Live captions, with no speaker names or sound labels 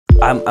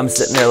I'm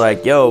sitting there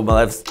like, yo, my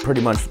life's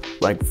pretty much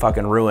like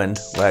fucking ruined,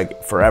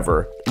 like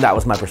forever. That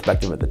was my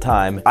perspective at the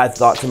time. I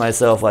thought to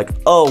myself like,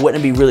 oh,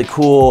 wouldn't it be really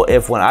cool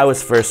if when I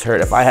was first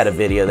hurt, if I had a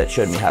video that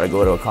showed me how to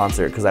go to a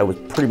concert, because I was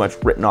pretty much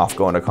written off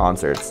going to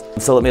concerts.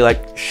 So let me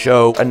like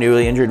show a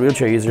newly injured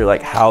wheelchair user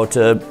like how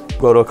to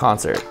go to a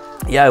concert.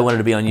 Yeah, I wanted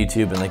to be on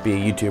YouTube and like be a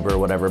YouTuber or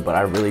whatever, but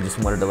I really just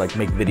wanted to like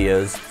make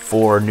videos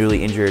for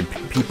newly injured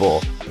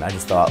people. And I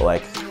just thought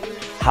like,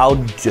 how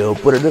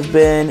dope would it have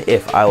been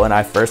if when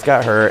I first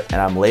got hurt and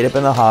I'm laid up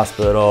in the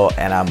hospital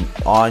and I'm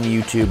on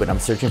YouTube and I'm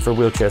searching for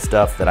wheelchair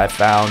stuff that I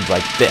found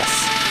like this.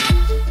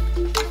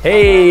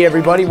 Hey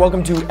everybody,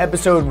 welcome to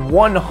episode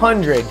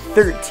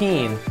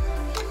 113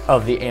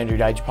 of the Andrew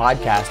Deitsch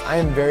podcast. I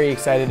am very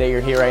excited that you're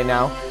here right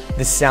now.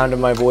 The sound of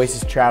my voice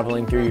is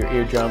traveling through your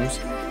eardrums.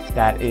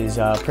 That is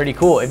pretty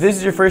cool. If this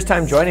is your first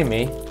time joining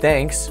me,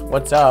 thanks,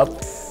 what's up?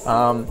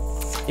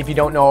 If you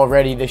don't know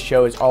already, this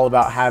show is all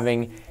about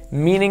having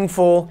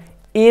meaningful,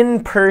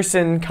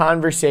 in-person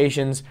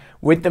conversations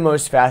with the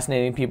most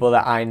fascinating people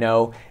that I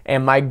know.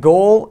 And my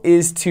goal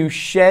is to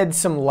shed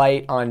some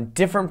light on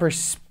different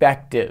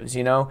perspectives,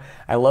 you know?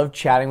 I love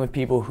chatting with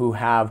people who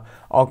have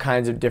all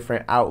kinds of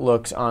different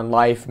outlooks on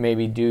life,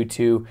 maybe due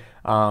to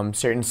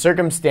certain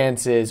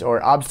circumstances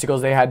or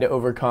obstacles they had to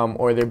overcome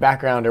or their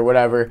background or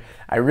whatever.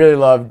 I really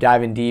love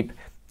diving deep.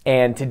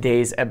 And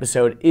today's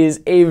episode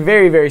is a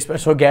very, very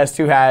special guest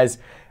who has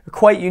a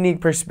quite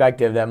unique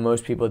perspective that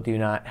most people do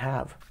not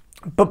have.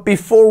 But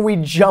before we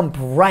jump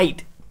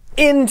right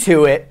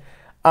into it,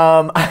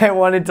 I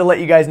wanted to let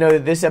you guys know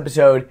that this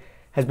episode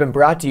has been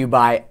brought to you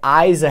by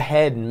Eyes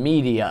Ahead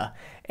Media.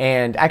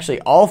 And actually,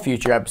 all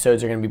future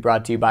episodes are going to be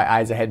brought to you by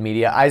Eyes Ahead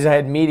Media. Eyes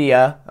Ahead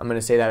Media, I'm going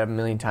to say that a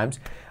million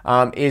times,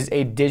 is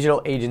a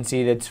digital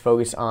agency that's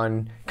focused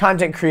on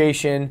content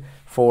creation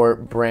for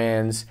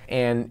brands.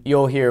 And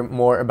you'll hear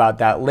more about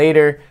that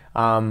later.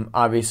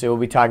 Obviously, we'll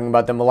be talking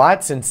about them a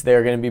lot since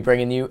they're going to be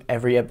bringing you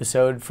every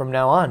episode from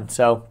now on.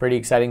 So pretty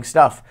exciting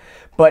stuff.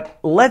 But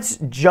let's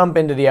jump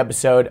into the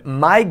episode.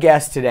 My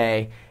guest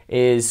today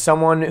is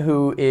someone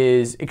who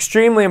is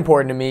extremely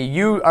important to me.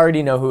 You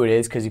already know who it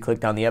is because you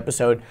clicked on the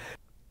episode.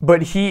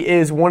 But he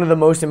is one of the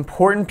most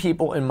important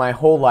people in my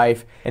whole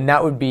life, and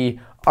that would be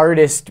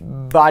artist,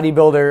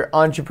 bodybuilder,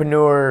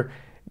 entrepreneur,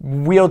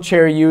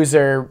 wheelchair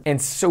user,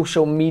 and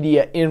social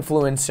media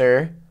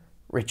influencer,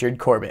 Richard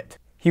Corbett.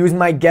 He was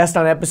my guest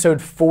on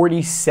episode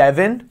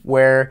 47,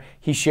 where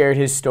he shared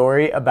his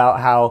story about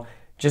how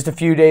just a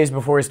few days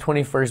before his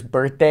 21st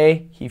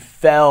birthday, he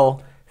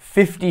fell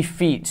 50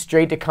 feet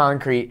straight to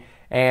concrete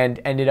and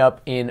ended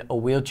up in a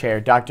wheelchair.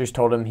 Doctors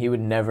told him he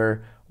would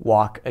never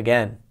walk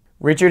again.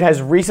 Richard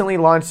has recently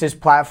launched his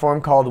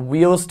platform called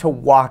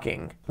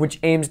Wheels2Walking, which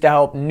aims to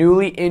help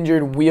newly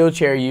injured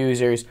wheelchair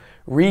users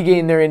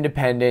regain their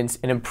independence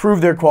and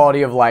improve their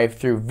quality of life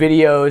through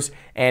videos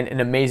and an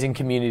amazing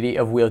community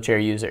of wheelchair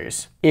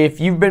users. If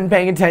you've been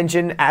paying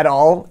attention at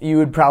all, you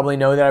would probably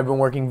know that I've been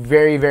working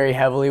very, very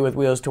heavily with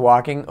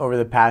Wheels2Walking over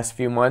the past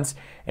few months,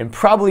 and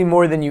probably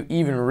more than you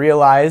even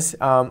realize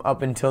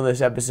up until this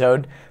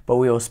episode, but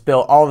we will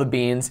spill all the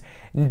beans.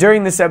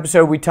 During this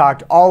episode, we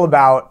talked all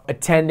about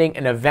attending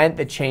an event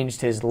that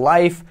changed his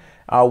life,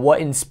 what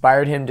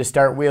inspired him to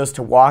start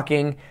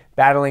Wheels2Walking,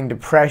 battling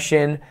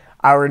depression,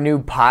 our new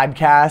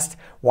podcast,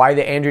 why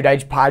the Andrew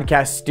Deitsch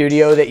podcast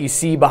studio that you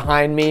see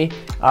behind me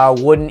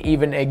wouldn't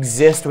even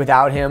exist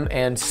without him,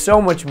 and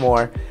so much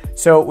more.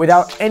 So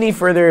without any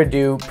further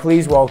ado,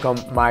 please welcome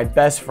my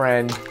best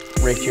friend,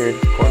 Richard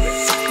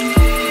Corbett.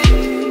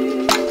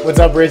 What's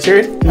up,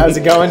 Richard? How's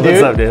it going, dude?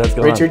 What's up, dude? How's it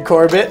going? Richard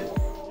Corbett,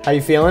 how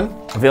you feeling?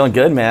 I'm feeling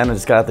good, man. I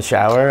just got out the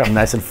shower. I'm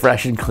nice and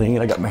fresh and clean.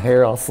 I got my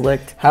hair all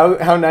slicked.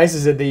 How nice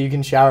is it that you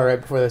can shower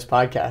right before this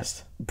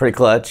podcast? Pretty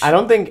clutch. I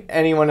don't think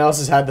anyone else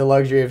has had the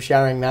luxury of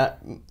showering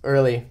that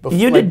early. Before,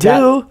 you like did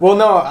too. Well,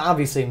 no,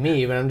 obviously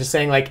me, but I'm just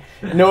saying, like,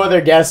 no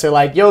other guests are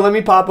like, yo, let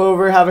me pop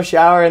over, have a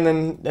shower, and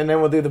then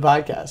we'll do the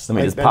podcast. Let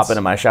me like, just pop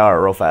into my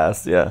shower real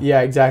fast. Yeah.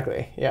 Yeah,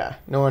 exactly. Yeah,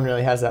 no one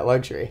really has that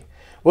luxury.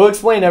 We'll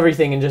explain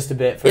everything in just a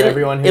bit for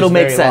everyone who's It'll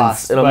make very sense.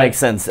 lost. It'll make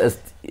sense.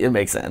 It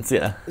makes sense.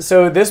 Yeah.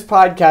 So this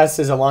podcast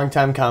is a long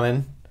time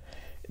coming.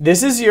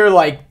 This is your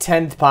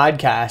 10th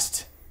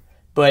podcast,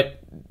 but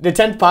the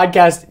 10th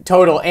podcast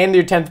total and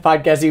your 10th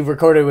podcast you've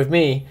recorded with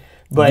me.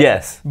 But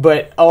yes.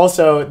 But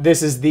also,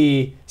 this is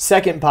the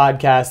second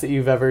podcast that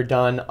you've ever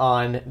done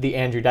on the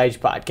Andrew Deitsch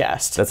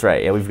podcast. That's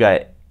right. Yeah, we've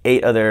got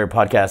 8 other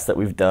podcasts that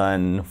we've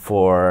done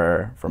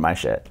for my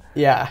shit.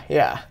 Yeah,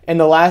 yeah. And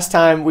the last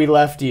time we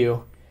left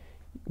you,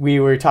 we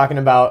were talking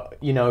about,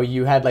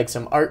 you had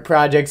some art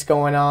projects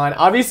going on.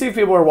 Obviously, if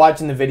people are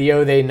watching the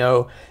video, they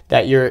know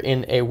that you're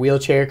in a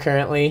wheelchair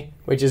currently,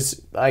 which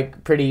is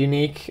pretty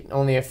unique.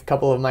 Only a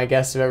couple of my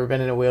guests have ever been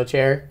in a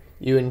wheelchair,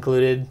 you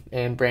included,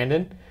 and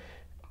Brandon.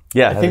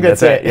 Yeah, I think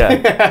that's it.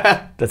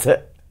 Yeah, that's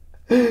it.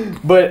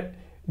 But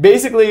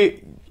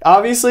basically,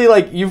 obviously,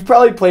 you've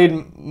probably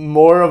played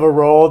more of a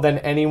role than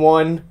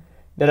anyone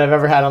that I've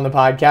ever had on the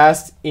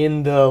podcast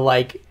in the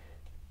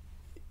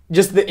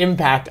just the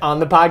impact on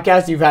the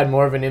podcast. You've had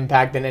more of an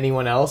impact than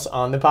anyone else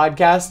on the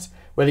podcast,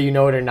 whether you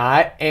know it or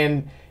not.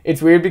 And it's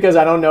weird because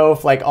I don't know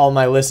if like all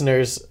my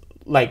listeners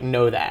like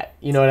know that.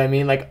 You know what I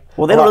mean? Like,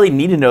 well, they don't really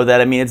need to know that.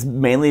 I mean, it's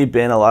mainly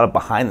been a lot of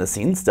behind the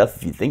scenes stuff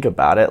if you think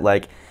about it.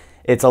 Like,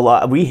 it's a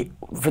lot.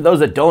 For those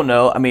that don't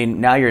know, I mean,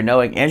 now you're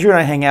knowing, Andrew and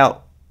I hang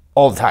out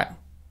all the time.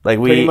 Like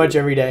pretty much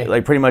every day.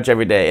 Like pretty much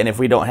every day. And if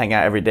we don't hang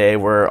out every day,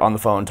 we're on the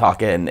phone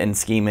talking and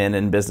scheming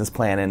and business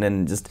planning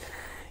and just,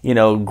 you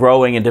know,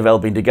 growing and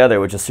developing together,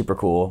 which is super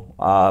cool.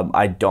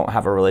 I don't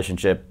have a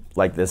relationship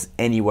like this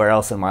anywhere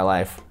else in my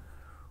life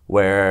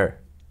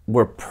where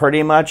we're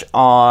pretty much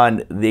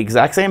on the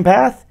exact same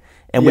path,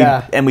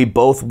 and we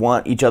both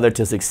want each other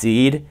to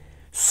succeed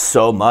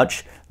so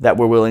much that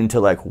we're willing to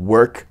like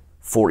work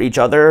for each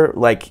other,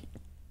 like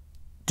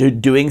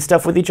doing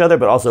stuff with each other,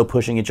 but also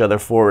pushing each other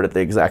forward at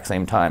the exact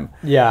same time.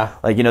 Yeah.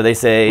 Like, you know, they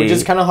say... Which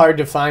is kind of hard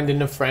to find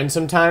in a friend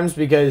sometimes,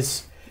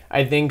 because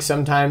I think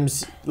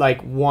sometimes,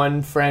 like,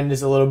 one friend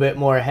is a little bit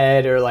more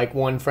ahead, or, like,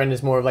 one friend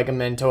is more of, like, a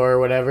mentor or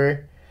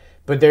whatever.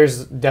 But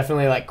there's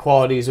definitely, like,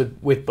 qualities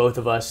with both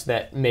of us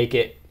that make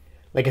it,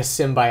 like, a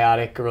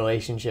symbiotic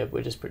relationship,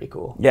 which is pretty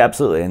cool. Yeah,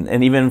 absolutely.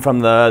 And even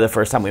from the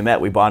first time we met,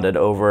 we bonded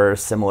over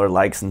similar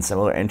likes and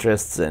similar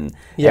interests and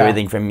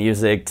everything from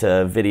music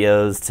to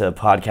videos to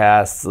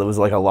podcasts. There was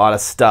like a lot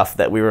of stuff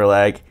that we were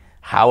like,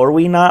 how are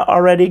we not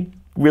already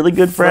really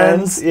good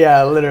friends?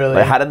 Yeah, literally.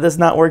 Like, how did this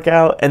not work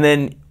out? And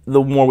then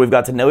the more we've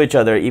got to know each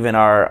other, even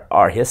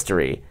our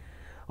history,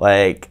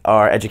 like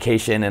our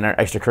education and our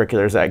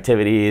extracurriculars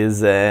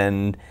activities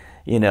and...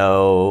 You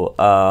know,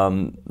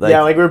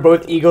 like we were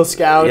both Eagle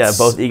Scouts. Yeah,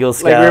 both Eagle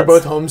Scouts. Like we were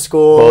both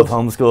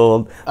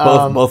homeschooled.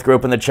 Both grew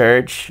up in the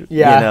church.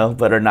 Yeah. You know,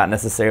 but are not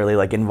necessarily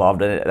like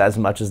involved in it as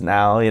much as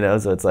now. You know,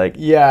 so it's like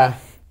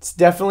it's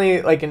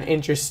definitely like an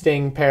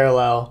interesting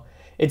parallel.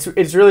 It's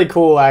really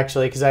cool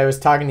actually, because I was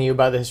talking to you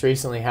about this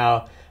recently.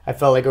 How I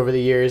felt like over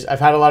the years I've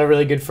had a lot of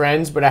really good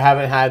friends, but I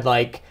haven't had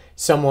like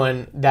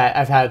someone that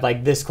I've had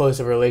like this close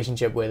of a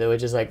relationship with,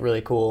 which is like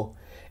really cool.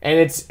 And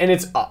it's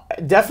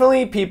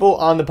definitely people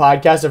on the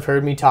podcast have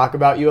heard me talk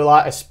about you a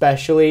lot,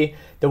 especially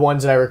the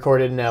ones that I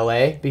recorded in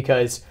LA,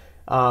 because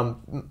a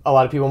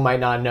lot of people might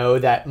not know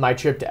that my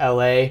trip to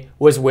LA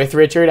was with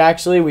Richard.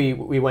 Actually,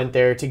 we went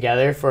there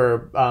together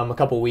for a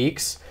couple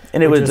weeks,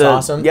 and it was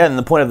awesome. Yeah, and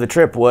the point of the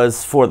trip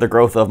was for the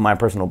growth of my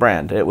personal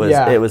brand. It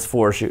was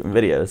for shooting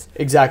videos.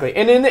 Exactly.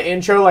 And in the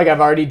intro, like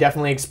I've already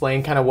definitely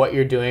explained kind of what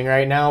you're doing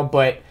right now,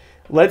 but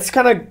let's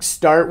kind of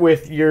start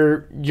with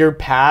your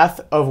path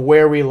of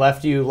where we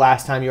left you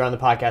last time you were on the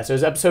podcast. It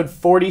was episode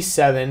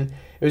 47.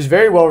 It was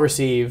very well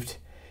received.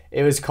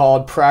 It was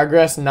called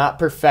Progress, Not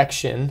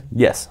Perfection.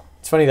 Yes.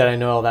 It's funny that I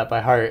know all that by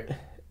heart.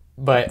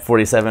 But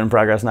 47,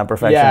 Progress, Not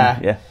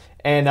Perfection. Yeah.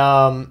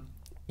 And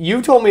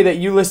you told me that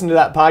you listened to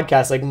that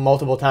podcast like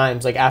multiple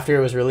times, like after it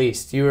was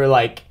released. You were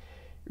like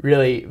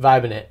really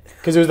vibing it.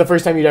 Because it was the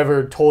first time you'd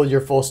ever told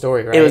your full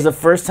story, right? It was the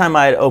first time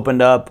I had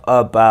opened up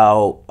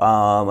about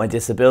my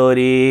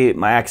disability,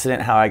 my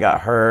accident, how I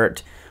got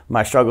hurt,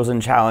 my struggles and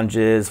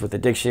challenges with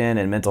addiction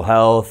and mental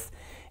health.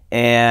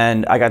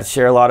 And I got to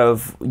share a lot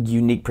of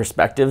unique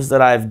perspectives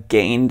that I've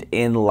gained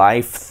in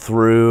life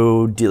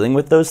through dealing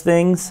with those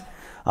things.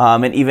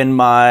 And even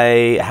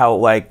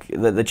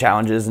the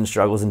challenges and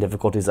struggles and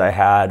difficulties I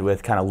had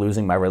with kind of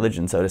losing my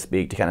religion, so to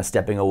speak, to kind of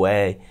stepping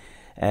away.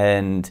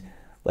 And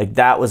like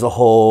that was a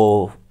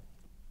whole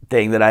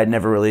thing that I'd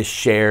never really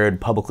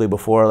shared publicly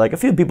before. Like a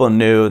few people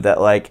knew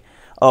that like,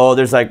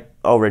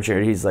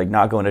 Richard, he's like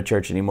not going to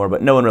church anymore,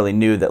 but no one really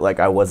knew that like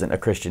I wasn't a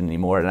Christian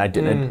anymore, and I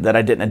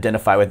didn't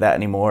identify with that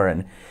anymore.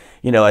 And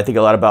you know, I think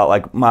a lot about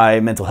like my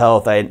mental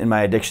health and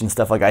my addiction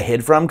stuff, like I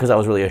hid from because I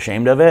was really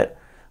ashamed of it.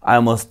 I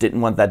almost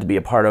didn't want that to be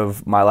a part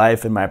of my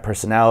life and my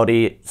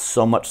personality,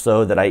 so much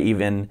so that I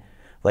even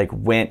like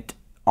went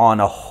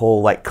on a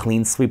whole like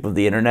clean sweep of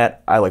the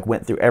internet. I like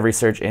went through every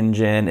search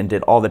engine and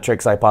did all the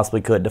tricks I possibly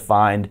could to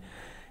find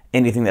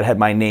anything that had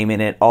my name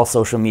in it. All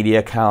social media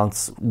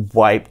accounts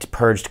wiped,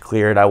 purged,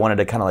 cleared. I wanted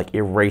to kind of like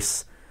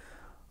erase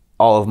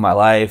all of my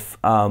life.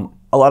 A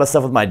lot of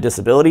stuff with my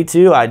disability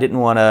too. I didn't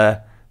want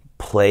to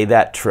play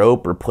that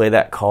trope or play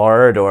that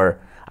card,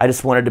 or I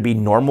just wanted to be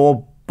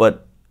normal,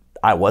 but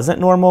I wasn't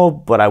normal,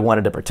 but I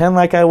wanted to pretend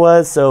like I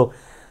was. So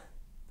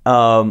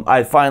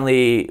I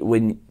finally,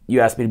 when you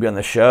asked me to be on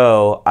the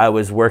show, I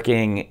was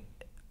working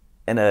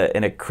in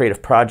a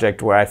creative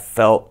project where I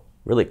felt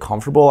really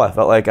comfortable. I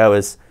felt like I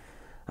was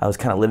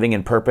kind of living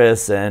in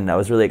purpose, and I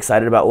was really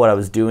excited about what I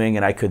was doing,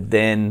 and I could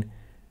then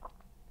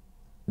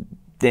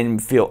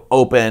feel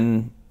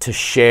open to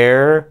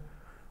share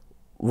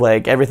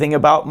like everything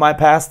about my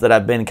past that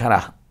I've been kind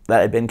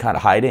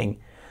of hiding.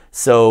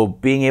 So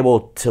being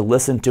able to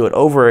listen to it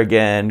over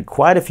again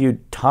quite a few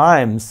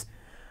times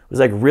was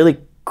like really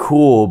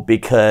cool,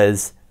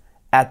 because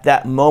at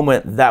that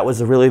moment, that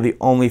was really the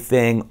only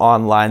thing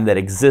online that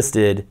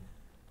existed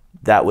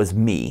that was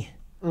me.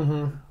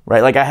 Mm-hmm.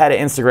 Right? Like I had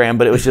an Instagram,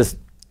 but it was just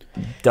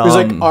dumb. It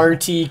was like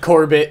RT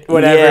Corbett,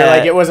 whatever. Yeah.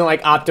 Like it wasn't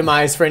like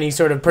optimized for any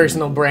sort of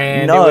personal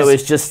brand. No, it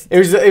was just...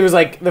 It was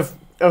like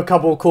a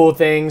couple cool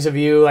things of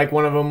you. Like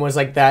one of them was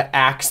like that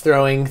axe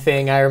throwing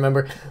thing, I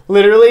remember.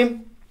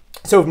 Literally,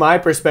 So my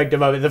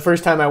perspective of it, the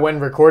first time I went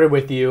and recorded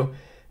with you,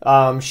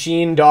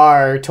 Sheen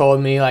Dar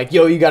told me like,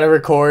 yo, you got to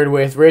record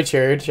with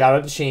Richard. Shout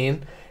out to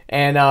Sheen.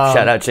 And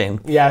shout out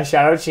Sheen. Yeah,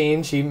 shout out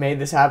Sheen. She made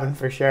this happen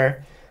for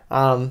sure.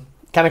 Kind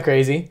of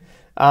crazy.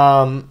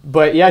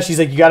 But yeah, she's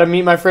like, you got to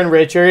meet my friend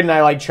Richard. And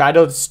I like tried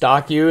to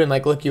stalk you and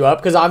like look you up.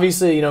 Because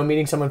obviously, you know,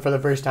 meeting someone for the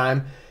first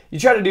time, you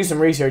try to do some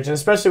research. And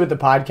especially with the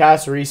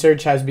podcast,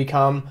 research has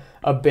become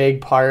a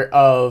big part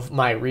of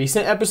my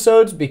recent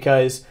episodes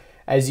because,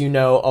 as you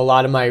know, a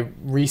lot of my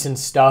recent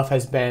stuff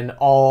has been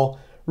all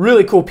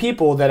really cool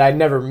people that I'd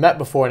never met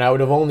before, and I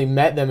would have only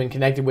met them and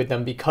connected with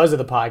them because of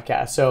the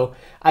podcast. So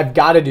I've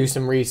got to do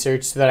some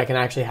research so that I can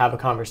actually have a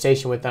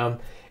conversation with them.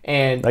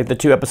 And like the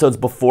 2 episodes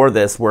before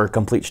this were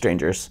complete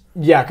strangers.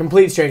 Yeah,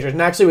 complete strangers.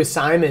 And actually with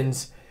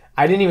Simon's,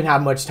 I didn't even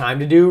have much time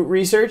to do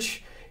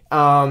research.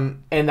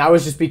 And that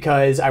was just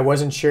because I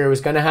wasn't sure it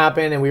was going to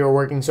happen, and we were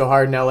working so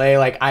hard in LA.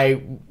 Like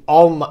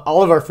all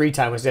of our free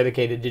time was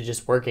dedicated to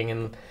just working,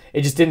 and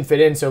it just didn't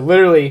fit in. So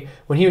literally,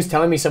 when he was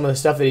telling me some of the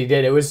stuff that he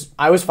did,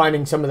 I was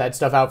finding some of that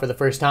stuff out for the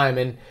first time.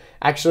 And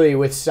actually,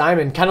 with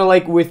Simon, kind of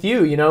like with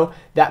you, you know,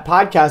 that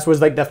podcast was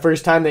like the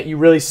first time that you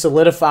really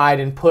solidified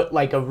and put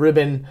like a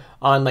ribbon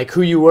on like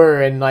who you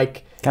were and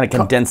like. Kind of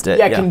condensed it.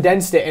 Yeah,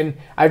 condensed it. And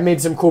I've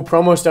made some cool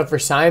promo stuff for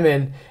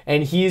Simon,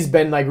 and he's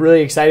been like really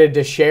excited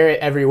to share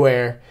it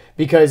everywhere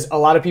because a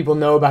lot of people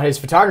know about his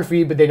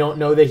photography, but they don't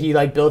know that he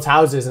like builds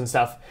houses and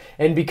stuff.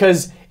 And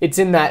because it's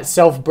in that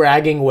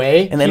self-bragging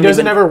way, and he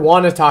doesn't ever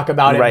want to talk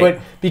about it. Right.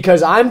 But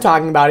because I'm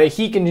talking about it,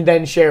 he can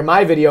then share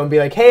my video and be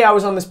like, hey, I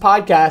was on this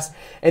podcast.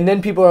 And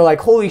then people are like,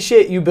 holy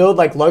shit, you build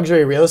like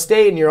luxury real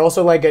estate, and you're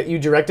also like, you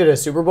directed a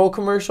Super Bowl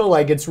commercial.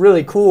 Like, it's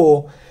really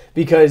cool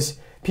because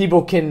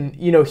people can,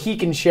 you know, he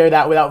can share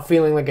that without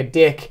feeling like a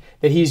dick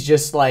that he's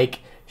just like,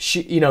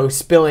 you know,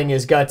 spilling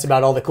his guts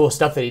about all the cool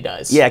stuff that he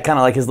does. Yeah, kind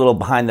of like his little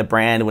behind the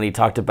brand when he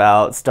talked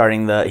about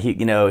starting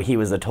he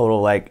was a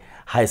total like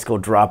high school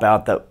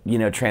dropout that, you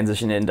know,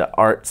 transitioned into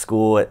art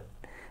school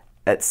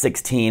at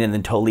 16 and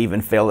then totally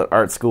even failed at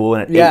art school.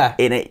 And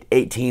at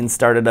 18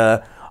 started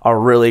a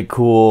really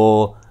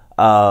cool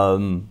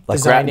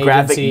like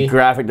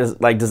graphic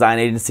design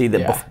agency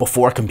that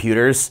before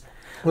computers.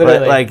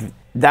 Literally. Like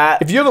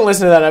that. If you haven't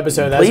listened to that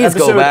episode, that's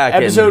go back.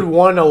 Episode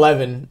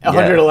 111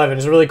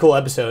 is a really cool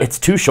episode. It's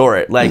too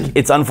short. Like,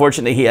 it's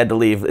unfortunate he had to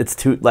leave. It's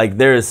too, like,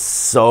 there is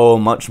so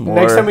much more.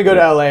 Next time we go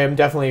to LA, I'm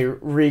definitely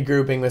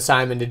regrouping with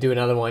Simon to do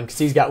another one because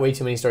he's got way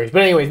too many stories.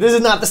 But anyways, this is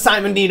not the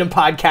Simon Needham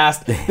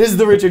podcast. This is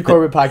the Richard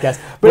Corbett podcast.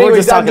 But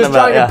anyways, I'm just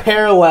trying to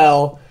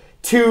parallel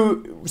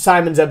to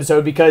Simon's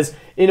episode because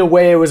in a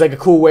way it was like a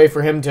cool way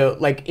for him to,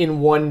 like, in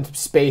one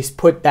space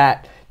put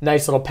that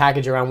nice little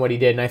package around what he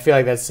did. And I feel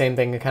like that's the same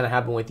thing that kind of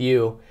happened with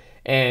you.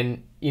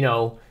 And, you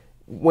know,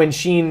 when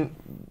Sheen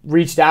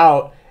reached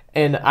out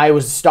and I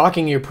was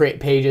stalking your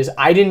pages,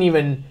 I didn't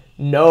even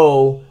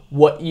know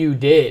what you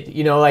did.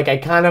 You know, like I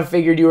kind of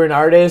figured you were an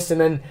artist,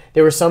 and then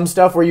there was some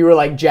stuff where you were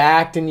like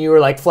jacked and you were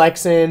like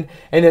flexing,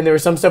 and then there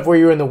was some stuff where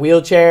you were in the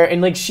wheelchair. And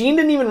like Sheen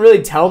didn't even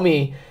really tell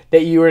me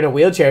that you were in a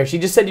wheelchair. She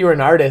just said you were an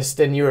artist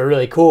and you were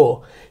really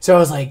cool. So I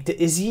was like,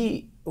 is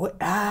he... What?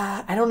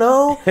 I don't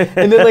know.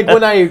 And then like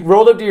when I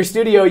rolled up to your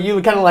studio, you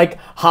kind of like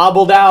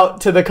hobbled out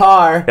to the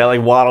car. Yeah,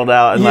 like waddled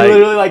out. And he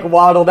literally like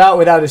waddled out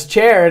without his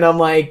chair, and I'm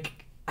like,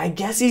 I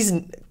guess he's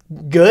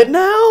good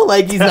now.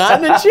 Like he's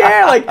not in a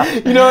chair.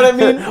 Like, you know what I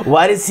mean?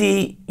 Why does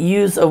he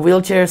use a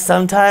wheelchair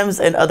sometimes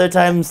and other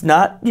times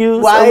not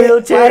use a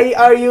wheelchair? Why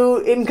are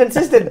you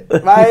inconsistent?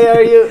 Why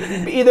are you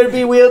either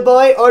be wheel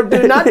boy or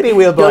do not be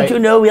wheel boy? Don't you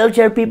know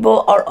wheelchair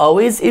people are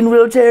always in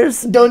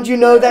wheelchairs? Don't you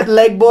know that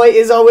leg boy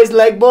is always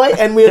leg boy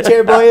and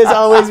wheelchair boy is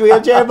always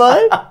wheelchair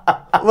boy?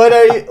 What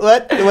are you?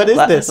 What is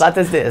this? What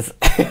is this?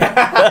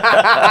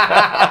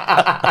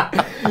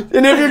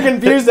 And if you're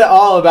confused at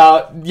all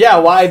about,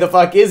 why the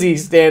fuck is he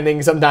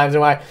standing sometimes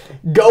and why,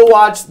 go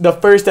watch the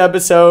first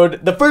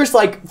episode, the first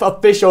like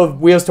official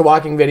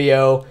Wheels2Walking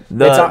video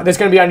that's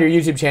going to be on your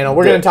YouTube channel.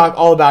 We're going to talk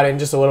all about it in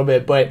just a little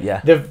bit, but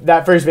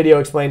that first video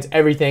explains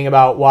everything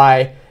about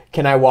why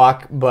can I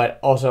walk, but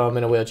also I'm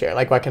in a wheelchair.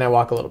 Like, why can I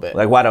walk a little bit?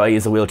 Like, why do I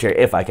use a wheelchair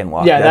if I can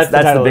walk? Yeah,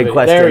 that's the big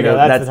question. There we go.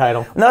 That's the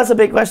title. No, that's a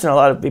big question. A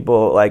lot of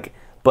people like...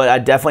 But I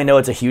definitely know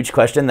it's a huge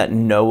question that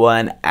no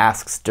one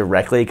asks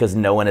directly because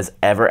no one has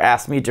ever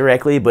asked me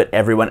directly, but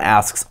everyone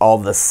asks all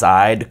the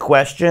side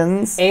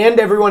questions. And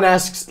everyone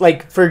asks,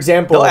 like, for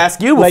example... They'll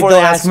ask you before they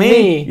ask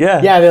me.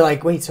 Yeah. Yeah, they're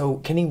like, wait,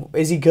 so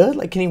is he good?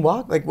 Like, can he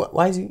walk? Like,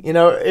 why is he... You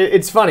know,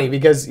 it's funny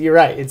because you're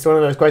right. It's one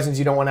of those questions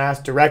you don't want to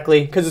ask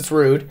directly because it's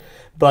rude,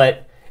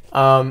 but...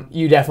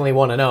 you definitely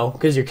want to know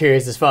because you're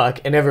curious as fuck,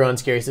 and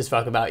everyone's curious as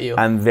fuck about you.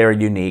 I'm very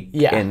unique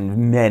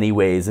in many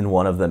ways, and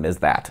one of them is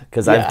that.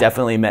 Because I've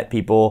definitely met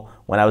people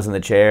when I was in the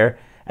chair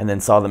and then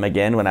saw them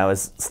again when I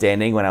was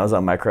standing, when I was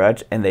on my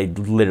crutch, and they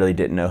literally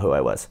didn't know who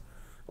I was.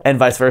 And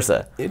vice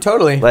versa.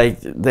 Totally. Like,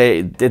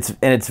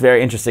 it's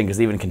very interesting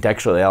because even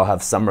contextually, I'll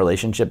have some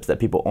relationships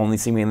that people only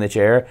see me in the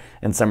chair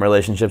and some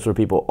relationships where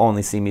people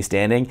only see me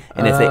standing.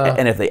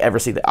 And if they ever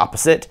see the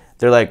opposite,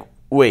 they're like,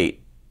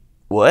 wait,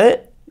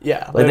 what?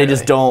 Yeah, like they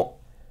just don't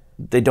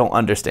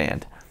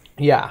understand.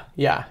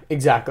 Yeah,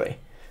 exactly.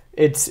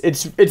 It's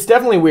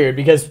definitely weird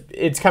because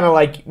it's kind of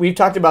like we've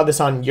talked about this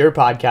on your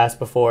podcast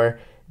before,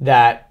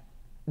 that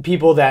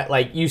people that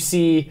like you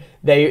see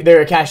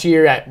they're a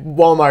cashier at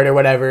Walmart or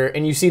whatever,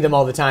 and you see them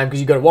all the time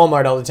because you go to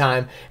Walmart all the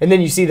time, and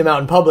then you see them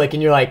out in public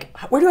and you're like,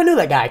 where do I know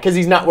that guy? Because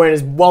he's not wearing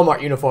his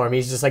Walmart uniform,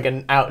 he's just like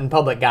an out in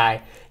public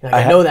guy. Like,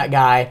 I know that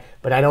guy,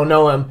 but I don't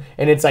know him.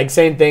 And it's like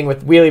same thing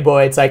with Wheelie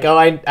Boy. It's like, oh,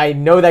 I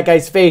know that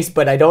guy's face,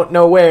 but I don't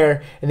know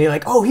where. And they're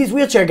like, oh, he's a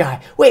wheelchair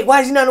guy. Wait,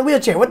 why is he not in a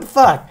wheelchair? What the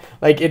fuck?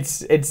 Like it's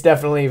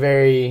definitely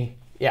very,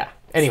 yeah.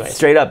 Anyway,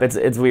 straight up,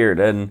 it's weird.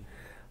 And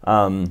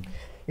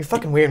you're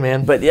fucking weird,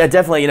 man. But yeah,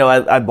 definitely,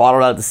 I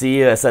bottled out to see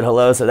you. I said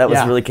hello, so that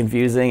was really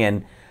confusing,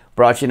 and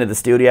brought you into the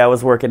studio I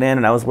was working in,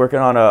 and I was working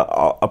on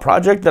a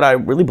project that I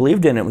really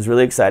believed in. It was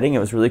really exciting. It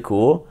was really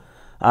cool.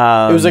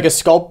 It was like a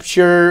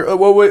sculpture.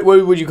 What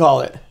would you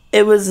call it?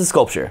 It was a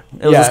sculpture.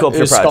 It was a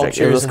sculpture project.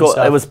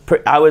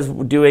 I was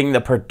doing the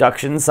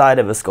production side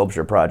of a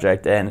sculpture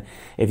project, and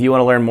if you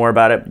want to learn more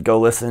about it, go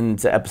listen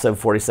to episode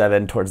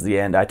 47. Towards the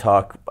end, I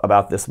talk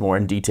about this more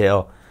in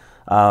detail,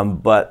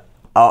 but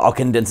I'll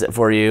condense it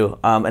for you.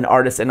 An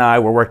artist and I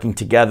were working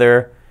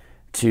together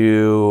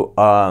to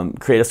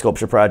create a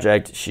sculpture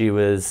project. She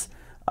was,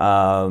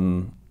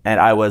 and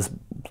I was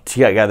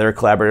together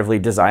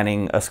collaboratively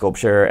designing a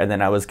sculpture, and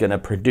then I was going to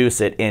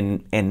produce it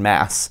in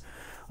mass.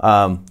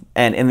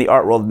 And in the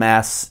art world,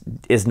 mass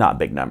is not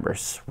big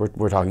numbers.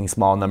 We're talking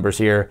small numbers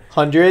here.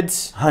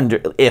 Hundreds?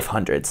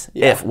 Hundreds.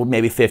 Yeah. If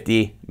maybe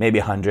 50, maybe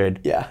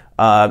 100. Yeah.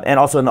 And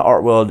also in the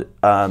art world,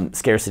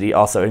 scarcity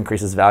also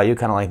increases value,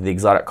 kind of like the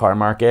exotic car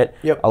market.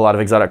 Yep. A lot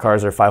of exotic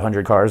cars are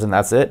 500 cars, and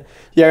that's it.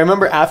 Yeah, I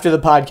remember after the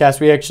podcast,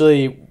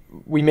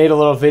 we made a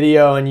little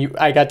video, and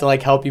I got to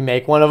like help you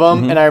make one of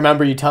them. And I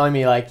remember you telling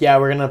me like, yeah,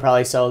 we're gonna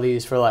probably sell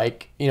these for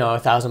like,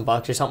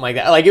 $1,000 or something like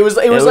that. Like it was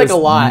like a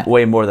lot.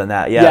 Way more than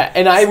that. Yeah. Yeah,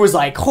 and I was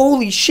like,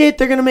 holy shit,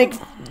 they're gonna make.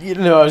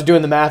 I was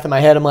doing the math in my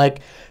head. I'm like,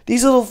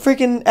 these little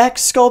freaking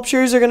X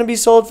sculptures are gonna be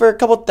sold for a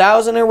couple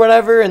thousand or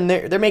whatever, and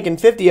they're making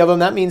 50 of them.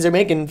 That means they're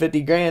making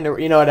 50 grand, or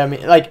you know what I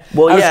mean? Like, I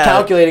was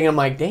calculating. I'm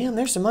like, damn,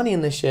 there's some money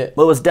in this shit.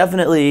 Well, it was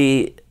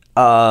definitely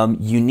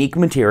unique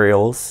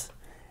materials.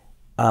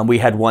 We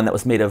had one that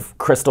was made of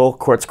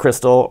quartz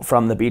crystal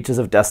from the beaches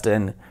of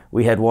Destin.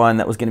 We had one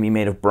that was going to be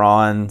made of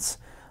bronze.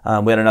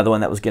 We had another one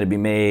that was going to be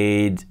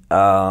made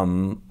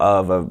of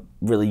a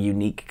really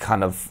unique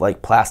kind of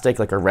like plastic,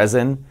 like a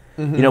resin.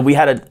 We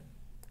had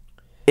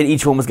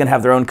each one was going to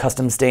have their own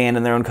custom stand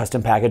and their own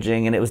custom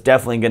packaging, and it was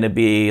definitely going to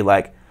be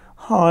like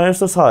high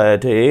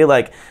society.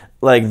 Like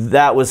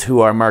that was who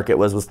our market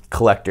was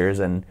collectors,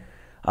 and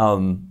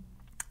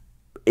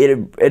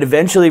it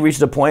eventually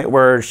reached a point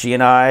where she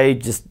and I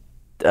just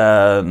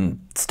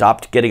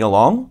stopped getting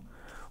along,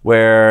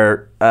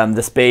 where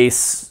the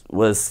space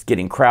was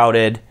getting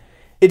crowded.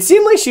 It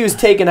seemed like she was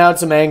taking out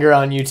some anger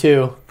on you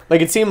too.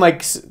 Like it seemed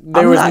like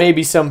there was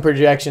maybe some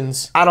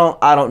projections. I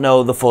don't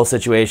know the full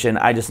situation.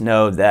 I just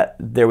know that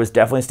there was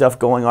definitely stuff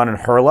going on in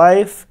her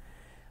life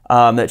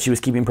that she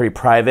was keeping pretty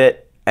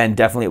private, and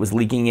definitely it was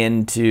leaking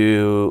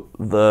into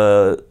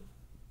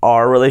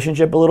our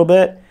relationship a little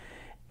bit.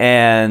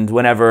 And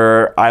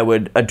whenever I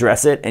would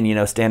address it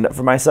and, stand up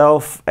for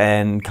myself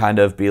and kind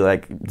of be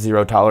like,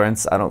 zero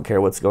tolerance, I don't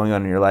care what's going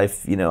on in your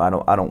life, I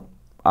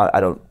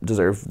don't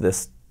deserve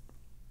this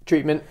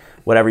treatment,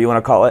 whatever you want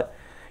to call it.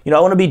 I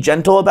want to be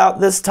gentle about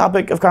this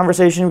topic of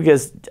conversation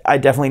because I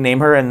definitely name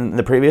her in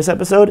the previous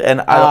episode,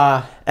 and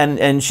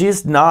and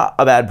she's not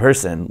a bad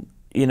person.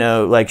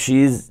 Like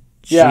she's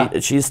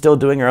still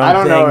doing her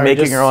own thing,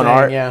 making her own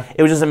art. Yeah.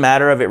 It was just a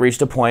matter of it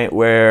reached a point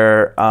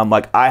where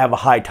like I have a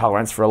high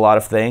tolerance for a lot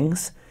of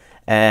things,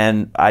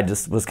 and I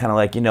just was kind of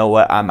like, you know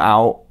what, I'm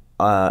out,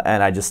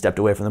 and I just stepped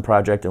away from the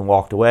project and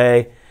walked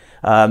away.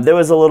 There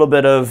was a little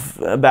bit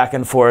of back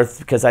and forth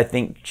because I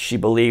think she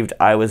believed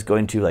I was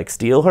going to like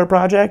steal her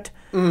project.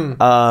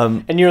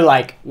 And you're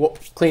like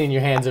cleaning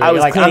your hands. I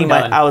was like,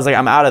 I was like,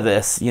 I'm out of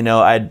this.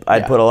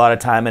 I'd put a lot of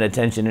time and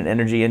attention and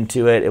energy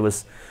into it. It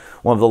was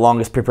one of the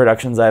longest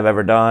pre-productions I've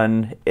ever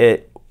done.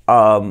 It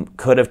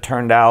could have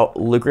turned out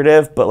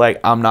lucrative, but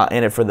like I'm not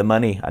in it for the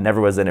money. I never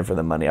was in it for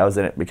the money. I was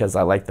in it because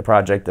I liked the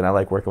project and I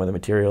like working with the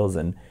materials,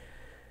 and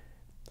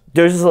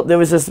we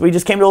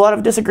just came to a lot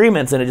of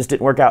disagreements, and it just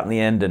didn't work out in the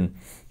end. And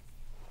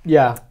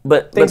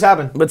but things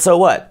happen. But so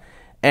what?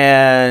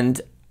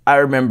 And I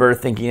remember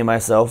thinking to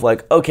myself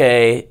like,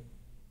 okay,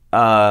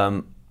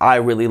 I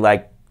really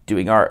like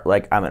doing art.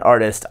 Like I'm an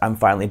artist. I'm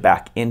finally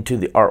back into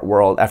the art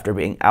world after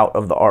being out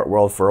of the art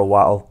world for a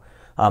while,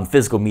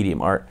 physical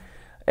medium art.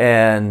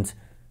 And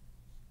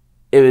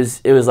it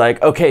was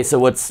like, okay, so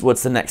what's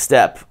the next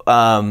step?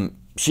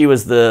 She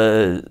was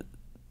the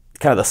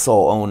kind of the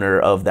sole owner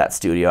of that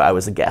studio. I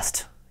was a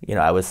guest.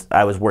 I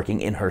was working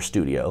in her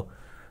studio.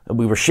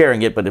 We were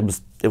sharing it, but it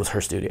was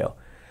her studio.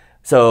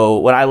 So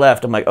when I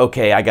left, I'm like,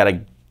 okay, I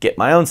gotta get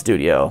my own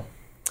studio.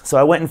 So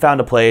I went and found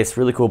a place,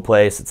 really cool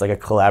place. It's like a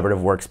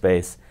collaborative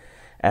workspace.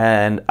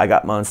 And I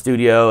got my own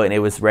studio, and it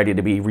was ready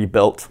to be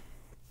rebuilt.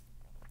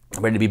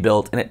 And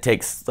it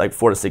takes like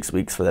 4 to 6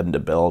 weeks for them to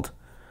build.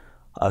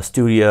 a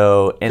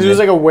studio. Because it was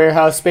like a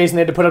warehouse space, and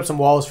they had to put up some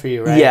walls for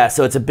you, right? Yeah,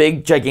 so it's a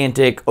big,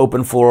 gigantic,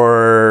 open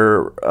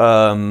floor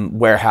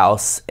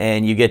warehouse,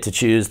 and you get to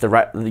choose the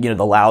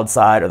loud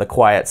side or the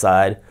quiet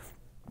side,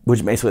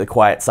 which basically the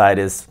quiet side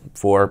is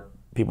for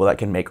people that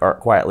can make art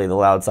quietly. The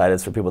loud side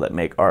is for people that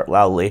make art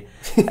loudly,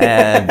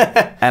 and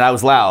I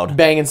was loud,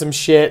 banging some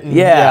shit, and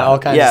all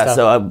kinds of stuff.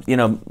 So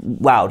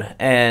loud,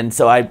 and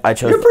so I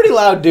chose. You're a pretty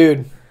loud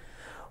dude.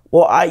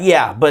 Well,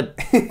 but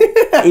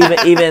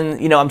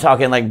even I'm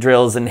talking like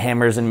drills and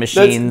hammers and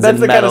machines. That's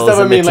and the kind of stuff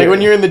I mean. Material. Like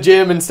when you're in the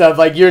gym and stuff,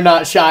 like you're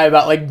not shy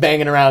about like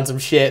banging around some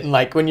shit, and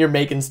like when you're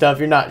making stuff,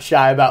 you're not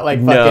shy about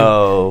like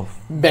fucking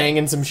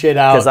banging some shit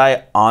out. Because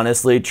I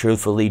honestly,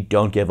 truthfully,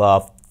 don't give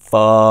a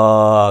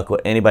fuck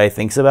what anybody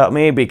thinks about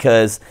me,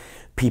 because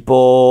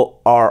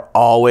people are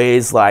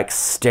always like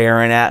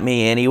staring at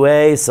me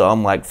anyway, so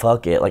I'm like,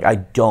 fuck it, like I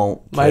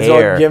don't Might care. as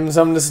well give them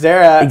something to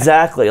stare at.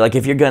 Exactly. Like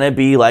if you're gonna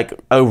be like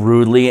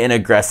rudely and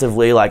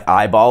aggressively like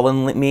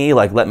eyeballing me,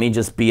 like let me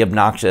just be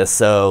obnoxious,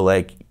 so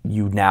like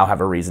you now have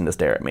a reason to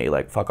stare at me.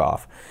 Like fuck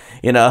off,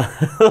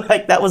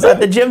 like that was at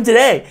the gym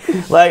today.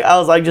 Like I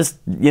was like, just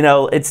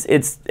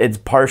it's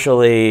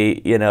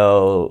partially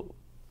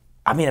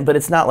I mean, but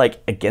it's not like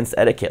against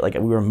etiquette. Like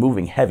we were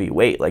moving heavy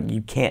weight. Like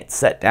you can't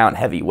set down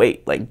heavy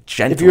weight like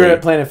gently. If you were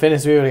at Planet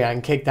Fitness, we would have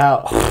gotten kicked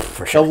out.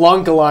 For sure. The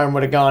lunk alarm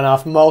would have gone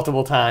off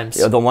multiple times.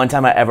 The one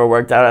time I ever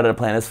worked out at a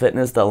Planet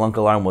Fitness, the lunk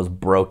alarm was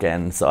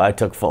broken, so I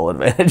took full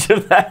advantage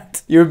of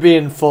that. You were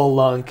being full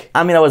lunk.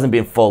 I mean, I wasn't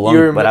being full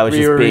lunk, but I was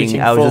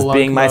just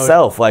being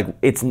myself. Like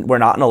we're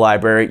not in a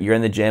library. You're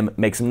in the gym.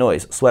 Make some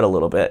noise. Sweat a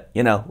little bit.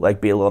 Like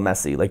be a little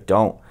messy. Like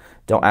don't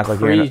act like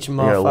you're in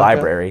a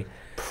library.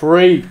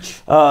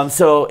 Preach.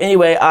 So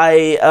anyway,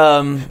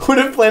 what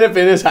if Planet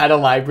Fitness had a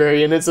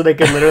library in it, so they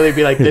could literally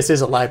be like, this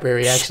is a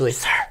library, actually.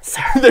 Sir.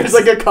 There's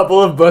like a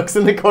couple of books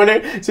in the corner.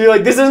 So you're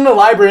like, this isn't a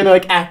library. And they're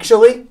like,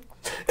 actually?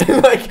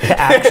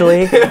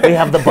 Actually, we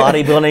have the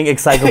bodybuilding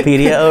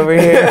encyclopedia over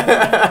here.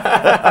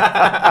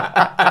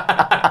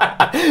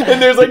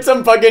 And there's like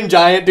some fucking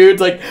giant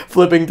dudes like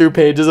flipping through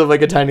pages of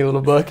like a tiny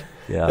little book.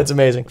 Yeah. That's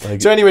amazing.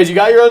 So anyways, you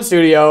got your own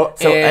studio.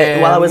 So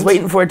while I was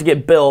waiting for it to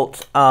get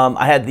built,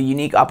 I had the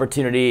unique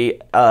opportunity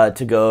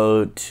to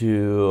go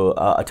to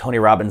a Tony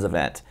Robbins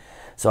event.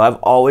 So I've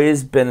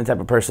always been the type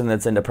of person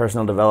that's into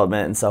personal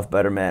development and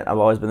self-betterment. I've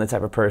always been the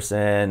type of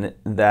person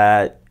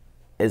that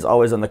is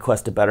always on the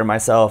quest to better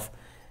myself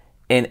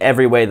in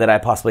every way that I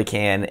possibly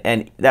can.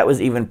 And that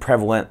was even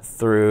prevalent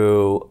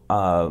through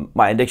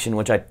my addiction,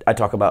 which I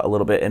talk about a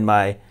little bit in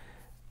my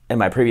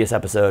previous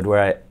episode,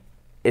 where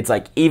it's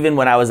like even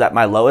when I was at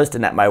my lowest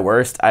and at my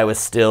worst, I was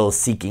still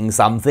seeking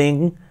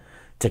something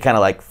to kind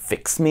of like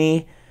fix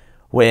me,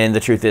 when the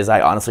truth is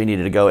I honestly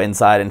needed to go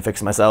inside and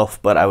fix myself,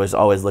 but I was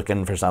always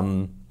looking for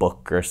some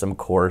book or some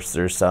course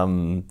or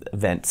some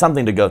event,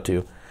 something to go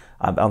to.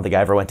 I don't think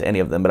I ever went to any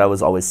of them, but I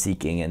was always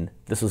seeking, and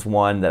this was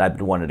one that I've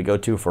been wanting to go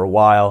to for a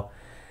while.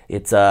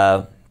 It's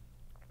A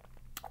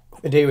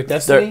Day with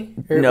Destiny?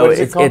 No,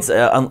 it's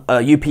a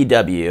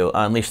UPW,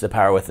 Unleash the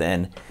Power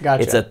Within.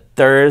 Gotcha. It's a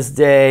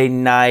Thursday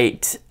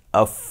night,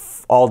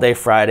 all day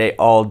Friday,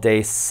 all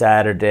day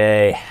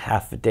Saturday,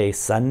 half a day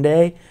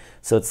Sunday.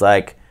 So it's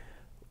like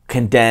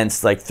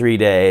condensed, like 3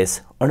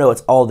 days. Or no,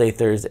 it's all day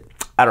Thursday.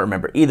 I don't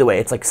remember. Either way,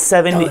 it's like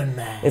 70.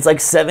 It's like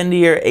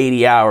 70 or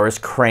 80 hours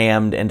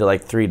crammed into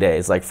like 3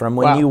 days. Like from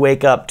when you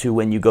wake up to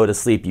when you go to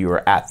sleep, you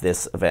are at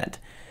this event.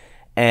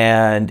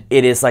 And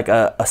it is like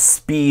a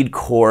speed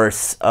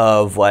course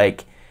of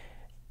like,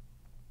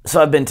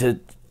 so I've been to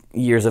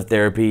years of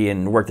therapy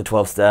and worked the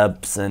 12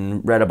 steps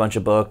and read a bunch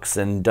of books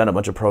and done a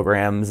bunch of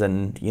programs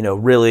and,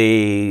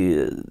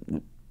 really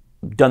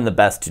done the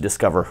best to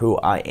discover who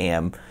I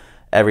am.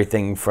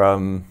 Everything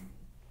from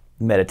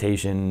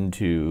meditation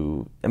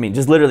to,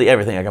 just literally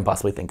everything I can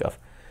possibly think of.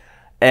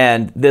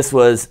 And this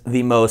was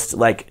the most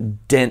like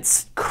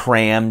dense,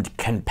 crammed,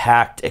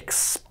 compact,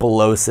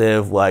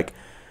 explosive, like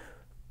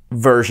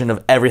version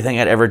of everything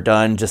I'd ever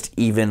done, just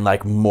even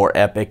like more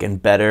epic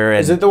and better. And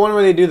is it the one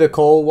where they do the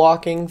coal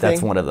walking thing?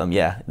 That's one of them,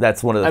 yeah.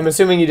 That's one of them. I'm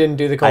assuming you didn't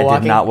do the coal walking? I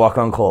did not walk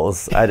on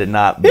coals. I did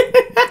not.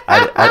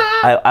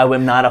 I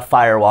am not a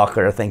fire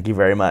walker, thank you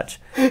very much.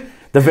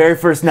 The very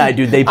first night,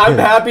 dude, I'm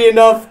happy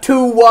enough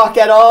to walk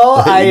at all.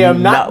 I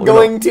am not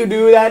going to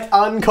do that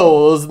on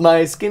coals.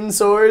 My skin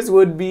sores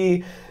would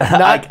be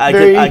not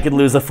I could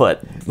lose a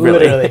foot.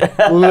 Really.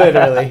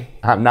 Literally.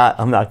 I'm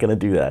not gonna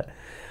do that.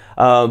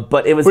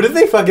 But it was. What if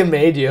they fucking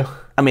made you?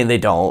 They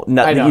don't.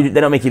 I know. They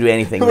don't make you do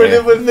anything. What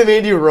if they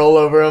made you roll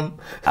over them?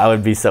 I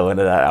would be so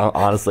into that.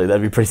 Honestly, that'd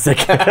be pretty sick.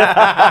 If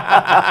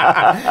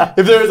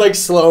there was like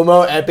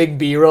slow-mo epic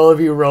B-roll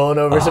of you rolling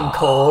over some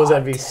coals,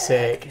 that'd be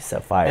sick.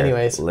 Set fire.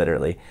 Anyways.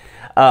 Literally.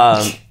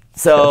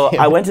 So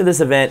I went to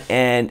this event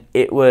and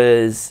it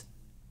was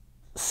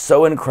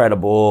so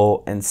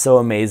incredible and so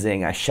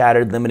amazing. I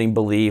shattered limiting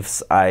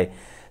beliefs. I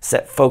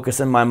set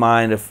focus in my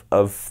mind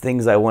of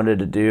things I wanted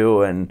to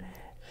do. And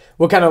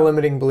what kind of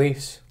limiting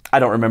beliefs? I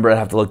don't remember. I'd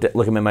have to look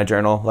them in my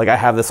journal. Like I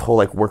have this whole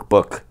like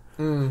workbook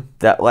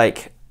that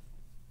like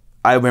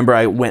I remember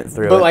I went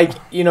through But it. like,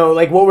 you know,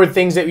 like what were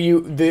things that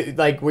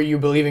were you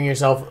believing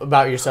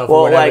about yourself? Well,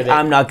 or whatever like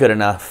I'm not good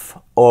enough,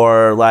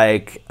 or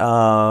like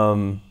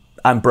I'm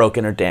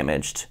broken or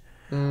damaged,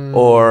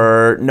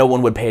 or no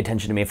one would pay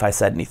attention to me if I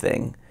said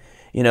anything,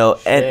 you know.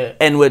 Shit.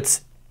 And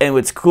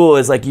what's cool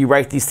is like you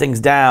write these things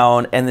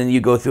down, and then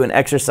you go through an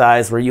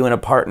exercise where you and a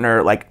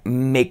partner like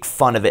make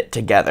fun of it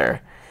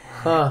together.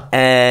 Huh.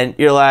 And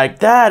you're like,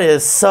 that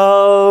is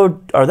such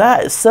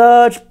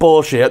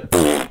bullshit.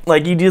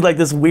 Like you do like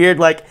this weird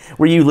like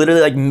where you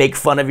literally like make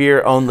fun of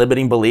your own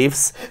limiting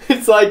beliefs.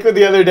 It's like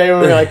the other day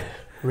when we were like,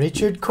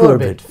 Richard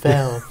Corbett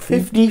fell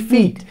 50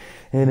 feet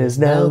and is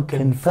now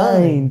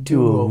confined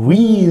to a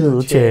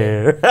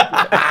wheelchair.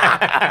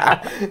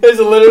 It's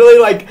literally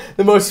like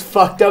the most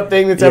fucked up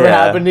thing that's ever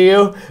Yeah. happened to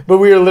you, but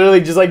we were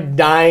literally just like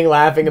dying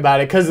laughing about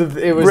it because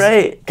it was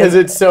Right. because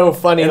it's so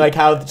funny like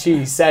how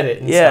she said it.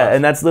 And Yeah, stuff.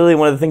 and that's literally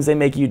one of the things they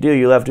make you do.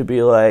 You have to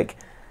be like,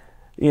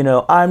 you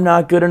know, I'm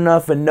not good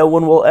enough and no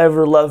one will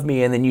ever love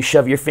me. And then you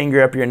shove your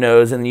finger up your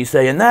nose and you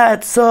say, and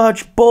that's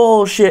such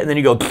bullshit. And then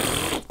you go,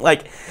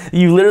 like,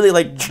 you literally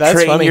like That's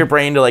train funny. your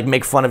brain to like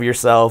make fun of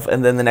yourself.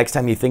 And then the next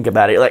time you think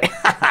about it, you're like,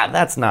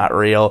 that's not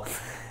real.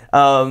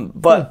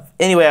 But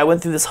anyway, I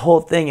went through this whole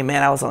thing and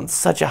man, I was on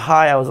such a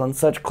high. I was on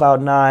such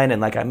cloud nine,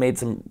 and like I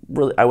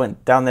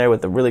went down there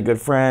with a really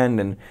good friend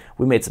and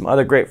we made some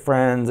other great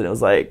friends, and it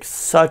was like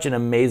such an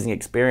amazing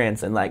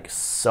experience, and like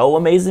so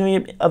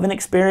amazing of an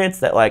experience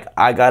that like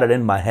I got it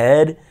in my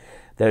head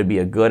that it would be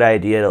a good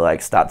idea to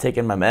like stop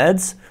taking my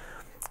meds.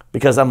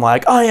 Because I'm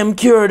like, I am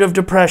cured of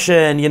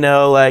depression, you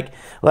know, like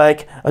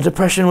a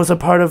depression was a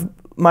part of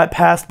my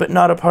past but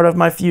not a part of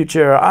my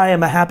future. I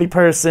am a happy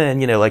person,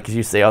 you know, like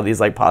you say all these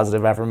like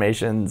positive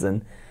affirmations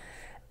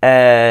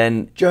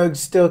and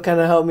drugs still kind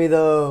of help me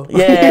though.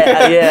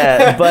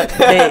 yeah, but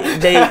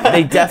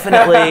they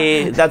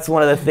definitely, that's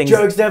one of the things.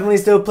 Drugs definitely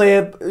still play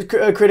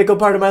a critical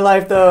part of my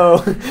life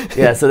though.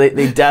 Yeah, so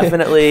they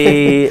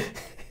definitely.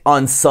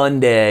 On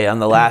Sunday, on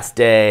the last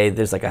day,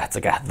 there's like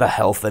the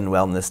health and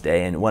wellness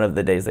day, and one of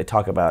the days they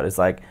talk about is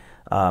like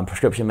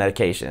prescription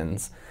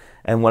medications.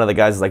 And one of the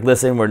guys is like,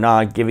 listen, we're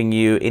not giving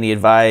you any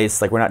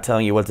advice, like we're not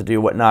telling you what to do,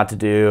 what not to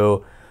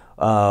do.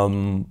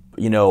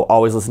 You know,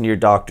 always listen to your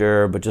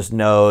doctor, but just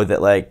know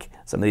that like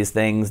some of these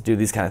things do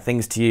these kind of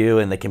things to you,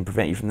 and they can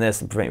prevent you from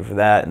this and prevent you from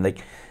that. And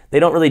they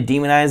don't really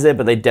demonize it,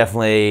 but they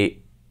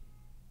definitely,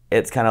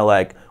 it's kind of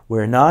like,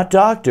 we're not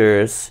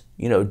doctors,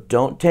 you know,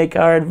 don't take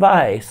our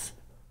advice.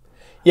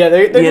 Yeah,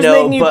 they're just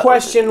making you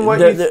question what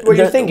you're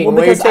thinking, well,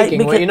 what you're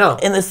taking, what you know.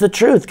 And it's the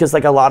truth, because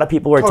like a lot of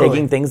people are Totally.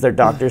 taking things their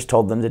doctors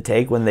told them to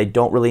take when they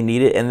don't really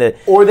need it, and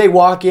Or they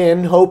walk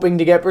in hoping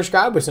to get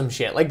prescribed with some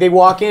shit. Like they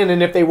walk in,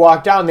 and if they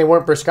walked out and they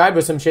weren't prescribed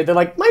with some shit, they're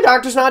like, my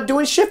doctor's not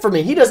doing shit for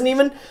me. He doesn't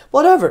even,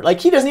 whatever. Like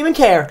he doesn't even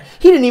care.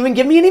 He didn't even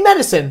give me any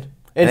medicine.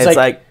 and it's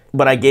like,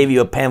 but I gave you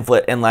a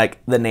pamphlet and like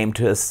the name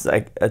to a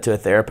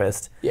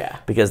therapist. Yeah.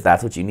 Because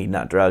that's what you need,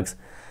 not drugs.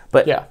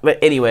 But Yeah. But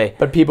anyway.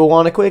 But people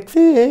want a quick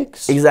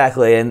fix.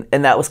 Exactly, and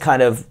that was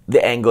kind of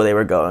the angle they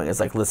were going. It's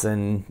like,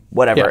 listen,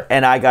 whatever. Yeah.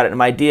 And I got it in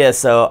my idea,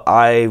 so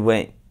I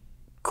went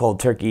cold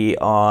turkey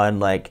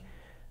on like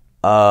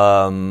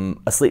a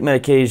sleep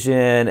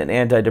medication, an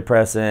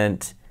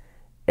antidepressant,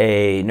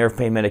 a nerve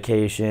pain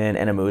medication,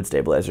 and a mood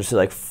stabilizer. So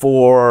like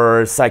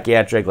 4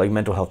 psychiatric like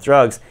mental health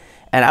drugs.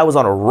 And I was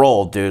on a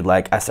roll, dude.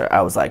 Like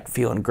I was like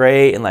feeling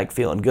great and like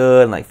feeling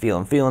good and like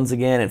feeling feelings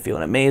again and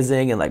feeling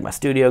amazing. And like my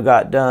studio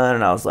got done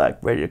and I was like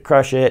ready to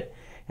crush it.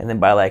 And then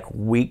by like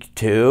week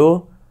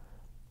 2,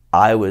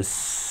 I was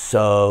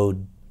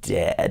so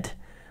dead.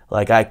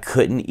 Like I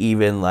couldn't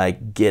even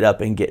like get up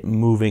and get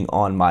moving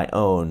on my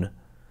own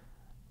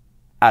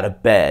out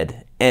of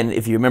bed. And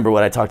if you remember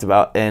what I talked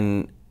about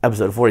in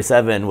episode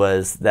 47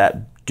 was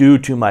that due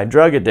to my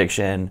drug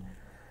addiction,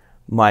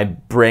 my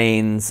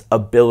brain's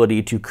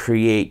ability to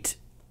create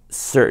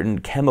certain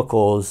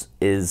chemicals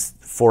is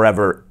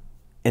forever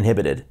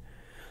inhibited.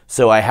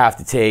 So I have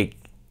to take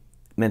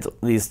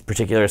these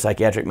particular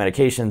psychiatric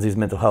medications, these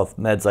mental health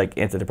meds like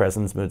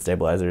antidepressants, mood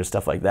stabilizers,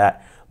 stuff like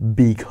that,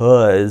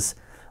 because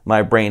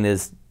my brain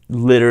is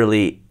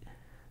literally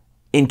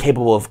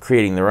incapable of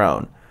creating their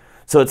own.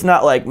 So it's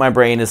not like my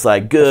brain is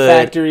like good.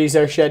 The factories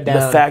are shut down.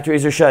 The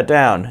factories are shut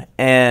down.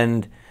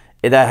 And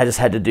that just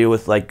had to do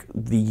with like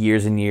the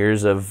years and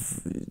years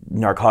of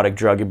narcotic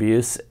drug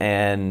abuse,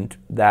 and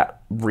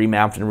that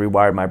remapped and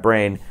rewired my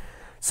brain.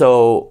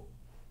 So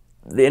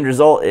the end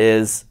result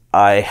is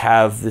I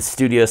have this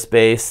studio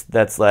space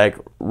that's like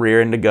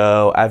rearing to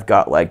go. I've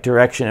got like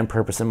direction and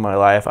purpose in my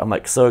life. I'm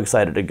like so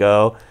excited to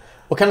go.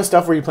 What kind of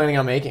stuff were you planning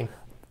on making?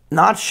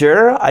 Not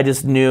sure. I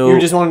just knew.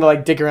 You just wanted to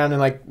like dick around and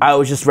like. I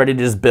was just ready to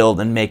just build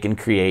and make and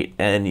create,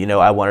 and you know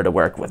I wanted to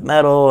work with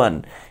metal,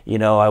 and you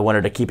know I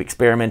wanted to keep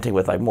experimenting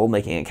with like mold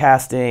making and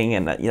casting,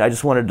 and you know I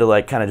just wanted to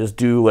like kind of just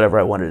do whatever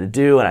I wanted to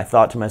do, and I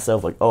thought to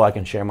myself like, oh, I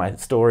can share my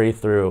story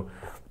through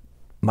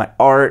my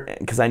art,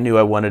 because I knew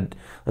I wanted.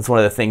 That's one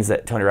of the things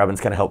that Tony Robbins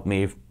kind of helped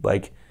me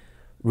like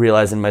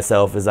realize in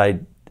myself is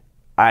I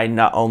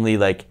not only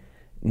like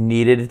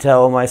needed to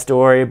tell my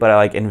story, but I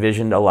like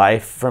envisioned a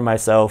life for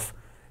myself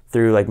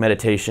through like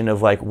meditation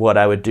of like what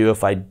I would do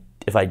if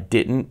I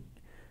didn't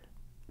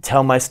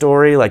tell my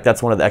story. Like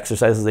that's one of the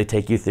exercises they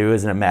take you through,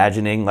 is in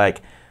imagining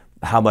like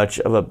how much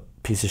of a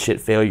piece of shit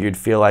failure you'd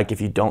feel like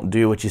if you don't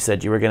do what you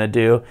said you were going to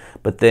do.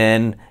 But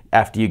then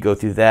after you go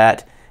through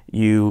that,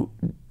 you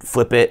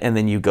flip it and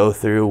then you go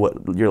through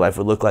what your life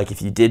would look like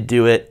if you did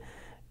do it.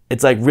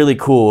 It's like really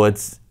cool.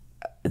 It's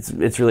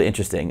really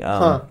interesting.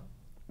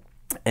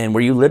 And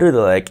where you literally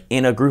like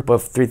in a group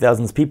of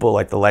 3,000 people,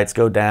 like the lights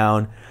go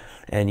down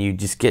and you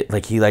just get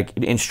like, he like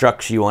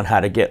instructs you on how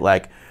to get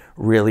like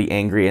really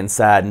angry and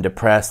sad and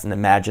depressed and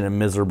imagine a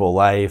miserable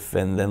life.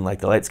 And then like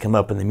the lights come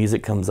up and the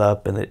music comes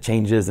up and it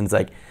changes. And it's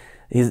like,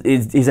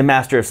 he's a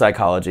master of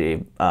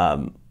psychology,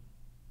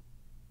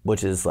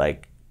 which is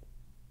like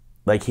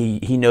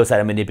he knows how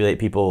to manipulate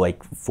people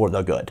like for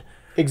the good.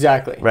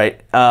 Exactly.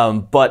 Right.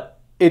 But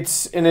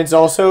it's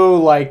also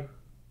like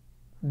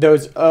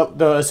those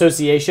the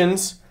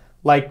associations,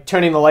 like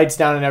turning the lights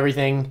down and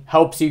everything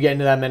helps you get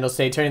into that mental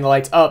state. Turning the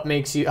lights up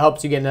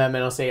helps you get into that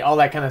mental state. All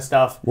that kind of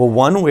stuff. Well,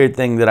 one weird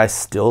thing that I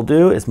still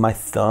do is my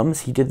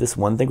thumbs. He did this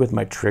one thing with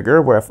my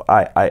trigger where if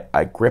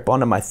I grip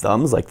onto my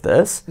thumbs like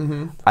this,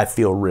 I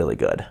feel really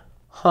good.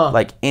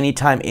 Like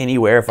anytime,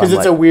 anywhere. Because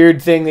it's a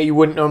weird thing that you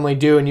wouldn't normally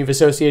do, and you've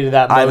associated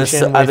that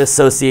motion. I've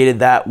associated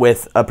that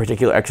with a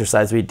particular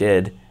exercise we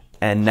did,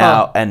 and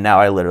now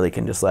I literally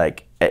can just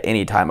like at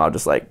any time I'll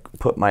just like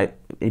put my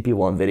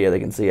people on video they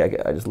can see.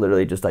 I just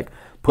literally just like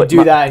put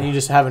that and you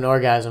just have an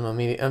orgasm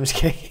immediately. I'm just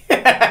kidding.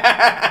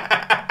 That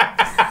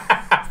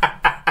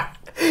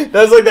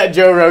was like that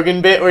Joe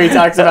Rogan bit where he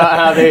talks about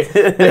how they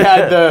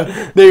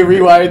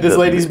rewired this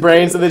lady's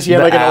brain so that she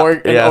had like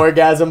an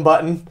orgasm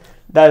button.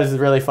 That is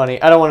really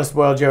funny. I don't want to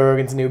spoil Joe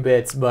Rogan's new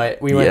bits,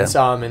 but we went and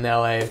saw him in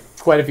LA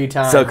quite a few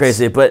times. So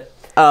crazy, but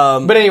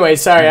anyway,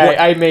 sorry,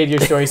 I made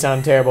your story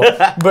sound terrible.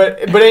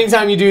 But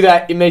anytime you do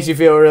that, it makes you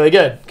feel really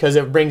good because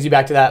it brings you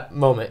back to that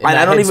moment.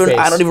 I don't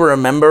even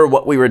remember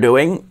what we were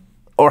doing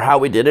or how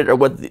we did it or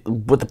what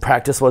the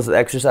practice was, the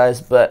exercise.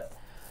 But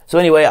so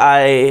anyway,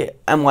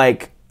 I'm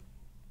like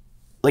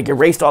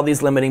erased all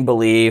these limiting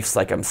beliefs.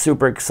 Like I'm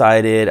super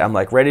excited. I'm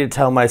like ready to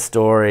tell my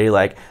story.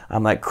 Like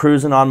I'm like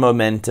cruising on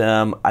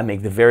momentum. I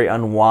make the very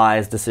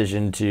unwise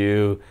decision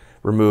to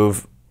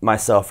remove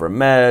myself from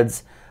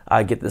meds.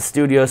 I get the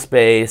studio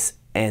space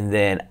and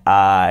then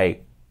I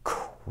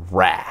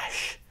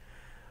crash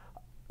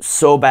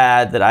so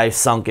bad that I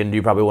sunk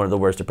into probably one of the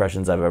worst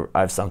depressions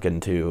I've sunk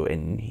into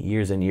in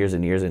years and years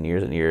and years and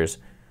years and years.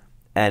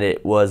 And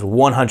it was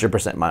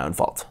 100% my own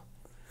fault.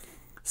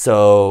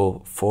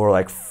 So for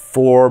like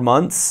 4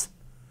 months,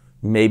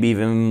 maybe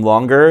even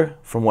longer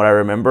from what I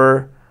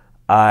remember,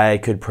 I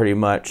could pretty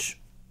much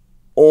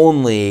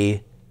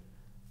only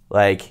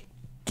like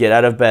get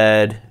out of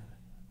bed,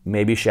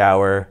 maybe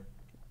shower,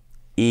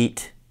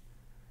 eat,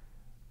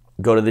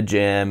 go to the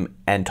gym,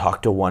 and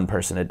talk to one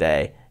person a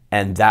day.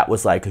 And that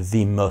was like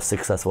the most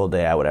successful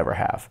day I would ever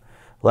have.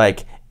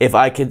 Like if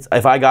I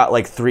got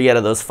like 3 out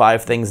of those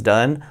 5 things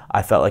done,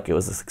 I felt like it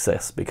was a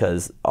success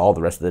because all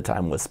the rest of the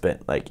time was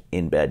spent like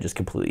in bed, just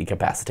completely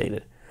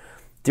incapacitated.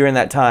 During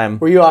that time...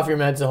 Were you off your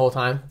meds the whole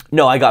time?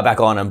 No, I got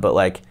back on them, but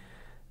like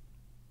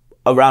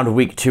around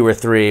week 2 or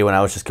 3 when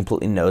I was just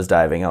completely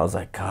nosediving, I was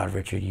like, God,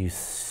 Richard, you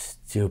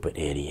stupid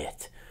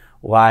idiot.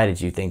 Why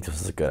did you think this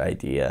was a good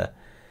idea?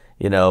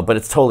 You know, but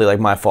it's totally like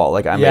my fault.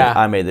 Like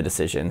I made the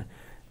decision.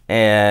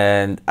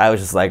 And I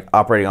was just like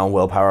operating on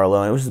willpower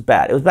alone. It was just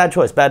bad. It was a bad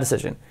choice, bad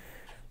decision.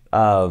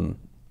 And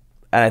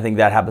I think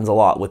that happens a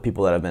lot with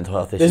people that have mental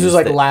health issues. This was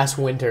like last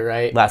winter,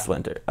 right? Last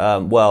winter.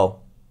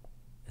 Well,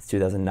 it's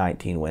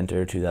 2019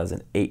 winter,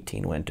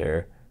 2018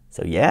 winter.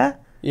 So yeah?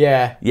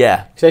 Yeah.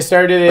 Yeah. Because I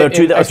started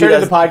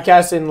the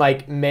podcast in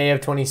like May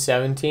of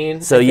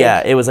 2017. So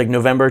yeah, it was like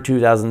November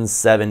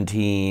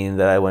 2017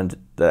 that I went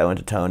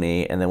to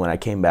Tony, and then when I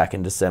came back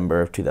in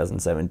December of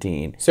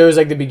 2017. So it was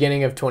like the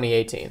beginning of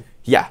 2018.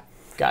 Yeah.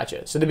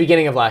 Gotcha. So the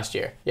beginning of last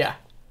year. Yeah.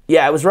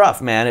 Yeah, it was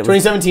rough, man. It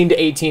 2017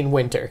 to 18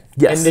 winter.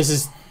 Yes. And this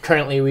is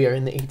currently we are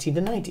in the 18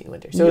 to 19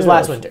 winter. So it was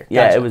last winter.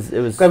 Yeah, gotcha.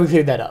 it was. Glad we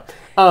cleared that up.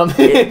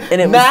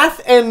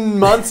 Math and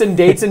months and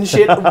dates and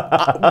shit.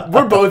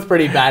 We're both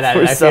pretty bad at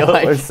it. I feel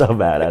like we're so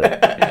bad at it.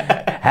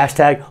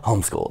 Hashtag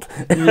homeschooled.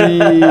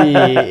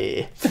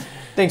 Yeah.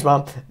 Thanks,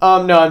 Mom.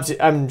 No,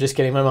 I'm just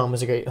kidding. My mom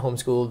was a great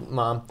homeschooled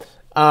mom.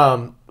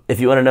 If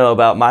you want to know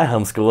about my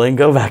homeschooling,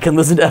 go back and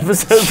listen to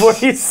episode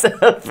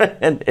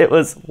 47. It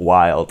was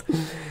wild.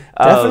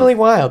 Definitely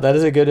wild. That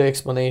is a good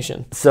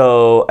explanation.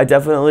 So I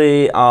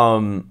definitely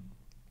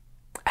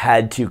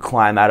had to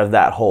climb out of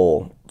that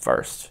hole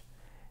first.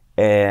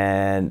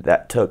 And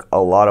that took a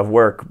lot of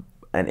work.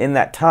 And in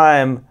that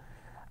time,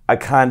 I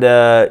got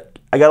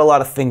a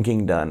lot of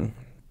thinking done.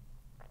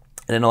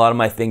 And in a lot of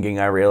my thinking,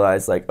 I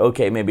realized, like,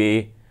 okay,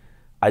 maybe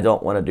I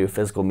don't want to do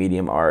physical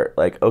medium art.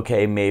 Like,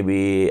 okay,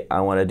 maybe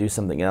I want to do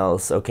something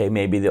else. Okay,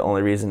 maybe the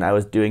only reason I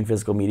was doing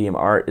physical medium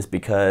art is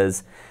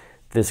because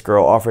this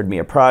girl offered me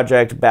a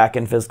project back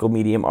in physical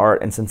medium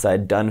art. And since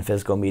I'd done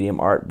physical medium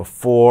art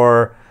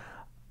before,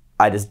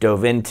 I just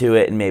dove into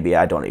it, and maybe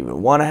I don't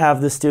even want to have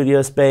the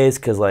studio space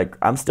because like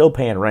I'm still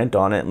paying rent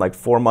on it. And like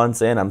 4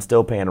 months in, I'm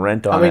still paying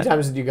rent on it. How many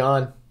times have you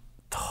gone?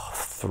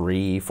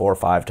 3, 4,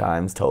 5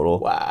 times total.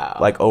 Wow.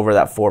 Like over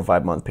that 4 or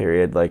 5 month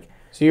period, like.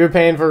 So you were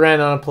paying for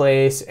rent on a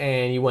place,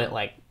 and you went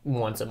like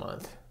once a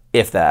month.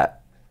 If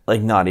that,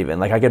 like not even.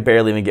 Like I could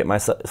barely even get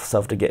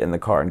myself to get in the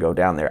car and go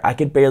down there. I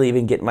could barely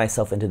even get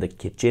myself into the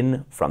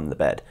kitchen from the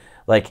bed.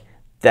 Like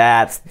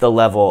that's the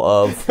level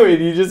of.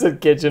 Wait, you just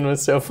said kitchen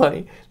was so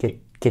funny.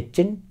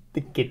 Kitchen?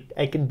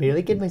 I can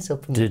barely get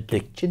myself from the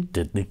kitchen.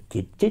 The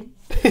kitchen?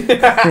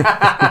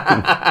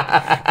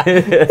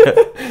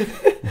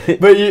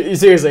 But you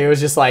seriously, it was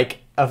just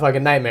like a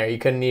fucking nightmare. You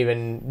couldn't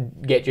even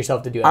get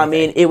yourself to do anything. I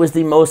mean, it was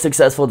the most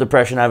successful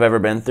depression I've ever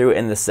been through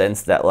in the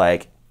sense that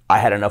like I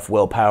had enough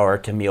willpower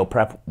to meal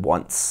prep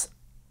once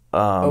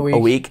a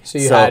week. So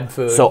you had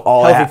food. So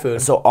all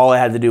food. So all I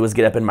had to do was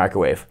get up and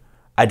microwave.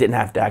 I didn't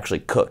have to actually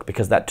cook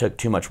because that took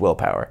too much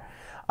willpower.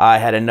 I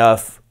had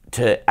enough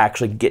to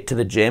actually get to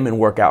the gym and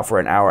work out for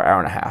an hour, hour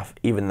and a half,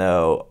 even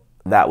though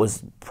that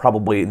was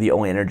probably the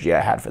only energy I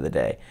had for the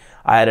day.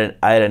 I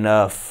had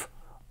enough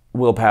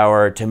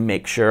willpower to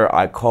make sure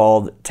I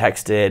called,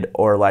 texted,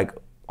 or like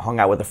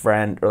hung out with a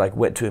friend or like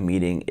went to a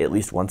meeting at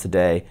least once a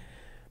day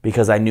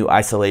because I knew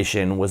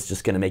isolation was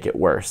just going to make it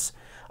worse.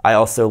 I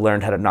also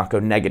learned how to not go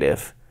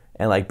negative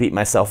and like beat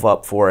myself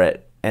up for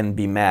it and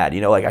be mad. You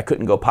know, like I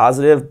couldn't go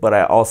positive, but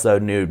I also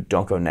knew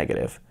don't go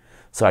negative.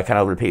 So I kind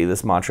of repeated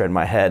this mantra in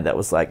my head that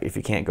was like, if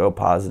you can't go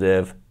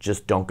positive,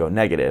 just don't go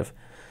negative.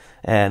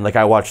 And like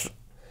I watched.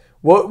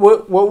 What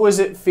was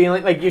it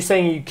feeling like? You're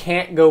saying you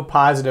can't go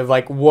positive.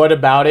 Like what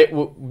about it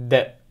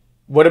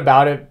what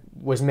about it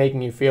was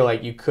making you feel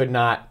like you could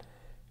not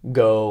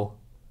go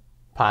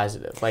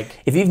positive?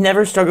 Like if you've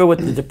never struggled with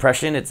the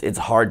depression, it's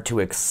hard to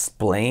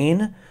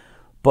explain,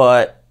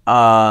 but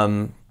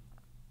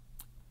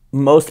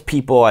most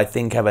people I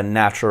think have a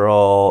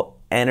natural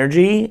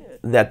energy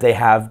that they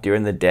have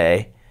during the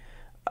day,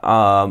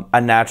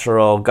 a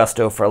natural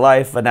gusto for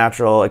life, a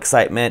natural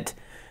excitement.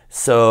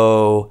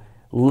 So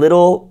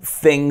little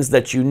things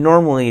that you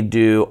normally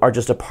do are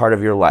just a part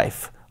of your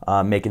life.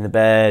 Making the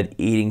bed,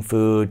 eating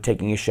food,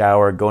 taking a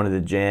shower, going to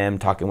the gym,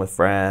 talking with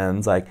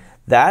friends. Like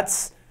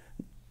that's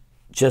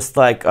just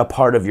like a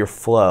part of your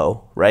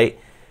flow, right?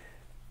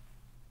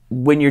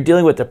 When you're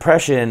dealing with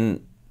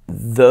depression,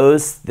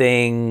 those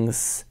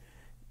things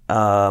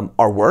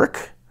are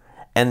work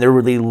and they're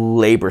really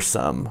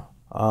laborsome.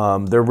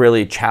 They're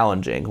really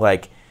challenging.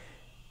 Like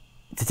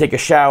to take a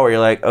shower, you're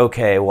like,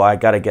 okay, well, I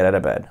got to get out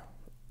of bed.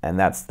 And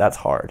that's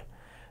hard.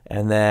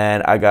 And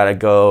then I gotta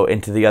go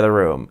into the other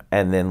room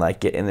and then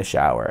like get in the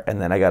shower. And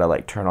then I gotta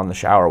like turn on the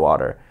shower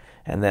water.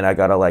 And then I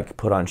gotta like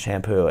put on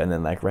shampoo and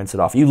then like rinse it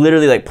off. You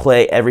literally like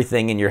play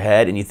everything in your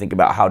head and you think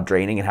about how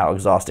draining and how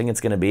exhausting it's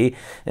gonna be.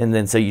 And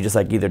then so you just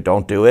like either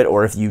don't do it,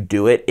 or if you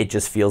do it, it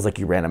just feels like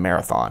you ran a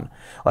marathon.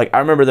 Like I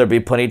remember there'd be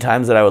plenty of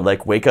times that I would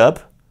like wake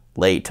up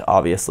late,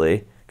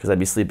 obviously, because I'd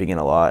be sleeping in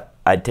a lot.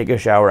 I'd take a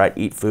shower, I'd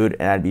eat food,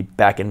 and I'd be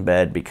back in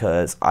bed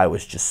because I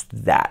was just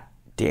that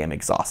damn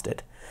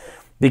exhausted,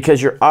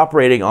 because you're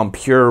operating on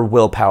pure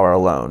willpower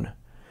alone.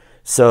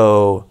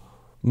 So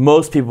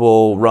most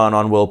people run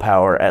on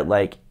willpower at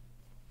like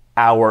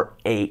hour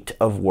 8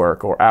 of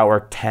work or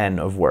hour 10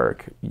 of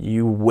work.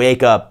 You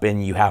wake up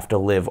and you have to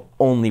live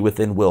only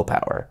within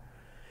willpower.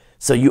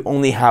 So you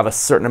only have a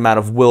certain amount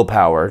of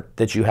willpower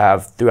that you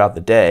have throughout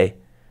the day,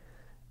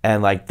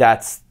 and like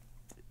that's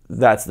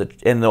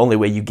the only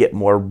way you get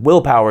more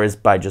willpower is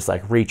by just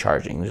like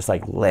recharging, just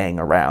like laying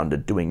around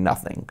and doing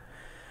nothing.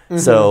 Mm-hmm.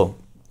 So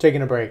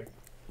taking a break,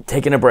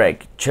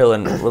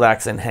 chilling,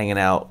 relaxing, hanging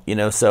out, you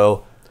know.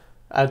 So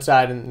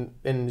outside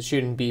and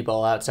shooting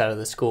b-ball outside of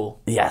the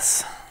school.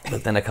 Yes,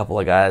 but then a couple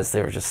of guys,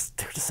 they were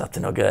just up to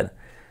no good.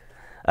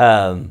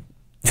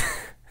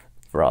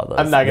 For all those,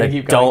 I'm not gonna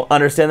keep going. Don't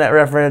understand that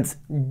reference.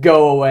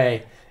 Go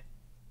away.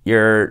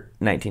 You're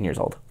 19 years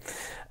old.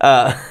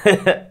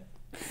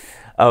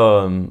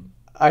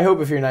 I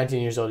hope if you're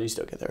 19 years old, you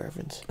still get that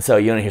reference. So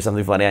you want to hear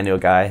something funny? I knew a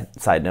guy,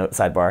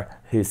 sidebar,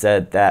 who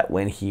said that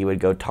when he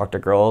would go talk to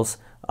girls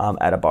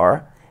at a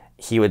bar,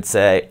 he would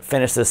say,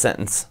 finish this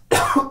sentence.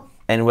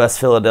 In West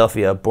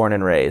Philadelphia, born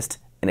and raised.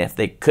 And if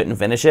they couldn't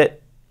finish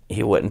it,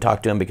 he wouldn't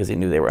talk to them because he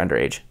knew they were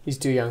underage. He's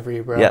too young for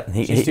you, bro. Yeah,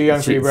 he's too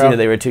young for you, bro. He knew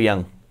they were too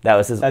young.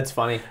 That's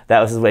funny. That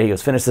was his way. He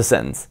goes, finish the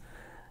sentence.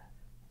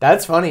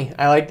 That's funny.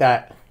 I like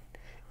that.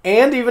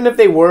 And even if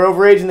they were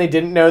overage and they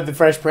didn't know the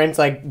Fresh Prince,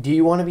 like, do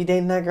you want to be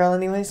dating that girl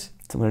anyways?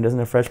 Someone who doesn't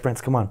know Fresh Prince,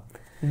 come on.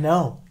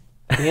 No.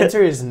 The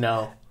answer is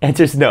no.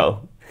 Answer's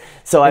no.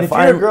 So if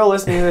you're a girl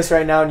listening to this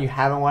right now and you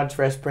haven't watched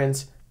Fresh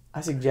Prince,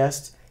 I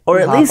suggest or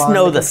at least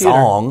know the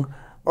song.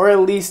 Or at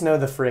least know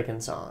the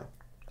frickin' song.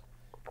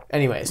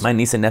 Anyways. My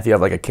niece and nephew have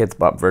like a Kids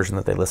Bop version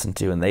that they listen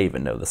to, and they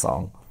even know the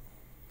song.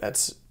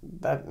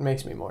 That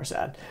makes me more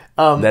sad.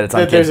 There's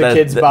a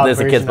Kids Bop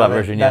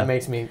version. Yeah. That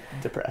makes me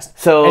depressed.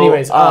 So,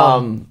 anyways,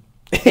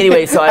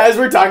 so as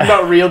we're talking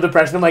about real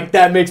depression, I'm like,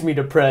 that makes me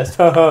depressed.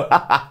 So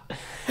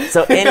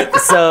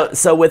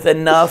with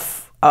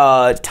enough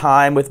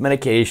time with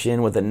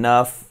medication, with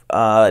enough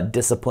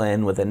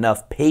discipline, with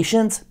enough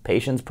patience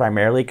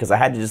primarily, because I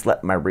had to just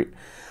let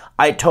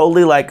I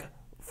totally like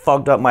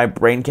fucked up my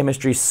brain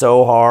chemistry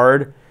so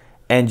hard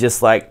and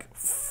just like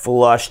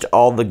flushed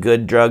all the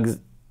good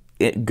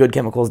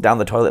chemicals down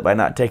the toilet by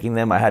not taking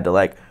them. I had to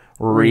like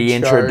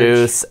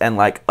reintroduce and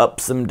like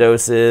up some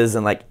doses,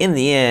 and like in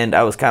the end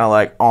I was kind of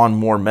like on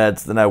more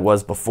meds than I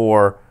was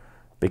before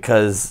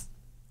because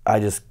I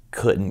just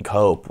couldn't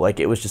cope. Like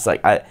it was just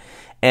like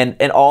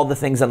and all the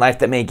things in life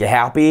that make you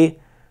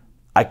happy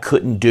I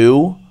couldn't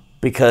do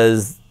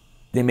because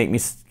they make me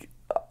so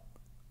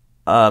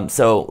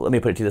let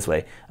me put it to you this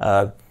way.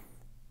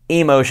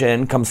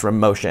 Emotion comes from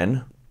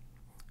motion.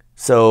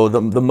 So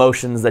the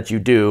motions that you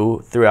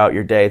do throughout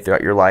your day,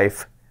 throughout your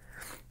life,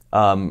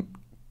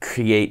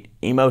 create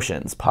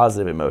emotions,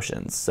 positive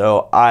emotions.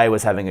 So I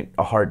was having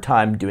a hard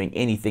time doing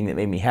anything that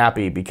made me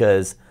happy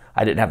because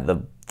I didn't have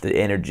the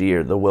energy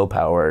or the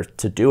willpower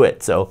to do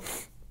it. So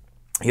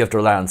you have to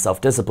rely on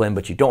self-discipline,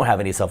 but you don't have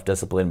any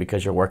self-discipline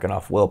because you're working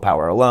off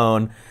willpower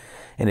alone.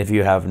 And if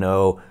you have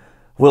no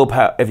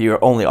willpower, if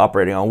you're only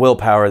operating on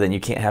willpower, then you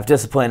can't have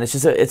discipline. It's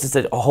just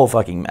a whole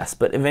fucking mess.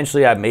 But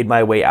eventually I made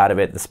my way out of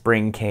it. The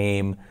spring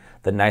came,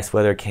 the nice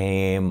weather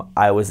came.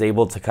 I was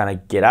able to kind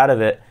of get out of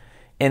it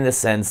in the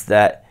sense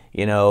that,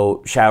 you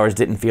know, showers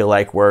didn't feel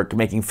like work,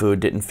 making food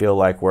didn't feel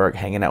like work,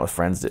 hanging out with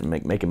friends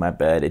didn't making my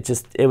bed.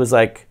 It was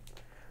like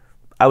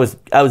I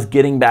was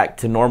getting back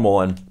to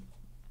normal,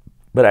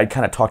 but I'd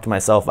kind of talked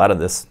myself out of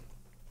this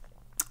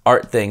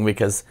art thing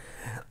because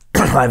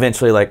I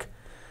eventually like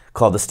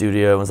called the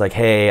studio and was like,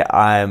 hey,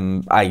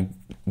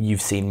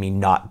 you've seen me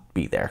not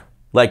be there.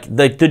 Like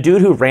the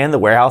dude who ran the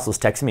warehouse was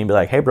texting me and be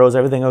like, hey bro, is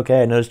everything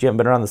okay? I noticed you haven't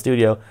been around the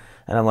studio.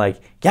 And I'm like,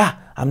 yeah,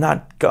 I'm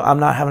not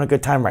having a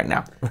good time right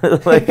now.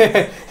 Like, what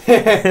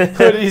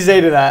did he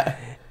say to that?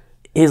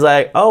 He's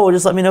like, oh, well,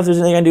 just let me know if there's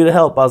anything I can do to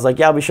help. I was like,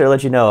 yeah, I'll be sure to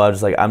let you know. I'm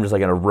just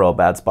like in a real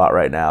bad spot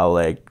right now.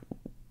 Like,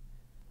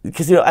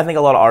 because, you know, I think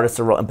a lot of artists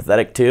are real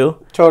empathetic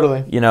too.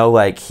 Totally. You know,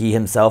 like he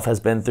himself has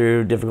been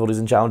through difficulties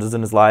and challenges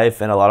in his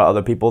life, and a lot of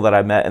other people that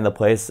I met in the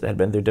place had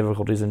been through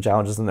difficulties and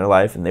challenges in their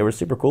life, and they were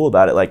super cool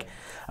about it. Like,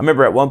 I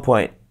remember at one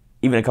point,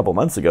 even a couple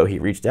months ago, he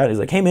reached out. He's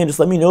like, hey man, just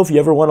let me know if you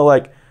ever want to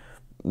like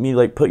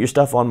put your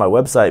stuff on my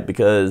website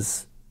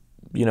because,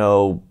 you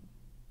know,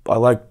 I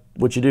like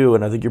what you do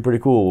and I think you're pretty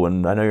cool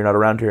and I know you're not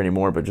around here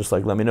anymore, but just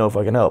like let me know if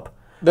I can help.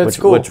 That's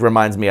cool. Which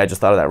reminds me, I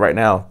just thought of that right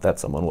now, that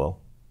someone will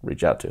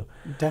reach out to.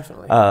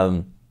 Definitely.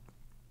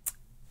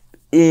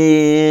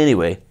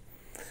 Anyway.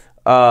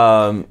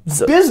 So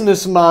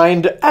business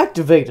mind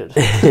activated.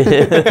 Make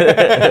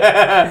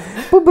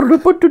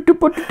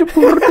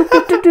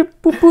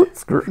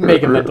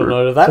a mental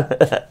note of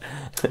that.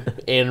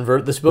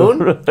 Invert the spoon.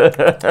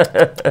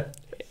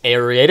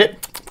 Aerate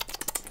it.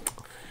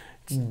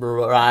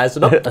 Rise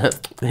it up.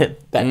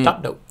 That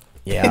top note.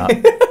 Yeah.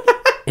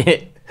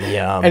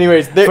 Yeah.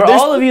 Anyways, for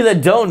all of you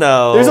that don't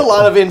know, there's a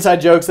lot of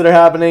inside jokes that are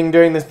happening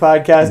during this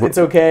podcast. It's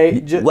okay.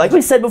 Like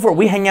we said before,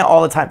 we hang out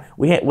all the time.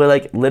 We're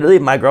like, literally,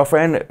 my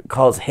girlfriend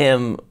calls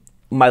him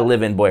my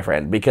live-in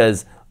boyfriend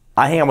because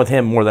I hang out with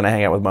him more than I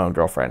hang out with my own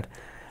girlfriend.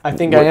 I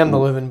think I am the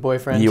live-in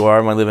boyfriend. You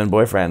are my live-in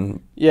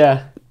boyfriend.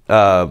 Yeah.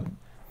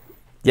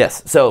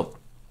 Yes. So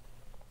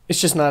it's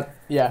just not.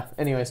 Yeah.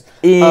 Anyways.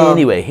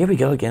 Anyway, here we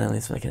go again on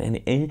this fucking.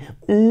 Anyway.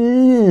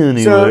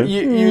 So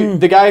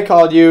the guy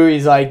called you.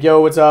 He's like, "Yo,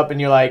 what's up?" And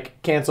you're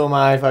like, "Cancel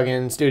my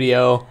fucking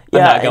studio. I'm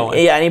not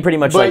going." And he pretty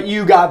much. But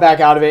you got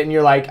back out of it, and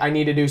you're like, "I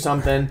need to do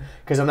something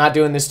because I'm not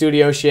doing the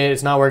studio shit.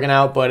 It's not working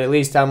out. But at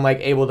least I'm like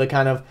able to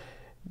kind of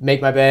make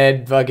my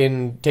bed,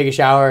 fucking take a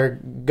shower,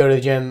 go to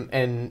the gym,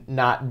 and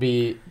not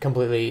be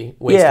completely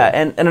wasted." Yeah,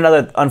 and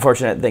another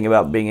unfortunate thing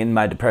about being in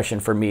my depression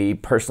for me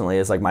personally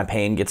is like my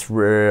pain gets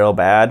real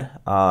bad,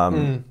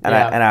 and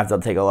I have to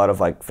take a lot of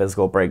like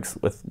physical breaks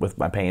with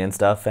my pain and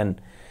stuff. And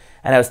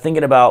I was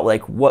thinking about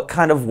like what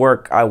kind of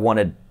work I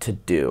wanted to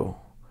do,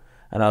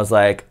 and I was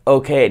like,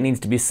 okay, it needs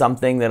to be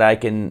something that I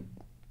can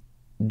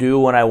do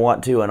when I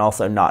want to, and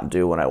also not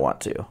do when I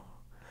want to.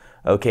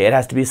 Okay, it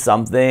has to be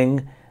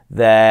something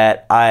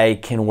that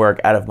I can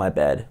work out of my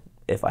bed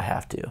if I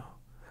have to.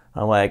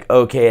 I'm like,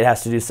 okay, it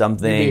has to do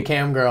something. You be a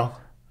cam girl.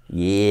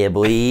 Yeah,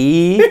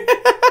 boy.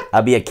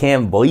 I'll be a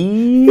cam boy.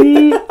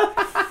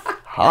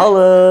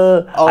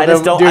 Holla. Oh, I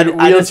just don't. Dude,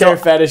 wheelchair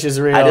fetish is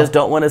real. I just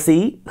don't want to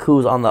see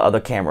who's on the other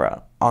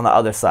camera, on the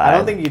other side. I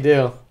don't think you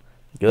do.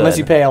 Good. Unless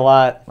you pay a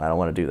lot. I don't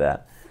want to do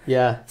that.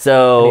 Yeah.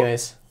 So.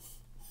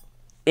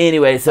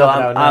 Anyway, so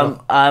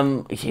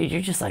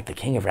you're just like the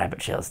king of rabbit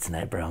trails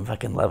tonight, bro. I'm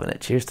fucking loving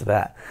it. Cheers to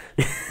that.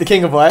 The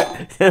king of what?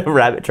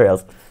 Rabbit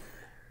trails.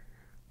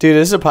 Dude,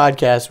 this is a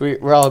podcast.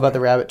 We're all about the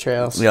rabbit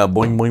trails. Yeah,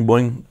 boing, boing,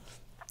 boing.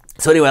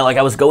 So anyway, like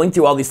I was going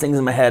through all these things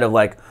in my head of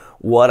like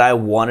what I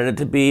wanted it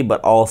to be, but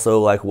also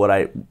like what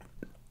I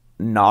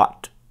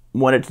not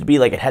wanted it to be.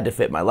 Like it had to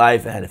fit my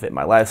life, it had to fit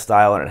my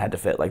lifestyle, and it had to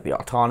fit like the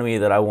autonomy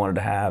that I wanted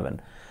to have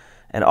and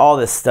all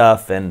this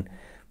stuff. And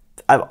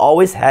I've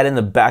always had in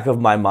the back of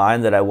my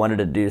mind that I wanted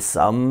to do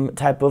some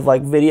type of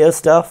like video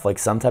stuff, like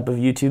some type of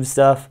YouTube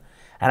stuff.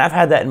 And I've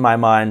had that in my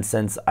mind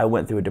since I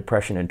went through a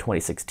depression in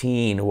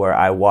 2016 where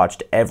I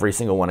watched every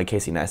single one of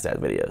Casey Neistat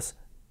videos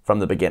from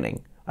the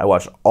beginning. I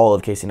watched all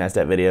of Casey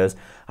Neistat videos.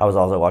 I was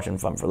also watching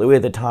Fun for Louie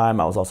at the time.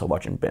 I was also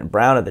watching Ben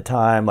Brown at the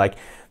time. Like,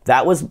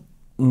 that was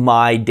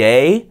my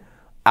day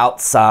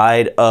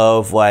outside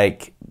of,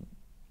 like,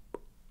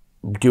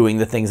 doing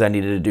the things I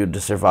needed to do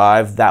to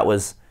survive. That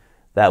was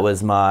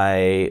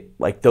my,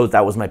 like,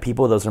 that was my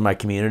people. Those are my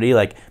community.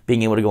 Like,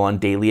 being able to go on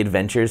daily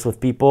adventures with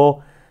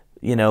people,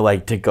 you know,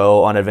 like to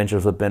go on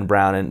adventures with Ben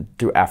Brown and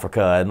through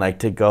Africa, and like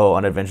to go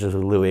on adventures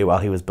with Louie while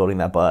he was building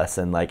that bus,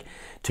 and like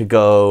to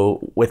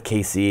go with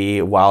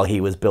Casey while he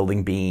was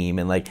building Beam,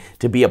 and like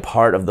to be a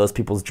part of those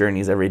people's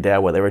journeys every day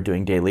while they were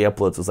doing daily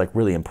uploads was like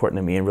really important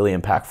to me and really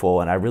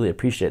impactful, and I really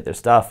appreciate their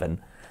stuff. And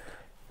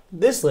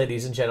this,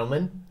 ladies and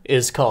gentlemen,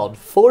 is called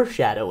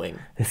foreshadowing.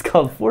 It's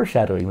called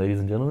foreshadowing, ladies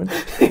and gentlemen.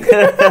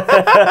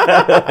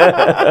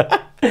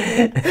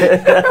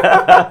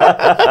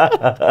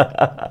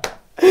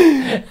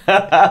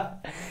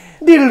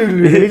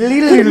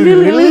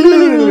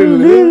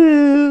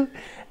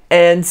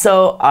 And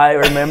so I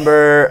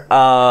remember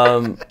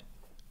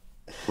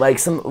like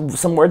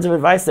some words of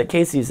advice that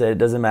Casey said. It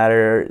doesn't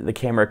matter the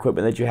camera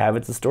equipment that you have,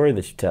 it's the story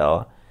that you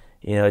tell.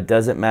 You know, it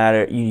doesn't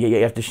matter.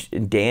 You have to.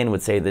 Dan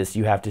would say this.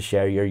 You have to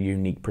share your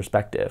unique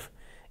perspective.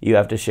 You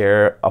have to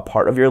share a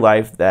part of your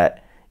life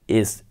that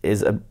is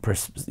is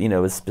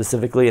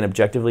specifically and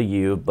objectively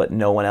you, but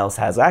no one else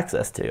has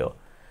access to.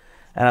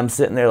 And I'm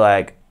sitting there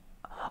like,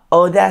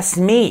 oh, that's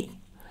me.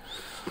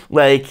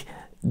 Like,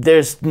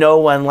 there's no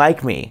one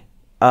like me.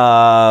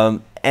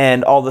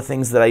 And all the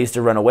things that I used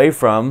to run away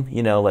from,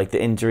 you know, like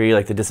the injury,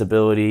 like the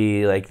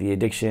disability, like the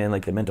addiction,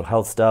 like the mental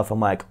health stuff.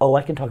 I'm like, oh,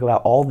 I can talk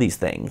about all these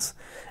things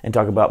and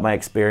talk about my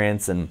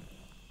experience and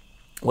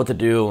what to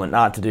do and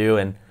not to do.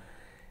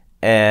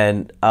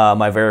 And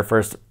my very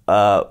first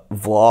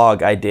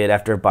vlog I did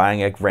after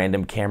buying a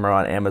random camera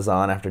on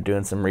Amazon, after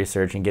doing some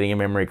research and getting a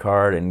memory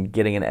card and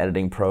getting an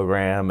editing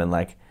program, and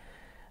like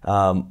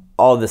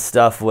all this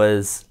stuff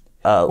was.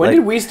 When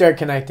did we start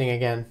connecting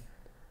again?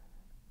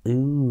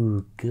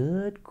 Ooh,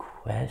 good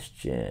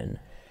question.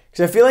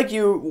 Because I feel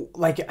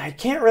like I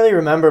can't really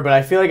remember, but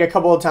I feel like a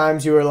couple of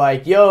times you were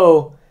like,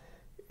 yo,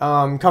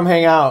 come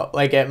hang out,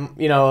 like at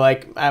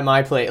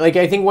my place. Like,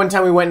 I think one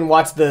time we went and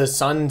watched the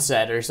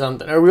sunset or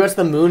something, or we watched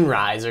the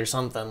moonrise or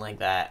something like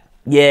that.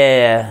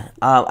 Yeah,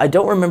 I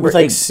don't remember. With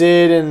like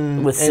Sid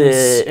and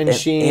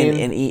Sheen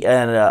and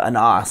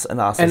Anas.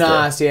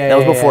 Anas, yeah. That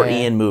was before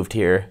Ian moved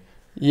here.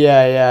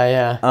 Yeah.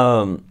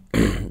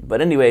 But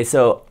anyway,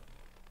 so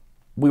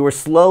we were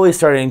slowly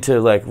starting to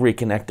like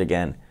reconnect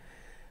again.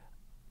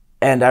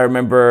 And I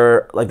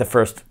remember like the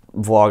first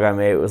vlog I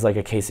made, it was like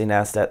a Casey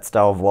Neistat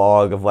style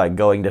vlog of like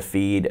going to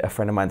feed a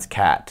friend of mine's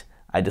cat.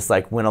 I just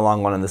like went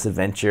along on this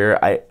adventure.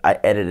 I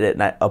edited it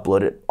and I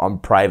uploaded it on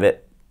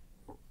private,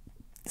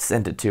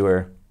 sent it to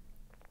her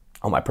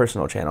on my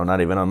personal channel, not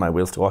even on my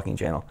Wheels2Walking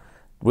channel.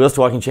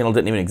 Wheels2Walking channel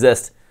didn't even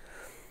exist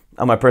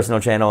on my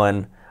personal channel,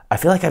 and I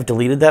feel like I've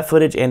deleted that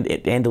footage and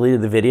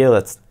deleted the video.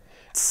 That's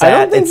sad. I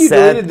don't think you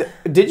deleted.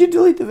 Did you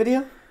delete the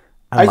video?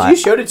 You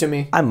showed it to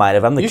me. I might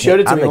have. I'm the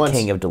once.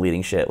 king of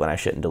deleting shit when I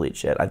shouldn't delete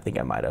shit. I think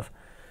I might have.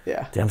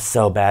 Yeah. Dude, I'm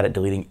so bad at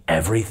deleting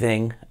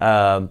everything.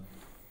 Mainly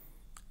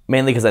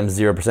because I'm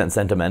 0%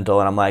 sentimental,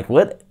 and I'm like,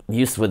 what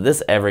use would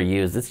this ever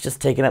use? It's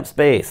just taking up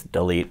space.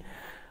 Delete.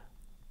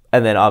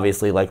 And then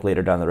obviously, like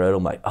later down the road,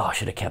 I'm like, oh, I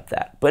should have kept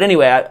that. But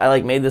anyway, I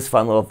like made this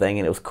fun little thing,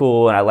 and it was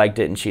cool, and I liked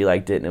it, and she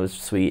liked it, and it was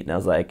sweet, and I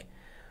was like,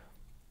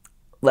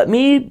 let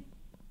me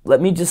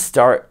just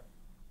start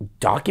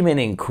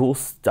documenting cool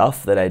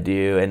stuff that I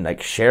do and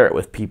like share it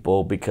with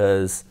people,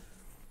 because,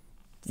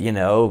 you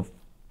know,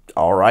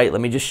 all right,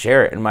 let me just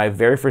share it. And my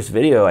very first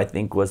video, I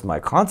think, was my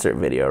concert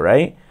video,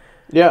 right?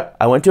 Yeah.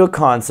 I went to a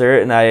concert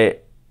and I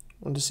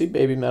went to see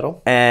Baby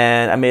Metal.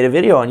 And I made a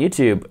video on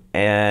YouTube,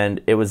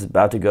 and it was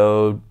about to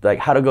go, like,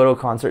 how to go to a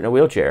concert in a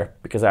wheelchair,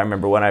 because I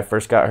remember when I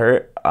first got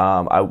hurt,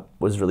 I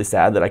was really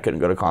sad that I couldn't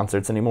go to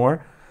concerts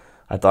anymore.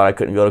 I thought I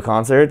couldn't go to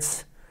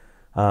concerts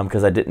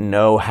because I didn't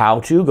know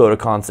how to go to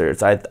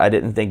concerts. I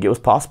didn't think it was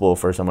possible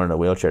for someone in a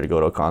wheelchair to go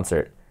to a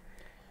concert.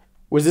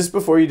 Was this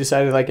before you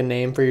decided like a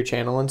name for your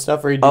channel and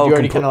stuff, or did you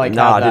already kind of like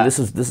have that?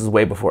 Dude, this is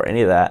way before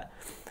any of that.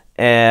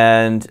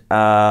 And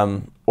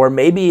or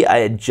maybe I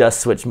had just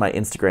switched my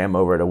Instagram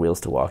over to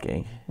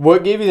Wheels2Walking.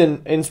 What gave you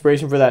the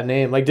inspiration for that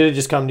name? Like, did it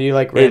just come to you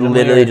like randomly?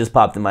 It literally just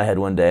popped in my head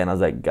one day, and I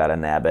was like, gotta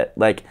nab it.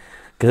 Like,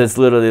 because it's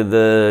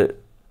literally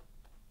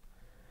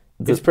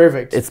it's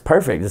perfect. It's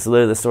perfect. It's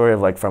literally the story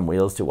of like from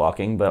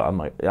Wheels2Walking, but I'm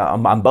like,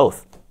 I'm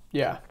both.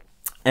 Yeah.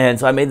 And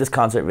so I made this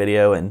concert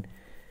video, and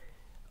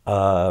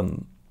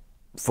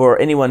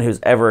for anyone who's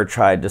ever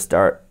tried to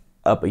start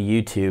up a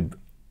YouTube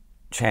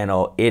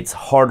channel, it's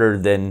harder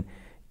than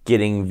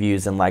getting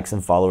views and likes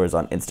and followers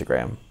on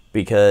Instagram,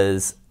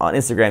 because on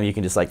Instagram you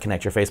can just like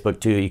connect your Facebook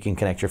to, you can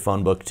connect your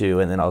phone book to,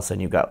 and then all of a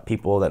sudden you've got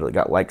people that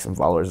got likes and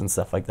followers and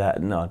stuff like that.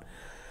 And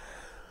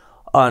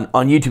on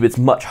YouTube it's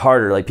much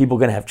harder. Like people are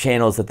gonna have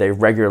channels that they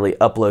regularly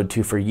upload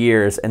to for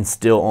years and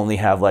still only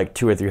have like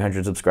 200 or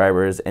 300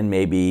 subscribers and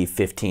maybe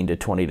 15 to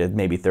 20 to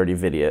maybe 30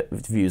 video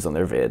views on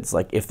their vids,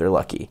 like if they're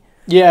lucky.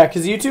 Yeah,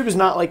 because YouTube is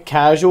not like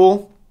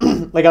casual.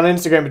 Like on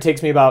Instagram, it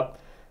takes me about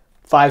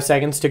 5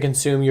 seconds to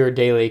consume your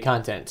daily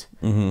content.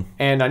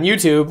 And on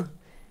YouTube,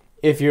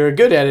 if you're a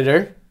good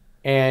editor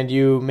and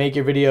you make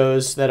your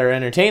videos that are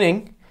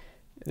entertaining,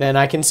 then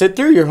I can sit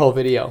through your whole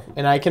video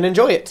and I can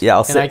enjoy it. Yeah,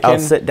 I'll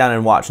sit down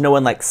and watch. No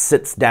one like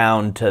sits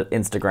down to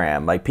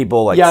Instagram. Like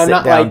people like yeah, sit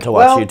not down like, to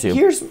watch well,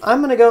 YouTube.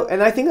 I'm gonna go,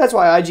 and I think that's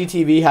why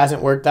IGTV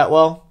hasn't worked that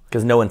well.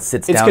 Because no one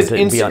sits It's down to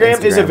because be on Instagram.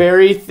 Instagram is a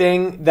very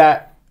thing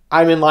that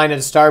I'm in line at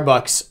a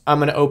Starbucks. I'm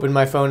gonna open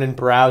my phone and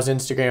browse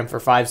Instagram for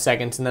 5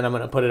 seconds, and then I'm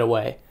gonna put it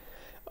away.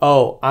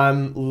 Oh,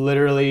 I'm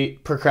literally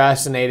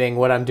procrastinating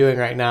what I'm doing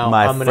right now.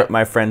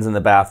 My friend's in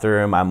the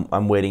bathroom.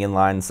 I'm waiting in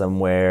line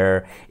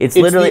somewhere. It's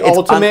literally the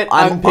ultimate.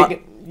 I'm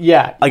picking.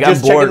 Yeah, like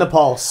just I'm bored. checking the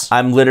pulse.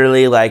 I'm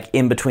literally like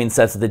in between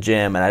sets of the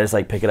gym, and I just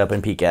like pick it up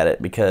and peek at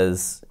it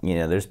because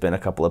there's been a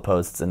couple of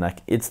posts, and like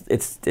it's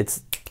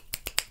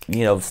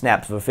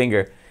snaps of a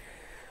finger.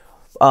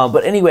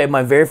 But anyway,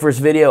 my very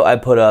first video I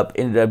put up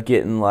ended up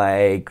getting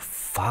like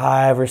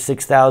 5,000 or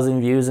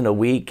 6,000 views in a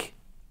week.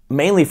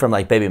 Mainly from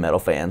like Baby Metal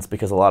fans,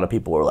 because a lot of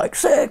people were like,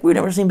 sick, we've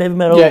never seen Baby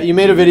Metal. Yeah, you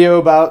made a video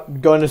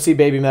about going to see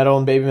Baby Metal,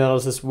 and Baby Metal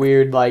is this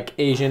weird like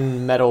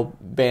Asian metal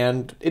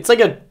band. It's like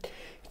a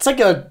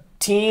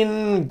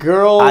teen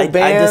girl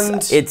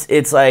band.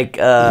 It's like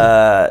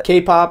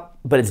K-pop,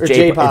 but it's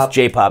J-pop. It's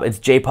J-pop. It's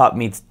J-pop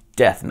meets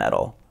death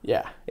metal.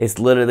 Yeah. It's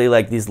literally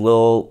like these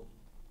little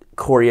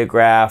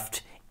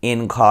choreographed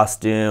in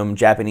costume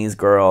Japanese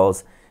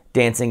girls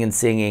dancing and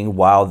singing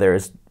while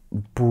there's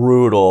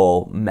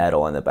brutal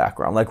metal in the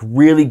background, like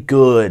really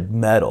good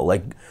metal,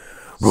 like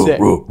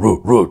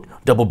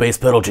double bass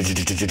pedal,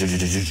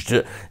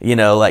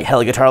 like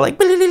hella guitar, like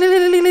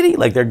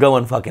they're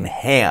going fucking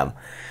ham.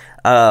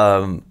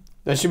 That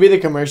should be the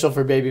commercial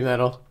for Baby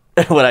Metal.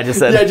 What I just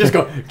said. Yeah, just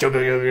go,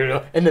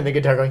 and then the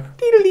guitar going,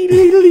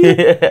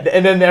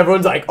 and then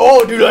everyone's like,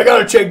 oh, dude, I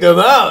gotta check them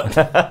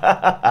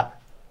out.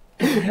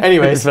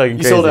 Anyways,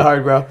 you sold it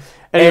hard, bro.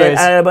 Anyways. And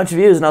I had a bunch of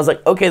views, and I was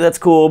like, okay, that's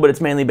cool, but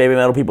it's mainly Baby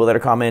Metal people that are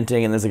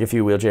commenting, and there's like a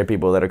few wheelchair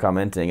people that are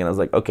commenting, and I was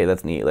like, okay,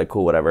 that's neat, like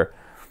cool, whatever.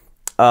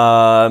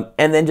 And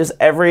then just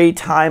every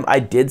time I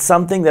did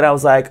something that I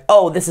was like,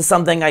 oh, this is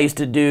something I used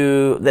to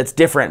do that's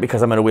different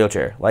because I'm in a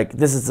wheelchair. Like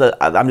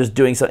I'm just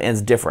doing something and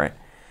it's different.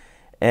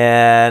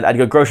 And I'd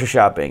go grocery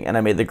shopping, and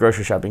I made the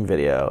grocery shopping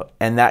video,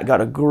 and that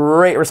got a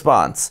great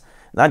response.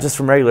 Not just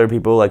from regular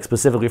people, like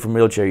specifically from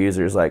wheelchair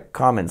users, like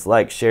comments,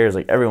 likes, shares,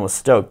 like everyone was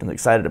stoked and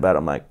excited about it.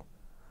 I'm like,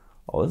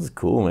 oh, this is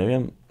cool. Maybe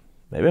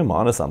I'm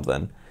onto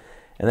something.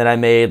 And then I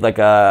made like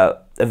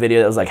a video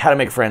that was like how to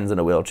make friends in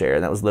a wheelchair,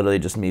 and that was literally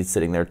just me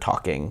sitting there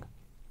talking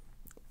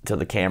to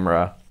the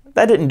camera.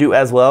 That didn't do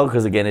as well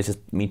because again, it's just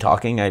me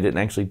talking. I didn't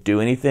actually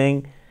do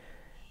anything.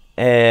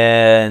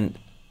 And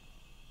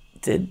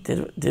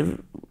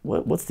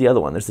what's the other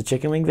one? There's the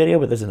chicken wing video,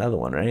 but there's another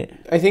one, right?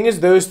 I think it's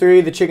those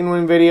three: the chicken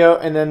wing video,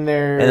 and then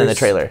the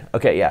trailer.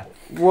 Okay, yeah.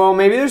 Well,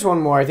 maybe there's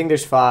one more. I think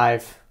there's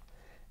 5.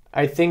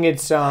 I think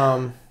it's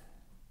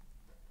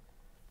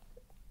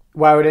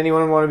why would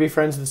anyone want to be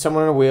friends with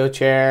someone in a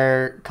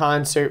wheelchair?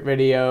 Concert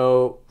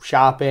video,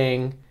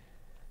 shopping,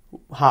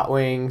 hot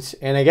wings,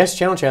 and I guess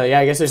channel trailer. Yeah,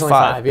 I guess there's only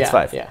 5. Yeah, it's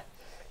 5.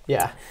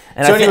 Yeah.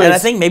 And, so I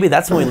think maybe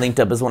that's when we linked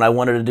up, is when I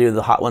wanted to do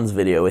the Hot Ones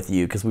video with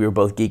you because we were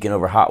both geeking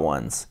over Hot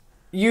Ones.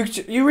 You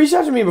reached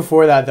out to me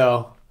before that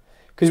though,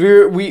 because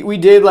we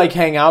did like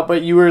hang out,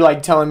 but you were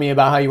like telling me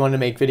about how you wanted to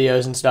make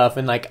videos and stuff,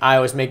 and like I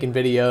was making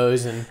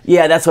videos and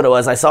yeah, that's what it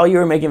was. I saw you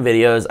were making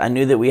videos. I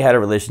knew that we had a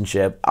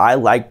relationship. I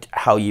liked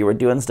how you were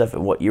doing stuff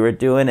and what you were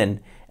doing,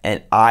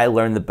 and I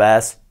learned the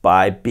best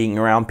by being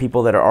around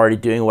people that are already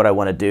doing what I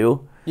want to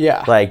do.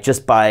 Yeah, like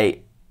just by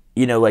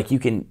like you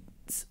can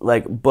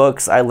like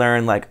books. I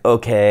learned like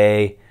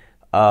okay.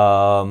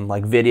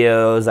 Like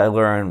videos, I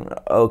learn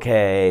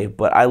okay,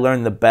 but I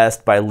learn the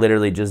best by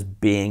literally just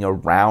being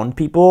around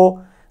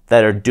people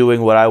that are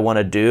doing what I want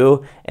to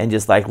do, and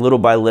just like little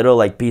by little,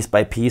 like piece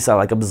by piece, I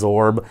like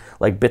absorb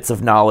like bits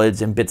of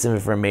knowledge and bits of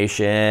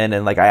information,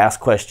 and like I ask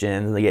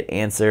questions and they get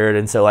answered,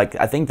 and so like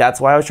I think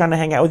that's why I was trying to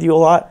hang out with you a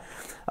lot.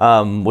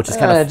 Which is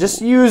kind of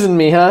just using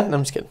me, huh? No,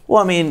 I'm just kidding.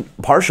 Well, I mean,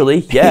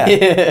 partially,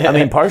 yeah. I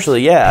mean,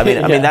 partially, yeah. I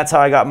mean, that's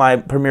how I got my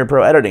Premiere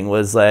Pro editing.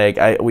 Was like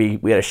we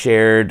had a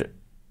shared.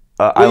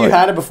 You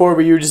had it before,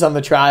 but you were just on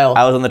the trial.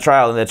 I was on the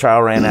trial, and the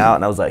trial ran out,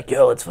 and I was like,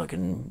 yo, it's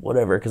fucking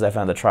whatever, because I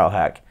found the trial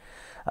hack.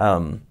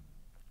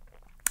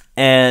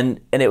 And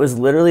it was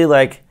literally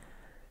like...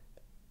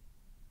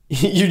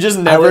 You just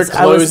never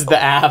closed the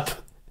app.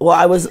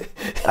 Well,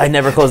 I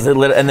never closed it,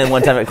 and then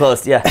one time it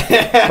closed, yeah.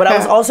 But I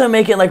was also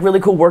making like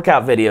really cool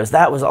workout videos.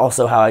 That was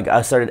also how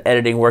I started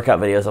editing workout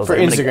videos. I was for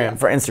like, Instagram.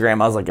 For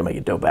Instagram, I was like, I'm going to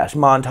make a dope ass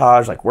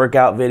montage, like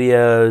workout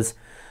videos,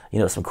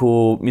 some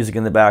cool music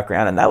in the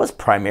background. And that was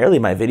primarily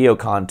my video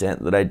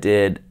content that I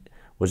did,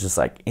 was just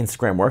like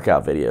Instagram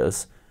workout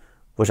videos,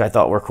 which I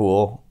thought were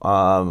cool.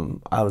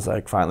 I was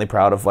like finally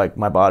proud of like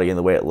my body and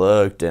the way it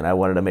looked, and I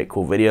wanted to make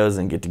cool videos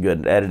and get to good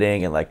at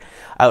editing. And like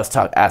I was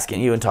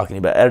asking you and talking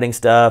about editing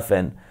stuff,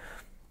 and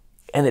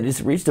it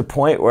just reached a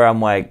point where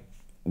I'm like,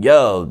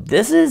 yo,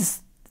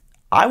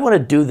 I want to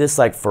do this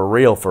like for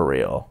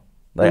real.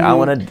 Like I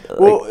want to.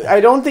 Well,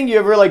 I don't think you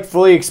ever like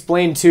fully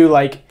explained too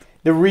like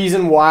the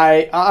reason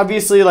why.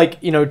 Obviously, like,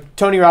 you know,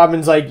 Tony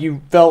Robbins, like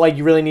you felt like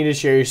you really needed to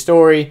share your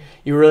story.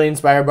 You were really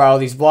inspired by all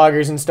these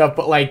vloggers and stuff,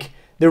 but like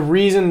the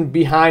reason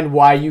behind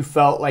why you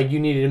felt like you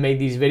needed to make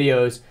these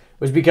videos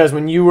was because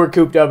when you were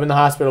cooped up in the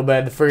hospital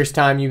bed, the first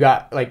time you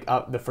got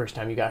hurt, the first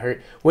time you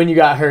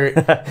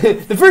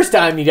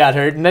got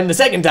hurt, and then the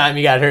second time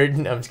you got hurt.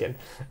 No, I'm just kidding.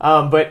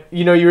 But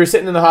you know, you were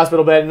sitting in the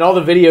hospital bed, and all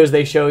the videos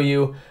they show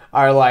you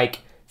are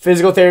like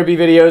physical therapy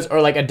videos,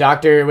 or like a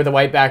doctor with a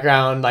white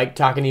background like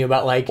talking to you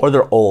about like, or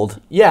they're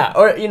old. Yeah,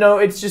 or you know,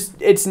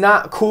 it's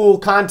not cool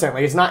content.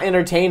 Like it's not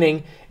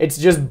entertaining. It's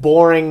just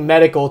boring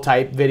medical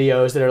type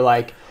videos that are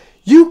like,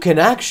 you can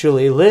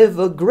actually live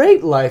a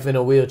great life in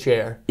a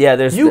wheelchair.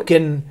 Yeah, you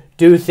can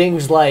do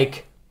things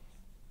like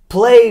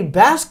play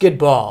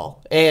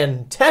basketball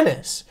and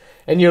tennis.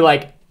 And you're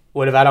like,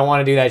 what if I don't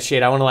want to do that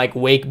shit? I want to like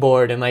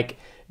wakeboard and like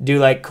do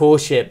like cool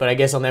shit, but I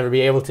guess I'll never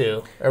be able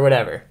to, or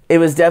whatever. It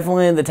was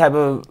definitely the type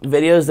of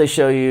videos they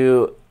show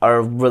you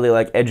are really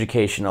like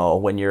educational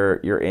when you're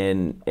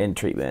in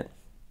treatment,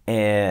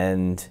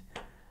 and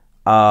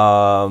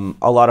a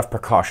lot of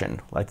precaution.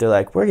 Like they're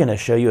like, we're gonna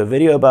show you a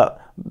video about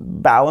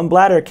bowel and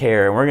bladder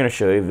care, and we're gonna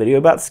show you a video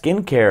about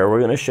skin care.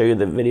 We're gonna show you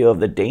the video of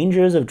the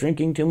dangers of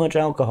drinking too much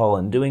alcohol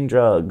and doing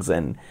drugs,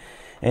 and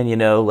you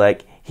know,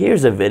 like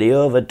here's a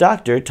video of a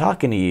doctor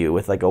talking to you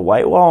with like a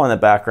white wall in the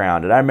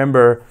background. And I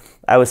remember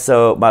I was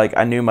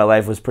I knew my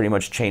life was pretty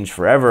much changed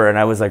forever, and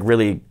I was like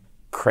really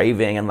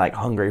craving and like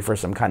hungry for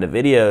some kind of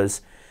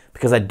videos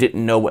because I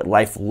didn't know what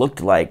life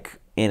looked like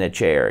in a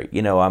chair.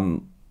 You know,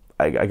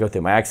 I go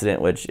through my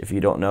accident, which if you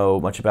don't know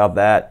much about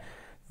that,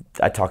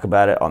 I talk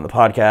about it on the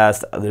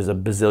podcast. There's a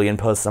bazillion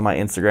posts on my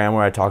Instagram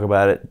where I talk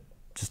about it.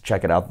 Just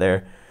check it out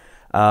there.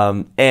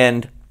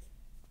 And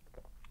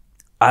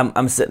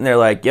I'm sitting there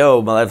like,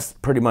 yo, my life's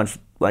pretty much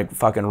like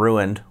fucking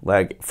ruined,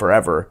 like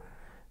forever.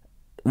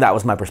 That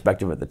was my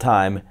perspective at the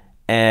time,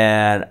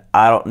 and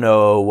I don't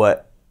know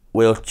what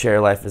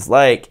wheelchair life is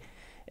like.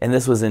 And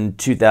this was in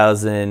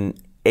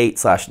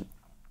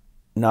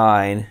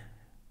 2008/9,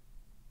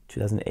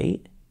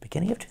 2008,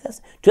 beginning of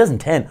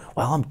 2010.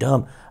 Wow, I'm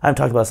dumb. I haven't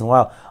talked about this in a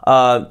while.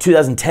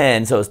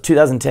 2010. So it was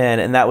 2010,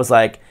 and that was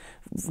like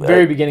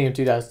very beginning of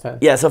 2010.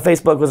 Yeah. So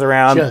Facebook was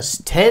around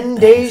just 10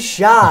 days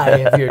shy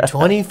of your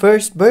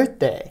 21st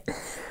birthday.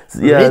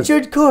 Yeah.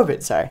 Richard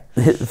Corbett. Sorry.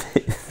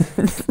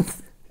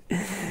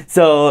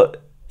 So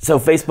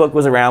Facebook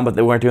was around, but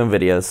they weren't doing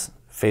videos.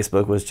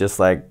 Facebook was just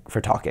like for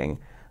talking.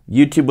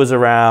 YouTube was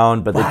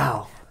around, but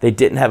they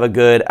didn't have a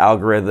good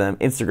algorithm.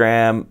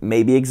 Instagram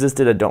maybe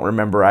existed. I don't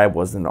remember. I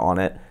wasn't on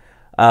it.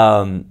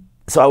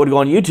 So I would go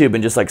on YouTube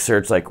and just like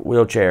search like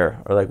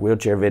wheelchair, or like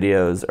wheelchair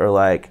videos, or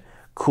like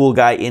cool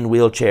guy in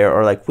wheelchair,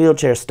 or like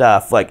wheelchair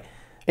stuff. Like,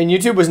 and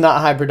YouTube was not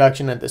high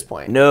production at this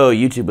point. No,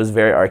 YouTube was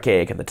very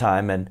archaic at the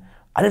time, and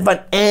I didn't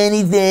find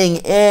anything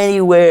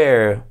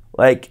anywhere.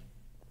 Like,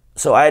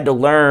 so I had to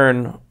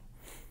learn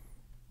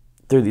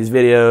through these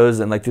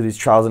videos and like through these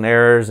trials and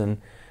errors,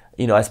 and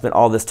you know, I spent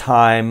all this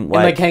time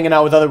like hanging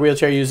out with other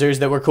wheelchair users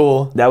that were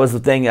cool. That was the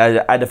thing.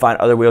 I had to find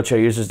other wheelchair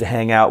users to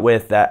hang out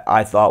with that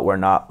I thought were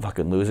not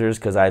fucking losers,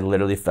 because I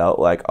literally felt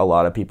like a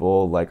lot of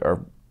people like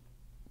are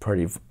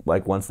pretty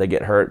like, once they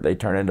get hurt they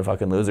turn into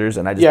fucking losers.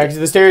 And I just, yeah, because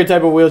the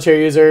stereotype of wheelchair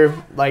user,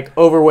 like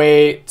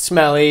overweight,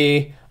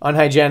 smelly,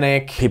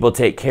 unhygienic, people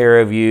take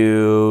care of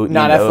you,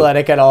 not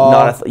athletic at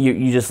all,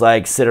 you just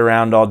like sit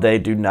around all day,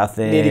 do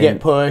nothing, need to get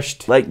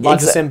pushed, like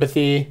lots of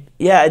sympathy.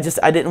 Yeah,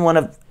 I didn't want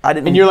to.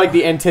 And you're like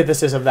the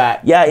antithesis of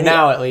that. Yeah,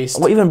 now at least.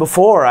 Well, even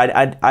before,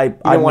 I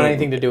didn't want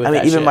anything to do with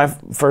that. Even my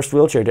first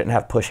wheelchair didn't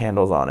have push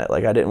handles on it.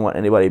 Like, I didn't want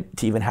anybody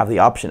to even have the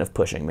option of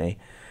pushing me.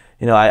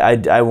 You know,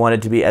 I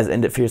wanted to be as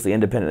fiercely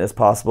independent as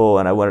possible,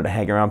 and I wanted to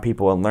hang around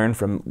people and learn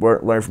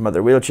from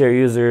other wheelchair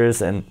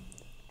users, and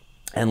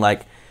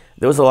like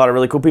there was a lot of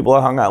really cool people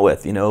I hung out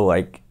with. You know,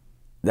 like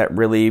that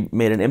really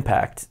made an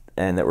impact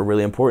and that were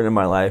really important in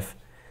my life.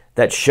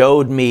 That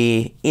showed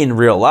me in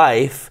real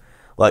life,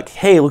 like,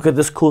 hey, look at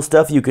this cool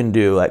stuff you can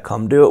do. Like,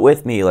 come do it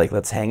with me. Like,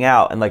 let's hang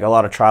out. And like a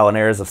lot of trial and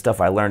errors of stuff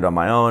I learned on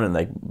my own, and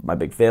like my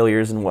big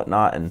failures and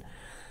whatnot. And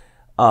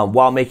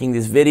while making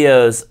these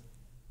videos,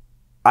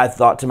 I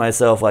thought to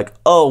myself, like,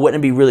 oh, wouldn't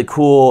it be really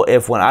cool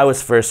if when I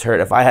was first hurt,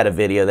 if I had a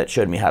video that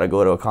showed me how to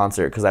go to a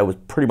concert, because I was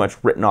pretty much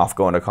written off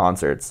going to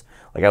concerts.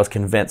 Like, I was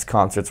convinced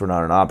concerts were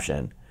not an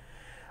option.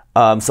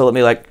 So let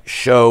me like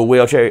show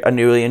a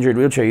newly injured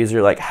wheelchair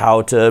user like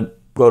how to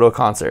go to a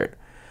concert.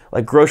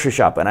 Like grocery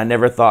shopping, I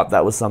never thought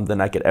that was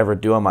something I could ever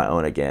do on my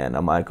own again.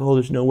 I'm like, oh,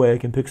 there's no way I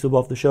can pick stuff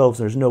off the shelves,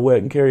 and there's no way I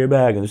can carry a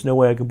bag, and there's no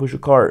way I can push a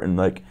cart, and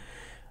like,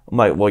 I'm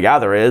like, well, yeah,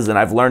 there is, and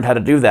I've learned how to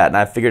do that, and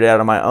I figured it out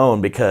on my own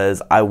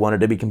because I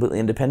wanted to be completely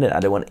independent. I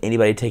didn't want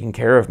anybody taking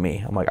care of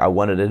me. I'm like, I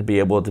wanted to be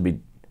able to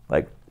be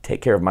like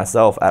take care of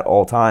myself at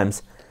all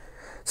times.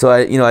 So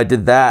I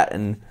did that.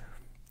 And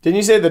didn't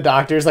you say the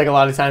doctors, like, a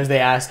lot of times they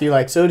ask you,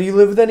 like, so do you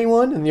live with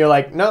anyone? And you're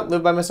like, no,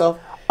 live by myself.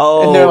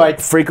 Oh, and they're like,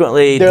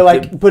 frequently. They're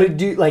like, but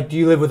do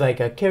you live with like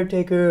a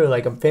caretaker or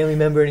like a family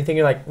member or anything?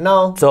 You're like,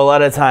 no. So a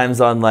lot of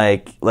times on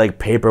like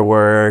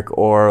paperwork,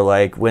 or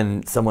like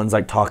when someone's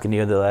like talking to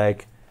you, they're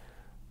like,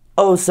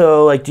 oh,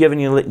 so like, do you have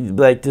any,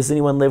 like, does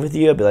anyone live with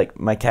you? I'll be like,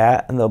 my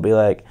cat. And they'll be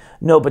like,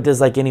 no, but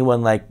does like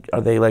anyone, like,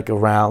 are they like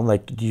around?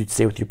 Like, do you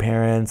stay with your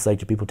parents? Like,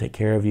 do people take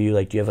care of you?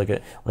 Like, do you have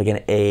like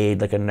an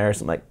aide, like a nurse?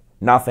 I'm like,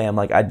 nah, fam,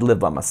 like, I live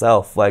by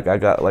myself. Like,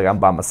 I'm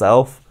by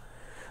myself.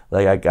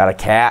 Like, I got a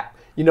cat.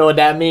 You know what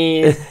that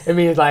means? It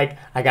means like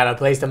I got a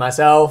place to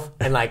myself,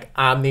 and like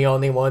I'm the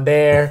only one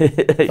there.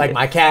 Like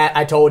my cat,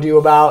 I told you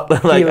about.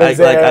 Like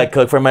I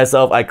cook for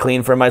myself, I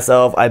clean for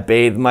myself, I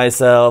bathe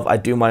myself, I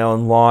do my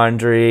own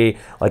laundry.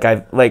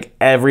 Like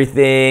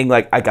everything.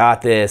 Like, I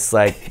got this.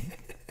 Like,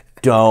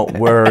 don't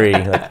worry.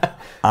 Like,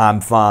 I'm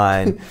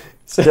fine.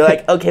 So they're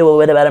like, okay, well,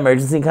 what about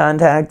emergency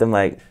contact? I'm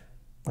like,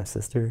 my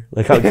sister.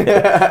 Like,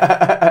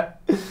 okay.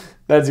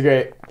 That's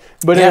great.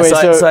 But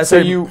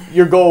anyway,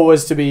 your goal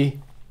was to be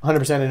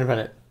 100%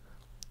 independent.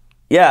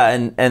 Yeah,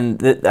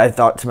 and I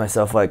thought to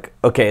myself, like,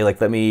 okay, like,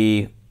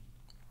 this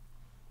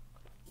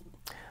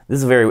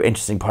is a very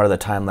interesting part of the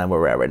timeline where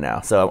we're at right now.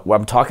 So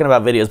I'm talking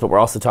about videos, but we're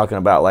also talking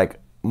about like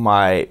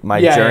my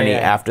journey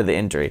after the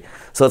injury.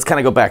 So let's kind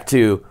of go back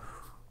to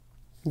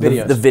the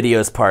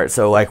videos part.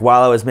 So like,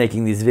 while I was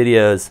making these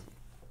videos,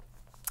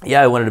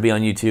 I wanted to be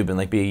on YouTube and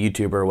like be a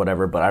YouTuber or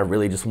whatever, but I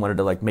really just wanted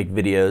to like make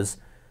videos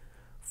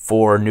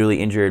for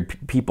newly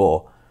injured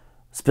people,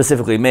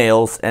 specifically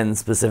males and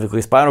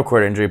specifically spinal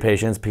cord injury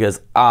patients, because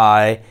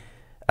I,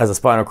 as a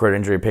spinal cord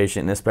injury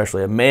patient, and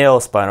especially a male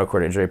spinal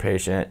cord injury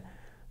patient,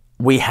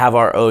 we have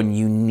our own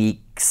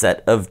unique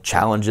set of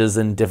challenges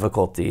and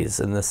difficulties,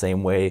 in the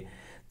same way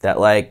that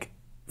like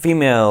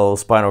female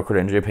spinal cord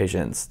injury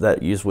patients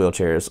that use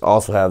wheelchairs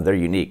also have their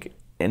unique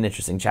and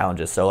interesting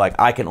challenges. So like,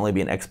 I can only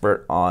be an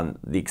expert on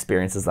the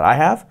experiences that I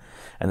have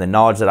and the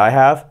knowledge that I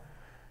have.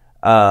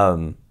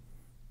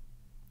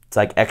 It's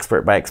like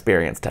expert by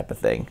experience type of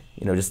thing.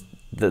 You know, just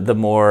the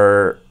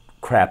more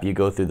crap you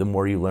go through, the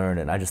more you learn.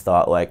 And I just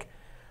thought, like,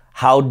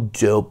 how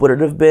dope would it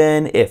have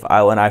been if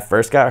when I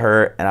first got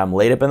hurt and I'm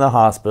laid up in the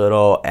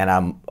hospital and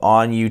I'm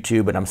on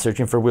YouTube and I'm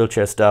searching for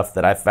wheelchair stuff,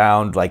 that I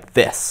found like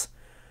this.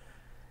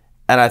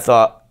 And I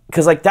thought,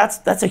 because like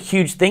that's a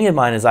huge thing in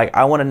mine, is like,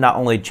 I want to not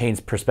only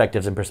change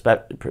perspectives and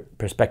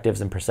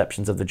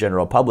perceptions of the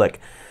general public,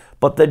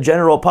 but the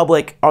general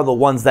public are the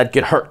ones that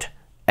get hurt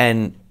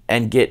and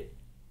get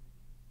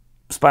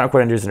spinal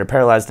cord injuries and are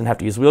paralyzed and have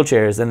to use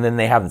wheelchairs, and then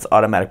they have this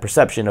automatic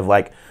perception of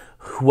like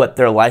what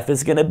their life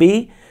is going to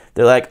be.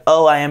 They're like,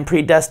 oh, I am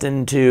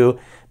predestined to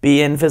be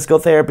in physical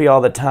therapy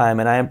all the time,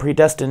 and I am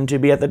predestined to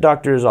be at the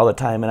doctor's all the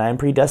time, and I am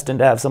predestined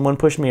to have someone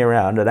push me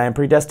around, and I am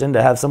predestined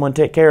to have someone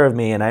take care of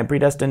me, and I am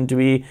predestined to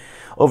be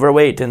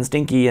overweight and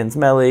stinky and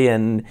smelly,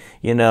 and,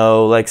 you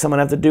know, like, someone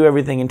have to do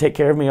everything and take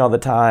care of me all the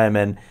time.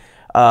 And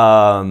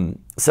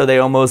so they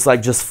almost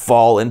like just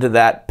fall into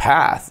that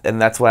path.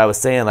 And that's why I was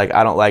saying, like,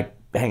 I don't like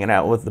hanging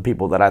out with the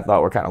people that I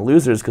thought were kind of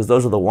losers, because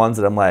those are the ones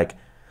that I'm like,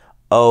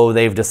 oh,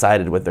 they've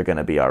decided what they're going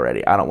to be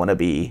already. I don't want to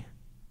be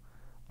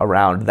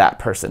around that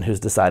person who's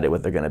decided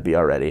what they're going to be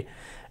already.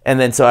 And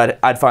then so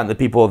I'd find the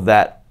people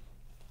that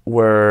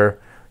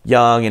were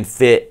young and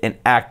fit and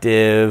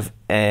active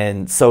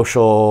and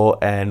social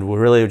and were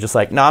really just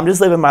like, no, I'm just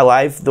living my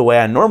life the way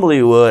I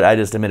normally would. I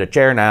just am in a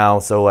chair now.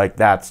 So like,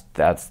 that's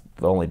the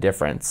only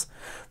difference.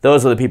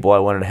 Those are the people I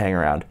wanted to hang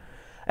around.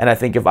 And I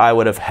think if I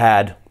would have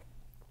had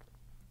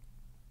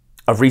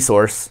a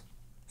resource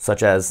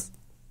such as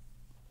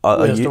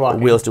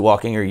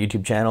Wheels2Walking or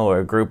YouTube channel or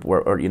a group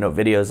or you know,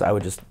 videos,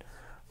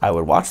 I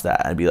would watch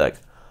that and be like,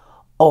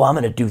 oh, I'm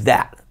going to do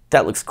that.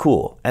 That looks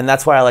cool. And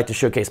that's why I like to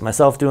showcase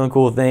myself doing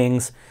cool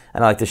things,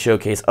 and I like to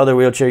showcase other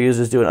wheelchair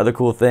users doing other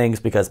cool things,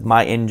 because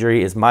my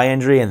injury is my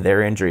injury and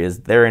their injury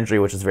is their injury,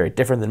 which is very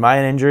different than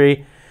my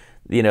injury.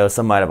 You know,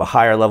 some might have a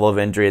higher level of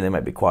injury and they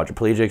might be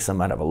quadriplegic. Some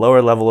might have a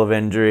lower level of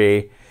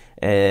injury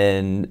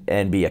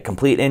and be a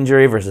complete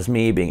injury versus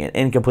me being an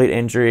incomplete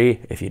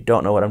injury. If you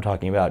don't know what I'm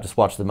talking about, just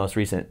watch the most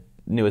recent,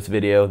 newest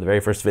video, the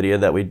very first video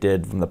that we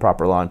did from the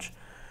proper launch.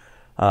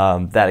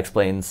 That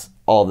explains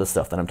all this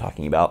stuff that I'm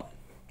talking about.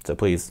 So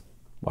please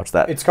watch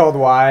that. It's called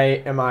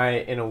Why Do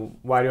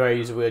I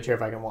Use a Wheelchair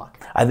If I Can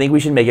Walk? I think we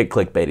should make it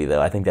clickbaity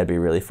though. I think that'd be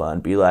really fun.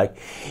 Be like,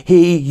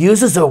 he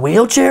uses a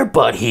wheelchair,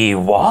 but he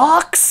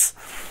walks?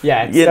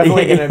 Yeah, it's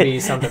definitely going to be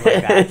something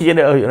like that. you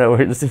know,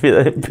 we're just be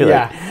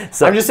like,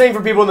 so I'm just saying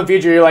for people in the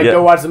future, you're like,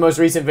 go watch the most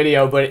recent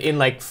video, but in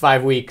like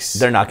 5 weeks.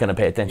 They're not going to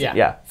pay attention.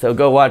 Yeah. So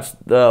go watch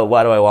the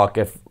Why Do I Walk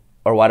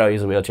or Why Do I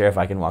Use a Wheelchair If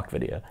I Can Walk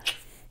video.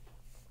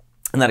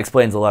 And that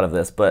explains a lot of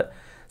this. But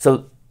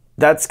so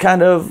that's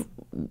kind of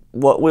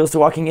what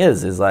Wheels2Walking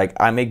is like,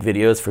 I make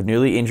videos for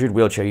newly injured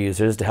wheelchair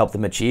users to help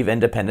them achieve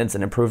independence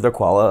and improve their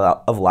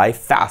quality of life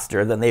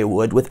faster than they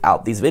would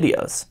without these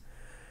videos.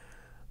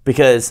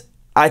 Because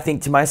I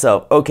think to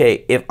myself,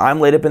 okay, if I'm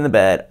laid up in the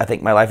bed, I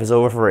think my life is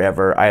over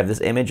forever. I have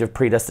this image of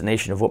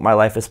predestination of what my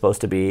life is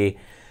supposed to be.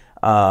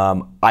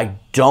 I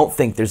don't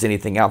think there's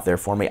anything out there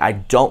for me. I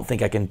don't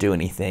think I can do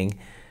anything.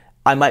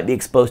 I might be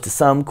exposed to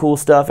some cool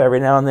stuff every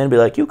now and then, be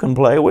like, you can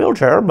play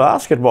wheelchair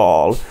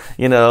basketball,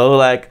 you know,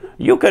 like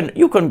you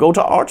can go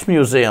to art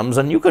museums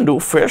and you can do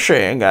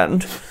fishing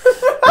and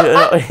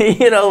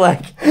you know,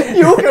 like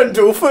you can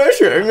do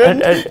fishing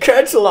and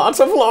catch lots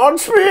of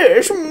large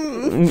fish.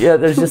 Yeah,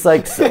 there's just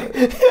like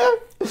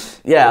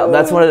yeah,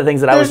 that's one of the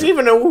things that There's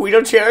even a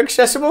wheelchair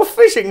accessible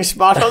fishing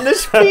spot on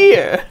this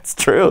pier. It's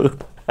true.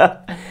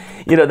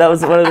 You know, that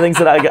was one of the things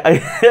that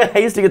I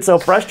used to get so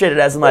frustrated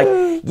as. I'm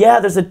like, yeah,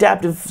 there's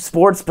adaptive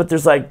sports, but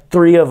there's like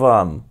 3 of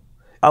them.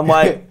 I'm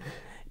like,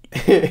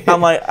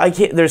 I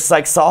can't. There's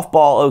like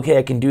softball. Okay,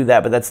 I can do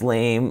that, but that's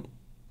lame.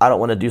 I don't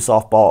want to do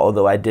softball,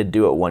 although I did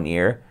do it 1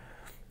 year,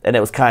 and it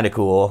was kind of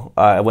cool.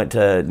 I went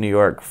to New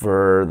York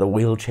for the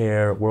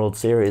Wheelchair World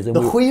Series, and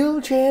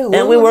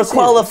we were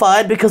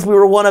qualified because we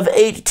were one of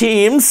 8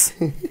 teams.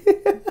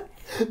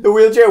 The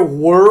Wheelchair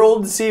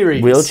World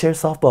Series. Wheelchair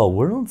Softball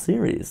World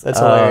Series. That's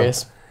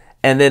hilarious.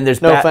 And then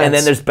there's and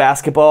then there's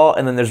basketball,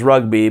 and then there's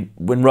rugby.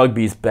 When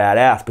rugby's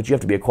badass, but you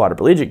have to be a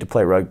quadriplegic to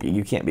play rugby.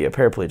 You can't be a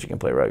paraplegic and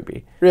play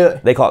rugby. Really?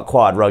 They call it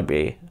quad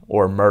rugby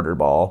or murder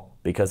ball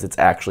because it's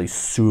actually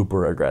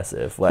super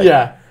aggressive. Like,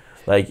 yeah.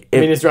 Like I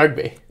mean, it's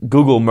rugby.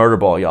 Google murder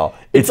ball, y'all.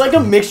 It's like a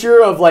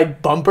mixture of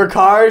like bumper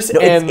cars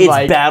and it's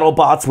like battle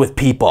bots with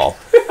people.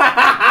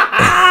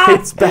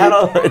 It's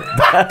battle.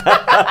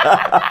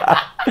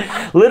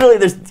 Literally,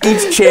 there's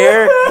each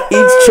chair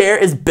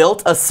is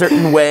built a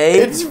certain way.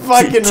 It's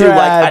fucking to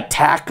rad. Like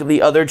attack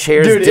the other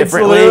chairs It's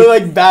differently. literally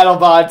like battle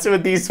bots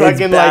with these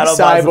fucking like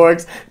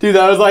cyborgs. Dude,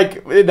 that was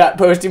like that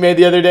post you made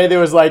the other day. That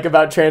was like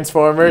about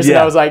Transformers, and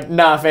I was like,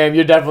 nah, fam,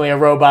 you're definitely a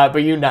robot, but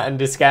you're not in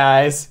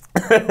disguise.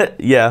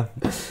 Yeah.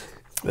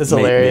 That's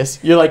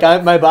hilarious. You're like,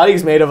 my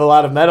body's made of a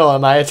lot of metal.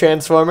 Am I a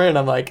Transformer? And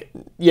I'm like,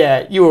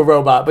 yeah, you a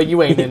robot, but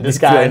you ain't in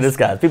disguise. You ain't in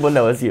disguise. People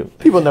know it's you.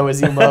 People know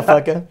it's you,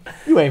 motherfucker.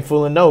 You ain't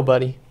fooling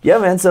nobody. Yeah,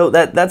 man. So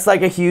that's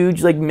like a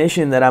huge like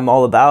mission that I'm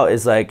all about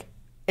is like.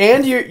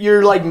 And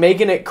you're like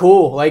making it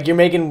cool. Like you're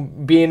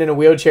making being in a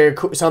wheelchair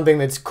something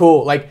that's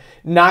cool. Like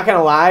not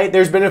gonna lie,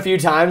 there's been a few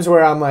times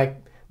where I'm like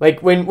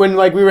when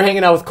like we were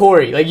hanging out with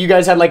Corey, like you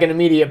guys had like an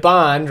immediate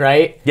bond,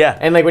 right? Yeah.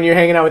 And like when you're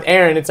hanging out with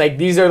Aaron, it's like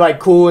these are like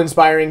cool,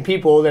 inspiring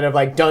people that have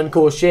like done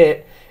cool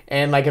shit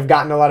and like have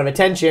gotten a lot of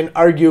attention,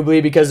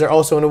 arguably because they're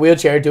also in a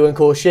wheelchair doing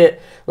cool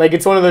shit. Like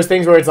it's one of those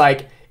things where it's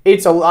like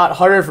it's a lot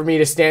harder for me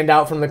to stand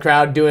out from the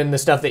crowd doing the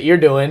stuff that you're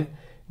doing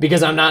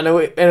because I'm not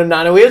in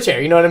a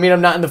wheelchair. You know what I mean?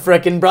 I'm not in the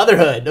frickin'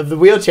 brotherhood of the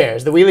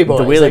wheelchairs, the wheelie boys.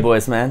 The wheelie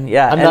boys, man.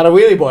 Yeah. I'm not a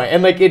wheelie boy.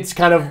 And like it's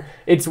kind of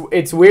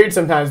it's weird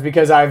sometimes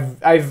because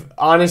I've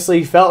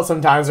honestly felt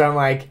sometimes where I'm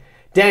like,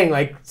 dang,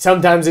 like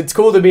sometimes it's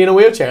cool to be in a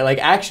wheelchair, like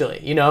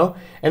actually, you know?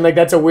 And like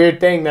that's a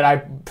weird thing that I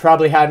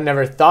probably had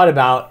never thought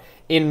about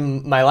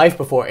in my life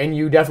before, and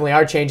you definitely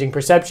are changing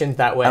perceptions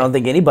that way. I don't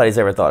think anybody's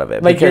ever thought of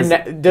it. Like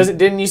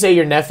didn't you say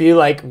your nephew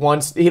like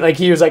once he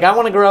was like I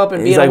want to grow up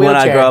and be in a wheelchair? He's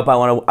like when I grow up I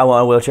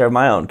want a wheelchair of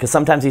my own because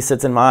sometimes he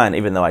sits in mine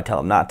even though I tell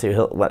him not to.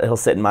 He'll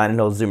sit in mine and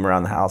he'll zoom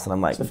around the house and I'm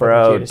like,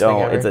 bro,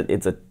 don't.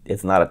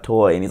 It's not a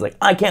toy. And he's like,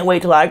 I can't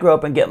wait till I grow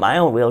up and get my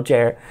own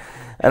wheelchair.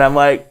 And I'm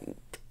like,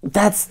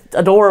 that's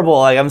adorable.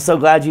 Like I'm so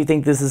glad you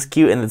think this is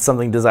cute and it's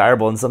something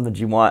desirable and something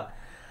you want.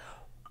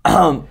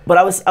 But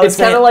I was it's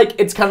kind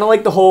of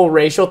like the whole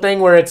racial thing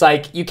where it's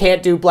like you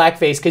can't do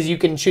blackface because you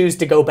can choose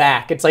to go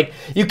back. It's like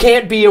you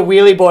can't be a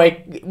wheelie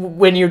boy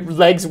when your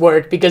legs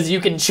work because you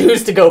can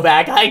choose to go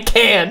back. I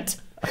can't.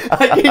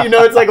 You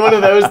know, it's like one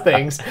of those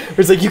things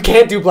where it's like you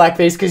can't do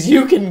blackface because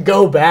you can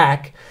go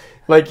back.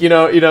 Like, you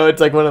know, it's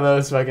like one of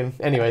those fucking...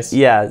 Anyways.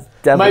 Yeah,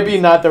 definitely. Might be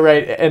not the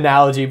right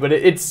analogy, but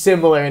it's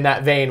similar in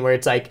that vein where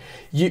it's like,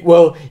 you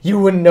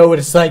wouldn't know what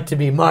it's like to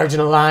be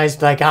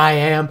marginalized like I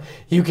am.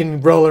 You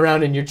can roll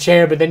around in your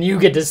chair, but then you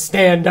get to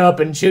stand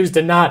up and choose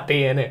to not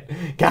be in it.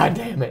 God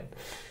damn it.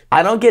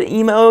 I don't get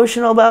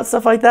emotional about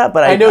stuff like that,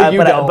 but I know you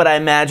don't. But I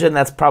imagine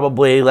that's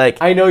probably like...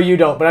 I know you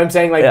don't, but I'm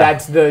saying like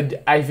that's the...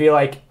 I feel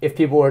like if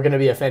people were going to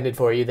be offended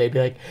for you, they'd be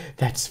like,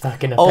 that's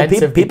fucking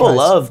offensive. Oh, people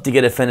love to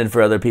get offended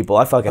for other people.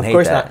 I fucking hate that.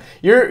 Of course not.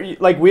 You're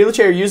like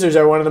wheelchair users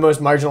are one of the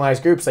most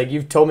marginalized groups. Like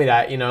you've told me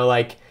that, you know,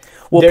 like...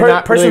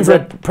 Well,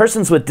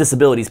 persons with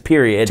disabilities,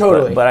 period.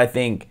 Totally. But I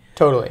think...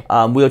 Totally.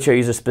 Wheelchair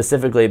users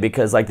specifically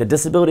because like the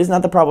disability is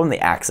not the problem, the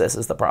access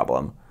is the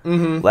problem.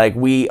 Mm-hmm. Like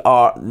we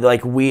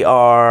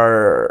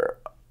are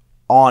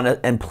on it,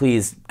 and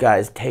please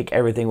guys take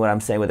everything what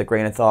I'm saying with a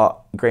grain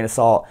of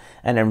salt,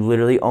 and I'm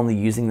literally only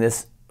using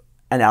this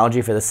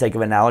analogy for the sake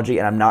of analogy,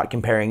 and I'm not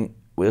comparing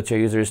wheelchair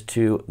users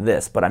to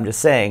this, but I'm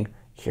just saying,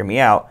 hear me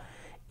out.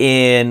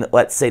 In,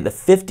 let's say, the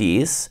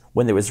 50s,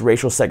 when there was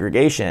racial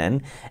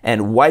segregation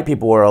and white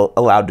people were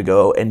allowed to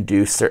go and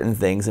do certain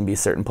things and be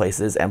certain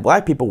places, and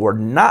black people were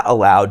not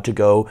allowed to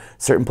go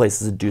certain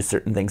places and do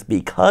certain things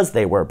because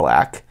they were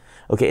black.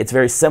 Okay, it's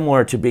very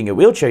similar to being a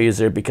wheelchair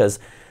user because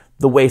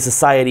the way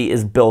society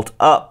is built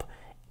up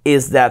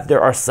is that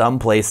there are some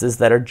places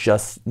that are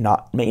just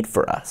not made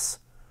for us.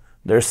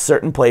 There's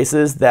certain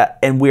places that,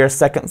 and we are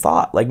second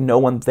thought. Like, no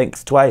one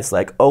thinks twice.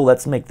 Like, oh,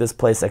 let's make this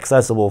place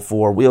accessible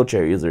for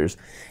wheelchair users.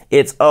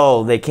 It's,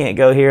 oh, they can't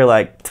go here.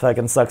 Like,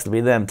 fucking sucks to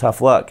be them. Tough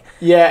luck.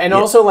 Yeah, and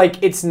also,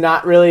 like, it's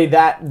not really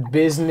that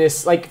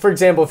business. Like, for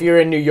example, if you're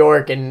in New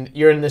York and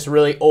you're in this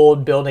really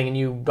old building and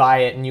you buy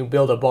it and you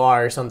build a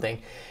bar or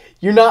something,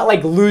 you're not,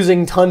 like,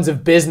 losing tons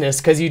of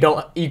business because you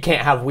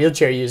can't have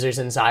wheelchair users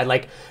inside.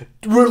 Like,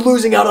 we're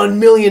losing out on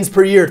millions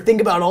per year.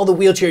 Think about all the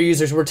wheelchair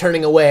users we're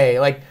turning away.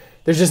 Like,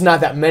 there's just not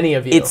that many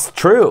of you. It's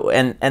true,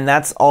 and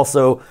that's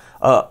also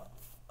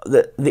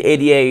the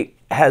ADA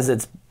has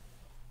its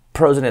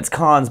pros and its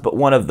cons, but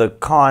one of the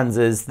cons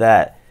is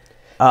that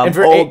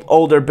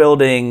older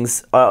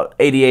buildings,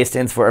 ADA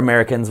stands for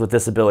Americans with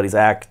Disabilities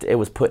Act. It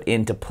was put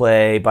into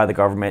play by the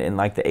government in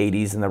like the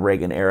 80s in the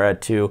Reagan era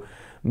to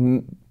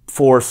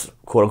force,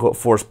 quote unquote,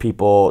 force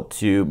people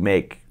to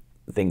make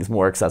things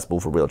more accessible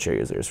for wheelchair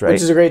users, right?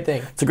 Which is a great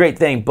thing. It's a great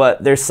thing,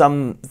 but there's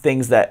some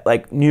things that,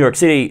 like New York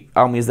City,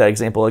 I'll use that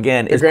example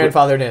again. They're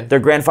grandfathered in.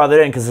 They're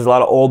grandfathered in because there's a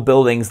lot of old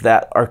buildings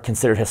that are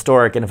considered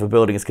historic, and if a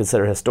building is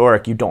considered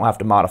historic, you don't have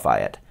to modify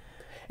it.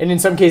 And in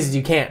some cases,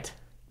 you can't.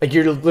 Like,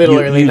 you're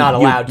literally not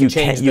allowed to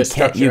change the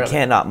structure. You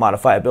cannot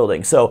modify a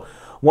building. So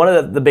one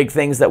of the big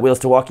things that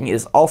Wheels2Walking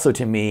is also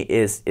to me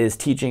is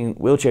teaching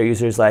wheelchair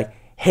users, like,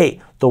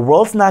 hey, the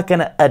world's not going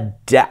to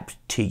adapt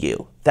to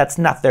you. That's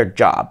not their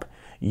job.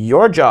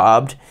 Your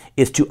job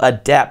is to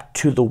adapt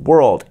to the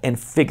world and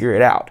figure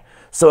it out.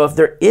 So if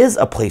there is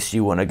a place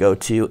you want to go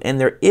to and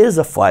there is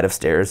a flight of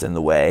stairs in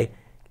the way,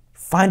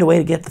 find a way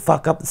to get the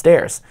fuck up the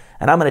stairs.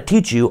 And I'm going to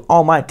teach you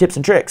all my tips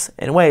and tricks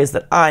in ways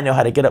that I know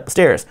how to get up the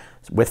stairs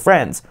with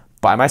friends,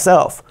 by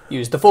myself.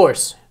 Use the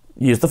force.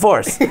 Use the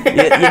force. you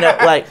know,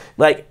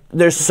 like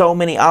there's so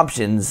many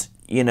options,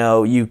 you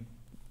know,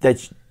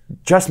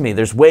 trust me,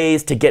 there's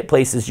ways to get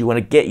places you want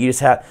to get. You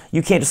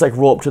can't just like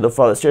roll up to the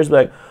front of the stairs and be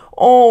like,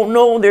 oh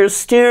no, there's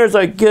stairs,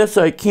 I guess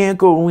I can't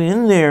go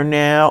in there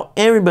now.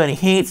 Everybody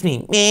hates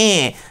me.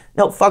 Meh.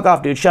 No, fuck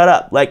off, dude. Shut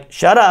up. Like,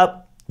 shut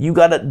up. You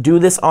gotta do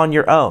this on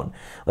your own.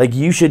 Like,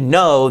 you should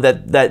know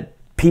that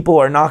people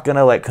are not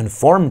gonna like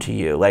conform to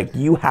you. Like,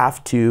 you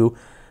have to.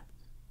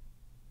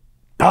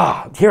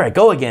 Here I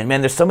go again,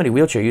 man. There's so many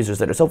wheelchair users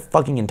that are so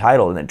fucking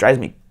entitled, and it drives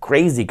me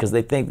crazy because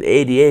they think the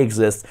ADA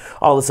exists.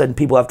 All of a sudden,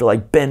 people have to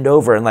like bend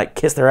over and like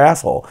kiss their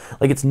asshole.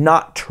 Like, it's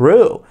not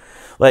true.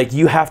 Like,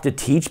 you have to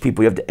teach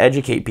people, you have to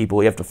educate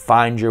people, you have to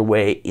find your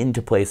way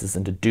into places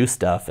and to do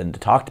stuff and to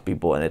talk to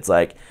people, and it's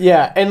like...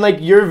 Yeah, and like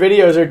your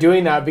videos are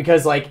doing that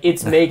because like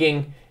it's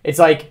making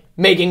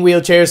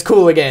wheelchairs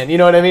cool again, you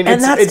know what I mean?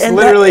 It's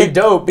literally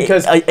dope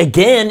because...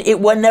 Again, it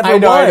never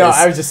was. I know,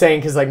 I was just saying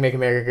because like Make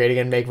America Great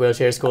Again, make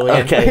wheelchairs cool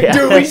again. Okay, yeah.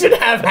 Dude, we should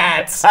have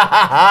hats.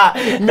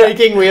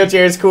 Making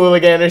wheelchairs cool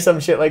again or some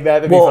shit like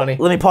that, that'd be funny.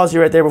 Let me pause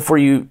you right there before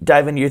you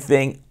dive into your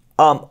thing.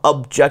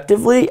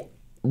 Objectively,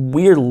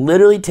 we're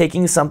literally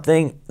taking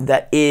something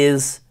that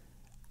is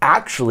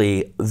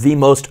actually the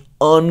most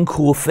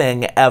uncool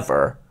thing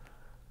ever,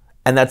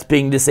 and that's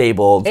being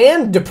disabled.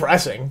 And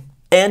depressing.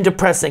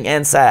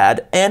 And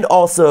sad. And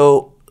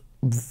also,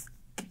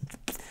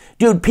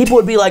 dude, people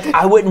would be like,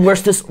 I wouldn't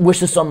wish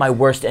this on my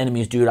worst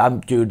enemies,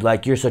 dude.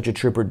 Like, you're such a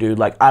trooper, dude.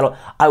 Like,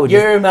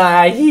 you're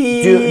my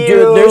hero.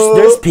 Dude,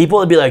 there's people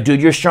that'd be like, dude,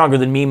 you're stronger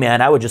than me,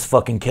 man. I would just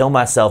fucking kill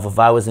myself if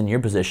I was in your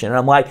position. And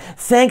I'm like,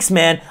 thanks,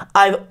 man.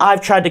 I've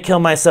tried to kill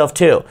myself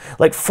too.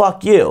 Like,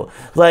 fuck you.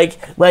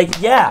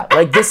 Yeah.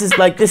 This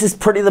is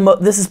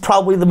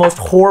probably the most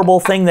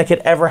horrible thing that could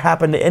ever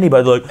happen to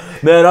anybody.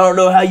 Like, man, I don't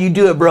know how you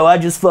do it, bro. I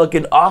just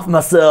fucking off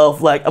myself.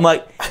 Like, I'm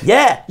like,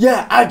 yeah.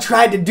 Yeah, I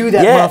tried to do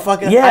that,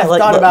 motherfucker. Yeah. I've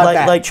thought about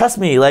that. Like, trust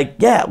me, like,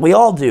 yeah, we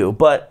all do.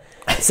 But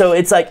so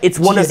it's like it's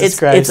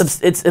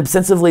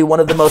ostensibly one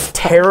of the most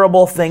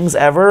terrible things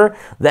ever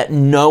that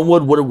no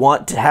one would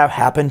want to have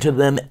happen to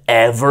them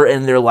ever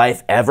in their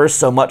life ever.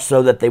 So much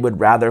so that they would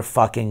rather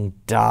fucking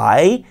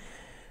die.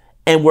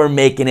 And we're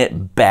making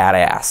it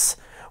badass.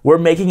 We're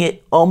making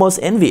it almost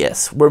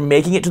envious. We're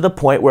making it to the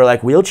point where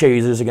like wheelchair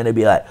users are going to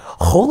be like,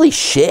 holy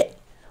shit.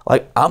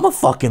 Like, I'm a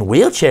fucking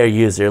wheelchair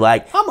user.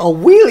 Like, I'm a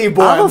wheelie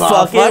boy. I'm a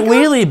fucking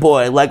wheelie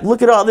boy. Like,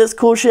 look at all this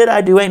cool shit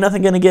I do. Ain't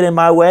nothing gonna get in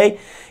my way.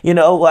 You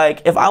know,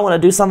 like, if I want to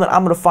do something,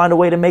 I'm gonna find a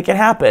way to make it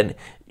happen.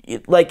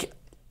 Like,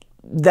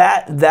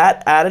 that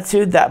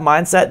attitude, that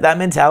mindset, that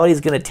mentality is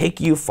gonna take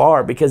you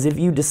far, because if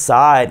you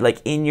decide,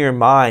 like, in your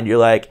mind, you're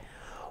like,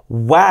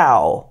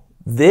 wow,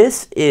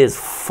 this is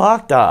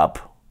fucked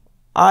up.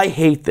 I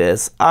hate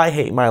this. I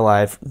hate my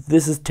life.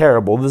 This is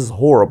terrible. This is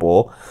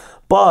horrible.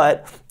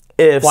 But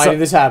why did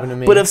this happen to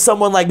me? But if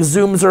someone like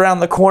zooms around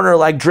the corner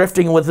like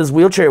drifting with his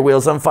wheelchair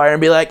wheels on fire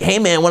and be like, hey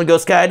man, want to go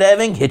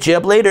skydiving? Hit you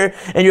up later.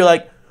 And you're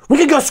like, we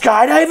could go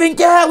skydiving.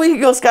 Yeah, we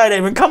could go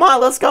skydiving. Come on,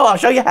 let's go. I'll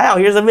show you how.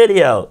 Here's a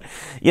video.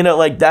 You know,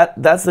 like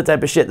that's the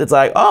type of shit that's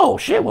like, oh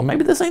shit, well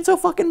maybe this ain't so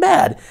fucking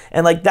bad.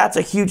 And like that's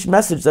a huge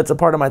message. That's a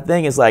part of my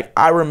thing is like,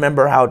 I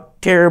remember how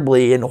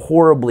terribly and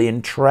horribly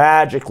and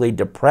tragically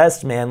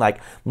depressed, man, like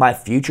my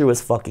future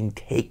was fucking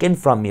taken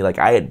from me. Like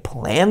I had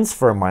plans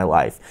for my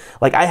life.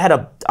 Like I had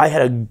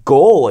a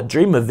goal, a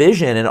dream, a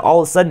vision, and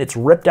all of a sudden it's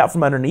ripped out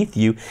from underneath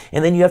you.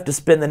 And then you have to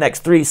spend the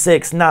next 3,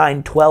 6,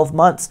 9, 12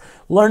 months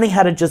learning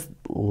how to just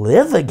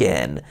live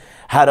again.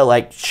 How to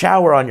like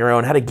shower on your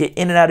own, how to get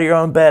in and out of your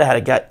own bed, how to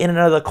get in and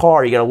out of the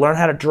car. You got to learn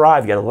how to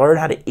drive. You got to learn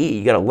how to eat.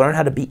 You got to learn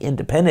how to be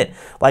independent.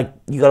 Like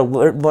you got to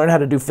learn how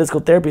to do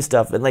physical therapy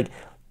stuff. And like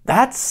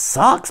that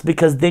sucks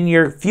because then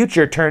your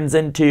future turns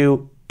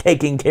into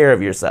taking care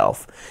of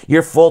yourself.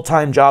 Your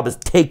full-time job is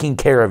taking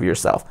care of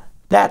yourself.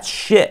 That's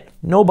shit.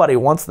 Nobody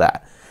wants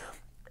that.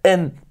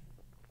 And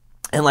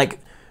like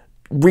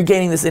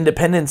regaining this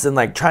independence and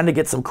like trying to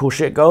get some cool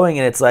shit going,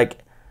 and it's like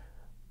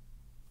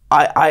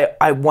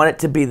I want it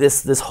to be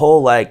this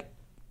whole like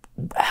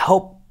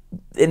help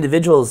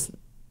individuals,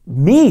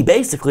 me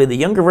basically, the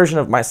younger version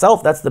of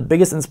myself. That's the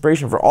biggest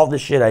inspiration for all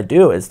this shit I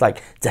do. It's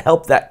like to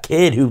help that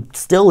kid who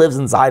still lives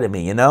inside of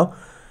me, you know?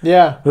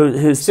 Yeah.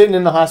 Who's sitting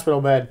in the hospital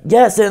bed.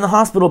 Yeah, sitting in the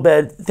hospital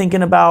bed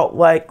thinking about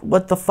like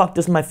what the fuck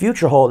does my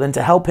future hold, and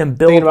to help him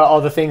build. Thinking about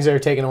all the things that are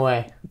taken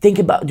away. Think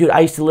about, dude, I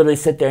used to literally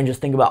sit there and just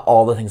think about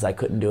all the things I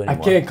couldn't do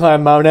anymore. I can't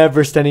climb Mount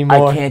Everest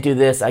anymore. I can't do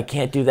this. I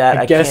can't do that.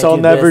 I guess I'll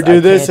never do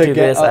this. I can't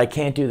do this. I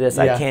can't do this.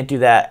 I can't do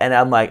that. And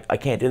I'm like, I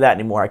can't do that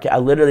anymore. I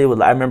literally would.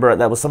 I remember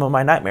that was some of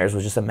my nightmares,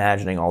 was just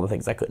imagining all the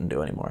things I couldn't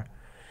do anymore.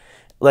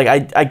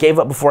 Like I gave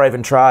up before I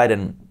even tried.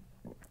 And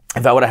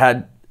if I would have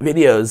had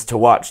videos to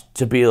watch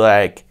to be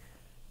like,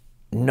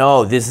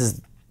 no, this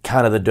is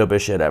kind of the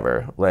dopest shit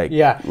ever. Like,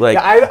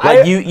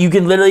 you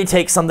can literally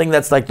take something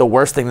that's like the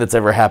worst thing that's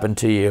ever happened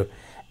to you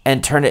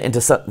and turn it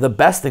into the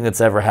best thing that's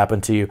ever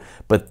happened to you.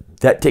 But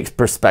that takes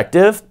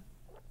perspective,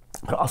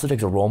 but it also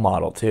takes a role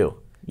model too.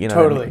 You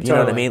know what I mean? You know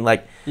what I mean?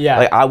 Like,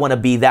 like I want to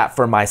be that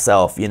for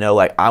myself. You know,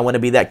 like I want to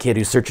be that kid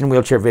who's searching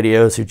wheelchair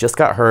videos, who just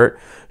got hurt,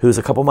 who's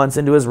a couple months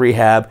into his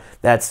rehab,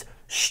 that's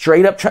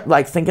straight up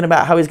like thinking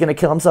about how he's going to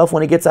kill himself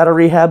when he gets out of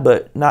rehab,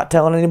 but not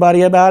telling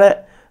anybody about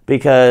it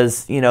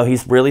because, you know,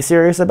 he's really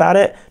serious about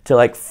it, to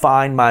like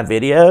find my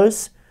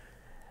videos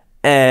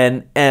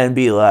and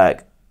be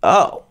like,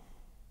 oh,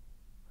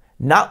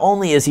 not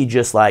only is he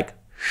just like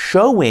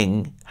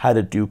showing how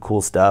to do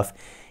cool stuff,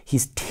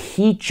 he's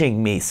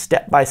teaching me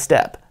step by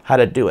step how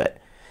to do it.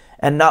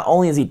 And not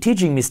only is he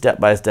teaching me step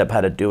by step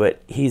how to do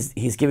it, he's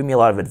giving me a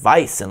lot of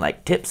advice and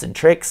like tips and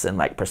tricks and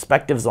like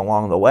perspectives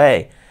along the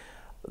way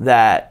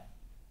that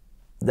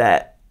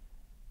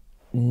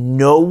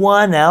no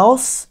one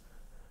else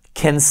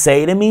can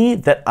say to me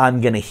that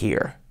I'm gonna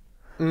hear.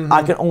 Mm-hmm.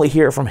 I can only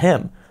hear it from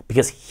him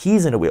because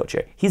he's in a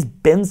wheelchair. He's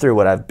been through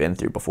what I've been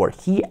through before.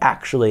 He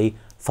actually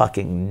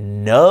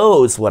fucking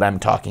knows what I'm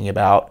talking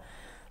about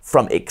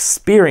from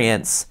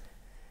experience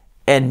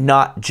and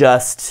not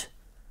just...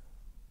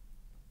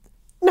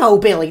 No,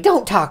 Billy,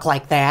 don't talk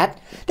like that.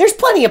 There's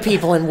plenty of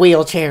people in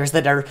wheelchairs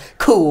that are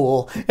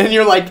cool. And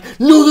you're like,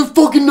 no, they're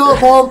fucking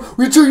not, Mom.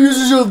 Wheelchair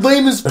users are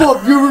lame as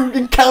fuck. You ever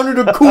encountered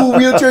a cool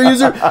wheelchair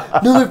user?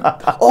 No,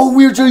 all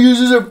wheelchair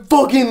users are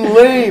fucking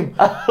lame.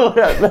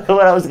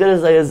 What I was going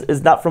to say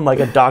is not from like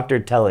a doctor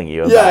telling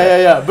you about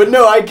Yeah. But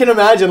no, I can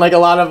imagine like a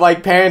lot of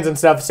like parents and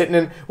stuff sitting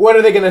in, what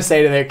are they going to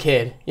say to their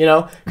kid? You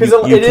know? Because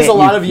it is a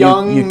lot of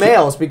young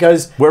males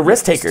because... We're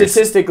risk takers.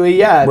 Statistically,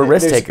 yeah. We're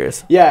risk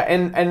takers. Yeah,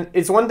 and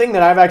it's one thing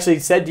that I've actually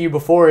said to you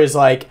before is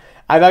like,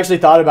 I've actually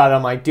thought about it.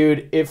 I'm like,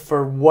 dude, if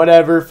for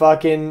whatever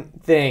fucking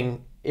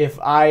thing, if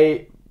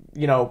I,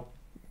 you know,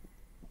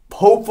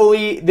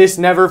 hopefully this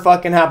never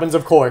fucking happens,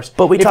 of course.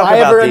 But if I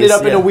ever ended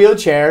up in a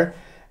wheelchair,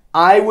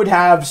 I would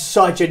have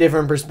such a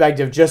different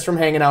perspective just from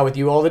hanging out with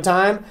you all the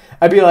time.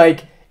 I'd be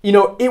like, you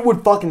know, it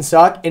would fucking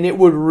suck, and it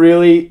would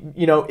really,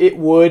 you know, it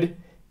would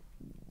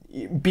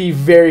be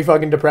very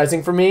fucking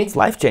depressing for me. It's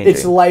life-changing.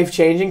 It's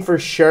life-changing for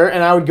sure,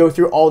 and I would go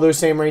through all those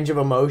same range of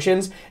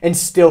emotions and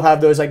still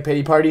have those like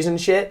pity parties and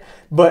shit.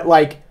 But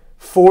like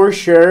for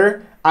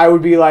sure, I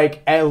would be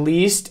like, at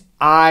least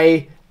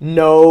I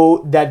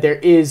know that there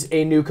is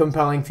a new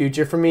compelling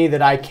future for me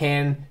that I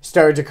can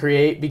start to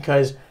create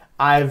because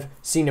I've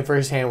seen it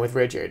firsthand with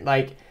Richard.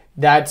 Like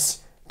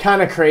that's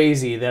kind of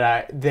crazy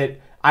that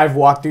I've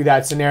walked through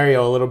that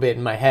scenario a little bit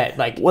in my head.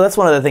 Like, well, that's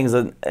one of the things,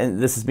 and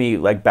this is me,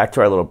 like, back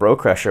to our little bro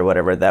crush or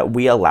whatever, that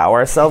we allow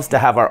ourselves to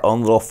have our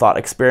own little thought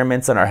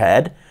experiments in our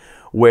head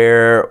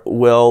where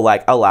we'll,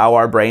 like, allow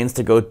our brains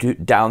to go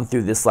down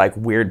through this, like,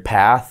 weird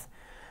path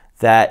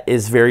that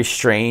is very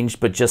strange,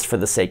 but just for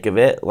the sake of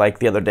it. Like,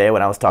 the other day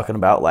when I was talking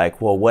about,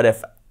 like, well, what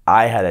if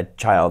I had a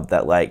child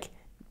that, like,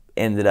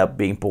 ended up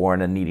being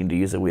born and needing to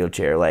use a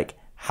wheelchair? Like,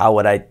 how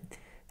would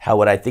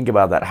I think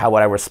about that? How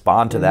would I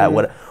respond to that?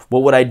 What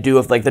would I do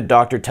if like the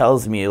doctor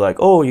tells me like,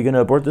 oh, you're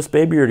gonna abort this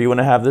baby or do you want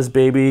to have this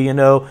baby? You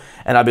know,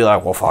 and I'd be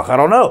like, well, fuck, I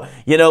don't know.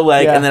 You know,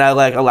 like, and then I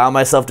like allow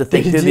myself to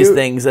think through these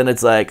things, and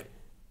it's like,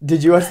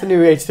 Did you watch the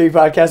new H3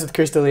 podcast with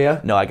Chris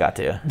D'Elia? No, I got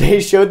to. They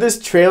showed this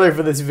trailer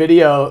for this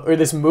video, or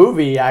this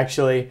movie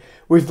actually,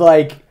 with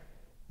like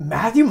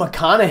Matthew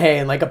McConaughey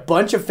and like a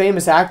bunch of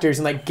famous actors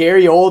and like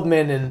Gary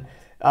Oldman and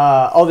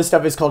all this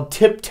stuff. Is called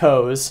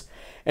Tiptoes.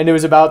 And it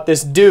was about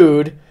this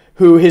dude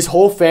who his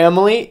whole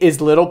family is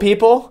little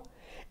people,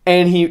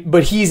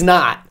 but he's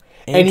not.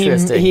 And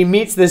he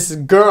meets this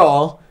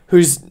girl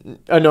who's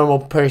a normal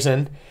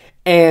person,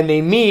 and they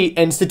meet,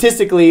 and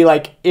statistically,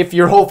 like, if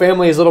your whole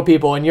family is little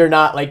people and you're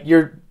not, like,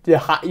 you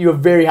have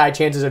very high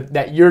chances of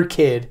that your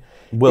kid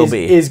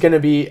is going to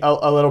be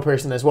a little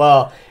person as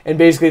well. And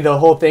basically the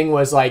whole thing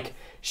was, like,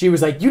 she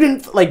was like, you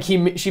didn't, like, she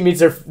meets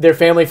their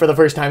family for the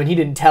first time, and he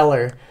didn't tell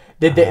her.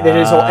 And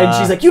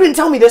she's like, you didn't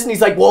tell me this, and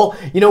he's like, well,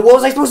 what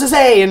was I supposed to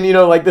say? And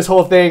like this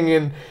whole thing,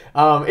 and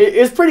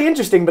it's pretty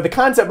interesting. But the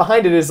concept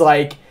behind it is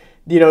like,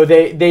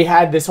 they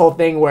had this whole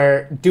thing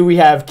where, do we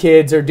have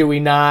kids or do we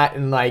not?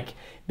 And like,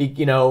 it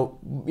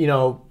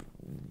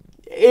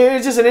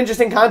was just an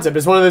interesting concept.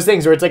 It's one of those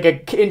things where it's like an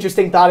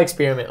interesting thought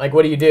experiment. Like,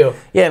 what do you do?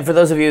 Yeah, and for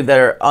those of you that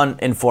are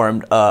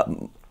uninformed,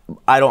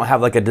 I don't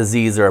have like a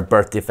disease or a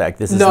birth defect.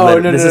 This is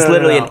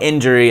literally an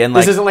injury, and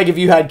like, this isn't like if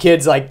you had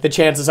kids, like the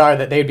chances are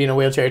that they'd be in a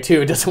wheelchair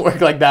too. It doesn't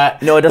work like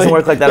that. No, it doesn't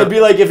work like that. It'd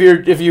be like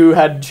if you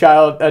had a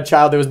child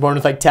that was born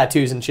with like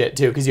tattoos and shit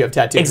too, because you have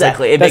tattoos.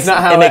 Exactly. Like, that's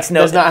not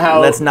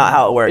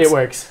how it works. It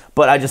works.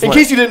 But I just in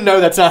case you didn't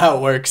know, that's not how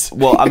it works.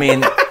 Well, I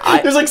mean,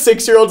 there's like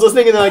 6-year-olds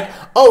listening, and they're like,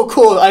 "Oh,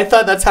 cool! I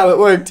thought that's how it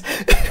worked."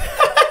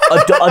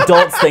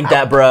 Adults think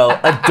that, bro.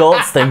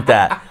 Adults think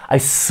that. I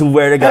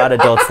swear to God,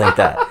 adults think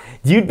that.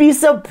 You'd be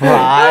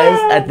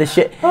surprised at the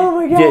shit. Oh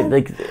my God. Dude,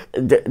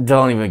 like,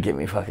 don't even get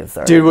me fucking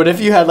started. Dude, what if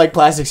you had like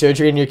plastic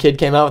surgery and your kid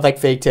came out with like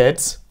fake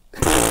tits?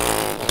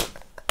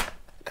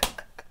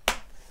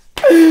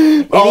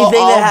 Anything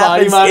that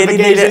happens, body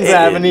modifications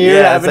happen to you.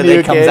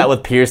 It comes out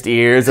with pierced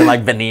ears and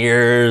like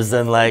veneers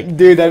and like.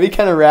 Dude, that'd be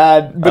kind of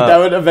rad, but that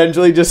would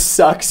eventually just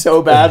suck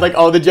so bad. Like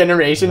all the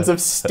generations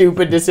of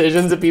stupid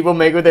decisions that people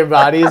make with their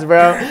bodies,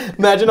 bro.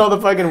 Imagine all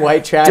the fucking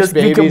white trash just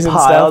babies and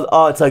stuff.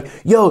 Oh, it's like,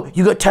 yo,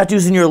 you got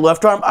tattoos in your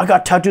left arm? I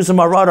got tattoos in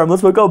my right arm.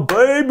 Let's make a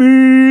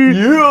baby.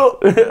 Yeah.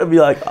 I'd be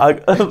like,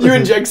 you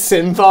inject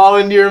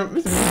synthol into your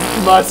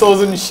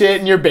muscles and shit,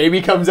 and your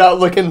baby comes out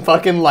looking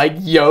fucking like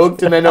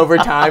yoked, and then over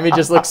time it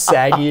just looks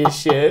saggy as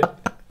shit.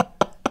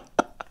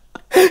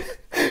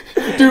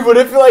 Dude, what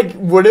if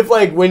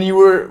when you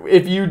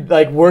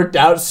worked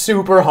out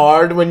super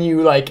hard when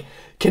you like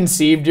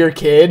conceived your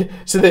kid,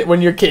 so that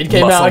when your kid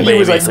came out he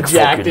was like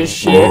jacked as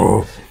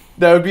shit?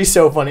 That would be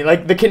so funny.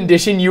 Like the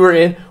condition you were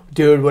in.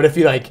 Dude, what if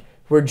you like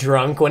were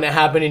drunk when it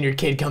happened and your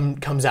kid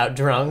comes out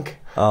drunk?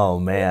 Oh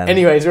man.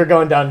 Anyways, we're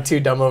going down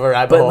too dumb of a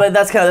rabbit hole. But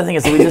that's kind of the thing,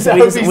 is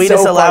we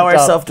just allow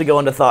ourselves to go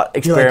into thought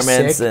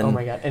experiments. Like, and oh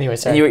my God. Anyway,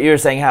 sorry. And you were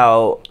saying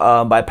how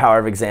by power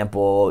of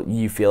example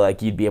you feel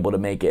like you'd be able to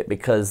make it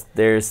because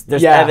there's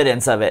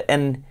evidence of it.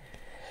 And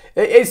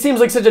it seems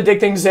like such a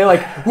dick thing to say,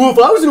 like, well, if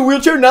I was in a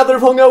wheelchair now that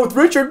I've hung out with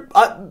Richard,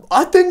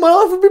 I think my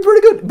life would be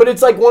pretty good. But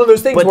it's like one of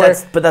those things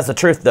but that's the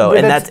truth though,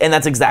 and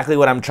that's exactly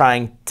what I'm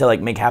trying to like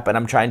make happen.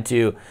 I'm trying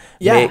to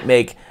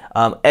make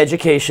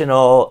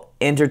educational,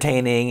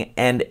 entertaining,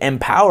 and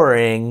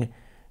empowering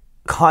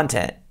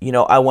content.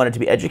 I want it to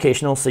be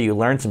educational so you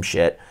learn some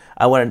shit.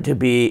 I want it to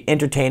be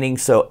entertaining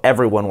so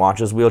everyone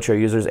watches, wheelchair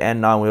users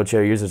and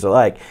non-wheelchair users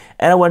alike.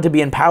 And I want it to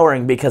be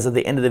empowering because at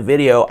the end of the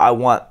video, I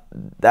want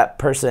that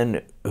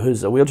person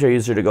who's a wheelchair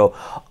user to go,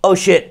 oh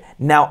shit,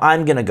 now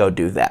I'm going to go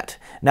do that.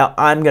 Now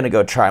I'm going to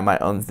go try my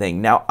own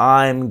thing. Now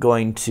I'm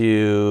going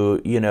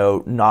to,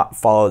 not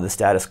follow the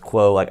status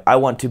quo. Like, I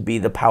want to be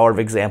the power of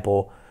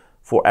example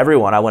for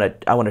everyone. I want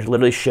to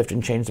literally shift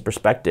and change the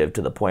perspective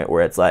to the point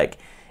where it's like,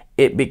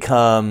 it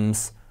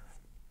becomes,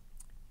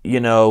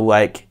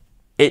 like,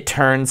 it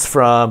turns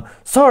from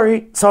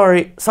sorry,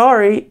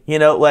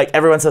 like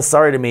everyone says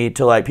sorry to me,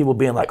 to like people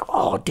being like,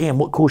 oh damn,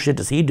 what cool shit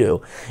does he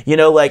do?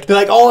 Like they're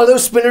like, oh, are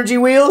those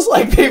Spinergy wheels?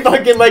 Like they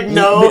fucking like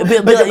know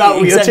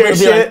about wheelchair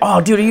shit. Like,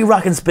 oh dude, are you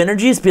rocking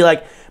Spinergies? Be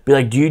like,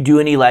 do you do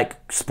any like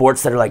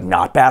sports that are like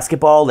not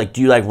basketball? Like,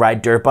 do you like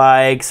ride dirt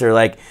bikes, or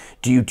like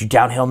do you do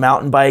downhill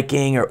mountain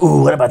biking, or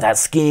what about that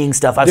skiing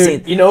stuff? I've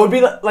seen. It would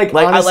be like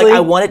honestly, I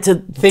want it to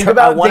think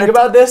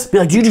about this. Be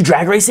like, do you do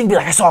drag racing? Be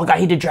like, I saw a guy,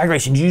 he did drag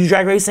racing. Do you do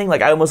drag racing?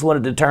 Like, I almost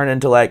wanted to turn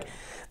into like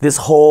this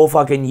whole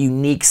fucking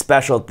unique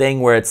special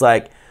thing where it's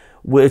like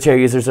wheelchair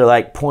users are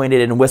like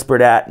pointed and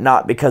whispered at,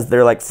 not because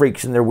they're like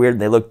freaks and they're weird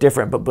and they look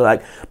different, but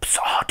like,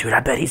 oh dude, I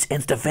bet he's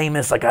Insta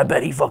famous. Like, I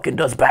bet he fucking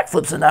does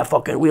backflips in that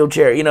fucking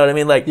wheelchair. You know what I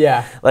mean? Like,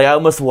 yeah. Like, I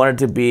almost wanted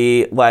to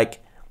be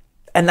like,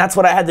 and that's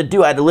what I had to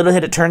do. I had to literally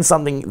had to turn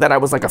something that I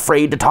was like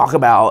afraid to talk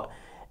about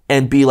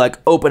and be like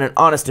open and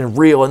honest and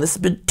real. And this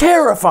has been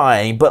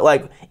terrifying, but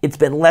like it's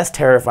been less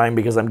terrifying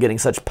because I'm getting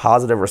such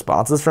positive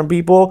responses from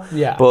people.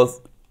 Yeah.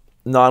 Both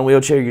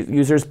non-wheelchair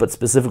users, but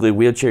specifically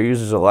wheelchair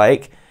users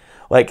alike.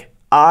 Like,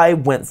 I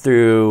went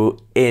through,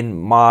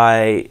 in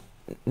my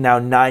now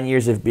 9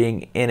 years of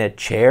being in a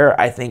chair,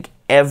 I think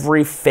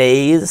every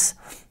phase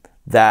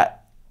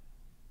that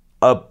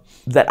a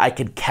that I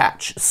could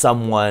catch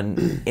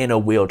someone in a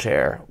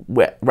wheelchair,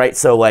 right?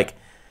 So like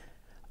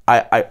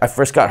I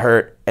first got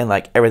hurt and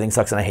like everything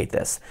sucks and I hate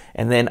this.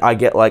 And then I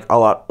get like a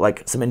lot,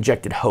 like some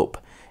injected hope.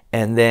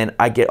 And then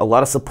I get a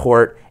lot of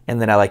support,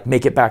 and then I like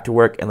make it back to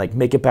work and like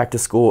make it back to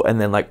school, and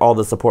then like all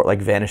the support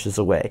like vanishes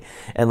away.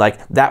 And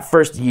like that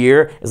first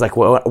year is like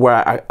where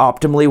I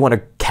optimally want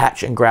to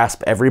catch and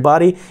grasp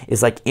everybody,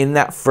 is like in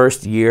that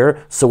first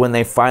year. So when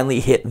they finally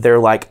hit their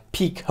like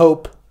Peak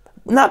hope.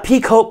 Not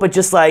peak hope, but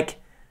just like,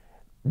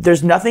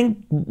 there's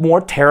nothing more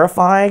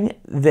terrifying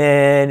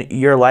than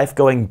your life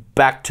going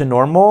back to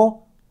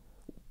normal,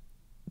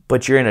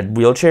 but you're in a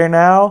wheelchair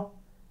now,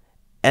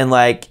 and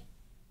like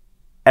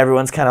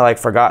everyone's kind of like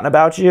forgotten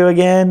about you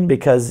again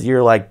because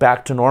you're like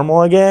back to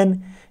normal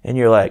again, and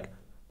you're like,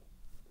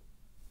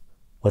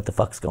 what the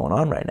fuck's going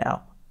on right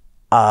now?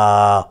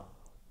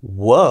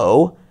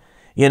 Whoa.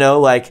 You know,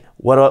 like,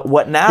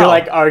 what now? You're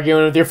like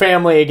arguing with your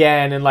family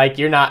again, and like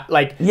you're not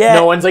like, yeah,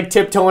 no one's like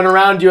tiptoeing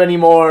around you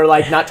anymore,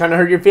 like not trying to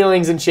hurt your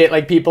feelings and shit.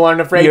 Like people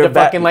aren't afraid to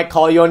fucking like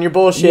call you on your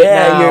bullshit.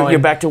 Yeah, you're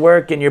back to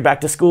work and you're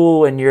back to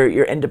school and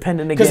you're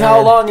independent again. Because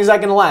how long is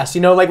that gonna last? You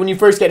know, like when you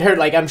first get hurt,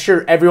 like I'm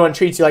sure everyone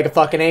treats you like a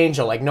fucking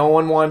angel. Like no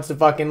one wants to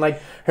fucking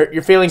like hurt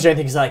your feelings or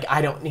anything. It's like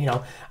I don't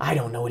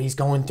know what he's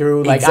going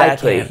through. Like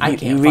exactly. I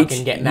can't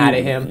fucking get mad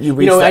at him. You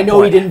know, I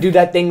know point. he didn't do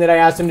that thing that I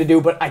asked him to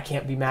do, but I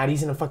can't be mad.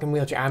 He's in a fucking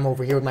wheelchair. I'm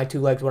over here with my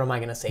 2 legs. What am I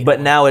gonna say?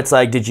 But now it's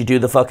like, did you do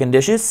the fucking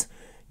dishes?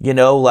 You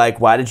know, like,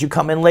 why did you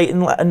come in late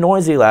and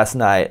noisy last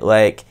night?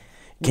 Like,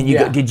 did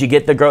you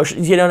get the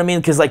groceries? You know what I mean?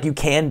 Because like you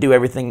can do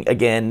everything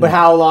again. But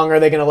how long are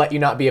they gonna let you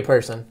not be a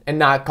person and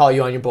not call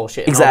you on your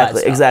bullshit?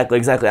 Exactly.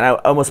 And I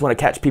almost want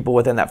to catch people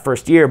within that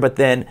first year, but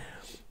then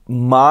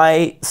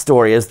my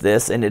story is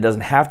this, and it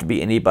doesn't have to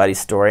be anybody's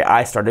story.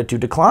 I started to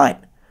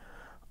decline.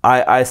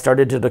 I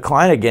started to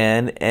decline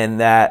again, and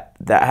that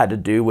had to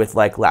do with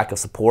like lack of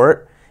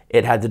support.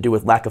 It had to do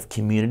with lack of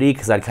community,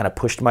 because I'd kind of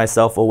pushed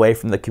myself away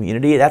from the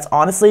community. That's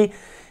honestly,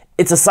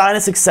 it's a sign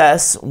of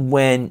success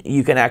when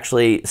you can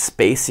actually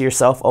space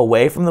yourself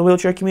away from the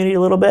wheelchair community a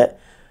little bit,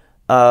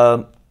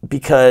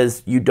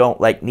 because you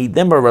don't like need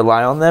them or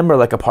rely on them or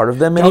like a part of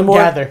them anymore.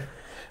 Don't gather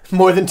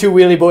more than 2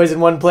 wheelie boys in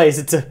one place.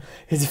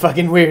 It's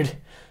fucking weird.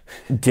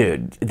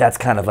 Dude, that's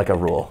kind of like a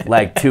rule.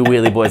 Like 2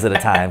 wheelie boys at a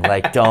time.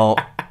 Like don't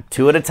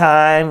 2 at a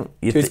time.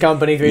 Two's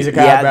company, three's a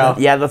crowd, bro.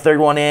 Yeah, the third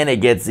one in, it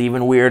gets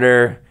even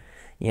weirder.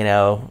 You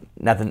know,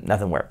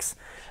 nothing works.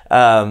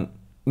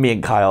 Me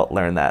and Kyle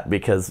learned that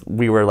because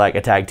we were like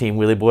a tag team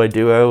wheelie boy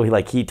duo.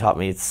 He taught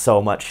me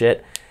so much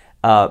shit.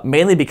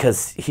 Mainly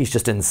because he's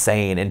just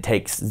insane and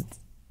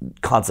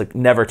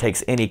never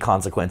takes any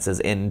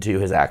consequences into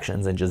his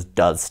actions and just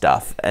does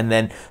stuff. And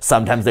then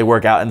sometimes they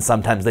work out and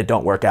sometimes they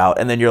don't work out.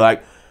 And then you're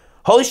like,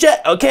 holy shit,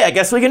 okay, I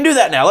guess we can do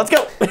that now. Let's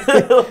go.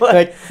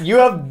 Like, you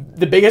have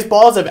the biggest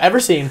balls I've ever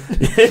seen.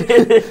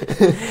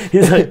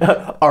 He's like,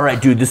 all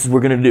right, dude, this is what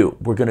we're going to do.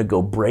 We're going to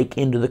go break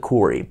into the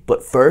quarry.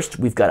 But first,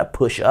 we've got to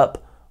push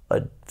up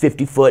a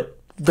 50-foot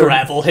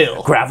gravel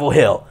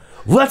hill.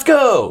 Let's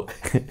go.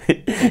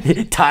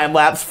 Time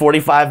lapse,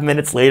 45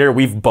 minutes later,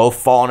 we've both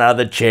fallen out of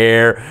the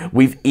chair.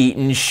 We've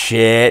eaten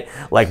shit.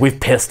 Like, we've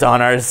pissed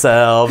on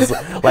ourselves.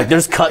 Like,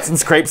 there's cuts and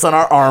scrapes on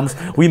our arms.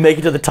 We make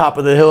it to the top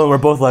of the hill, and we're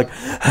both like,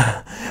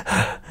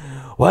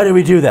 why did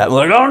we do that?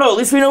 We're like, oh no, at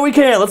least we know we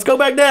can. Let's go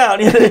back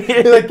down.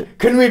 You're like,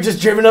 couldn't we have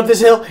just driven up this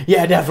hill?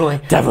 Yeah, definitely.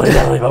 But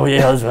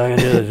yeah, let's fucking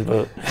do this.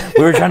 But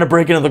we were trying to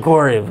break into the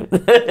quarry.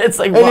 It's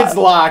like, and it's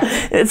locked.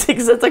 It's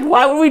like,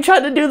 why would we try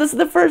to do this in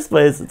the first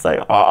place? It's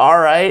like, all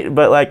right,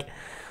 but like,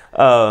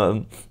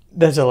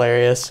 that's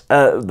hilarious.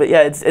 But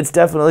yeah, it's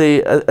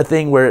definitely a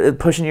thing where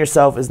pushing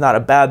yourself is not a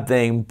bad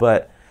thing.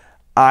 But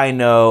I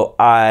know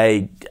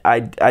I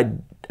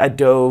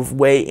dove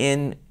way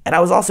in. And I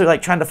was also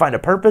like trying to find a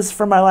purpose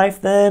for my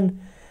life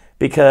then,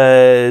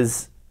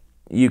 because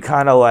you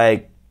kind of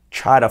like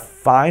try to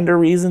find a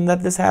reason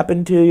that this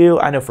happened to you.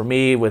 I know for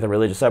me, with a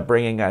religious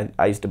upbringing,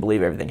 I used to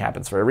believe everything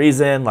happens for a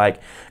reason.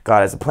 Like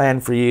God has a plan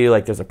for you,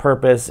 like there's a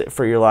purpose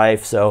for your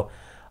life. So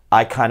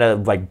I kind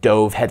of like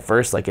dove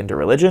headfirst like into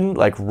religion,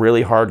 like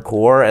really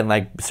hardcore, and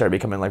like started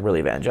becoming like really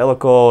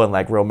evangelical and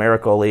like real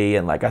miracle-y.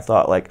 And like I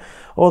thought like,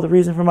 oh, the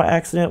reason for my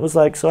accident was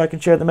like so I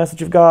can share the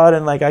message of God,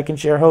 and like I can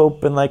share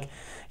hope, and like,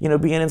 you know,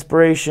 be an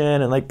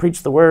inspiration, and like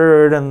preach the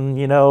word, and,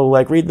 you know,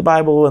 like read the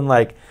Bible, and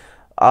like,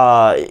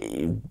 I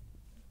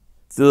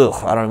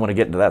don't even want to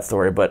get into that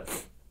story, but,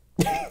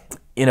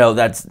 you know,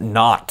 that's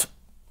not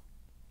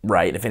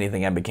right. If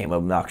anything, I became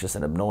obnoxious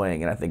and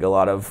annoying, and I think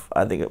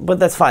but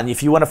that's fine.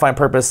 If you want to find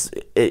purpose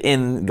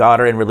in God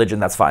or in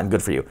religion, that's fine.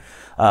 Good for you.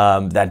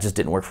 That just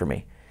didn't work for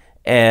me.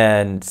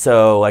 And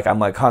so like I'm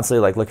like constantly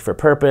like looking for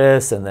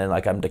purpose, and then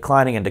like I'm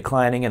declining,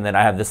 and then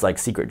I have this like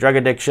secret drug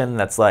addiction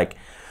that's like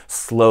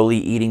slowly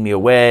eating me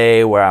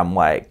away, where I'm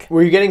like,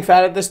 were you getting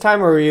fat at this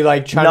time, or were you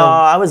like trying to... No,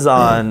 I was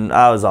on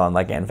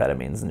like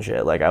amphetamines and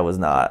shit. Like I was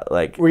not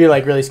like... Were you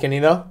like really skinny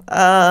though?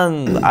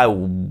 I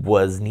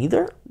was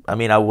neither. I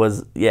mean, I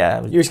was,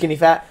 yeah. You were skinny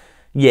fat?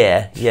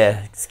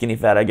 Yeah, skinny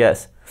fat, I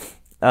guess.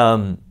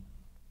 And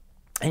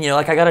you know,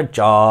 like I got a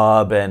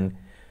job, and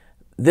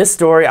this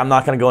story, I'm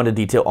not going to go into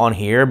detail on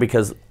here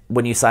because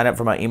when you sign up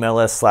for my email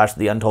list /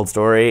 the Untold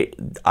Story,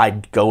 I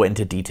go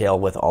into detail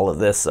with all of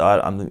this. So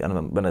I'm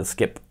going to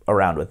skip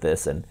around with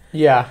this. And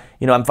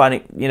I'm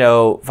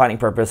finding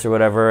purpose or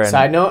whatever. And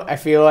side note, I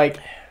feel like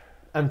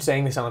I'm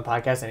saying this on the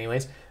podcast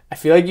anyways. I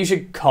feel like you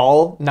should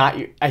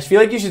I feel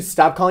like you should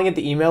stop calling it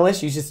the email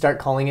list. You should start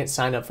calling it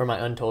sign up for my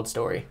Untold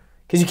Story.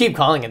 Because you keep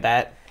calling it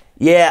that.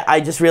 Yeah, I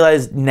just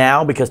realized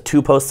now because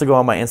 2 posts ago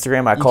on my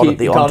Instagram, I called it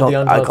the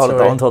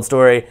Untold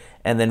Story.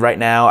 And then right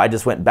now, I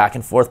just went back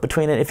and forth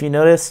between it, if you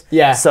notice.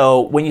 Yeah.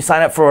 So when you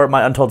sign up for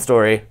my Untold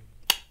Story,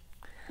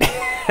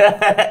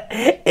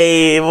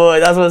 hey boy,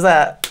 that's what's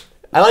that.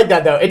 I like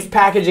that though. It's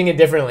packaging it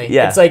differently.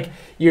 Yeah. It's like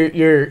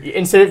you're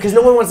instead of, because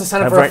no one wants to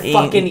sign up for a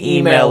fucking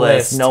email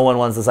list. No one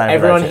wants to sign up.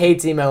 Everyone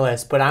hates email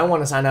lists, but I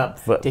want to sign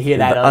up to hear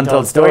that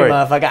Untold Story,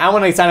 motherfucker. I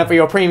want to sign up for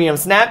your premium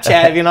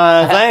Snapchat. You know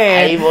what I'm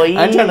saying? Hey, boy.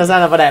 I'm trying to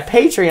sign up for that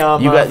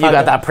Patreon. You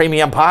got that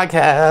premium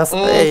podcast.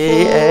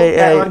 Hey.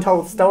 That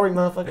Untold Story,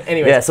 motherfucker.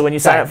 Anyway. Yeah. So when you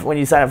sign up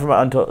for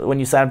my when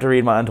you sign up to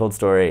read my Untold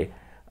Story,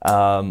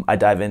 I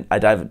dive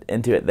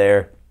into it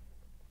there,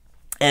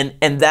 and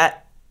that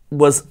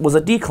was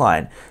a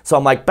decline. So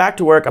I'm like back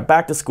to work, I'm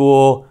back to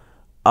school.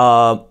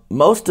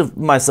 Most of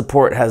my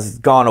support has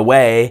gone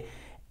away,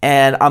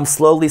 and I'm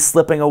slowly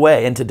slipping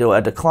away into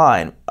a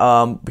decline.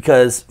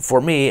 Because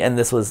for me, and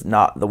this was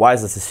not the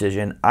wisest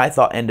decision, I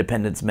thought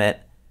independence meant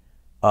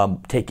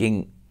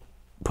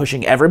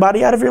pushing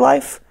everybody out of your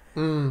life.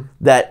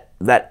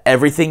 That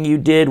everything you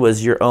did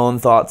was your own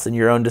thoughts and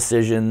your own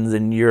decisions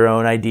and your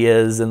own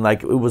ideas, and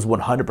like it was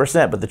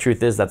 100%. But the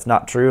truth is that's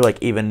not true. Like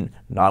even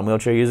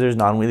non-wheelchair users,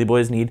 non-wheelie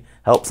boys need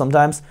help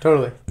sometimes.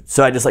 Totally.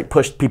 So I just like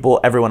pushed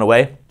everyone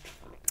away.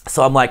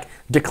 So I'm like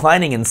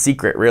declining in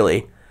secret,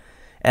 really.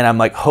 And I'm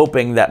like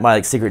hoping that my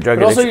like secret drug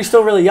addiction. But also you're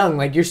still really young.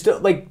 Like you're still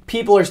like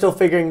people are still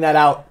figuring that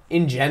out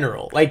in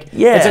general. Like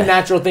it's a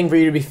natural thing for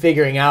you to be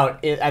figuring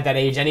out at that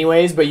age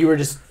anyways, but you were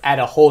just at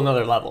a whole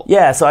nother level.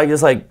 Yeah, so I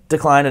just like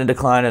declined and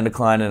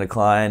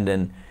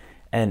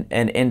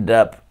ended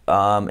up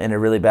in a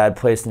really bad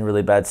place, in a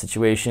really bad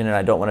situation, and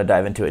I don't want to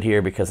dive into it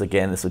here because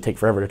again, this would take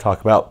forever to talk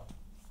about.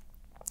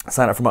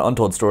 Sign up for my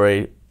Untold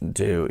Story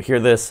to hear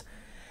this.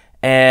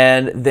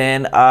 And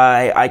then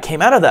I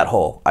came out of that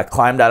hole. I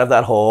climbed out of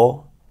that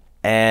hole,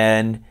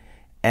 and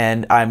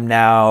I'm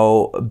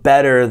now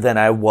better than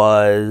I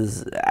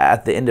was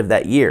at the end of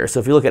that year. So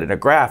if you look at it in a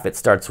graph, it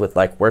starts with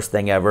like worst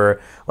thing ever,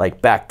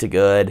 like back to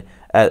good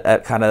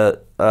at kind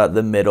of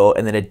the middle,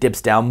 and then it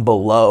dips down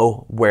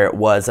below where it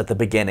was at the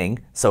beginning.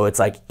 So it's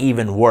like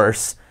even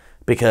worse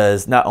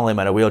because not only am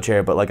I in a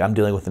wheelchair, but like I'm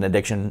dealing with an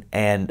addiction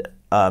and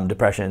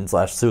depression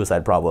 /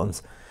 suicide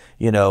problems,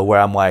 where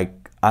I'm like,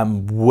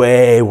 I'm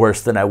way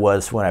worse than I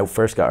was when I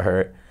first got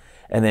hurt,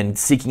 and then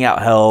seeking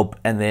out help,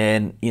 and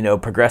then,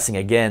 progressing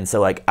again.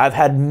 So like I've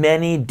had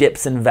many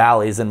dips and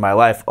valleys in my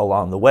life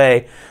along the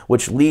way,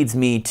 which leads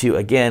me to,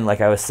 again,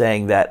 like I was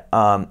saying, that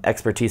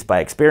expertise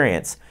by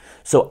experience.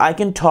 So I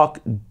can talk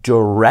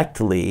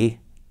directly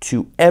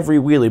to every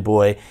wheelie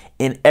boy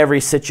in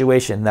every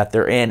situation that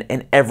they're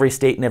in every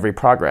state and every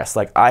progress.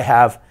 Like I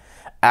have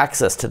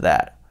access to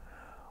that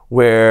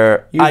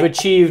where you've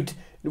achieved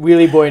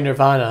wheelie boy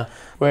nirvana.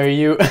 Where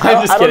you,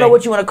 I don't know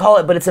what you want to call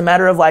it, but it's a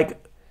matter of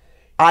like,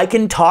 I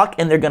can talk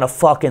and they're going to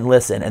fucking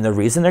listen. And the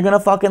reason they're going to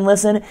fucking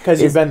listen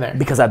because you've been there.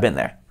 Because I've been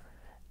there.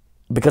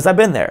 Because I've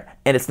been there.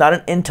 And it's not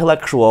an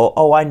intellectual,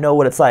 oh, I know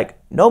what it's like.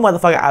 No,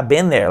 motherfucker, I've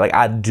been there. Like,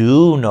 I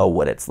do know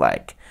what it's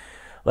like.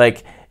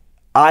 Like,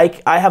 I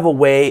have a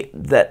way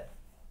that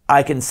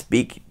I can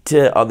speak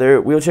to other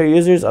wheelchair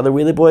users, other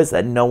wheelie boys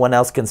that no one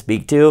else can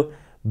speak to,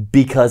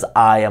 because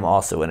I am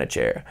also in a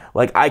chair.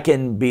 Like I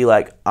can be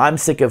like, I'm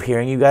sick of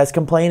hearing you guys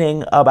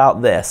complaining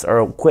about this,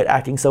 or quit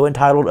acting so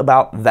entitled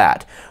about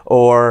that,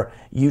 or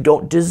you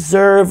don't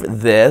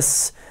deserve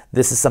this.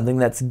 This is something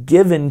that's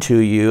given to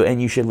you and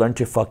you should learn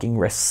to fucking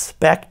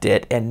respect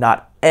it and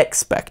not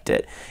expect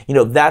it.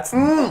 That's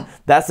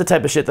the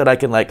type of shit that I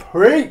can like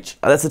preach.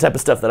 That's the type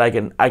of stuff that I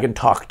can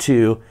talk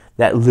to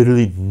that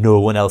literally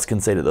no one else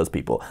can say to those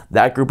people.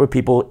 That group of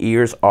people,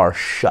 ears are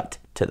shut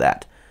to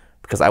that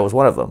because I was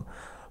one of them.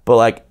 But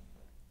like,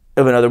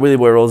 if another wheelie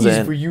boy rolls in,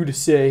 easy for you to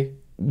say.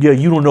 Yeah,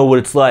 you don't know what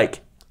it's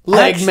like.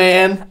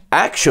 Man.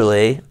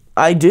 Actually,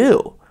 I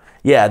do.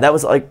 Yeah, that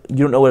was like, you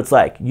don't know what it's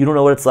like. You don't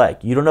know what it's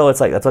like. You don't know what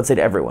it's like. That's what I say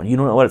to everyone. You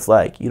don't know what it's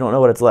like. You don't know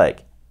what it's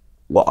like.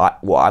 Well,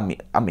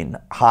 I mean,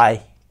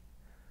 hi.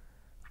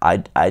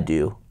 I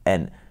do.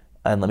 And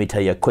let me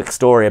tell you a quick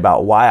story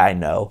about why I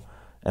know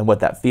and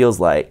what that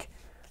feels like,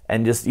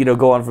 and just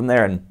go on from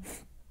there. And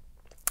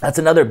that's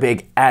another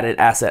big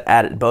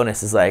added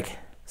bonus is like.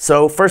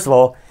 So first of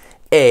all,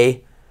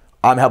 A,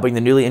 I'm helping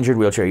the newly injured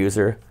wheelchair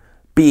user.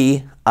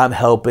 B, I'm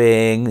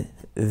helping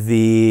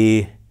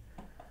the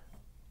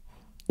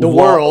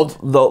world,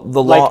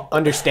 the law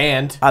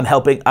understand. I'm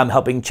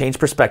helping change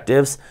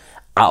perspectives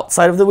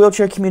outside of the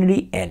wheelchair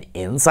community and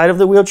inside of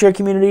the wheelchair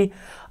community.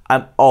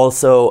 I'm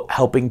also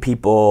helping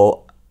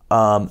people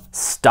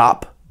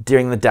stop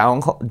during the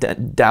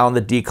down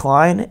the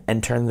decline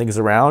and turn things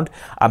around.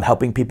 I'm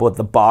helping people at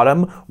the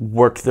bottom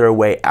work their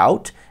way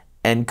out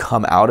and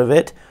come out of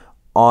it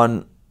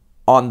on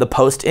the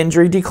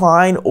post-injury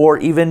decline, or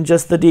even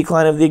just the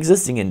decline of the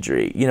existing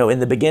injury, in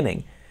the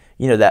beginning.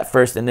 That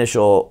first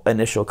initial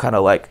kind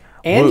of like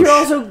and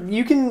whoosh.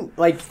 you can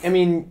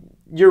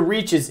your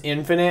reach is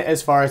infinite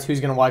as far as who's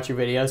going to watch your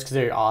videos because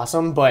they're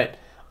awesome, but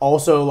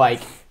also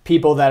like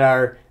people that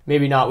are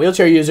maybe not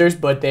wheelchair users,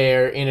 but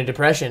they're in a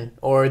depression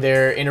or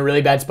they're in a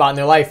really bad spot in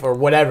their life or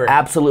whatever.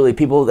 Absolutely,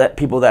 people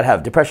that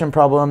have depression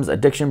problems,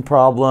 addiction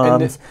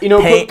problems,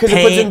 because it puts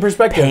it in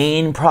perspective.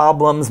 Pain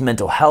problems,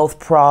 mental health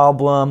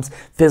problems,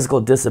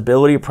 physical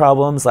disability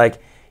problems.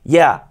 Like,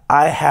 yeah,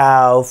 I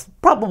have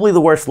probably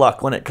the worst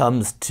luck when it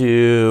comes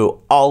to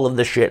all of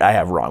the shit I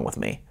have wrong with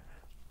me.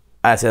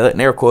 I say that in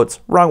air quotes,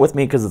 wrong with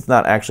me, because it's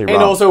not actually wrong.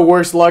 And also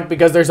worse luck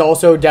because there's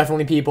also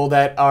definitely people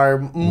that are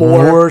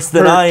more worse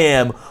than I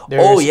am.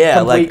 There's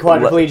complete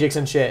quadriplegics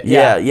and shit.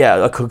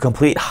 Yeah, a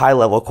complete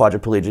high-level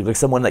quadriplegic, like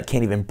someone that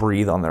can't even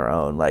breathe on their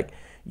own. Like,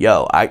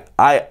 yo,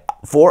 I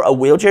for a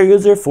wheelchair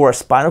user, for a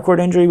spinal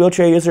cord injury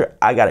wheelchair user,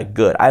 I got it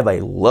good. I have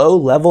a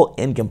low-level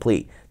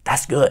incomplete.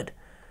 That's good.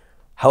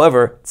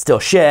 However, still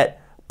shit,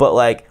 but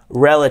like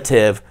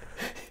relative.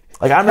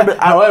 Like I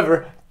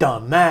remember.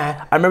 Dumb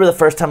man. I remember the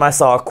first time I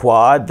saw a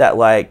quad that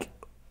like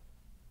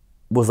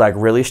was like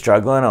really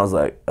struggling. I was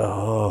like,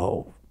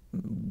 oh,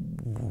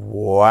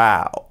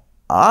 wow.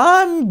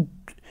 I'm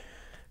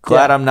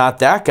glad I'm not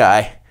that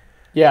guy.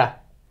 Yeah.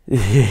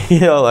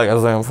 Like I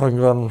was like, I'm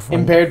fucking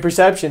impaired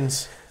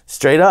perceptions.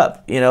 Straight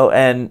up,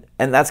 and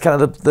that's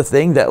kind of the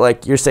thing that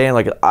like you're saying,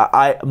 like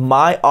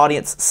my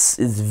audience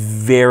is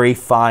very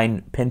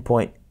fine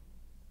pinpoint.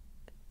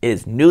 It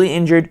is newly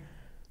injured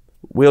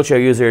wheelchair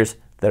users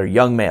that are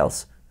young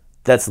males.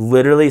 That's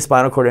literally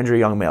spinal cord injury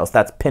young males.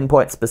 That's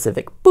pinpoint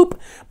specific, boop.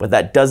 But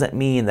that doesn't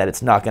mean that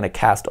it's not going to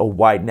cast a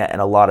wide net and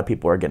a lot of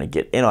people are going to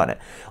get in on it.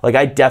 Like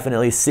I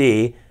definitely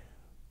see,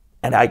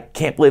 and I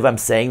can't believe I'm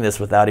saying this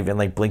without even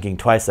like blinking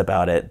twice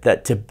about it,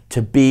 that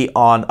to be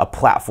on a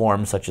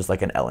platform such as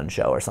like an Ellen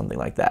show or something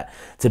like that,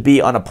 to be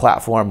on a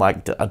platform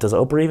like, does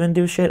Oprah even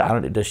do shit?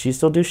 Does she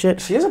still do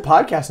shit? She has a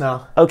podcast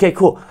now. Okay,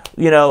 cool.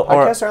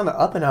 Podcasts are on the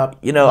up and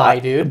up.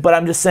 Dude. But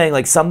I'm just saying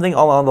like something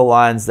along the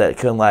lines that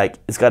can like,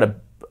 it's got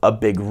a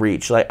big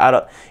reach. Like I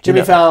don't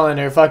Jimmy Fallon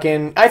or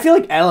fucking, I feel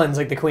like Ellen's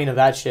like the queen of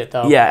that shit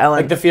though. Yeah, Ellen,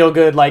 like the feel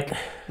good, like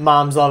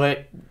moms love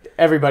it.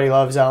 Everybody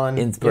loves Ellen.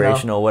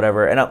 Inspirational,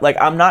 whatever. And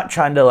I'm not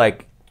trying to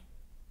like,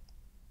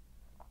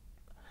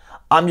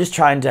 I'm just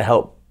trying to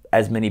help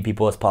as many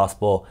people as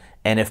possible.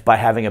 And if by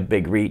having a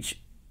big reach,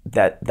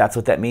 that's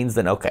what that means,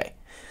 then okay.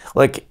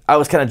 Like I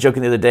was kind of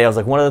joking the other day. I was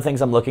like, one of the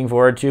things I'm looking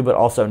forward to, but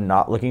also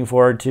not looking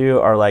forward to,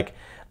 are like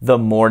the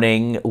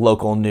morning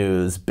local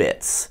news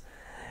bits.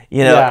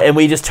 And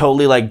we just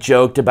totally like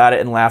joked about it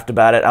and laughed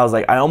about it. I was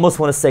like, I almost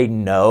want to say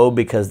no,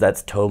 because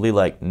that's totally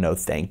like, no,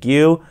 thank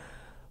you.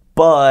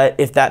 But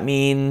if that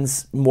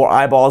means more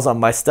eyeballs on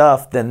my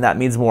stuff, then that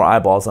means more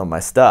eyeballs on my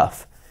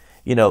stuff.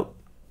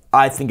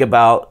 I think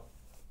about,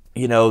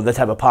 the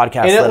type of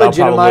podcast and it that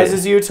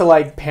legitimizes you to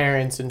like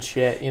parents and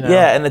shit,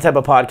 Yeah, and the type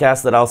of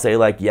podcast that I'll say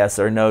like yes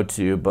or no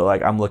to, but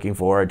like I'm looking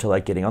forward to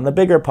like getting on the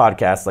bigger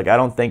podcasts. Like I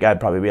don't think I'd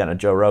probably be on a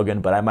Joe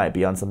Rogan, but I might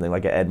be on something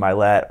like a Ed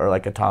Milet or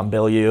like a Tom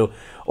Bilyeu.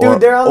 Dude,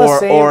 they're on the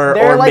same.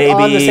 They're like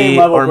on the same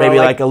level, or maybe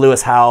like a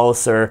Lewis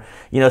House, or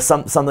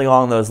something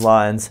along those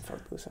lines.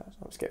 Fuck Lewis House.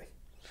 I'm just kidding.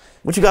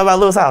 What you got about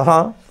Lewis House,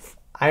 huh?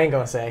 I ain't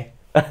gonna say.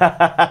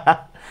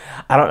 I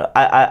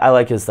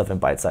like his stuff in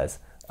bite size.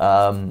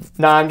 I'm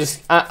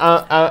just.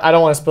 I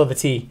don't want to spill the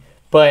tea,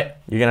 but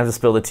you're gonna have to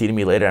spill the tea to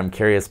me later. I'm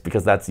curious,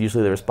 because that's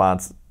usually the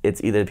response.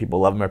 It's either people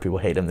love him or people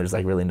hate him. There's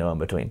like really no in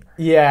between.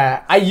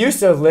 Yeah, I used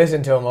to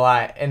listen to him a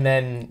lot, and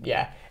then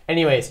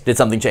Anyways, did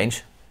something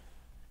change?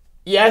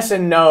 Yes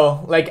and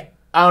no. Like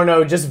I don't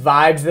know, just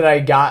vibes that I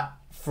got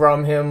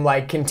from him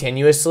like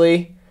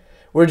continuously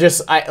were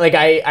just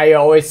I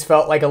always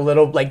felt like a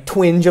little like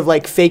twinge of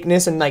like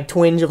fakeness and like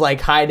twinge of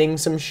like hiding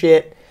some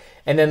shit.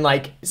 And then,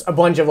 like, a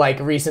bunch of,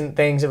 like, recent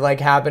things have, like,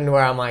 happened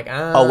where I'm like,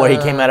 Oh, where he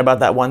came out about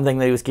that one thing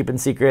that he was keeping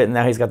secret, and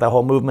now he's got that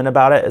whole movement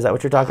about it? Is that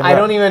what you're talking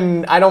about?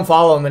 I don't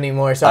follow him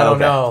anymore, so I don't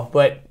know.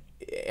 But,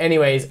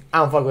 anyways, I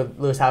don't fuck with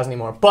Lewis House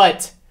anymore.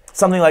 But...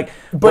 something like...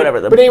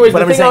 whatever. But anyways,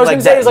 the thing I was going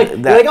to say is, like, you're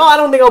like, oh, I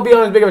don't think I'll be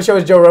on as big of a show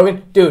as Joe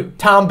Rogan. Dude,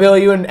 Tom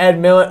Bilyeu and Ed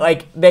Millett,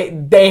 like,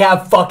 they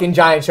have fucking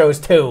giant shows,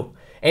 too.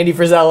 Andy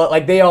Frisella,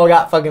 like, they all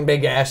got fucking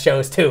big-ass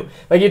shows, too.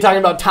 Like, you're talking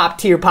about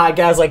top-tier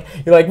podcasts, like,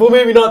 you're like, well,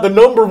 maybe not the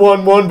number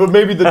one, but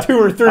maybe the 2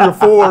 or 3 or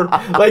 4.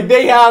 Like,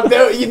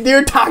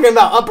 they're talking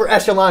about upper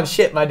echelon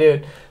shit, my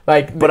dude.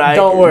 Like,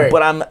 don't worry.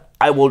 But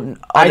I will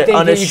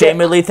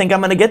unashamedly think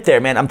I'm going to get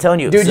there, man. I'm telling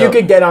you. Dude, you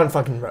could get on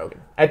fucking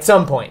Rogan at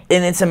some point.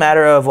 And it's a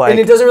matter of, like...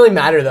 and it doesn't really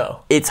matter,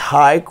 though. It's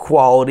high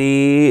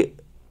quality,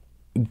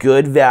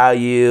 good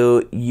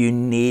value,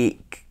 unique.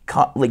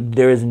 Like,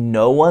 there is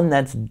no one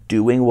that's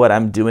doing what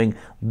I'm doing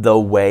the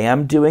way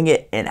I'm doing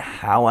it and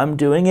how I'm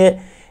doing it.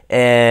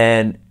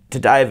 And to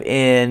dive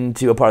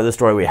into a part of the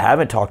story we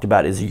haven't talked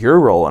about is your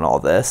role in all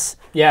this.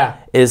 Yeah.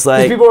 Is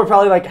like, people were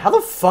probably like, how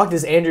the fuck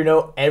does Andrew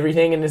know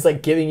everything and is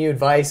like giving you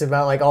advice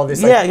about like all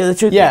this? Like, yeah, the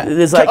truth. Yeah.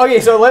 Is like, okay,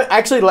 so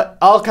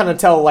I'll kind of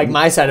tell like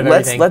my side of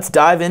everything. Let's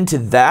dive into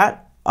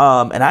that.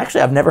 And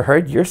actually, I've never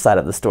heard your side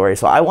of the story,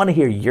 so I want to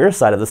hear your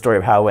side of the story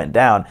of how it went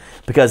down,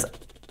 because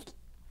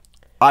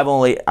I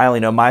only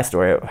know my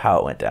story of how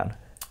it went down.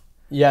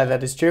 Yeah,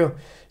 that is true.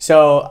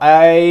 So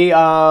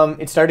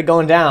it started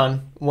going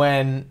down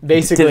when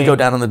basically... Did it go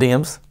down on the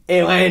DMs?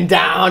 It went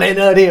down in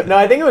the DMs. No,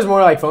 I think it was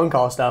more like phone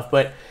call stuff,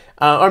 but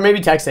or maybe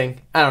texting.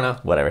 I don't know.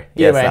 Whatever.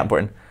 Yeah, it's not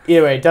important.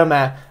 Either way, doesn't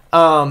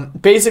matter.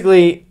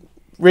 Basically,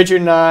 Richard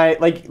and I,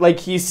 like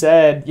he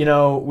said,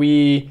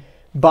 we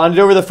bonded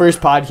over the first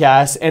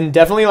podcast and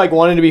definitely like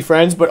wanted to be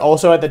friends, but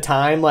also at the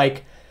time,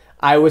 like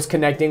I was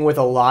connecting with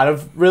a lot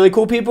of really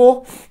cool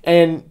people,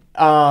 and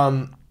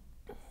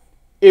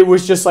it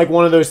was just like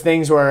one of those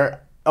things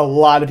where a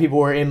lot of people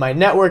were in my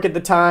network at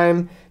the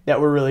time that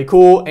were really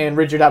cool, and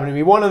Richard happened to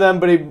be one of them,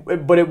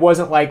 but it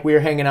wasn't like we were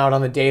hanging out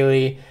on the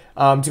daily.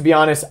 To be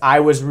honest, I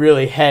was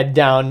really head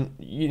down,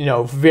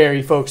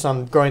 very focused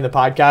on growing the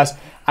podcast.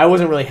 I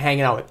wasn't really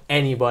hanging out with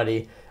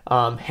anybody.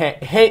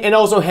 And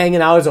also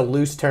hanging out is a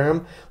loose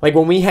term. Like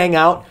when we hang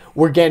out,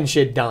 we're getting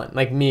shit done,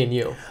 like me and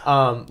you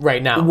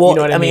right now. Well, you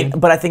know what I mean?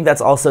 But I think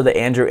that's also the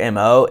Andrew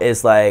MO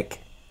is like,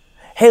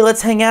 hey,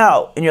 let's hang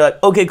out. And you're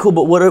like, okay, cool,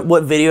 but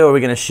what video are we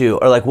going to shoot?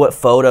 Or like what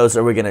photos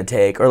are we going to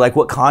take? Or like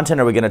what content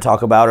are we going to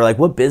talk about? Or like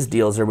what biz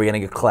deals are we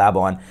going to collab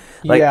on?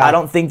 Like, I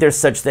don't think there's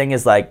such thing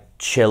as like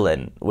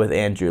chilling with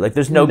Andrew. Like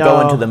there's no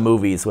going to the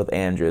movies with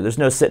Andrew. There's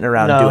no sitting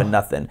around doing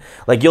nothing.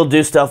 Like you'll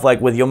do stuff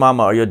like with your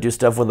mama, or you'll do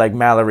stuff with like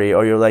Mallory,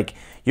 or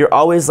you're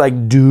always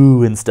like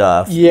doing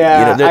stuff.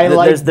 Yeah, I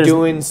like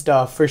doing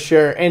stuff for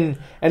sure. And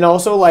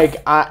also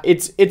like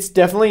it's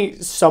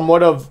definitely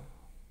somewhat of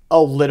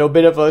a little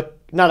bit of a,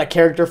 not a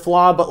character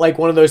flaw, but like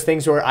one of those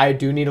things where I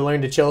do need to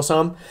learn to chill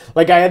some.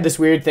 Like I had this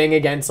weird thing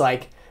against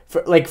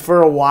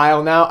for a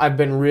while now, I've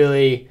been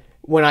really,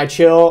 when I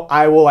chill,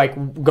 I will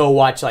like go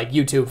watch like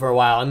YouTube for a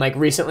while. And like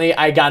recently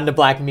I got into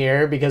Black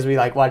Mirror because we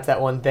like watched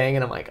that one thing,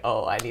 and I'm like,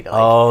 oh, I need to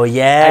I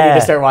need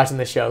to start watching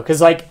this show.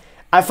 Cause like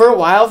for a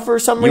while, for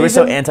some reason, you were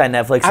so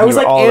anti-Netflix. I was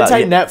like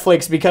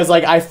anti-Netflix because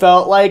like I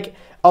felt like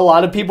a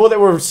lot of people that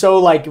were so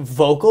like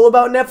vocal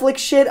about Netflix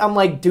shit, I'm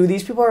like, dude,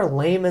 these people are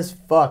lame as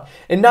fuck.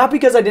 And not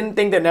because I didn't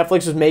think that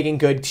Netflix was making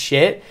good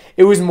shit.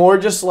 It was more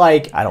just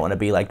like, I don't want to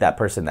be like that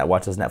person that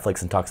watches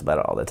Netflix and talks about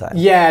it all the time.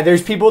 Yeah,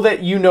 there's people that,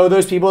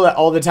 those people that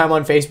all the time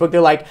on Facebook, they're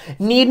like,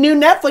 need new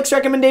Netflix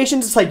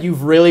recommendations. It's like,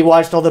 you've really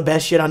watched all the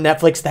best shit on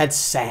Netflix. That's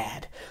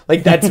sad.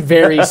 Like, that's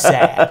very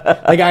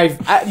sad. Like,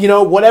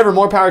 whatever,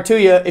 more power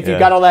to you. If you've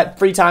got all that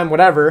free time,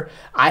 whatever.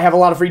 I have a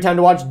lot of free time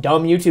to watch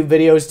dumb YouTube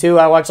videos, too.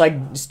 I watch, like,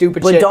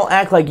 stupid shit. But don't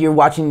act like you're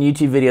watching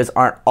YouTube videos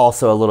aren't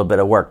also a little bit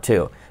of work,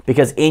 too.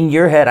 Because in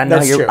your head, I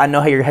know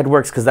how your head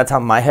works, because that's how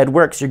my head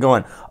works. You're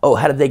going, oh,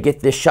 how did they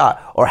get this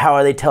shot? Or how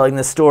are they telling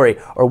this story?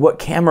 Or what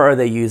camera are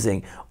they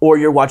using? Or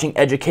you're watching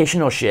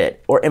educational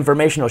shit or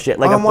informational shit.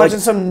 Like I'm watching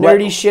some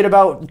nerdy shit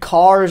about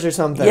cars or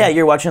something. Yeah,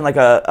 you're watching like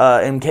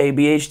a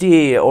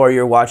MKBHD, or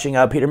you're watching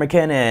Peter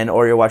McKinnon,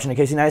 or you're watching a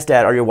Casey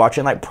Neistat, or you're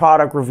watching like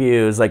product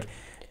reviews. Like,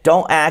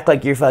 don't act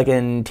like your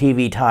fucking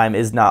TV time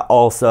is not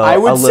also a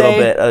little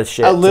bit of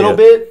shit. A little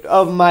bit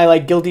of my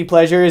like guilty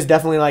pleasure is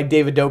definitely like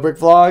David Dobrik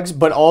vlogs,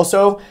 but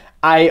also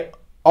I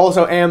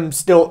am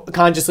still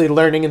consciously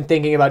learning and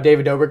thinking about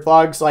David Dobrik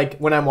vlogs. Like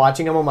when I'm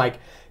watching him, I'm like,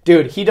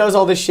 dude, he does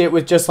all this shit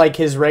with just like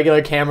his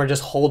regular camera,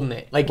 just holding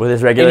it. Like with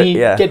his regular, and he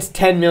gets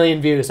 10 million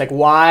views. Like,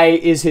 why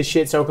is his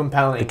shit so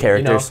compelling? The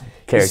characters.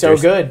 He's so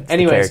good.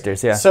 Anyways,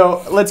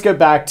 so let's get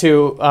back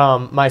to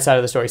my side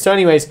of the story. So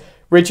anyways,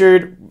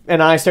 Richard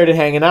and I started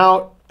hanging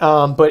out,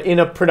 but in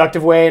a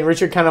productive way. And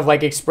Richard kind of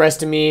like expressed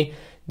to me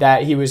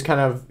that he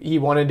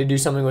wanted to do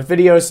something with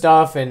video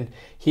stuff. And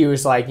he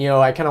was like,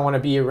 I kind of want to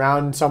be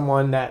around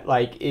someone that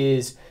like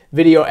is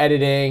video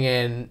editing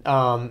and,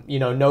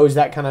 knows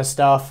that kind of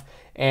stuff.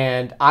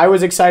 And I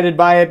was excited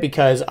by it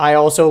because I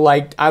was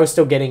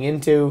still getting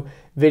into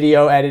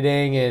video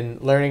editing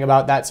and learning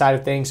about that side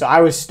of things. So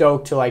I was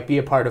stoked to like be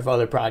a part of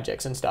other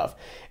projects and stuff.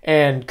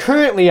 And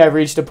currently I've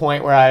reached a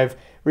point where I've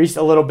reached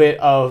a little bit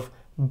of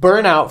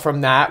burnout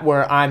from that,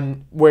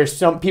 where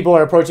some people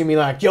are approaching me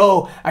like,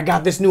 yo, I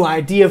got this new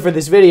idea for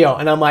this video.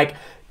 And I'm like,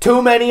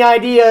 too many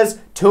ideas,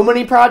 too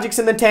many projects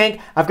in the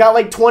tank. I've got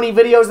like 20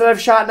 videos that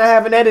I've shot and I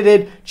haven't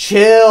edited.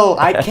 Chill.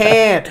 I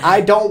can't.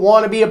 I don't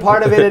want to be a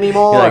part of it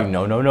anymore. You're like,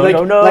 no. Like,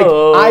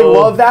 I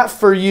love that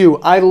for you.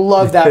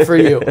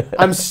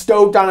 I'm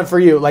stoked on it for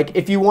you. Like,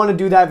 if you want to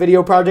do that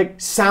video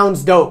project,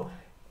 sounds dope.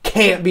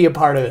 Can't be a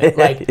part of it.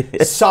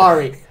 Like,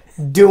 sorry.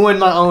 Doing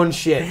my own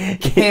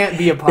shit. Can't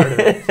be a part of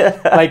it.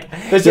 Like,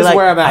 that's just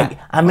where I'm at.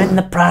 I'm in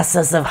the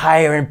process of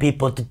hiring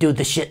people to do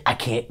the shit I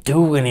can't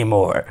do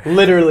anymore.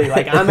 Literally.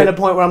 Like, I'm at a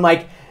point where I'm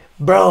like,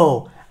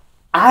 bro,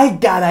 I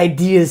got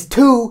ideas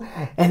too,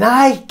 and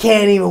I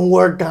can't even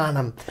work on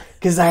them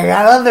because I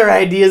got other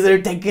ideas that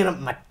are taking up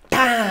my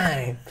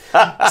time.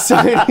 So,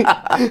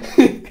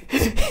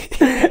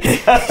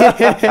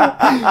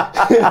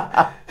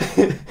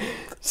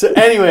 So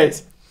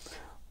anyways,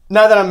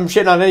 not that I'm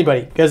shitting on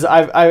anybody, because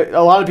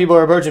a lot of people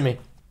are approaching me.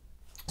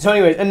 So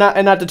anyways, and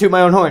not to toot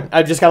my own horn,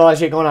 I've just got a lot of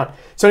shit going on.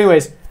 So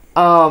anyways,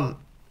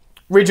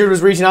 Richard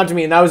was reaching out to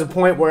me, and that was a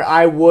point where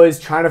I was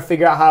trying to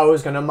figure out how I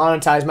was going to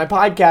monetize my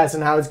podcast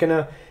and how I was going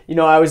to,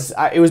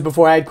 it was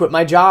before I had quit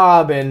my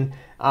job, and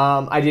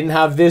I didn't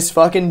have this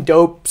fucking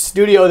dope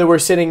studio that we're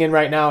sitting in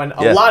right now, and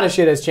a lot of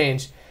shit has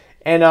changed.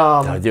 And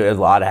oh, dude, a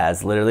lot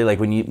has. Literally, like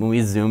when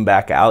we zoom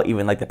back out,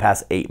 even like the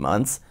past 8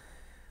 months.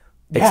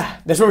 Yeah,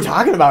 that's what we're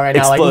talking about right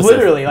now. Explosive. Like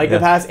literally, like the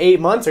past 8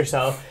 months or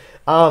so.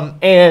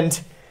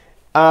 And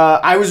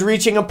I was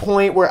reaching a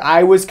point where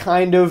I was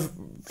kind of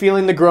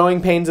feeling the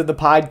growing pains of the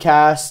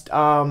podcast.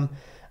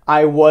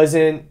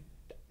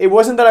 It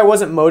wasn't that I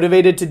wasn't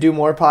motivated to do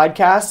more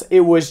podcasts.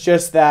 It was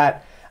just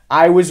that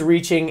I was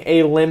reaching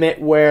a limit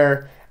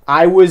where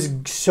I was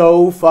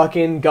so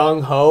fucking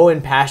gung-ho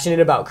and passionate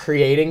about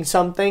creating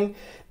something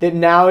that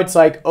now it's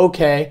like,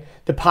 okay,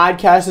 the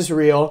podcast is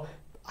real.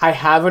 I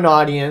have an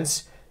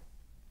audience.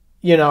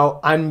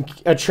 I'm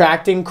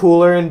attracting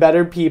cooler and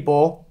better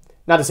people.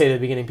 Not to say at the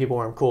beginning people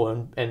weren't cool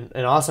and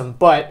awesome,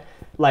 but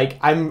like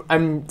I'm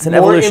more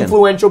evolution.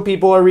 Influential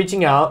people are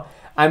reaching out.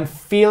 I'm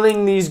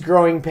feeling these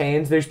growing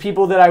pains. There's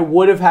people that I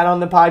would have had on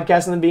the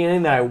podcast in the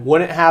beginning that I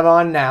wouldn't have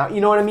on now.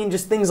 You know what I mean?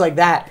 Just things like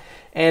that.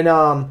 And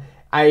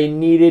I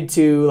needed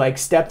to like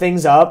step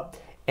things up.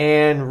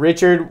 And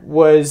Richard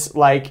was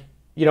like,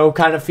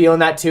 kind of feeling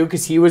that too,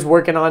 because he was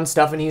working on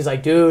stuff and he's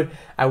like, dude,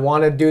 I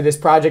want to do this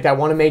project. I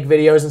want to make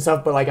videos and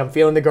stuff, but like I'm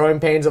feeling the growing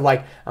pains of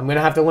like, I'm going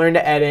to have to learn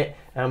to edit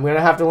and I'm going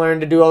to have to learn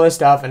to do all this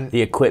stuff. And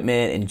the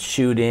equipment and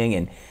shooting,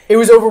 and it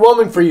was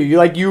overwhelming for you.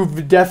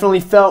 You've definitely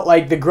felt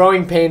like the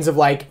growing pains of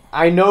like,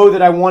 I know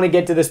that I want to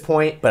get to this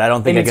point, but I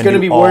don't think it's going to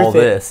be all worth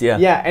this. it. Yeah.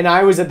 Yeah. And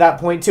I was at that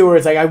point too, where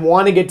it's like, I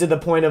want to get to the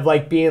point of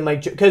like being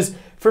like, because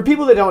for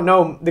people that don't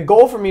know, the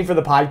goal for me for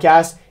the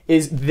podcast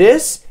is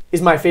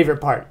my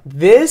favorite part.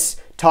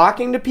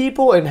 Talking to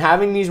people and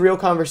having these real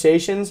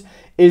conversations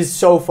is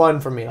so fun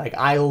for me. Like,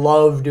 I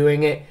love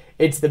doing it.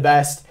 It's the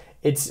best.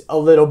 It's a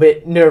little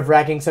bit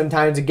nerve-wracking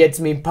sometimes. It gets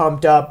me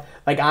pumped up.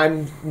 Like,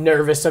 I'm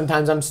nervous.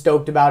 Sometimes I'm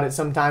stoked about it.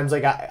 Sometimes,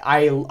 like,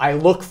 I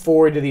look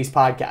forward to these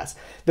podcasts.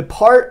 The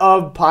part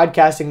of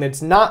podcasting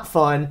that's not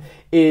fun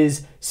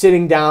is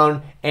sitting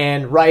down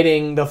and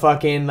writing the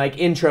fucking, like,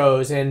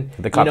 intros and,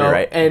 the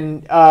copyright.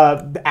 And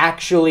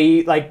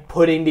actually, like,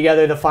 putting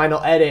together the final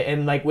edit.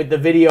 And, like, with the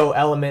video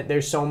element,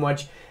 there's so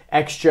much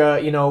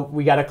extra,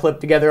 we got to clip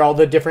together all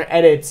the different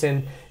edits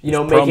and, making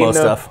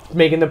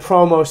the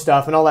promo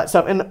stuff and all that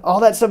stuff. And all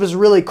that stuff is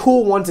really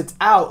cool once it's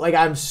out. Like,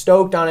 I'm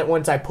stoked on it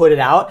once I put it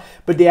out,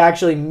 but the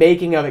actually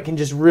making of it can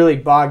just really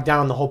bog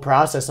down the whole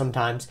process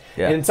sometimes.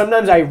 Yeah. And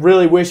sometimes I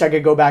really wish I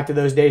could go back to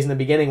those days in the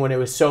beginning when it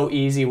was so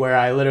easy, where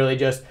I literally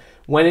just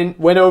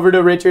went over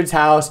to Richard's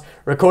house,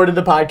 recorded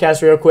the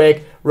podcast real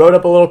quick, wrote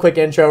up a little quick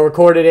intro,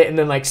 recorded it, and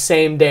then like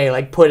same day,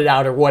 like put it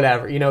out or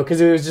whatever,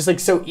 because it was just like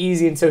so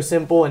easy and so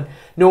simple, and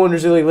no one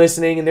was really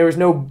listening, and there was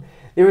no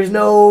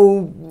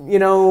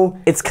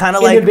it's kind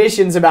of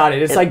inhibitions about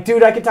it. It's like,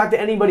 dude, I could talk to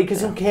anybody because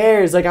who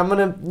cares? Like, I'm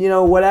gonna,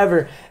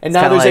 whatever. And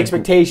now there's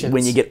expectations.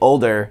 When you get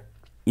older,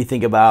 you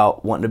think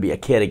about wanting to be a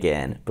kid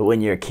again, but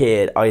when you're a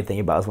kid, all you think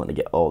about is wanting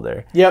to get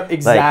older. Yep,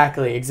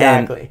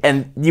 exactly.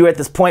 And you were at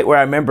this point where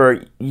I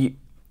remember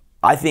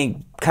I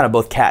think kind of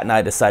both Kat and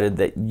I decided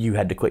that you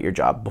had to quit your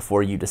job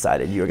before you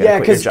decided you were going to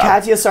quit your job. Yeah,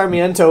 because Katia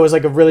Sarmiento was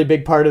like a really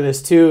big part of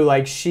this too.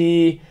 Like,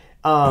 she,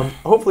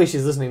 hopefully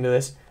she's listening to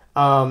this.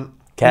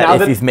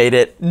 Kat, if you've made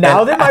it.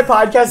 Now that my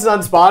podcast is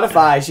on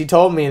Spotify, she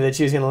told me that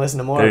she was going to listen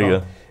to more of them. There you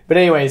go. But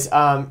anyways,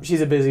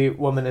 she's a busy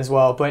woman as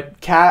well. But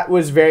Kat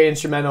was very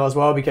instrumental as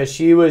well, because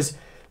she was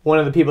one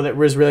of the people that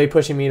was really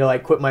pushing me to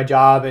like quit my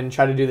job and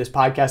try to do this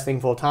podcast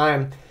thing full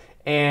time.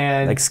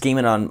 And like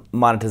scheming on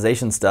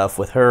monetization stuff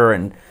with her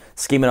and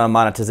scheming on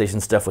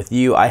monetization stuff with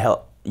you.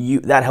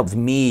 That helps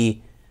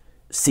me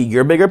see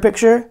your bigger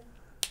picture.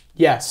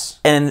 Yes.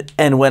 And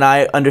when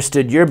I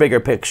understood your bigger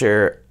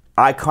picture,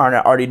 I kind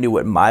of already knew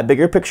what my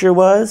bigger picture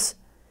was.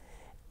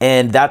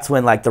 And that's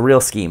when like the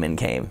real scheming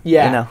came.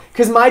 Yeah.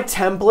 Because my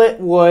template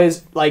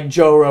was like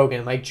Joe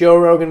Rogan. Like, Joe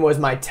Rogan was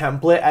my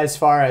template as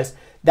far as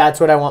that's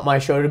what I want my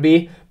show to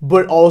be,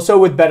 but also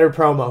with better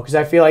promo, because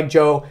I feel like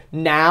Joe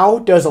now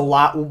does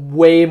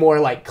way more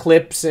like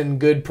clips and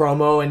good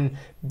promo and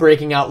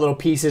breaking out little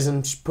pieces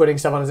and putting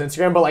stuff on his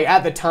Instagram. But like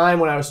at the time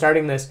when I was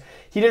starting this,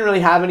 he didn't really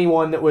have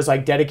anyone that was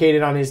like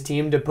dedicated on his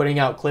team to putting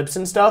out clips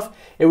and stuff.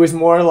 It was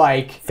more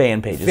like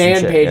fan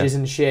pages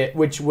and shit,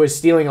 which was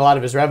stealing a lot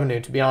of his revenue,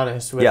 to be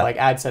honest, with like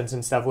AdSense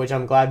and stuff, which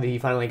I'm glad that he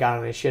finally got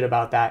on his shit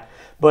about that.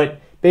 But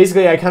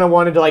basically, I kind of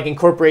wanted to like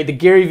incorporate the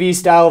Gary Vee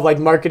style of like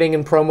marketing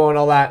and promo and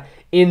all that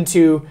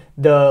into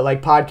the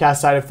like podcast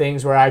side of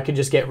things, where I could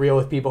just get real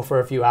with people for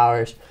a few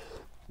hours.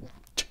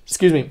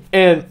 Excuse me.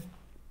 And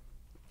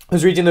I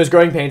was reaching those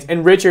growing pains.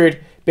 And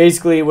Richard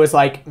basically was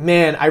like,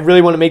 man, I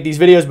really want to make these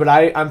videos, but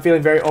I'm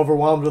feeling very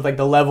overwhelmed with like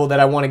the level that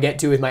I want to get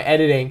to with my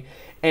editing.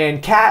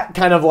 And Kat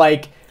kind of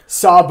like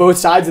saw both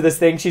sides of this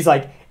thing. She's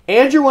like,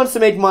 Andrew wants to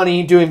make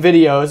money doing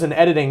videos and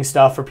editing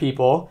stuff for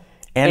people.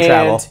 And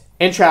travel.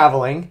 And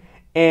traveling.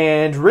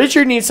 And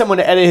Richard needs someone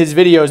to edit his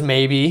videos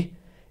maybe.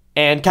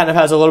 And kind of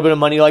has a little bit of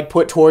money like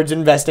put towards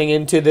investing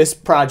into this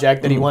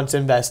project that he wants to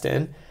invest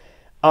in.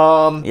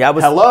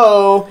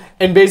 Hello.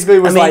 And basically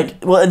was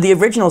well, the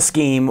original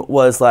scheme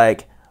was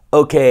like,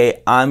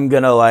 okay, I'm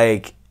gonna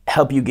like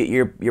help you get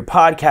your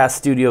podcast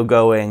studio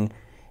going,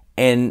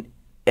 and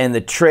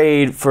the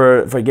trade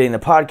for getting the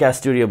podcast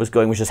studio was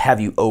going was just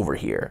have you over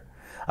here.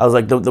 I was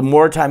like, the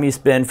more time you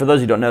spend, for those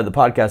who don't know, the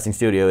podcasting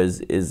studio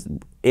is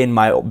in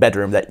my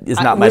bedroom. That is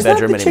not my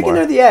bedroom anymore. Was that the chicken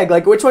or the egg?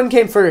 Like, which one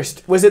came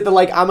first? Was it the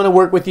like I'm gonna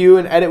work with you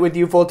and edit with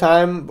you full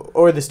time,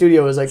 or the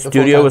studio was like the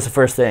studio was the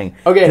first thing?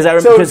 Okay,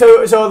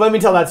 so let me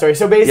tell that story.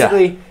 So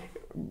basically,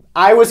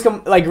 I was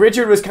like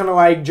Richard was kind of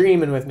like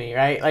dreaming with me,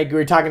 right? Like we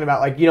were talking about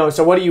like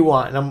so what do you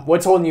want? And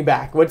what's holding you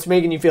back? What's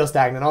making you feel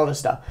stagnant? All this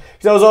stuff.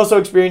 Because I was also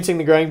experiencing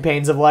the growing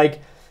pains of like.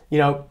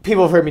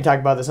 People have heard me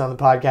talk about this on the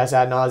podcast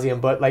ad nauseum,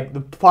 but like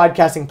the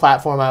podcasting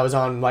platform I was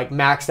on, like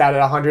maxed out at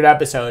 100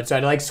 episodes. So I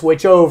had to like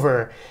switch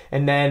over.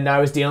 And then I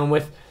was dealing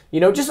with,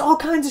 just all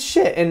kinds of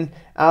shit.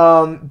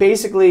 And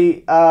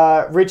basically,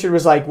 Richard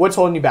was like, what's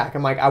holding you back?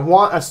 I'm like, I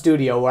want a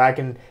studio where I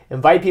can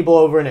invite people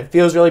over and it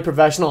feels really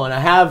professional. And I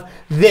have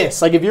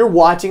this. Like, if you're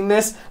watching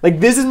this,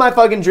 like, this is my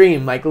fucking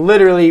dream. Like,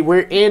 literally, we're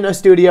in a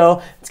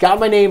studio. It's got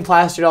my name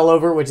plastered all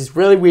over, which is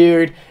really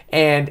weird.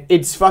 And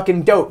it's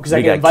fucking dope because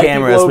I can invite people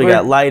over. We got cameras, we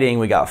got lighting,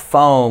 we got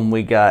foam,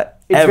 we got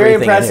everything. It's very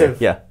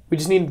impressive. Yeah. We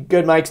just need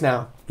good mics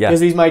now. Yeah. Because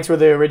these mics were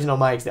the original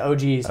mics, the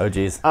OGs.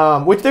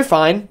 OGs. Which they're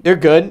fine. They're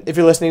good. If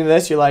you're listening to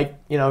this, you're like,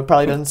 it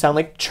probably doesn't sound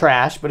like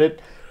trash, but it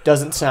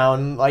doesn't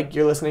sound like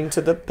you're listening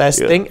to the best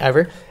thing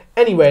ever.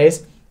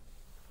 Anyways,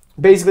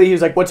 basically he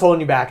was like, what's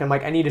holding you back? I'm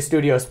like, I need a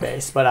studio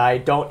space, but I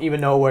don't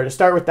even know where to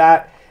start with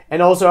that.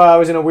 And also I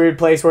was in a weird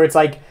place where it's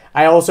like,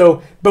 I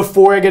also,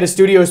 before I get a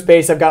studio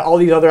space, I've got all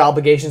these other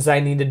obligations that I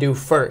need to do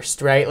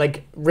first, right?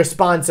 Like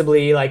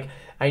responsibly, like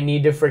I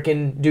need to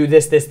freaking do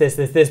this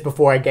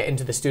before I get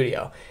into the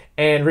studio.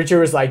 And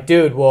Richard was like,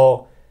 dude,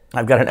 well,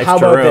 I've got an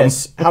extra room.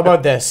 How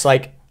about this?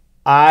 Like,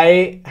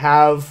 I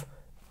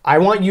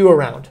want you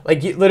around.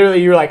 Like,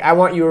 literally, you're like, I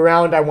want you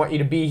around. I want you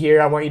to be here.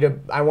 I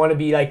want to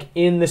be like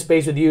in the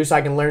space with you so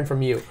I can learn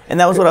from you. And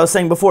that was what I was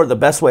saying before. The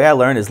best way I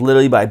learn is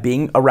literally by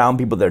being around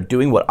people that are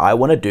doing what I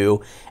want to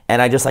do.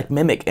 And I just like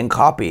mimic and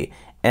copy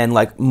and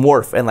like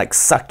morph and like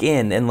suck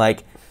in and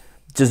like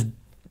just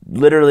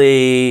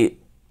literally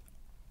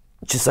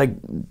just like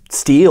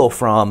steal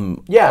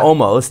from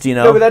almost,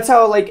 No, but that's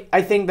how like,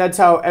 I think that's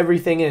how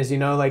everything is,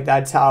 like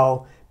that's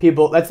how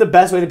that's the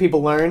best way that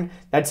people learn.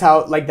 That's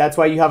how, like, that's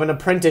why you have an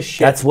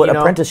apprenticeship. That's what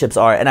apprenticeships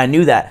are. And I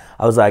knew that.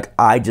 I was like,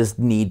 I just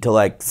need to,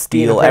 like,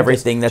 steal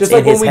everything that's in his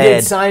head. Just like when we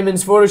did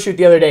Simon's photo shoot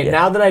the other day. Yeah.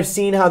 Now that I've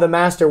seen how the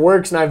master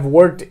works and I've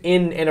worked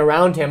in and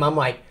around him, I'm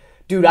like,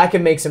 dude, I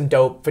can make some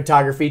dope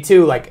photography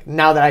too. Like,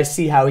 now that I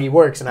see how he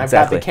works and I've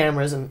got the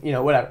cameras and,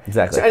 whatever.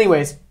 Exactly. So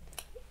anyways,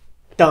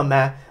 dumb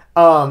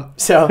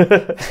so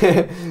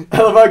I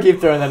love how I keep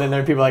throwing that in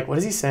there. People are like, what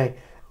is he saying?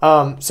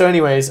 So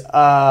anyways,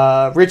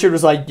 Richard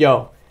was like,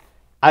 yo,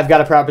 I've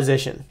got a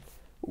proposition.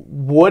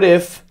 What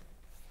if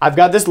I've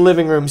got this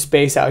living room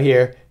space out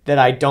here that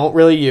I don't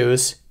really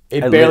use?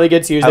 It barely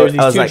gets used. There's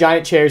these two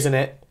giant chairs in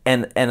it.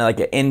 And like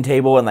an end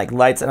table and like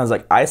lights. And I was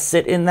like, I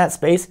sit in that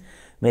space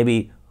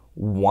maybe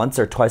once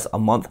or twice a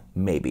month,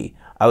 maybe.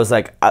 I was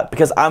like,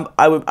 because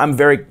I'm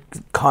very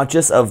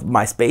conscious of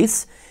my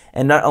space.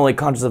 And not only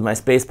conscious of my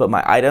space, but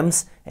my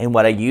items and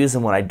what I use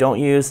and what I don't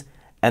use.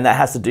 And that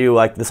has to do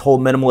like this whole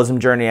minimalism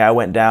journey I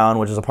went down,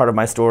 which is a part of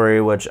my story,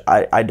 which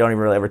I don't even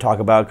really ever talk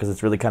about because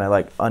it's really kind of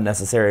like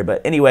unnecessary.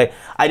 But anyway,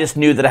 I just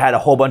knew that I had a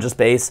whole bunch of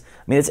space.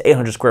 I mean, it's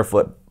 800 square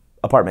foot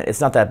apartment. It's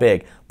not that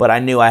big, but I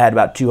knew I had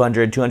about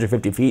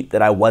 250 feet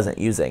that I wasn't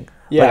using.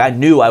 Yeah. Like I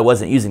knew I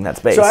wasn't using that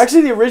space. So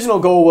actually the original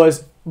goal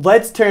was,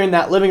 let's turn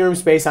that living room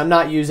space I'm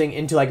not using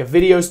into like a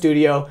video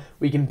studio.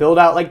 We can build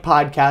out like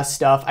podcast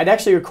stuff. I'd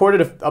actually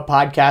recorded a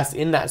podcast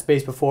in that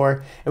space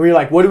before, and we were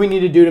like, what do we need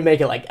to do to make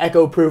it like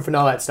echo proof and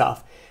all that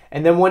stuff?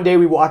 And then one day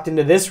we walked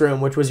into this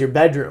room, which was your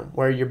bedroom,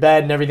 where your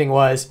bed and everything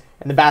was,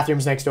 and the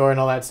bathroom's next door and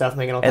all that stuff,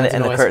 making all kinds of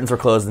noise. And the curtains were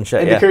closed and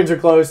shit. And the curtains were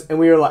closed, and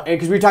we were like,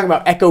 because we were talking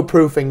about echo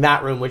proofing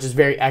that room, which is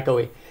very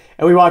echoey.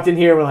 And we walked in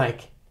here, and we're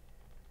like,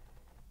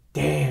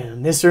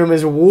 damn, this room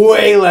is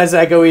way less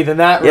echoey than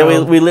that room.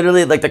 Yeah, we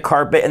literally, like the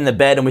carpet and the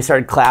bed, and we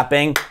started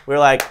clapping. We were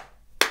like,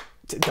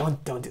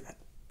 don't do that.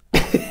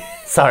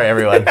 Sorry,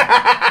 everyone.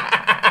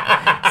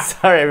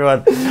 Sorry,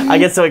 everyone. I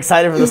get so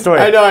excited for the story.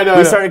 I know.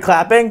 We started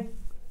clapping.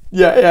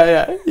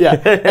 Yeah.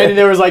 And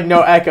there was like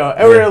no echo.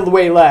 And we were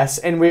way less.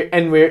 And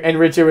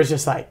Richard was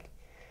just like,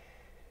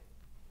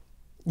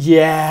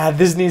 yeah,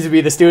 this needs to be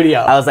the studio.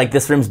 I was like,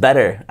 this room's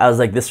better. I was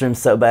like, this room's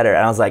so better.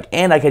 And I was like,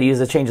 and I could use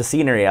a change of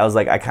scenery. I was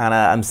like,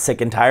 I'm sick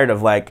and tired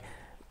of like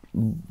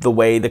the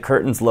way the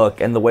curtains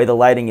look and the way the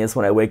lighting is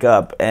when I wake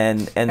up.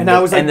 And I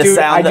was like, dude,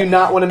 I do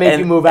not want to make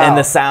you move out. And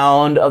the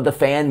sound of the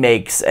fan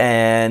makes.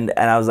 And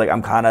I was like,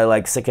 I'm kind of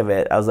like sick of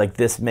it. I was like,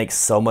 this makes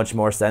so much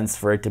more sense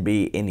for it to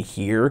be in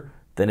here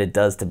than it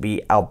does to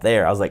be out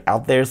there. I was like,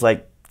 out there's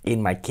like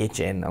in my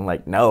kitchen. I'm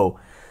like, no.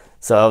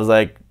 So I was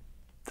like,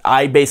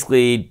 I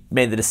basically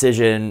made the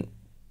decision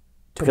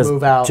to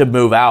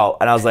move out.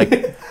 And I was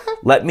like,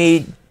 let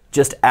me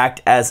just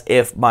act as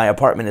if my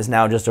apartment is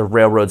now just a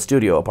railroad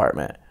studio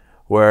apartment,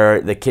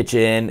 where the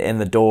kitchen and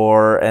the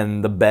door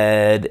and the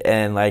bed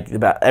and like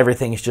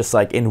everything is just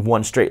like in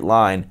one straight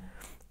line,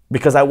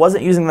 because I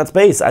wasn't using that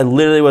space. I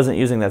literally wasn't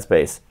using that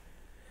space.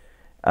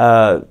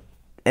 And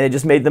it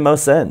just made the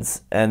most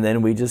sense. And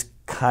then we just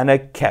kind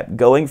of kept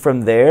going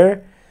from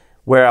there,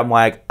 where I'm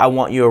like, I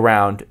want you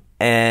around.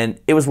 And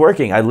it was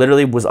working. I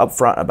literally was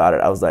upfront about it.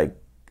 I was like,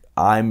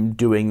 I'm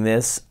doing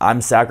this.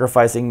 I'm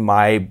sacrificing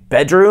my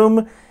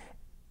bedroom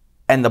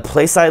and the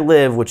place I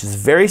live, which is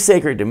very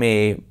sacred to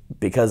me,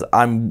 because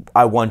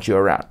I want you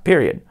around,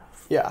 period.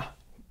 Yeah,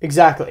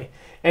 exactly.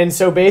 And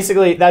so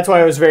basically, that's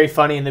why it was very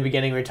funny in the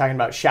beginning. We were talking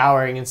about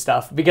showering and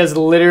stuff, because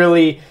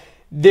literally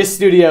this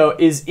studio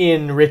is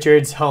in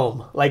Richard's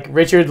home. Like,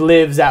 Richard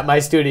lives at my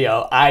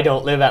studio. I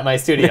don't live at my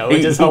studio,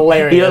 which is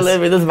hilarious. You don't live,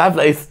 this is my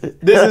place.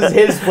 This is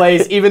his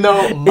place, even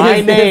though my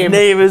his name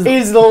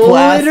is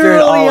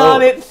literally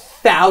on it.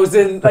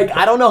 Like,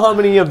 I don't know how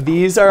many of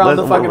these are on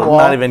the fucking wall.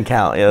 Not even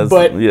count. Yeah,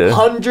 but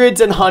hundreds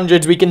and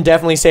hundreds, we can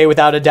definitely say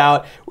without a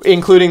doubt,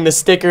 including the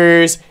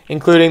stickers,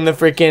 including the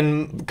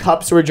freaking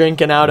cups we're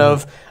drinking out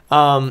of.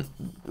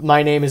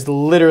 My name is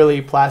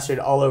literally plastered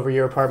all over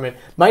your apartment.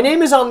 My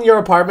name is on your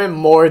apartment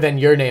more than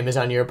your name is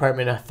on your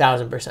apartment,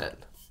 1,000%.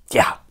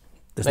 Yeah.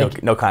 There's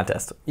like, no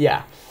contest.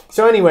 Yeah.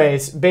 So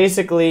anyways,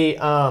 basically,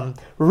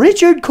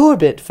 Richard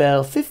Corbett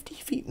fell 50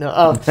 feet. No,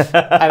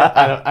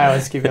 I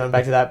always keep going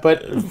back to that.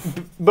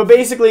 But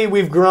basically,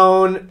 we've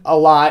grown a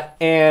lot.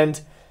 And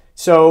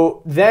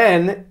so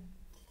then,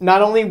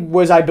 not only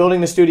was I building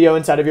the studio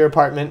inside of your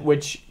apartment,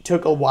 which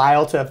took a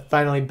while to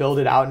finally build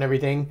it out and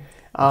everything.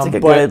 It's like a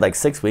good, like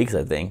 6 weeks,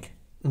 I think.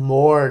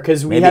 More,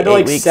 because we had to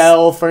like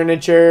sell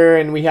furniture,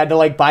 and we had to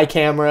like buy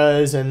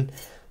cameras, and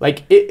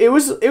like it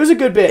was a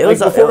good bit.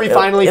 Before we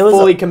finally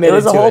fully committed to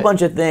it. It was a whole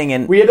bunch of thing,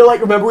 and we had to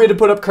remember we had to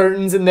put up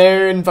curtains in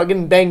there and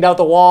fucking banged out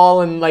the wall,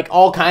 and like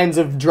all kinds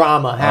of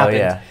drama happened. Oh,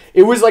 yeah.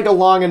 It was like a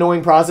long,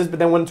 annoying process, but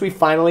then once we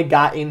finally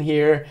got in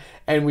here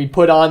and we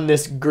put on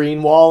this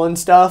green wall and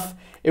stuff,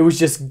 it was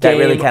just that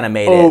really kind of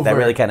made it. That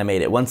really kind of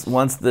made it. Once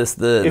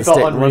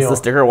the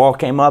sticker wall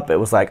came up, it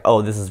was like,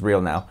 oh, this is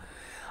real now.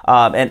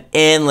 And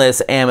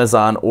endless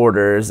Amazon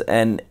orders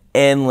and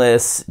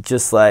endless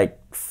just like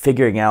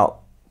figuring out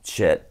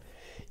shit.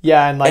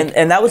 Yeah, and like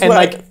and that was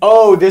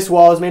oh, this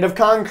wall is made of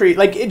concrete.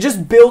 Like, it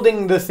just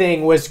building the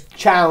thing was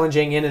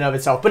challenging in and of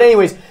itself. But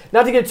anyways,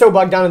 not to get so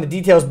bogged down in the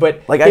details,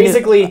 but like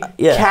basically,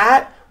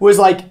 Kat was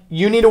like,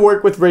 you need to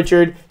work with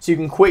Richard so you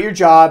can quit your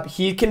job.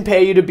 He can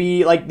pay you to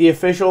be like the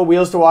official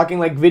Wheels2Walking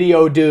like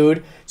video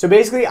dude. So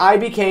basically, I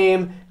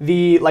became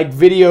the like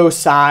video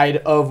side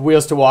of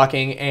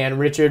Wheels2Walking, and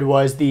Richard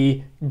was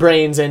the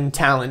brains and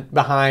talent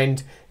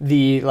behind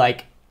the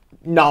like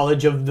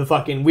knowledge of the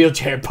fucking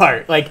wheelchair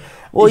part. Like,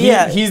 well,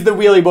 he's the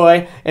wheelie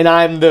boy, and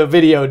I'm the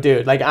video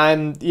dude. Like,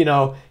 I'm,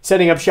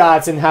 setting up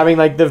shots and having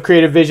like the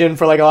creative vision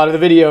for like a lot of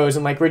the videos,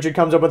 and like Richard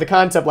comes up with a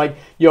concept like,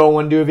 yo, I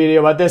want to do a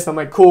video about this. And I'm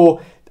like,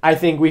 cool, I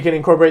think we can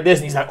incorporate this.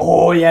 And he's like,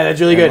 oh yeah, that's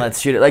really good.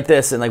 Let's shoot it like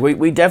this. And like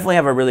we definitely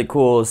have a really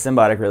cool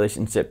symbiotic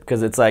relationship,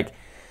 because it's like,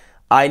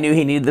 I knew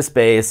he needed the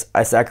space.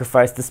 I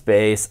sacrificed the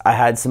space. I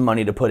had some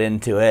money to put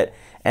into it,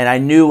 and I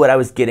knew what I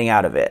was getting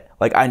out of it.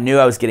 Like, I knew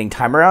I was getting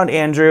time around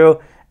Andrew,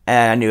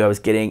 and I knew I was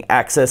getting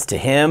access to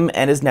him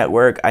and his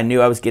network. I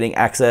knew I was getting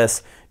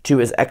access to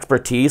his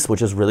expertise,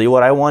 which is really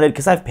what I wanted,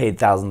 because I've paid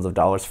thousands of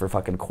dollars for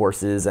fucking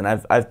courses, and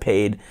I've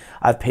paid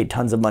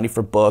tons of money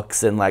for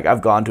books, and like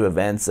I've gone to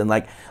events, and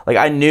like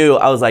I knew,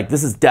 I was like,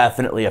 this is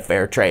definitely a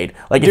fair trade.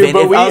 Like, dude, if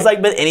I was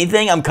like, but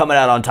anything, I'm coming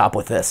out on top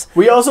with this.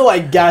 We also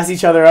like gas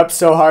each other up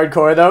so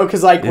hardcore though,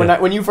 because like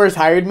when you first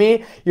hired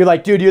me, you're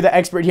like, dude, you're the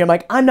expert here. I'm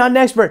like, I'm not an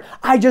expert.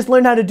 I just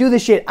learned how to do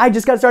this shit. I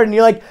just got started. And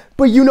you're like,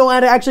 but you know how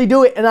to actually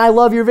do it, and I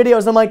love your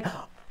videos. I'm like,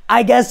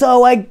 I guess so,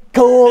 like,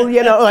 cool,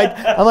 like,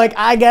 I'm like,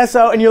 I guess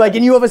so, and you're like,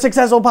 and you have a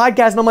successful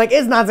podcast, and I'm like,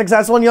 it's not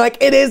successful, and you're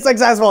like, it is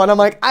successful, and I'm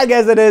like, I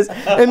guess it is,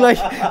 and like,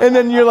 and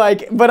then you're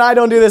like, but I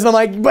don't do this, and I'm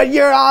like, but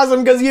you're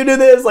awesome, because you do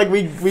this, like,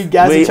 we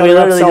gas each other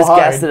up so hard. We literally just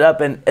gassed it up,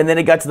 and then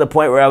it got to the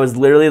point where I was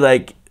literally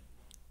like,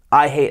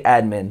 I hate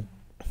admin.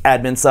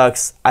 Admin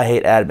sucks, I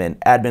hate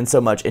admin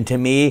so much, and to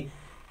me,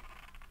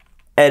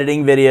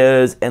 editing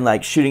videos and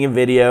like shooting a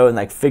video and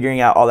like figuring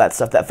out all that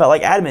stuff, that felt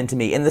like admin to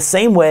me, in the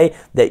same way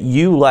that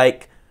you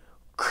like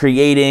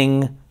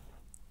creating,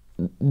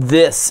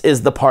 this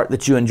is the part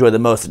that you enjoy the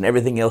most, and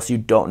everything else you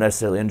don't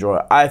necessarily enjoy.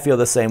 I feel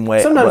the same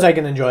way. Sometimes I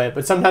can enjoy it,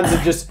 but sometimes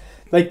it just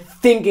like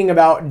thinking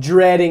about,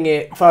 dreading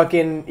it,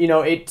 fucking,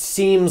 it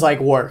seems like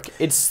work.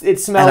 It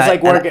smells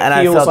like work. And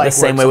I felt the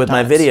same way with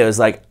my videos.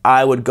 Like,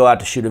 I would go out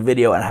to shoot a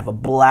video and have a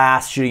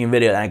blast shooting a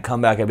video, and I'd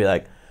come back and be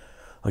like,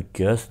 I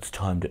guess it's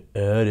time to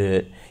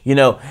edit,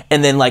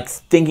 and then like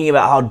thinking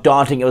about how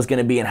daunting it was going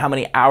to be and how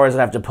many hours I'd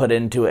have to put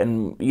into it,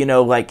 and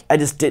like I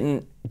just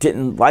didn't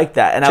didn't like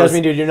that. And Trust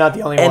me, dude, you're not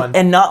the only one.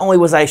 And not only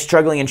was I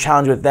struggling and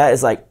challenged with that,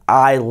 is like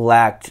I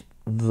lacked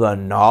the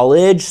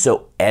knowledge,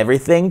 so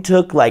everything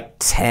took like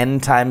 10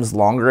 times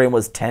longer and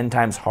was 10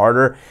 times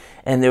harder.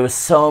 And there was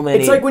so many.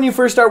 It's like when you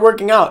first start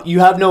working out, you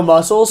have no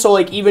muscle, so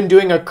like even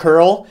doing a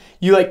curl,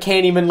 you like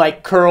can't even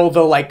like curl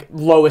the like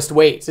lowest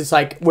weights. It's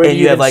like where do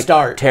you have like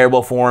start?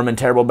 Terrible form and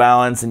terrible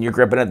balance, and you're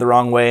gripping it the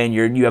wrong way, and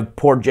you have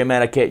poor gym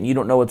etiquette, and you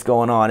don't know what's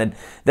going on. And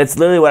that's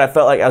literally what I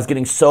felt like. I was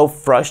getting so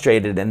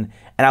frustrated, and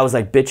I was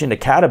like bitching to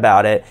Kat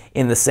about it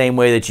in the same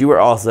way that you were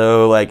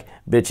also like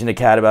bitching to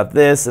Kat about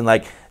this, and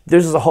like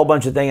there's just a whole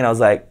bunch of things. And I was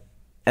like,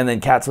 and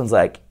then Kat's one's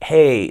like,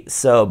 hey,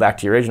 so back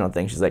to your original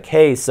thing. She's like,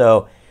 hey,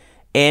 so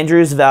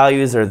Andrew's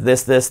values are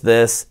this, this,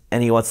 this,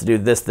 and he wants to do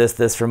this, this,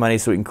 this for money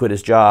so he can quit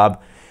his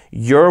job.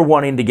 You're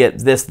wanting to get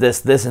this, this,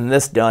 this, and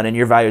this done, and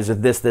your values are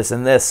this, this,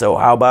 and this. So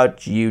how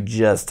about you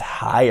just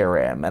hire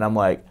him? And I'm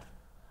like,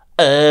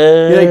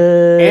 You're like,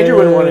 Andrew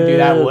wouldn't want to do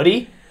that, would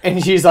he?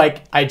 And she's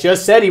like, I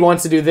just said he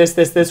wants to do this,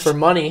 this, this for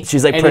money.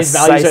 She's like, and his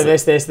values are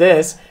this, this,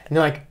 this. And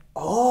you're like,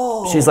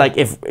 oh. She's like,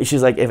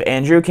 if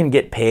Andrew can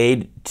get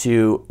paid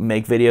to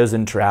make videos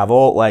and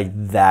travel, like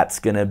that's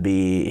gonna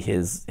be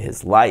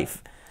his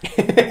life.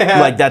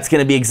 Like that's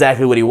gonna be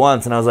exactly what he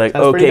wants. And I was like,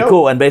 okay,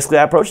 cool. And basically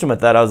I approached him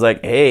with that. I was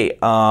like, hey,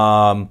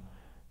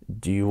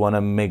 do you want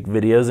to make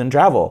videos and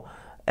travel?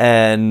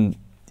 And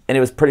it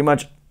was pretty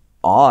much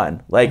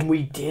on. Like, and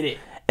we did it.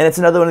 And it's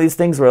another one of these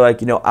things where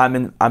like, you know,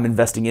 I'm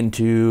investing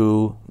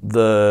into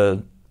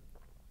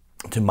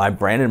my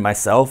brand and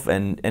myself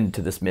and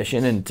to this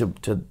mission and to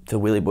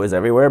Wheelie Boys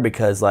Everywhere,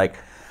 because like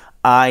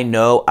I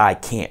know I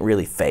can't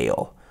really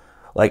fail.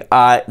 Like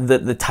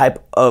the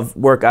type of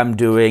work I'm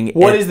doing.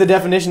 What is the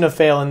definition of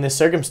fail in this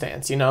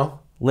circumstance, you know?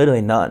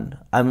 Literally none.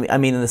 I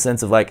mean in the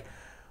sense of like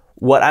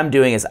what I'm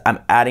doing is I'm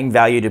adding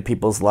value to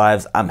people's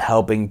lives. I'm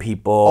helping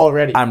people.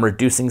 Already. I'm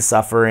reducing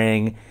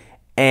suffering.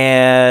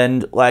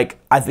 And like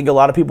I think a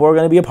lot of people are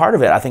going to be a part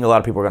of it. I think a lot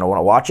of people are going to want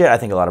to watch it. I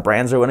think a lot of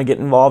brands are going to get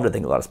involved. I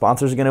think a lot of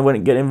sponsors are going to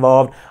get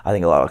involved. I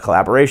think a lot of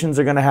collaborations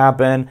are going to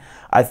happen.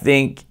 I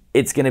think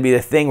it's going to be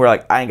the thing where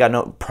like I ain't got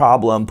no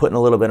problem putting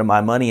a little bit of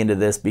my money into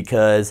this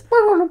because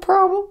no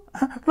problem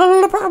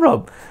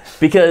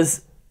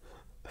because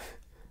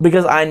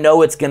I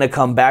know it's going to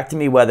come back to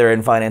me, whether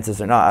in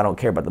finances or not. I don't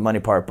care about the money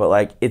part, but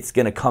like it's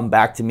going to come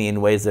back to me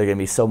in ways that are going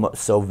to be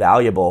so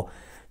valuable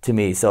to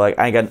me. So like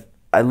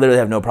I literally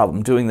have no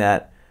problem doing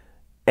that.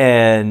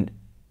 And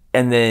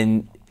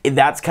then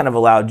that's kind of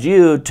allowed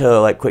you to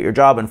like quit your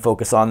job and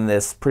focus on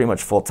this pretty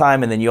much full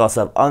time. And then you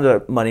also have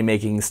other money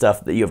making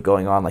stuff that you have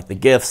going on, like the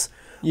gifts,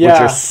 which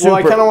are super. Well,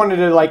 I kind of wanted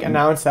to like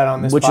announce that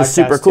on this, which podcast is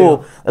super cool.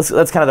 Too.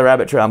 That's kind of the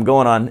rabbit trail I'm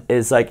going on.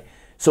 Is like,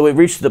 so it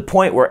reached the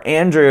point where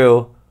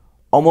Andrew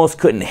almost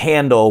couldn't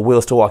handle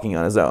Wheels2Walking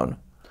on his own.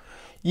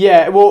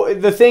 Yeah. Well,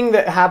 the thing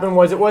that happened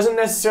was it wasn't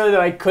necessarily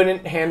that I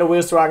couldn't handle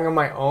Wheels2Walking on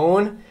my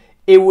own.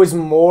 It was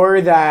more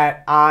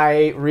that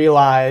I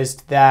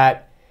realized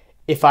that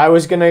if I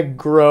was going to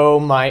grow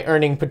my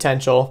earning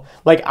potential,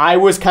 like I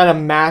was kind of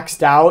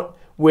maxed out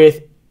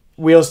with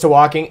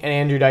Wheels2Walking and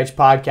Andrew Deitsch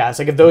podcast.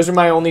 Like if those are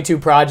my only two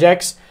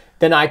projects,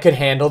 then I could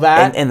handle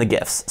that. And the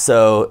gifts.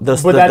 So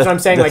those. But that's what I'm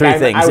saying. Like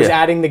I was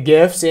yeah. adding the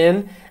gifts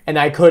in, and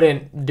I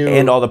couldn't do.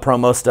 And all the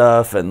promo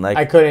stuff and like.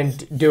 I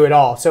couldn't do it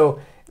all.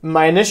 So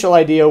my initial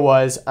idea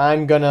was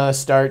I'm gonna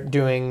start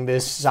doing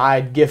this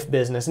side gift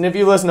business. And if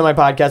you listen to my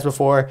podcast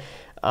before,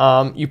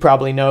 you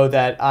probably know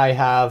that I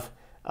have.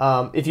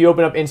 If you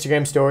open up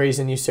Instagram stories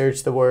and you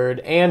search the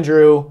word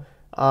Andrew,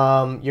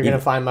 you're gonna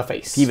find my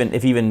face.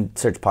 If you even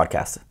search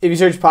podcast. If you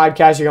search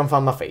podcast, you're gonna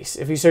find my face.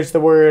 If you search the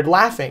word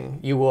laughing,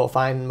 you will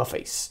find my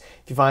face.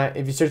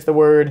 If you search the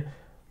word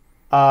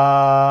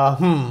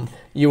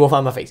you will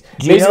find my face.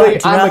 Do you know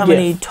how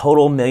many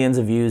total millions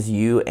of views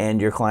you and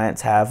your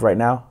clients have right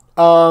now?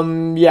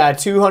 Yeah,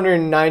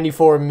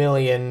 294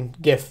 million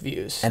GIF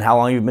views. And how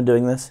long have you been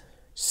doing this?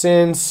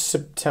 Since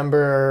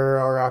September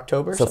or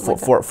October. So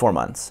like 4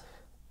 months.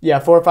 Yeah,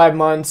 4 or 5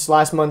 months.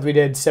 Last month we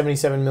did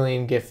 77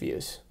 million GIF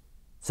views.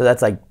 So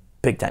that's like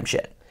big time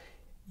shit.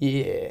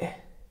 Yeah.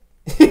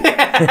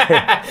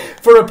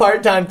 For a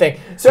part-time thing.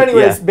 So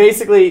anyways,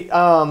 basically,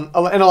 and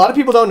a lot of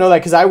people don't know that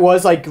because I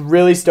was like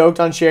really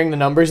stoked on sharing the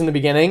numbers in the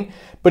beginning,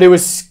 but it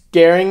was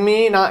scaring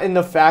me, not in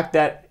the fact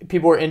that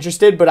people were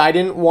interested, but I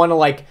didn't want to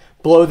like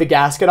blow the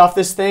gasket off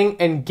this thing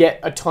and get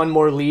a ton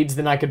more leads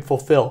than I could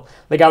fulfill.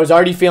 Like I was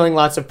already feeling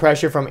lots of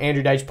pressure from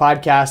Andrew Deitsch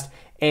podcast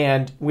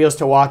and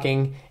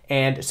Wheels2Walking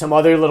and some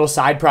other little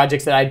side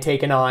projects that I'd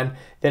taken on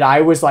that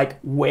I was like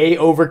way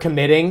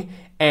overcommitting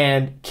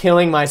and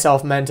killing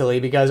myself mentally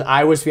because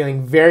I was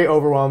feeling very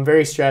overwhelmed,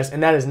 very stressed,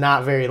 and that is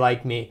not very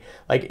like me.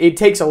 Like it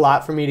takes a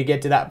lot for me to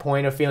get to that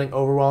point of feeling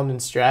overwhelmed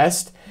and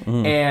stressed.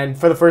 And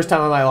for the first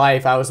time in my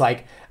life, I was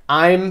like,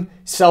 I'm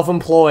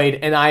self-employed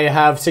and I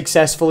have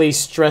successfully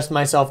stressed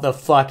myself the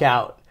fuck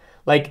out.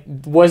 Like,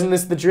 wasn't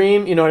this the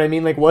dream? You know what I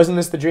mean? Like, wasn't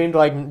this the dream to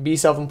like be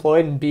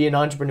self-employed and be an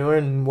entrepreneur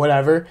and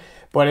whatever?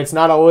 But it's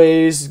not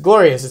always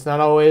glorious. It's not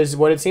always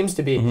what it seems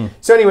to be.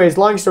 So anyways,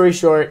 long story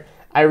short,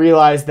 I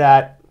realized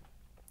that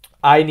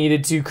I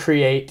needed to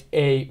create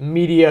a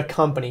media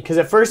company. Because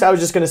at first I was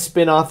just going to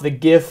spin off the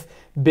GIF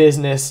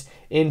business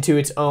into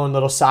its own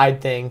little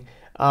side thing.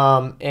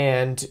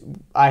 And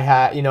I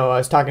had, I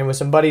was talking with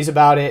some buddies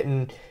about it,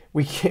 and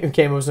we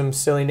came up with some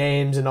silly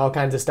names and all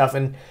kinds of stuff.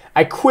 And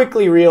I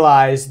quickly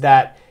realized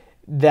that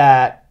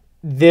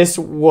this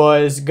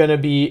was going to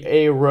be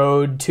a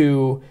road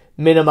to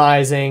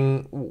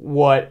minimizing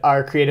what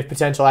our creative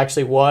potential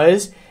actually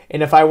was.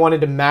 And if I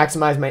wanted to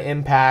maximize my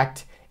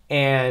impact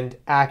and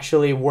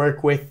actually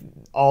work with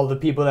all the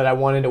people that I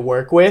wanted to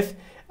work with,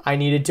 I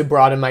needed to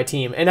broaden my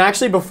team. And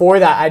actually before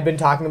that, I'd been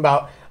talking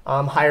about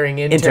hiring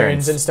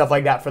interns and stuff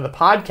like that for the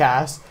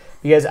podcast,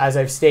 because as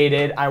I've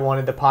stated, I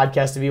wanted the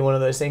podcast to be one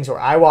of those things where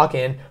I walk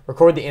in,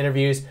 record the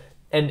interviews,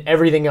 and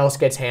everything else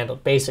gets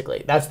handled,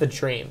 basically. That's the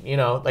dream,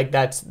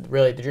 that's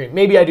really the dream.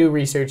 Maybe I do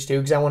research too,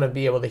 because I want to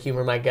be able to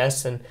humor my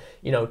guests and,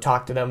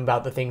 talk to them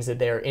about the things that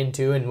they're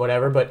into and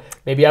whatever, but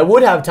maybe I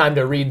would have time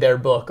to read their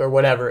book or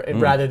whatever,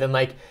 rather than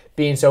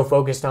being so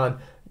focused on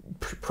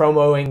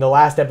promoting the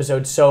last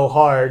episode so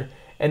hard,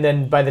 and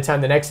then by the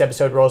time the next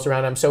episode rolls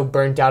around, I'm so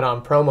burnt out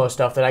on promo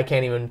stuff that I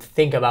can't even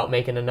think about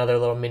making another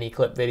little mini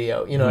clip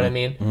video, you know what I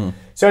mean?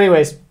 So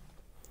anyways,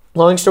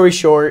 long story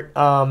short,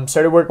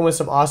 started working with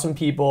some awesome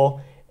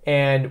people,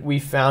 and we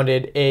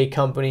founded a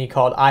company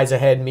called Eyes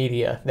Ahead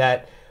Media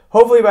that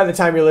hopefully by the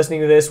time you're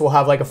listening to this, we'll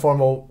have a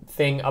formal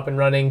thing up and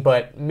running,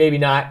 but maybe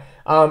not.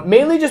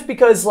 Mainly just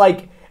because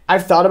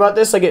I've thought about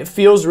this, it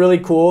feels really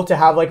cool to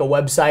have a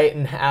website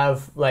and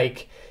have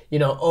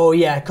oh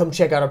yeah, come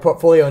check out our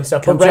portfolio and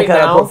stuff. Come check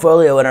out our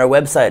portfolio and our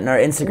website and our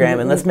Instagram,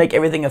 and let's make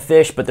everything a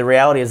fish. But the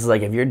reality is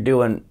if you're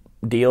doing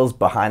deals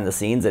behind the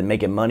scenes and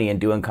making money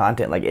and doing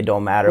content, it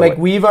don't matter.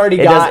 We've already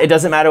got. It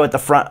doesn't matter what the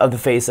front of the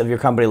face of your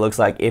company looks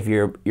like if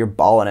you're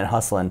balling and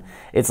hustling.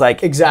 It's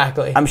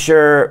exactly. I'm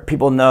sure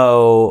people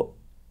know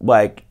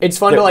it's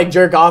fun to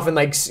jerk off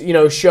and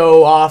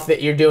show off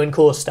that you're doing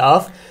cool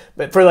stuff.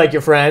 But for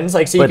your friends, so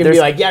you can be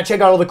yeah, check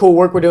out all the cool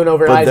work we're doing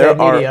over at Eyes Ahead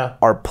Media.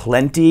 There are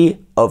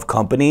plenty of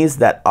companies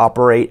that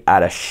operate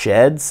out of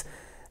sheds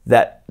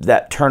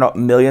that turn up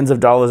millions of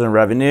dollars in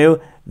revenue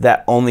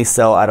that only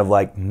sell out of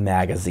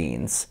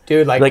magazines.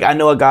 Dude, I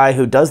know a guy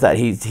who does that.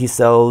 He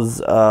sells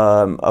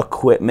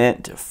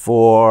equipment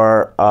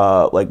for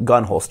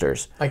gun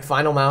holsters.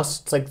 Final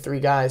Mouse, it's 3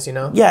 guys,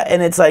 Yeah,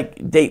 and it's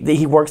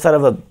he works out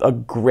of a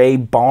gray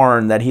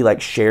barn that he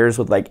shares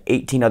with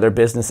 18 other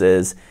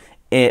businesses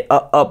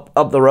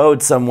up the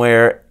road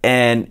somewhere,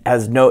 and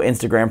has no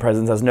Instagram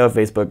presence, has no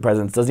Facebook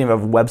presence, doesn't even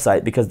have a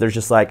website, because there's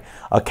just a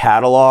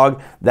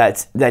catalog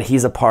that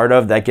he's a part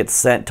of that gets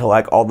sent to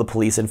all the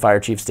police and fire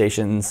chief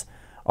stations,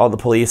 all the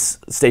police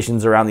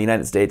stations around the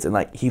United States,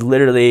 and he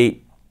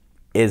literally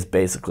is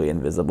basically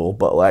invisible,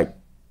 but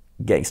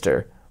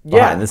gangster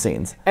behind the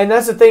scenes. And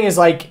that's the thing is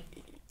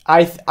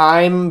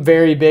I'm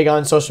very big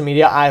on social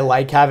media. I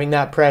like having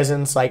that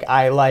presence.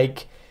 I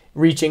like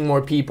reaching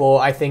more people.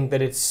 I think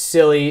that it's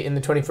silly in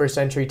the 21st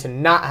century to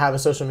not have a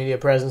social media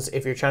presence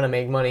if you're trying to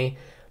make money.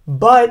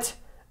 But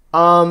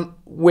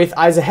with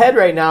Eyes Ahead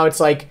right now,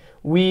 it's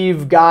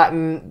we've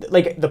gotten,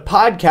 the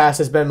podcast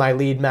has been my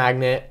lead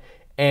magnet,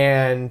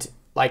 and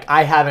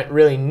I haven't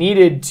really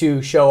needed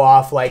to show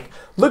off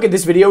look at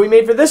this video we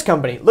made for this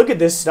company, look at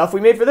this stuff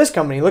we made for this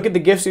company, look at the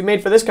gifts we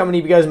made for this company,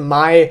 because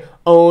my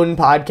own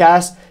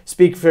podcast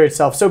speaks for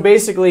itself. So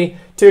basically,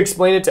 to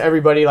explain it to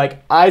everybody,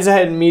 Eyes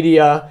Ahead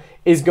Media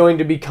is going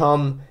to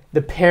become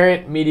the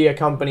parent media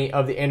company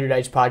of the Andrew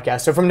Deitsch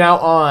podcast. So from now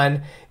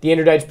on, the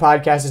Andrew Deitsch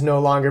podcast is no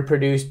longer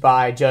produced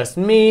by just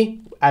me,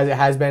 as it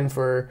has been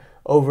for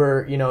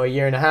over, a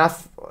year and a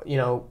half.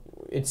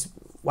 It's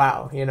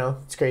wow,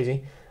 it's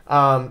crazy.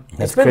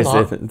 It's been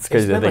crazy. It's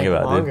crazy to think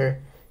about, longer.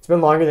 Dude. It's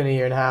been longer than a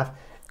year and a half.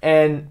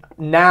 And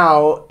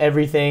now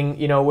everything,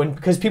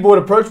 because people would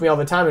approach me all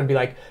the time and be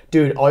like,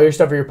 dude, all your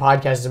stuff for your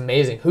podcast is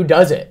amazing. Who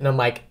does it? And I'm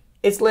like,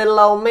 it's little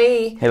old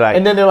me.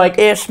 And then they're like,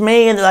 it's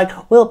me. And they're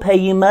like, we'll pay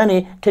you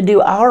money to do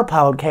our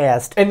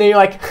podcast. And then you're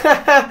like,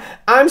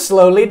 I'm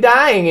slowly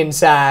dying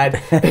inside.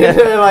 And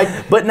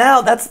they're but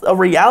now that's a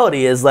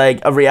reality. Is a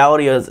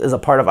reality is a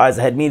part of Eyes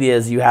Ahead Media.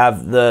 Is you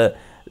have the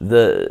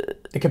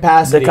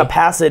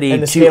capacity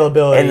and the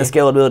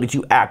scalability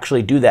to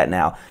actually do that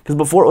now. Because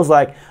before it was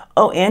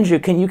oh, Andrew,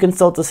 can you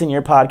consult us in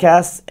your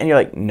podcast? And you're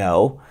like,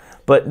 no.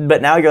 But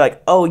now you're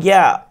like, oh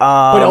yeah.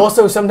 But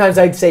also sometimes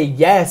I'd say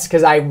yes,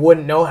 because I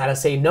wouldn't know how to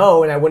say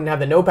no, and I wouldn't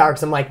have the no power,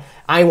 because I'm like,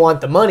 I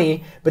want the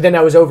money. But then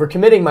I was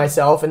overcommitting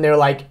myself, and they're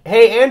like,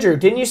 hey Andrew,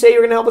 didn't you say you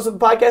were gonna help us with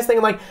the podcast thing?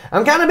 I'm like,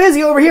 I'm kind of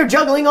busy over here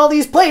juggling all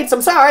these plates.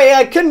 I'm sorry,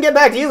 I couldn't get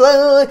back to you.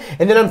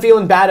 And then I'm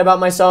feeling bad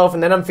about myself,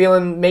 and then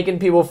I'm making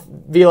people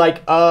be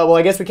like, well,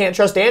 I guess we can't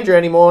trust Andrew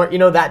anymore.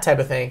 that type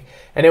of thing.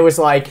 And it was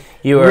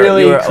you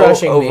were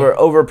crushing me.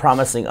 Over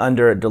promising,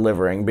 under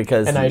delivering,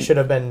 because I should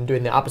have been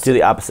doing the opposite. Do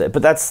the opposite.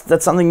 But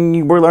that's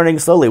something we're learning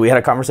slowly. We had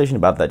a conversation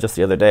about that just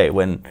the other day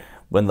when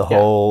that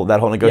whole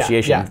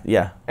negotiation.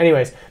 Yeah.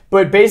 Anyways,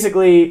 but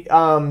basically,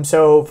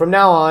 so from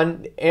now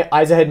on,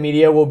 Eyes Ahead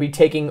Media will be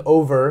taking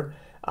over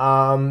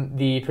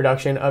the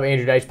production of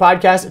Andrew Deitsch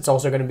podcast. It's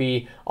also going to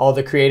be all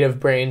the creative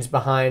brains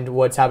behind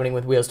what's happening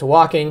with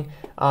Wheels2Walking.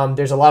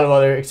 There's a lot of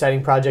other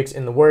exciting projects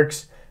in the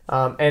works.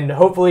 And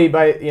hopefully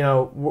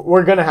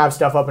we're going to have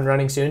stuff up and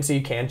running soon, so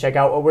you can check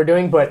out what we're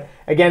doing. But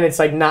again, it's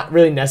like not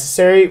really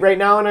necessary right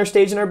now in our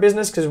stage in our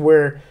business, because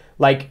we're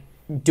like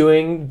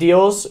doing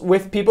deals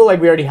with people.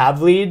 Like we already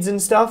have leads and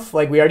stuff.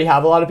 Like we already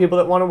have a lot of people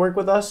that want to work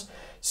with us.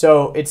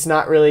 So it's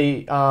not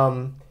really, it's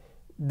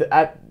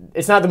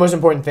not the most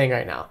important thing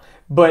right now.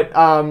 But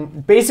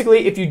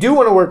basically, if you do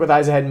want to work with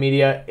Eyes Ahead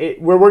Media,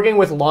 we're working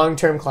with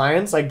long-term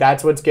clients. Like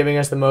that's what's giving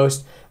us the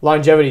most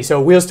longevity.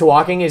 So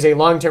Wheels2Walking is a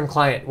long-term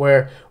client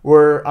where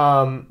we're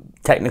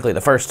technically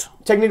the first.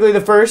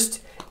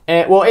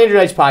 And well, Andrew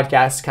Deitsch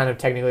podcast is kind of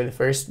technically the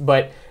first,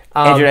 but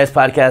Andrew Deitsch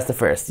podcast the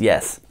first.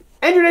 Yes.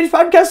 Andrew Deitsch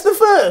podcast the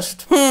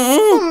first.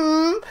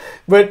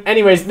 But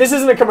anyways, this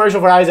isn't a commercial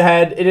for Eyes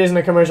Ahead. It isn't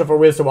a commercial for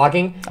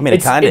Wheels2Walking. I mean,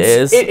 it kind of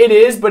is. It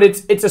is, but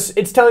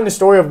it's telling the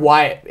story of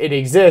why it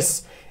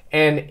exists.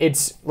 And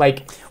it's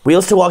like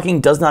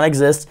Wheels2Walking does not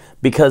exist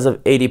because of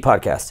AD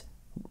podcast.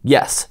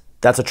 Yes,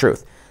 that's the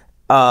truth.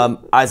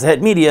 Eyes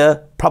Ahead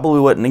Media probably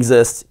wouldn't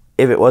exist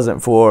if it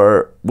wasn't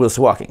for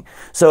Wheels2Walking.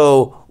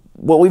 So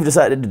what you've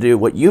decided to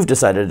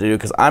do,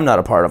 because I'm not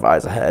a part of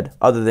Eyes Ahead,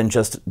 other than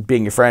just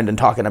being your friend and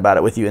talking about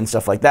it with you and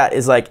stuff like that,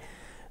 is like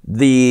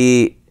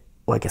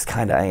I guess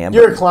kind of I am.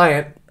 You're a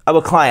client. I'm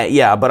a client,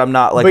 yeah, but I'm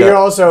not like. But you're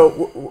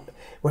also.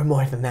 We're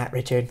more than that,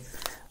 Richard.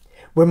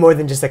 We're more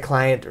than just a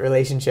client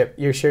relationship.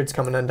 Your shirt's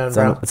coming undone,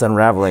 bro. It's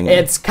unraveling.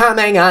 It's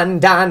coming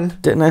undone.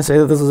 Didn't I say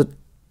that this was a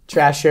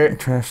trash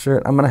shirt?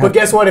 I'm gonna have. But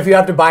guess what? If you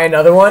have to buy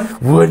another one,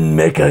 wouldn't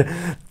make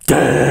a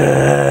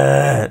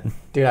dent.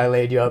 Dude, I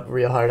laid you up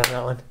real hard on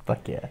that one.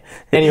 Fuck yeah.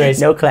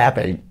 Anyways, no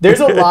clapping. There's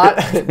a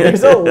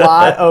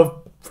lot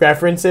of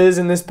references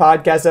in this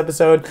podcast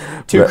episode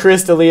to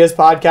Chris D'Elia's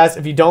podcast.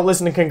 If you don't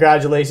listen to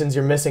Congratulations,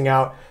 you're missing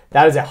out.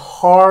 That is a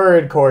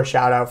hardcore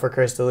shout out for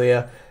Chris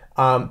D'Elia.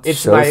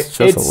 It's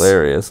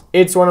hilarious.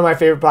 It's one of my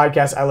favorite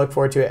podcasts. I look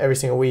forward to it every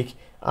single week.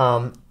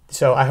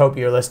 So I hope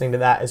you're listening to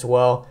that as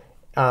well.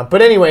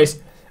 But anyways,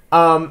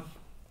 to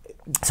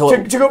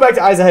go back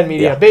to Eyes Ahead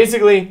Media,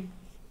 basically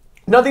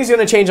nothing's going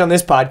to change on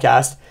this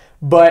podcast,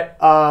 but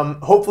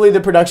hopefully the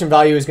production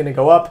value is going to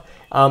go up.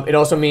 It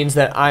also means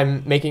that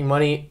I'm making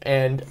money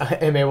and I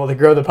am able to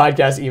grow the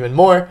podcast even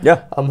more.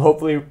 Yeah.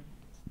 Hopefully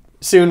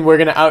soon we're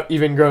going to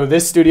even grow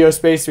this studio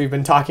space. We've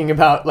been talking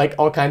about like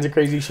all kinds of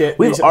crazy shit.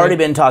 We've recently. already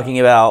been talking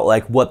about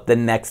like what the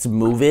next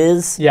move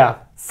is. Yeah.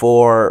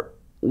 For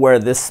where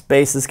this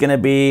space is going to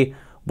be,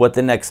 what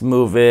the next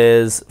move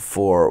is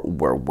for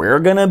where we're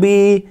going to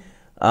be,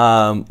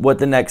 what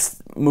the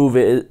next move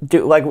is.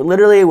 Like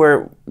literally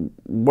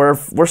we're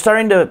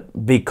starting to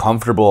be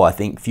comfortable, I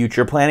think,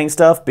 future planning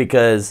stuff,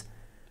 because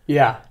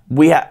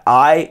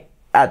I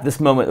at this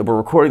moment that we're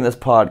recording this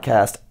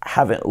podcast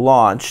haven't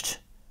launched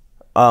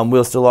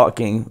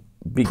Wheels2Walking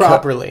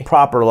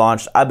proper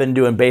launched. I've been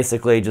doing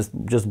basically just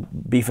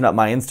beefing up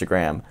my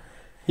Instagram.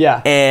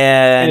 Yeah.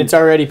 And it's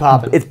already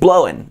popping. It's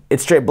blowing.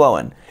 It's straight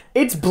blowing.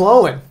 It's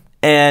blowing.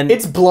 And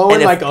it's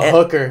blowing like a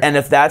hooker. And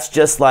if that's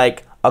just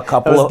like a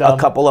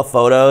couple of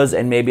photos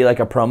and maybe like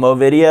a promo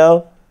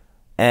video,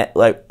 and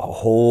like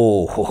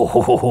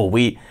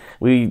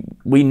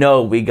we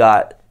know we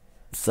got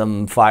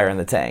some fire in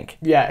the tank.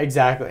 Yeah,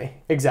 exactly.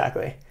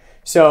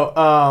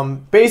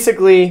 So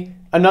basically,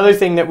 another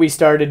thing that we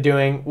started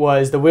doing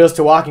was the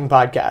Wheels2Walking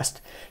podcast.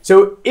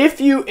 So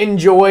if you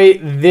enjoy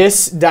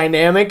this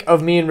dynamic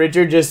of me and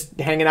Richard just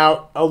hanging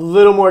out a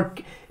little more,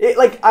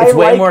 it's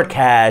way more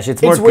cash.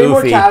 It's more goofy. Way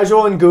more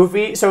casual and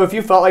goofy. So if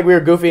you felt like we were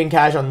goofy and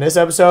cash on this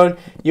episode,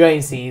 you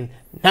ain't seen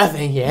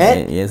nothing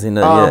yet. You ain't seen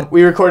nothing yet.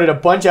 We recorded a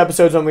bunch of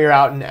episodes when we were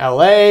out in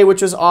LA,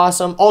 which was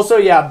awesome. Also,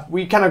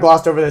 we kind of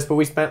glossed over this, but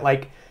we spent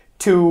like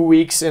 2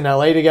 weeks in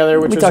LA together,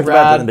 which was rad. We talked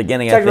about it in the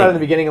beginning, talked about it in the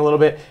beginning a little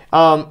bit.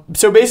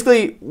 So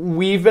basically,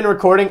 we've been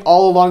recording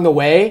all along the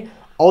way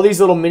all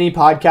these little mini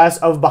podcasts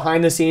of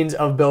behind the scenes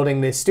of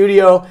building this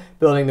studio,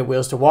 building the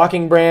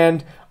Wheels2Walking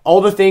brand, all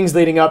the things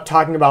leading up,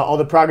 talking about all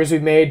the progress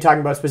we've made,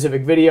 talking about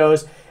specific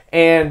videos.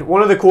 And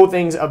one of the cool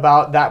things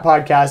about that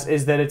podcast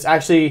is that it's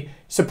actually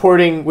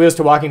supporting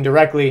Wheels2Walking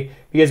directly,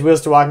 because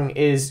Wheels2Walking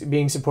is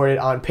being supported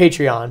on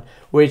Patreon,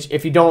 which,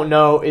 if you don't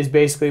know, is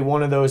basically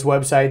one of those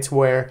websites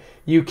where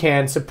you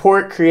can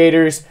support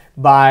creators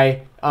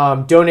by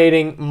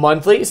donating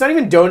monthly. It's not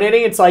even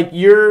donating. It's like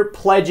you're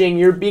pledging.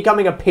 You're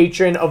becoming a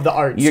patron of the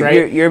arts,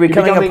 right? You're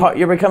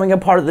becoming a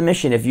part of the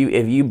mission. If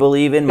you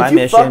believe in my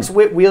mission, fucks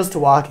with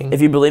Wheels2Walking.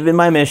 If you believe in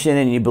my mission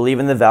and you believe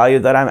in the value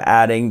that I'm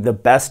adding, the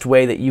best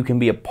way that you can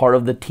be a part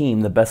of the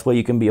team, the best way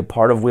you can be a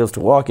part of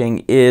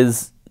Wheels2Walking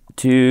is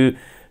to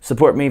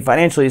support me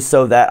financially,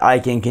 so that I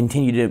can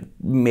continue to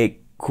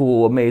make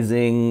cool,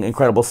 amazing,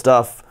 incredible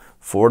stuff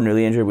for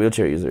newly injured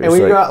wheelchair users. And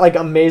we've got like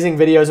amazing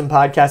videos and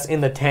podcasts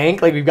in the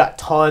tank. Like we've got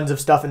tons of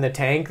stuff in the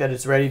tank that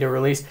is ready to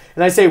release.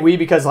 And I say we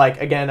because,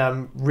 like, again,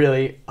 I'm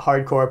really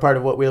hardcore part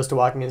of what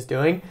Wheels2Walking is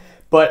doing.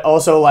 But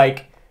also,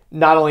 like,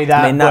 not only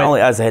that, I mean, not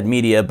only as a head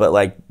media, but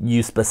like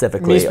you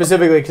specifically. Me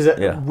specifically,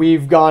 because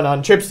we've gone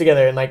on trips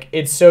together, and like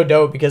it's so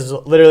dope because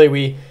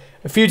literally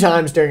a few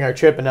times during our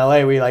trip in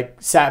LA, we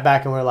like sat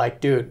back and we're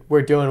like, dude,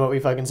 we're doing what we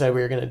fucking said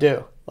we were gonna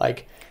do.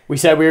 Like we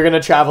said we were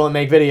gonna travel and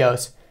make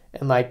videos,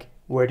 and like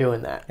we're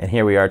doing that. And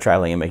here we are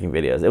traveling and making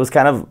videos. It was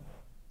kind of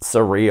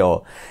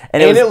surreal,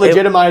 and it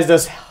legitimized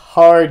us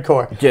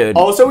hardcore, dude.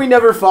 Also, we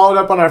never followed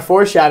up on our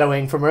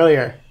foreshadowing from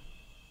earlier.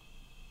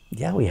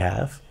 Yeah, we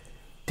have.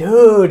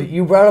 Dude,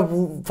 you brought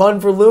up Fun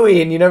for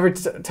Louie, and you never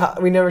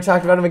we never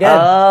talked about him again.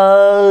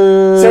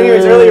 So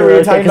anyways, earlier we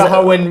were talking about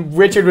how when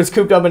Richard was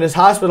cooped up in his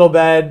hospital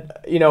bed,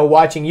 you know,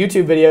 watching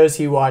YouTube videos,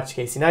 he watched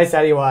Casey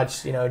Neistat, he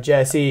watched, you know,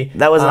 Jesse.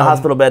 That wasn't a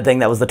hospital bed thing.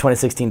 That was the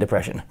 2016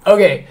 depression.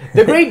 Okay,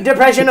 the Great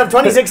Depression of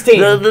 2016.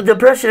 the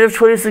Depression of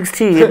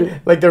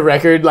 2016. Like the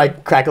record,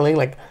 like crackling,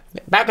 like.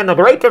 Back in the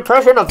Great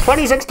Depression of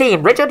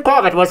 2016, Richard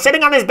Corbett was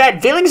sitting on his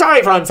bed feeling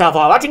sorry for himself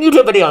while watching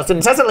YouTube videos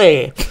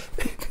incessantly.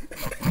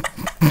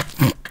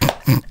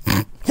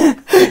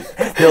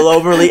 The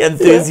overly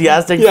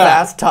enthusiastic,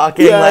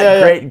 fast-talking,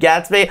 Great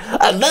Gatsby.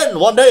 And then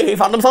one day he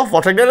found himself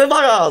watching Daily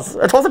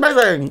Vloggers. It was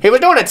amazing. He was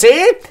doing it,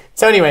 see?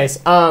 So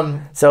anyways,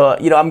 So,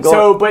 you know, I'm going...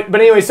 So, but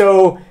anyway,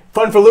 so...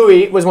 Fun for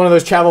Louie was one of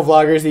those travel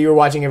vloggers that you were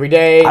watching every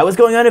day. I was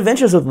going on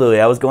adventures with Louie.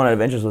 I was going on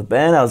adventures with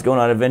Ben. I was going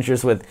on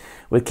adventures with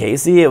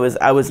Casey.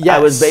 I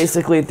was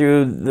basically,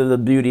 through the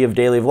beauty of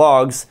daily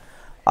vlogs,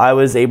 I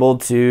was able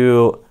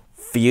to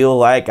feel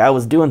like I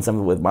was doing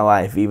something with my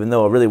life, even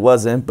though it really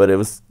wasn't. But it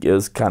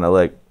was kind of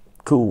like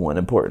cool and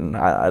important.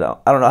 I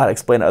don't know how to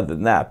explain it other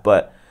than that.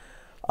 But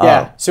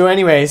yeah. So,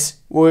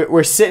 anyways,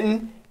 we're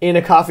sitting in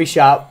a coffee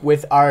shop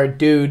with our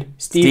dude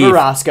Steve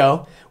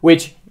Orozco,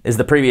 which is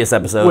the previous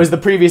episode. Was the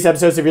previous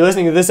episode. So if you're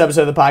listening to this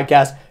episode of the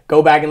podcast,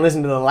 go back and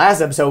listen to the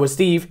last episode with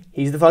Steve.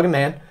 He's the fucking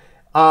man.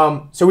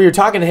 So we were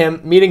talking to him,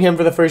 meeting him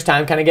for the first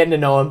time, kind of getting to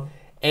know him.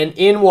 And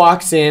in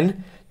walks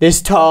in this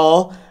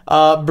tall,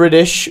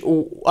 British,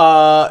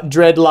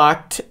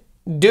 dreadlocked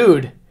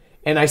dude.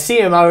 And I see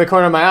him out of the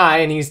corner of my eye,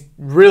 and he's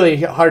really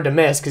hard to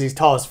miss because he's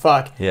tall as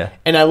fuck. Yeah.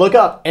 And I look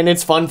up, and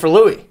it's Fun for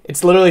Louie.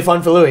 It's literally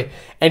Fun for Louie.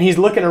 And he's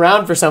looking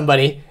around for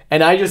somebody,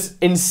 and I just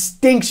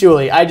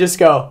instinctually, I just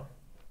go,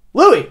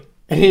 Louie.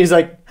 And he's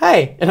like,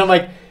 hey. And I'm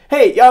like,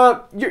 hey,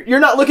 you're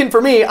not looking for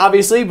me,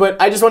 obviously,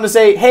 but I just want to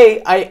say,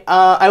 hey,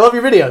 I love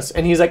your videos.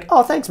 And he's like,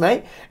 oh, thanks,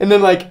 mate. And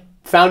then like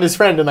found his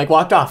friend and like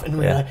walked off. And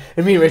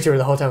and me and Richard were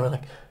the whole time, we're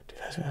like,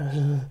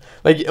 dude,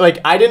 like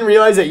I didn't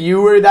realize that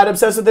you were that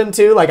obsessed with him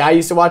too. Like I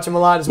used to watch him a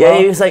lot as well.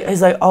 Yeah, he's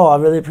like, oh, I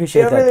really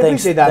appreciate that. I really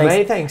Thanks, appreciate that, thanks.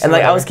 mate. Thanks. And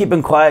like I was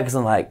keeping quiet because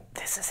I'm like,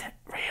 this isn't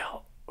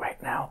real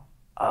right now.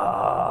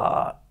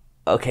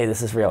 Okay,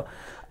 this is real.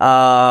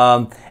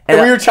 And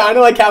we were trying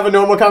to like have a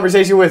normal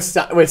conversation with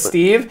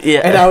Steve,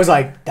 yeah. And I was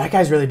like, that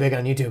guy's really big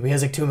on YouTube. He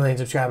has like 2 million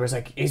subscribers.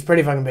 Like he's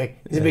pretty fucking big.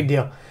 He's a big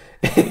deal.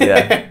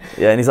 yeah,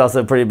 and he's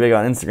also pretty big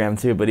on Instagram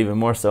too, but even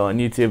more so on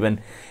YouTube.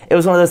 And it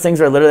was one of those things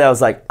where literally I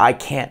was like, I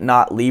can't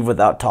not leave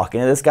without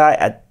talking to this guy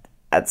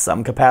at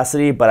some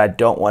capacity, but I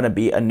don't want to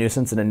be a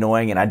nuisance and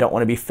annoying, and I don't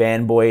want to be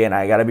fanboy, and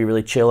I got to be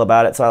really chill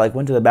about it. So I like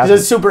went to the bathroom.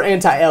 It's super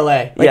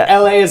anti-LA. Like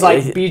LA is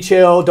like, be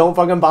chill, don't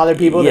fucking bother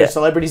people. There's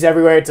celebrities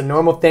everywhere. It's a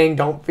normal thing.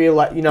 Don't feel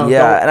like, you know.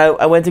 Yeah, and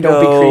I went to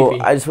go. Don't be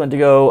creepy. I just went to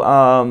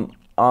go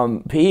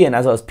pee, and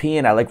as I was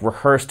peeing, I like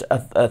rehearsed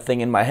a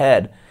thing in my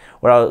head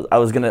where I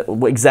was gonna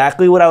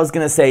exactly what I was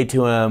gonna say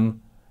to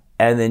him,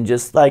 and then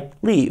just like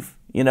leave.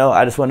 You know,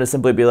 I just wanted to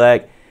simply be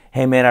like,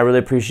 hey man, I really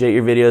appreciate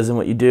your videos and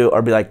what you do,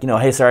 or be like, you know,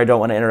 hey, sorry, I don't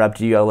want to interrupt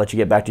you. I'll let you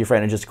get back to your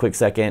friend in just a quick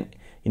second.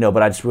 You know,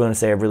 but I just want to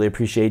say I really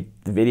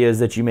appreciate the videos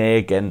that you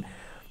make, and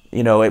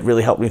you know, it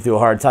really helped me through a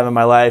hard time in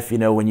my life. You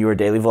know, when you were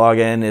daily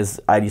vlogging,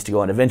 I used to go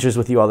on adventures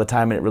with you all the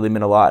time, and it really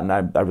meant a lot. And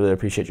I really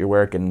appreciate your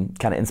work, and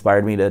kind of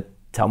inspired me to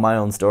tell my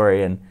own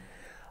story. And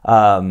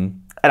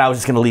I was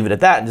just gonna leave it at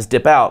that and just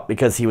dip out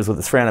because he was with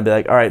his friend. I'd be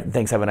like, all right,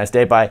 thanks, have a nice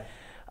day, bye.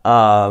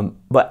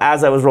 But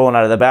as I was rolling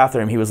out of the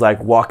bathroom, he was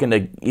like walking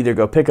to either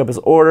go pick up his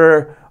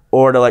order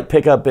or to like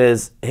pick up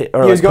his,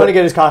 or he was going to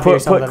get his coffee or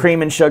something. Put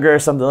cream and sugar or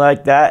something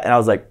like that. And I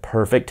was like,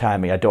 perfect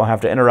timing. I don't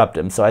have to interrupt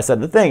him. So I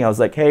said the thing. I was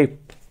like, hey,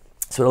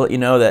 so to let you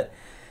know that,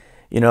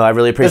 you know, I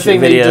really appreciate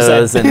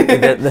videos. And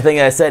the thing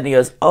that I said, and he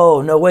goes,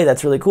 oh, no way,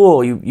 that's really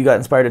cool. You got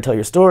inspired to tell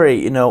your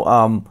story. You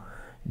know,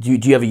 do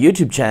you have a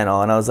YouTube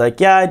channel? And I was like,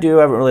 yeah, I do.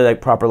 I haven't really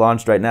like proper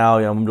launched right now.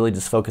 You know, I'm really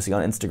just focusing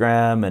on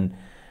Instagram.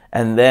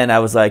 And then I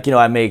was like, you know,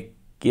 I make,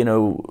 you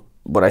know,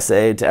 what I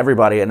say to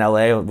everybody in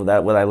LA,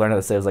 what I learned how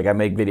to say was like, I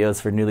make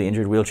videos for newly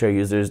injured wheelchair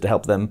users to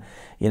help them,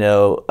 you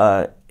know,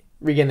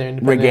 regain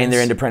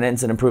their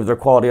independence and improve their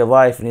quality of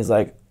life. And he's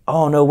like,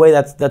 oh, no way,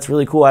 that's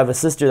really cool. I have a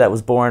sister that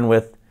was born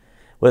with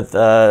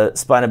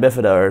spina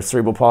bifida or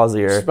cerebral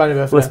palsy or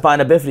with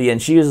spina bifida,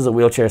 and she uses a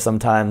wheelchair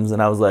sometimes.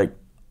 And I was like,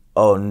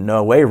 oh,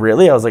 no way,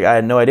 really? I was like, I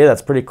had no idea.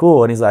 That's pretty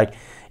cool. And he's like,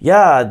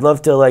 yeah, I'd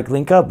love to like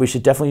link up. We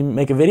should definitely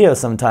make a video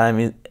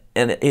sometime.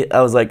 And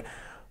I was like,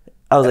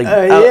 I was like,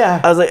 yeah.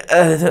 I was like,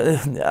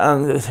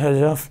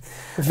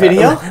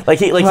 Video?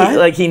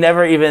 He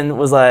never even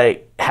was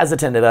like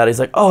hesitant about it. He's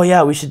like, oh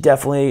yeah, we should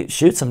definitely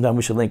shoot sometime.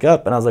 We should link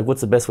up. And I was like,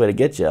 what's the best way to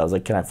get you? I was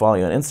like, can I follow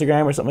you on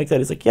Instagram or something like that?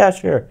 He's like, yeah,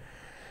 sure.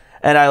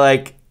 And I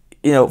like,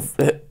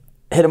 hit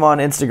him on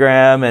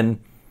Instagram and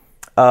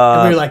we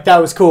were like, that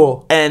was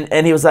cool.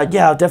 And he was like,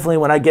 yeah, definitely.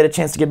 When I get a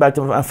chance to get back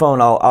to my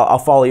phone, I'll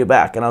follow you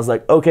back. And I was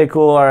like, okay,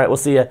 cool. All right, we'll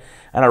see you.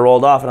 And I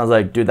rolled off, and I was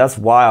like, dude, that's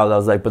wild. I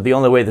was like, but the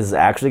only way this is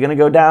actually gonna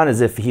go down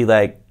is if he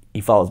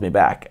follows me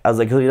back. I was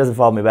like, if he doesn't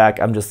follow me back,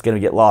 I'm just gonna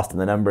get lost in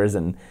the numbers,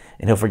 and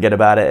he'll forget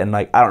about it. And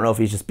like, I don't know if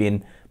he's just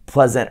being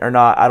pleasant or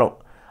not.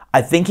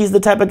 I think he's the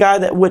type of guy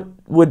that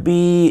would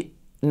be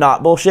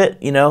not bullshit,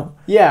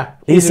 Yeah,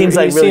 he seems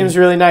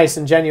really nice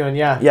and genuine.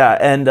 Yeah, yeah,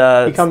 and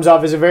he comes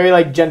off as a very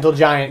like gentle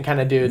giant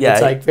kind of dude. Yeah,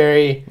 it's like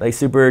very like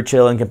super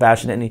chill and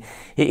compassionate.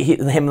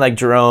 And him like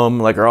Jerome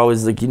like are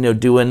always like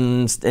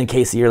doing, and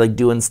Casey are like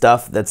doing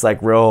stuff that's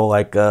like real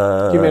like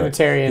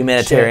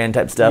humanitarian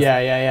type stuff.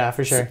 Yeah,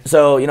 for sure.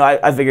 So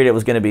I figured it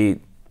was gonna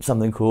be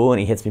something cool, and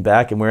he hits me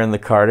back, and we're in the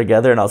car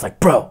together, and I was like,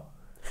 bro.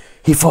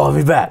 He followed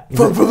me back.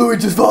 Louis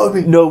just followed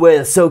me. No way,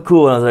 that's so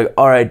cool. And I was like,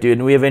 all right, dude.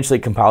 And we eventually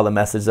compiled a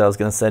message that I was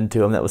going to send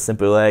to him that was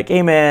simply like,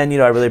 hey, man,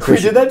 I really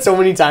appreciate it. We did that so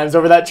many times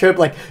over that trip.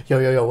 Like,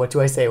 yo, what do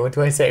I say? What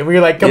do I say? And we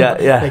were like, come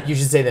on. Like, you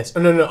should say this. Oh,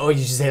 no. Oh,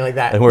 you should say it like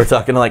that. And we're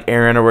talking to like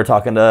Aaron, or we're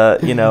talking to,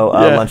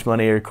 Lunch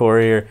Money or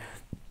Corey, or,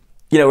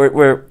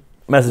 we're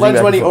messaging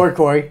Lunch Money or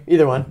Corey,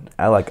 either one.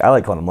 I like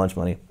calling him Lunch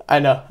Money. I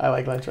know. I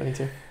like Lunch Money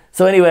too.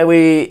 So anyway,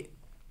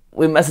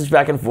 we message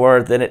back and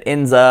forth, and it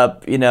ends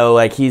up,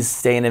 like he's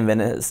staying in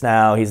Venice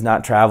now. He's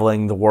not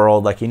traveling the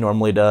world like he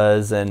normally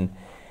does. And,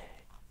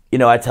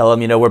 I tell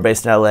him, we're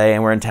based in LA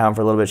and we're in town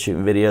for a little bit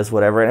shooting videos,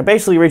 whatever. And it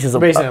basically reaches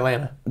based in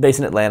Atlanta. Based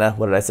in Atlanta.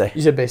 What did I say?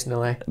 You said based in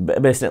LA.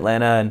 Based in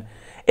Atlanta. And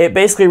it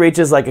basically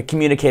reaches like a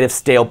communicative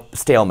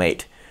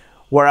stalemate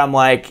where I'm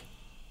like,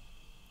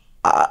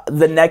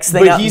 the next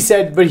thing. But he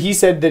said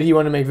that he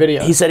wanted to make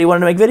videos. He said he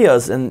wanted to make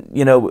videos. And,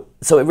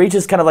 so it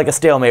reaches kind of like a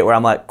stalemate where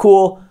I'm like,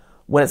 cool.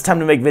 When it's time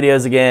to make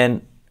videos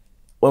again,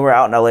 when we're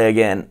out in LA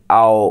again,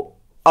 I'll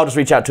just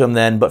reach out to him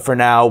then. But for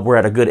now, we're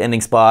at a good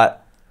ending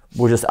spot.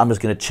 I'm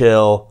just gonna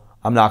chill.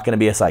 I'm not gonna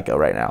be a psycho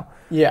right now.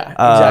 Yeah,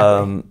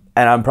 exactly.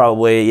 And I'm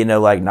probably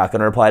like not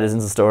gonna reply to his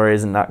Insta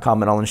stories and not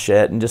comment on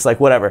shit and just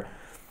like whatever.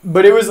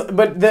 But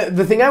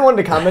the thing I wanted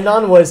to comment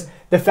on was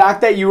the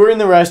fact that you were in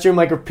the restroom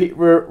like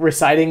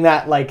reciting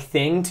that like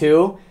thing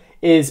too.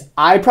 Is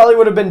I probably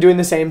would have been doing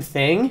the same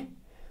thing,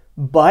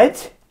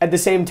 but at the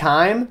same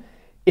time.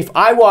 If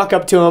I walk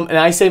up to him and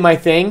I say my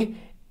thing,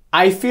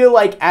 I feel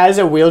like as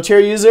a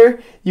wheelchair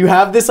user, you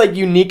have this like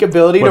unique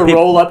ability to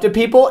roll up to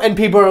people, and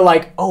people are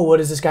like, "Oh, what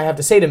does this guy have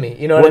to say to me?"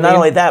 You know what I mean? Well, not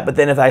only that, but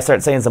then if I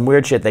start saying some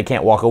weird shit, they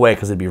can't walk away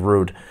because it'd be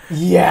rude.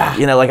 Yeah.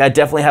 Like I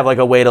definitely have like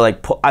a way to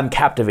like I'm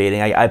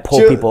captivating. I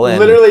pull people in.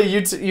 Literally,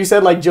 you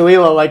said like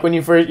Jalila, like when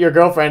your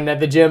girlfriend at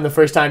the gym the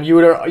first time you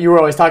were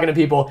always talking to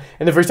people,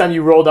 and the first time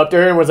you rolled up to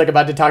her and was like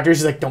about to talk to her,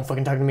 she's like, "Don't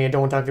fucking talk to me. I don't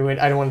want to talk to you.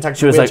 I don't want to talk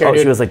to you." She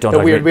was like, "Don't talk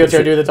to me." The weird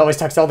wheelchair dude that's always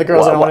talks to all the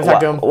girls. I don't want to talk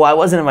to him. Well, I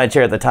wasn't in my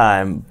chair at the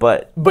time,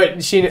 but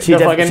she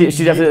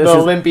definitely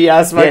the limpy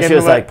ass. Yeah, she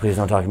was like, "Please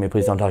don't talk to me.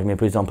 Please don't talk to me.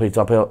 Please don't.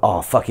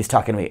 Oh fuck, he's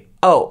talking to me.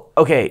 Oh,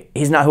 okay,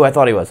 he's not who I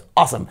thought he was.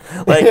 Awesome."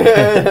 Like,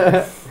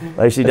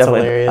 like she definitely.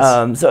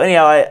 Hilarious. So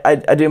anyhow,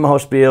 I do my whole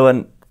spiel,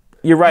 and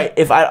you're right.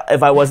 If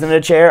I wasn't in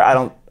a chair, I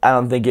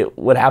don't think it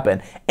would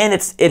happen. And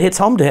it hits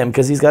home to him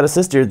because he's got a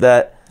sister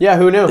that. Yeah,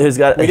 who knew? He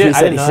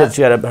said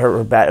she had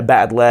a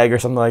bad leg or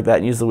something like that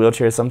and used the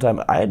wheelchair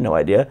sometime. I had no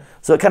idea.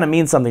 So it kind of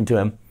means something to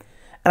him.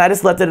 And I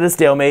just left it at a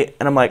stalemate,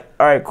 and I'm like,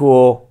 all right,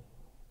 cool.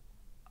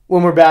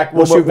 When we're back,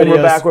 we'll shoot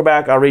videos. We're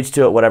back. I'll reach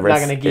to it, whatever. Not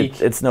going to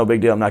geek. It's no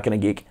big deal. I'm not going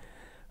to geek.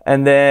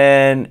 And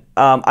then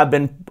I've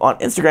been on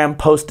Instagram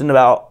posting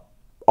about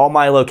all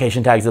my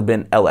location tags have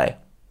been LA.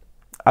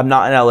 I'm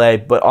not in LA,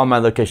 but all my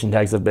location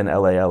tags have been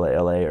LA,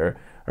 or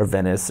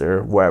Venice,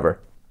 or wherever.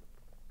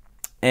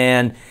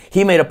 And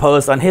he made a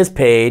post on his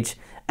page,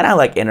 and I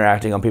like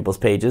interacting on people's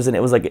pages, and it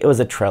was a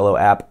Trello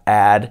app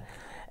ad.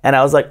 And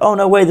I was like, oh,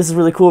 no way, this is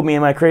really cool. Me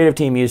and my creative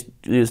team use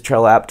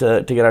Trello app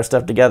to get our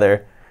stuff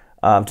together,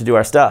 to do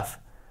our stuff.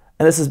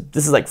 And this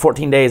is like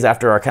 14 days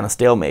after our kind of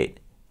stalemate.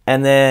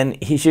 And then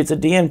he shoots a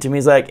DM to me.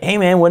 He's like, hey,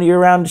 man, when are you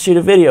around to shoot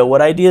a video?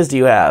 What ideas do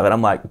you have? And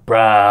I'm like,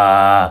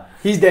 bruh.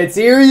 He's dead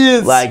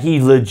serious. Like, he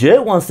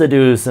legit wants to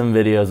do some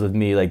videos with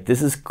me. Like,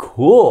 this is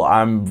cool.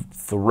 I'm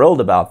thrilled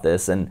about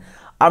this. And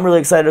I'm really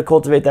excited to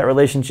cultivate that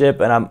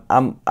relationship. And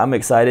I'm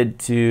excited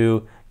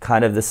to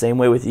kind of the same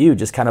way with you,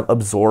 just kind of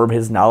absorb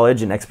his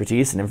knowledge and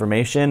expertise and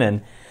information.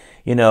 And,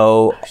 I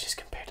was just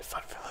compared to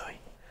Fun for Louie.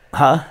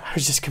 Huh? I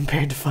was just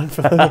compared to Fun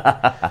for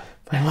Louie.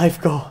 My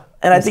life goal.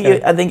 And I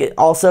think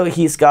also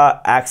he's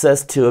got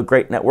access to a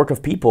great network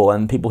of people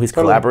and people he's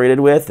collaborated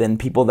with and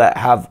people that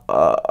have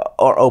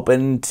are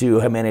open to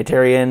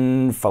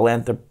humanitarian,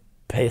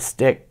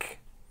 philanthropic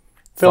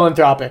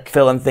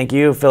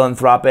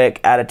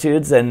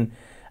attitudes, and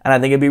I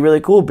think it'd be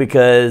really cool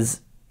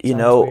because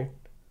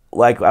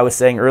like I was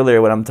saying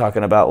earlier when I'm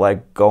talking about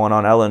like going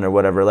on Ellen or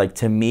whatever, like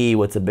to me,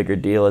 what's a bigger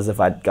deal is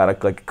if I got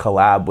a like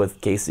collab with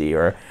Casey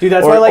or dude,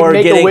 that's why like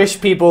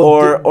Make-A-Wish people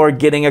or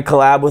getting a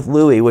collab with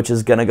Louis, which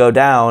is gonna go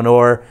down,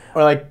 or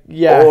like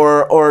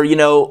or you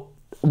know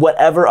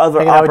whatever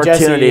other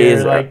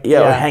opportunities, or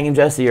or hanging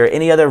Jesse or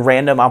any other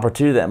random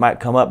opportunity that might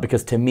come up,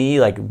 because to me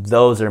like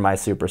those are my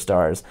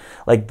superstars,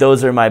 like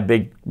those are my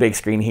big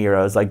screen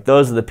heroes, like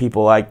those are the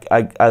people I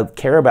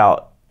care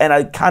about, and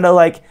I kind of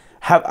like.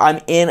 I'm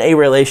in a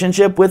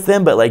relationship with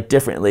them, but like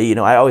differently. You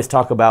know, I always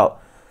talk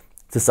about,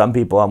 to some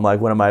people, I'm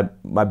like one of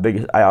my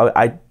biggest,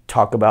 I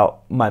talk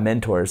about my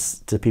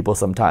mentors to people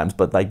sometimes,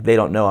 but like they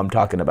don't know I'm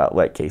talking about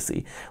like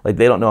Casey. Like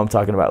they don't know I'm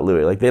talking about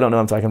Louis. Like they don't know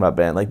I'm talking about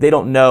Ben. Like they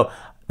don't know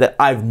that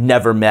I've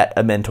never met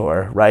a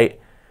mentor,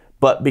 right?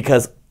 But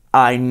because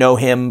I know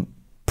him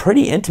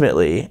pretty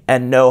intimately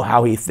and know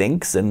how he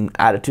thinks and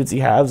attitudes he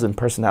has and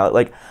personality,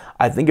 like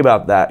I think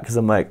about that because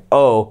I'm like,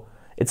 oh,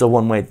 it's a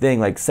one-way thing.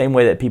 Like same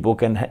way that people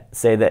can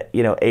say that,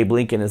 you know, Abe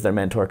Lincoln is their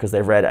mentor because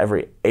they've read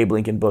every Abe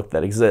Lincoln book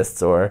that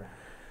exists, or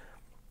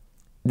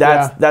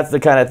that's the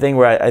kind of thing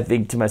where I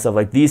think to myself,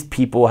 like these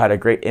people had a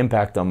great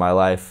impact on my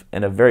life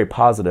in a very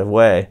positive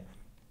way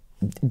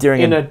during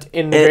in the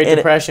Great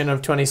Depression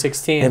of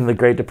 2016. In the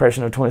Great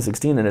Depression of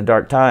 2016, in a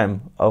dark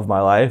time of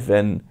my life,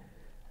 and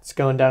it's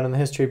going down in the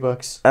history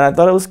books. And I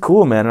thought it was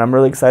cool, man, and I'm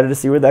really excited to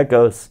see where that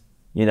goes.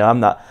 You know,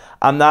 I'm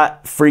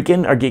not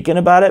freaking or geeking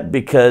about it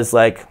because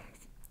like.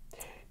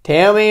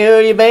 Tell me who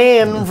you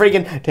been,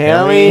 freaking.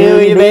 Tell me who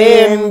you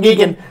been,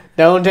 geeking.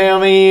 Don't tell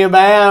me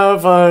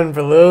about fun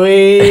for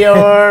Louis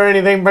or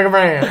anything.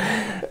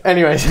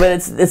 Anyways. But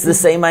it's the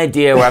same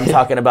idea where I'm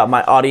talking about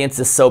my audience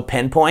is so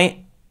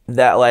pinpoint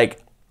that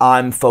like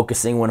I'm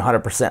focusing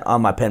 100%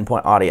 on my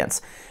pinpoint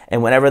audience.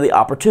 And whenever the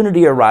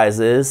opportunity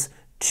arises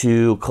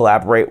to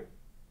collaborate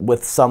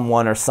with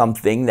someone or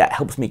something that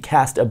helps me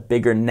cast a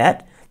bigger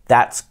net,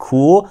 that's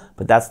cool,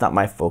 but that's not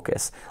my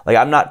focus. Like,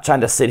 I'm not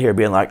trying to sit here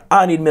being like,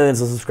 I need millions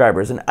of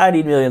subscribers, and I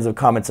need millions of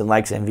comments and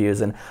likes and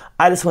views, and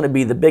I just want to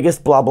be the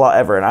biggest blah blah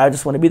ever, and I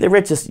just want to be the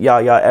richest yah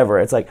ever.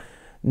 It's like,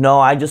 no,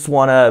 I just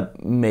want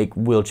to make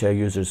wheelchair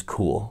users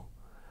cool.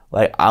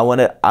 Like, I want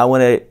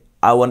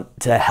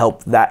to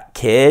help that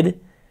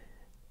kid.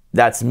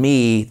 That's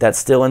me. That's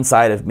still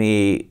inside of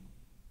me.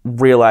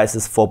 Realize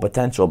his full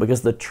potential,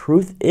 because the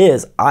truth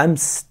is, I'm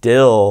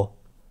still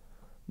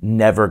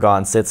never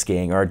gone sit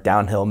skiing or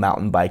downhill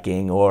mountain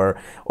biking or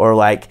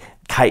like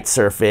kite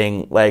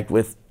surfing like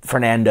with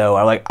Fernando,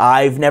 or like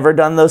I've never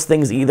done those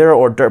things either,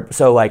 or dirt.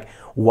 So like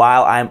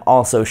while I'm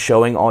also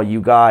showing all you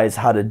guys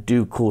how to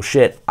do cool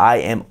shit, I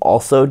am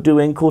also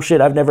doing cool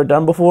shit I've never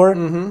done before.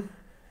 Mm-hmm.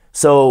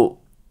 So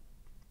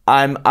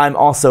I'm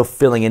also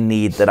filling a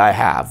need that I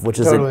have, which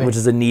is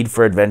a need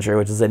for adventure,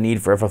 which is a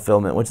need for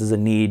fulfillment, which is a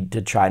need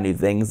to try new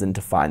things and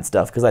to find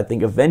stuff, because I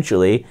think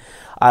eventually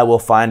I will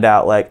find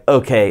out like,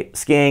 okay,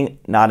 skiing,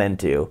 not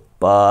into,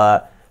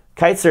 but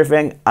kite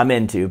surfing, I'm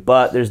into,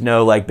 but there's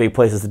no like big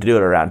places to do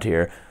it around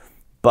here.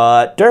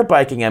 But dirt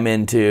biking, I'm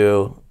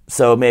into,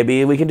 so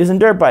maybe we can do some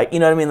dirt bike, you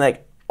know what I mean?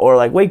 Like, or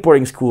like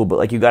wakeboarding's cool, but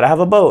like you gotta have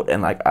a boat,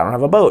 and like I don't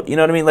have a boat, you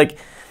know what I mean? Like,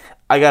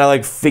 I gotta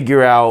like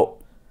figure out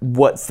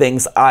what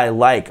things I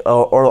like,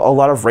 or a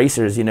lot of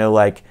racers, you know,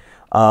 like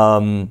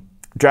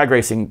drag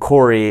racing,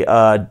 Corey,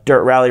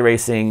 dirt rally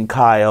racing,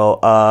 Kyle,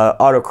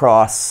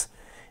 autocross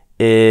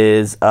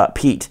is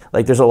Pete.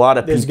 Like, there's a lot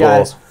of people.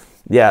 Guys.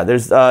 Yeah,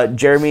 there's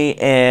Jeremy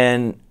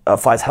and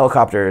flies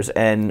helicopters,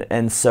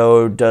 and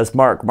so does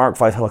Mark. Mark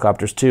flies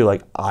helicopters too.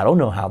 Like, I don't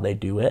know how they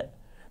do it.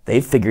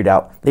 They've figured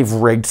out, they've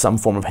rigged some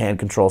form of hand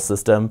control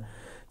system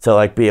to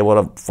like be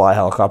able to fly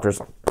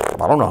helicopters.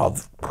 I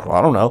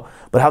don't know,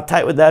 but how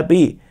tight would that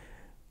be?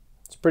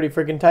 It's pretty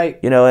freaking tight.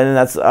 You know, and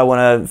that's, I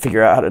want to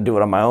figure out how to do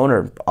it on my own,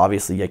 or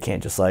obviously I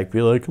can't just like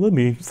be like, let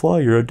me fly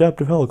your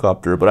adaptive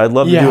helicopter, but I'd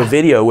love to do a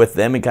video with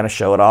them and kind of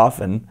show it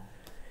off, and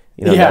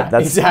you know,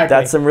 exactly.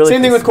 That's some really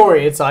same thing with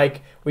Corey. It's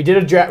like we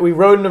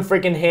rode in a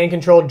freaking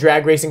hand-controlled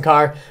drag racing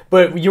car,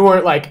 but you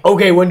weren't like,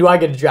 okay, when do I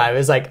get to drive?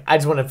 It's like, I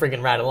just want to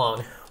freaking ride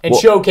along and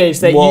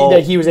showcase that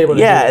he was able to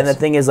do this. And the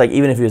thing is, like,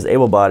 even if he was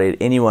able-bodied,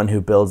 anyone who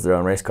builds their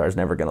own race car is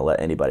never going to let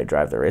anybody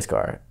drive their race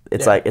car.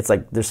 It's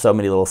like there's so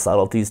many little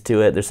subtleties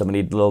to it. There's so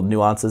many little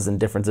nuances and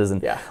differences.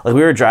 And like,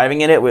 we were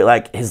driving in it, we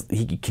like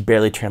he could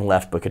barely turn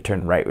left, but could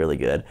turn right really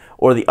good,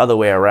 or the other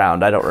way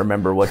around. I don't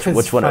remember which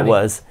one it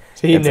was.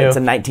 So it's a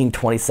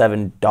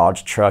 1927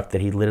 Dodge truck that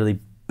he literally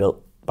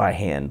built by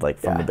hand, like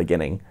from the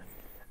beginning.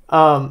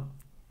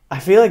 I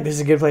feel like this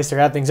is a good place to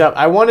wrap things up.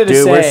 I wanted to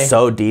say... Dude, we're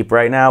so deep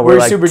right now. We're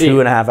like super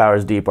 2.5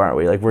 hours deep, aren't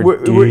we? Like, we're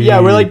deep.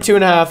 We're like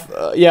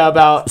 2.5,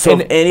 about... So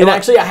and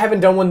actually, I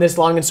haven't done one this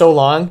long and so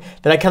long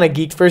that I kind of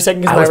geeked for a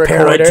second because my recorder...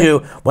 I was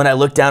paranoid, too. When I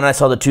looked down and I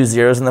saw the 2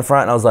 zeros in the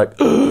front, and I was like...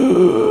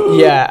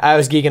 Yeah, I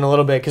was geeking a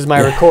little bit because my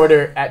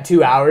recorder at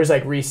 2 hours,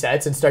 like,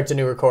 resets and starts a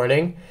new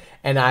recording.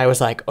 And I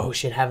was like, oh,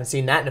 shit, haven't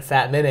seen that in a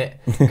fat minute.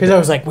 Because I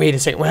was like, wait a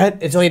second, what?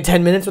 It's only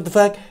 10 minutes? What the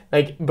fuck?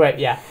 Like, but,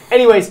 yeah.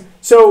 Anyways,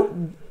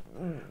 so...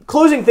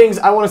 Closing things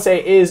I want to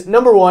say is,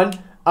 number one,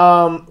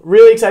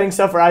 Really exciting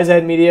stuff for Eyes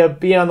Ahead Media.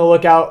 Be on the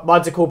lookout.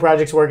 Lots of cool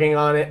projects working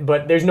on it,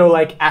 but there's no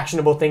like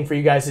actionable thing for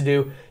you guys to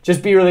do.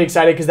 Just be really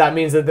excited because that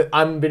means that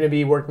I'm going to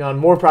be working on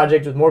more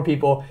projects with more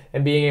people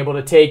and being able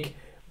to take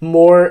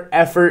more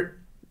effort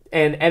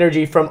and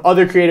energy from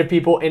other creative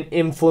people and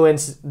input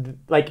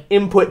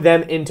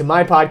them into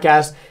my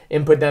podcast,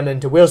 input them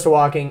into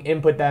Wheels2Walking,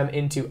 input them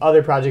into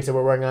other projects that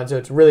we're working on. So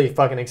it's really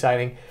fucking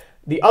exciting.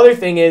 The other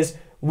thing is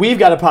we've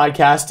got a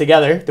podcast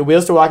together, the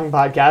Wheels2Walking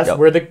podcast. Yep.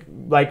 We're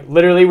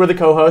the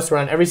co-hosts. We're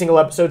on every single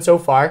episode so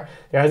far.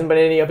 There hasn't been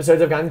any episodes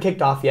that have gotten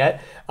kicked off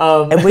yet.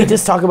 And we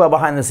just talk about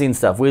behind the scenes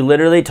stuff. We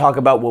literally talk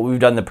about what we've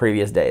done the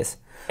previous days.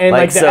 And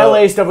like the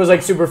LA stuff was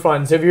like super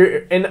fun. So if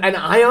you're and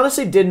I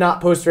honestly did not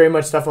post very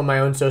much stuff on my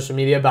own social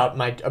media about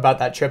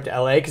that trip to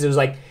LA because it was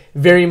like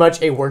very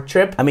much a work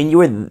trip. I mean,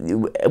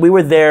 we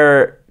were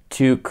there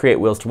to create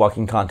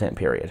Wheels2Walking content,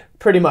 period.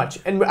 Pretty much.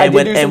 And I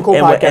did do some cool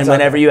podcasts. And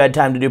whenever you had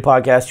time to do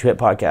podcasts, you hit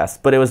podcasts.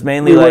 But it was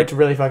mainly we worked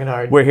really fucking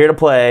hard. We're here to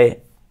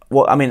play.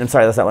 Well, I mean, I'm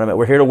sorry, that's not what I meant.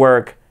 We're here to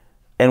work,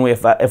 and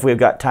if we've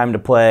got time to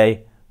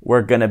play,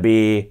 we're gonna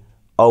be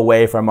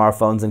away from our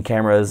phones and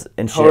cameras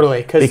and shit.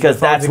 Totally, because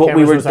that's what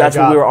we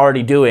were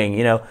already doing,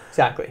 you know.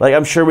 Exactly. Like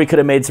I'm sure we could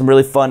have made some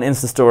really fun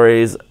Insta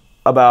stories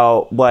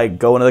about like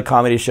going to the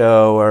comedy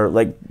show or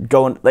like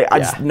going I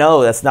just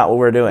know that's not what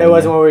we're doing. It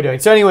wasn't what we were doing.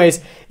 So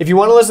anyways, if you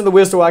want to listen to the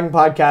Wheels2Walking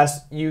podcast,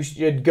 you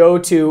should go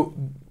to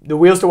the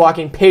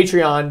Wheels2Walking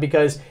Patreon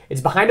because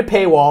it's behind a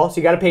paywall, so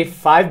you got to pay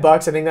 $5. I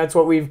think that's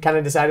what we've kind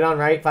of decided on,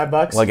 right? $5.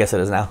 Well, I guess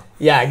it is now.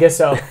 Yeah, I guess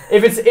so.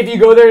 If you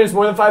go there and it's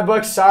more than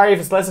 $5, sorry. If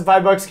it's less than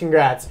 $5,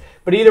 congrats.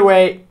 But either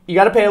way, you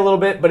got to pay a little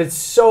bit, but it's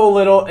so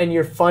little, and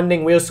you're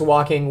funding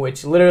Wheels2Walking,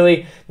 which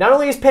literally not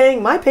only is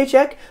paying my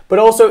paycheck, but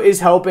also is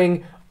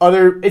helping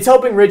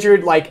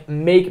Richard like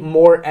make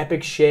more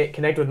epic shit,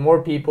 connect with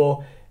more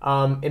people,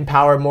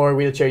 empower more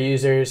wheelchair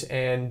users,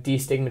 and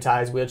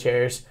destigmatize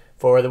wheelchairs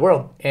for the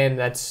world. And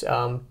that's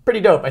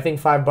pretty dope. I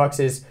think $5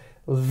 is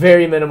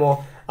very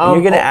minimal.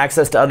 You're getting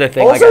access to other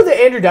things. Also, the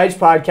Andrew Deitsch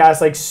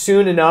podcast, like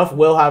soon enough,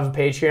 will have a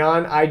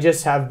Patreon. I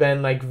just have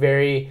been like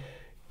very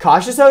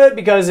cautious of it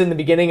because in the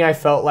beginning I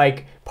felt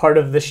like part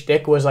of the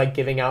shtick was like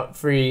giving out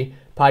free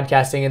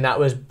podcasting, and that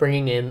was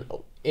bringing in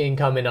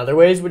income in other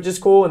ways, which is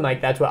cool, and like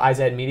that's what Eyes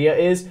Ahead Media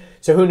is.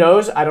 So who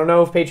knows? I don't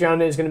know if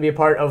Patreon is going to be a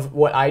part of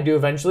what I do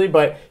eventually,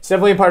 but it's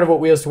definitely a part of what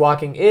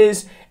Wheels2Walking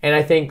is, and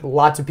I think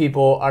lots of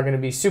people are going to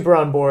be super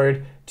on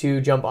board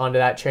to jump onto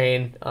that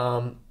train.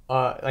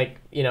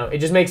 It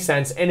just makes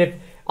sense. And if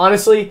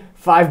honestly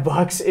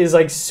 $5 is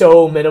like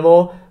so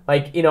minimal,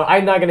 like, you know,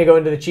 I'm not going to go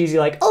into the cheesy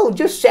like, oh,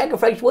 just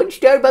sacrifice $1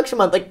 Starbucks a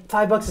month. Like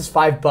 $5 is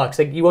 $5.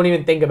 Like you won't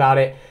even think about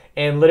it,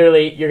 and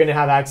literally you're going to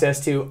have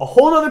access to a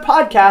whole other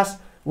podcast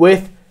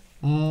with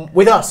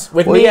us,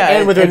 with me,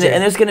 and with Richard.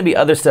 And there's going to be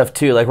other stuff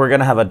too. Like we're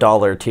going to have a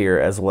 $1 tier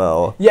as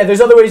well. Yeah,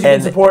 there's other ways you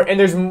can support, and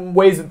there's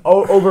ways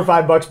over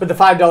 $5, but the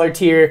 $5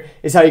 tier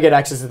is how you get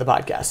access to the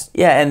podcast.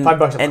 Yeah, and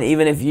 $5 and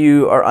even if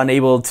you are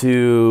unable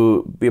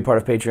to be a part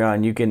of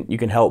Patreon, you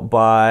can help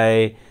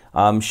by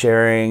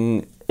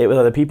sharing it with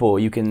other people.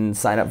 You can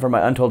sign up for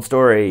my Untold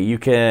Story. You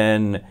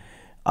can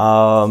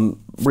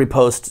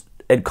repost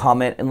and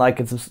comment and like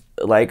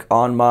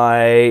on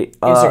my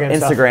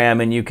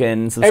Instagram, and you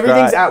can subscribe.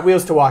 Everything's at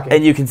Wheels2Walking.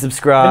 And you can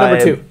subscribe.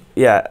 The number 2.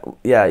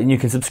 Yeah, and you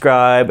can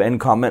subscribe and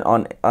comment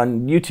on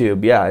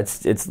YouTube. Yeah,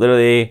 it's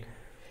literally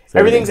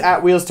everything's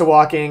at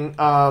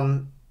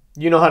Wheels2Walking.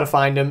 You know how to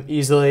find them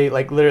easily.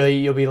 Like literally,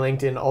 you'll be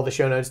linked in all the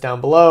show notes down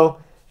below,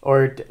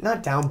 or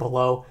not down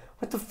below.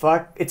 What the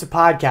fuck? It's a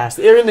podcast.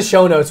 They're in the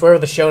show notes, wherever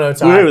the show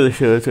notes are. Wherever the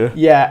show notes are.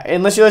 Yeah,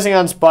 unless you're listening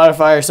on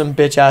Spotify or some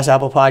bitch-ass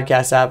Apple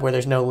Podcast app where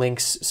there's no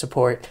links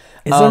support.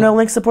 Is there no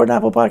link support in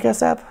Apple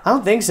Podcast app? I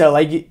don't think so.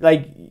 Like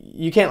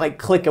you can't like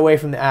click away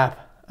from the app.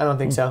 I don't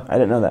think so. I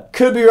didn't know that.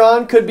 Could be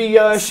wrong. Could be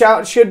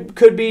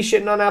could be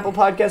shitting on Apple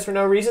Podcasts for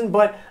no reason.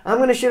 But I'm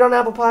gonna shit on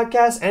Apple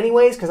Podcasts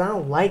anyways because I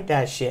don't like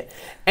that shit.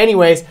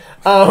 Anyways,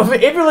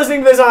 if you're listening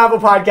to this on Apple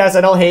Podcasts,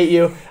 I don't hate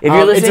you. If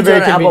you're listening to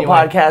an Apple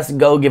Podcast,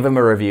 go give him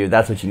a review.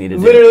 That's what you need to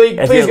do. Literally,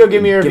 please go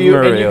give me a review,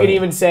 and you can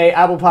even say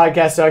Apple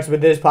Podcast sucks,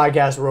 but this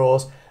podcast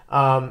rules.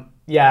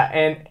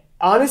 And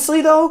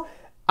honestly though,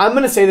 I'm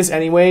gonna say this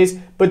anyways.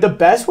 But the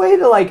best way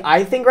to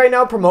I think right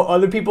now promote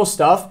other people's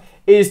stuff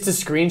is to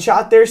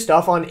screenshot their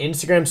stuff on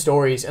Instagram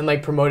stories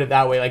and promote it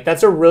that way.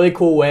 That's a really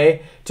cool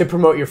way to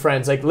promote your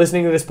friends.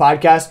 Listening to this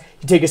podcast,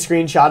 you take a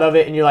screenshot of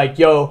it and you're like,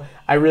 yo,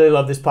 I really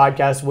love this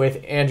podcast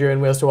with Andrew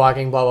and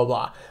Wheels2Walking, blah, blah,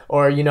 blah.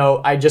 Or,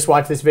 I just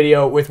watched this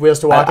video with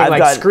Wheels2Walking,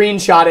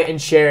 screenshot it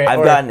and share it.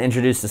 I've gotten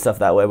introduced to stuff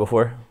that way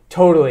before.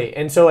 Totally.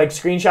 And so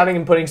screenshotting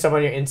and putting stuff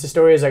on your Insta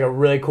story is a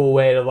really cool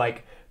way to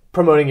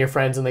promoting your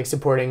friends and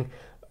supporting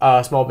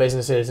small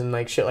businesses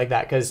and shit like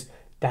that, because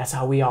that's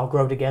how we all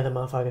grow together,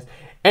 motherfuckers.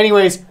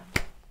 Anyways,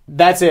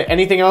 that's it.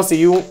 Anything else that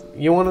you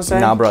want to say?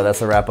 Nah, bro,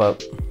 that's a wrap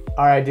up.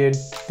 All right, dude.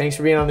 Thanks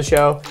for being on the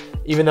show.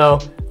 Even though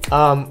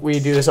we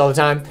do this all the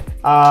time,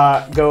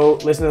 go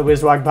listen to the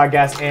Wheels2Walking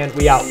podcast, and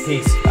we out.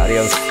 Peace.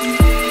 Adios.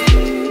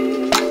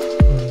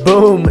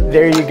 Boom.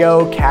 There you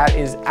go. Cat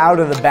is out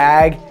of the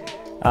bag.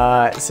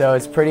 So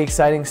it's pretty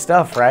exciting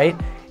stuff, right?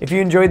 If you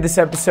enjoyed this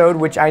episode,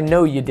 which I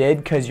know you did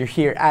because you're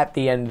here at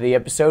the end of the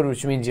episode,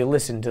 which means you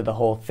listened to the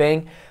whole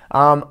thing,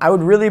 I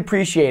would really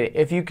appreciate it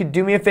if you could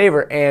do me a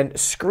favor and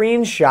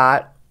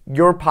screenshot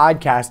your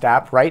podcast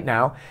app right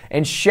now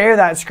and share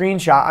that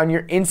screenshot on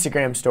your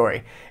Instagram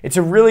story. It's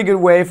a really good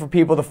way for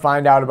people to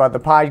find out about the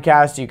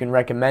podcast. You can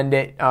recommend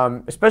it,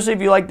 especially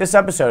if you like this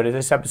episode. If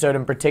this episode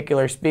in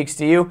particular speaks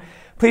to you,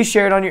 please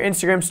share it on your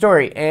Instagram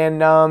story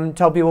and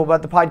tell people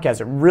about the podcast.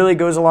 It really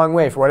goes a long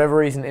way. For whatever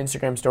reason,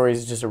 Instagram stories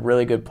is just a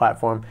really good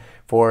platform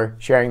for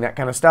sharing that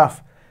kind of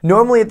stuff.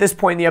 Normally at this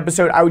point in the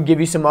episode, I would give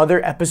you some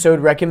other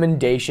episode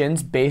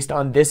recommendations based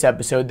on this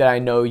episode that I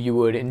know you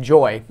would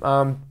enjoy.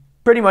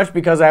 Pretty much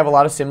because I have a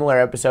lot of similar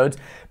episodes.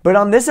 But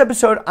on this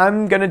episode,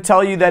 I'm going to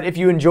tell you that if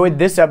you enjoyed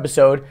this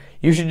episode,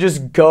 you should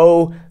just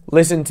go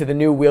listen to the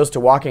new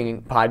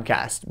Wheels2Walking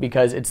podcast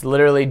because it's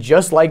literally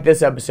just like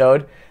this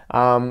episode.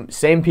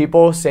 Same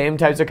people, same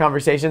types of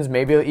conversations,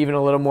 maybe even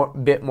a little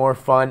bit more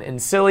fun and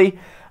silly.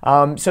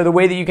 So the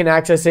way that you can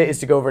access it is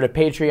to go over to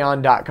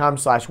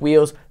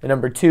patreon.com/wheels,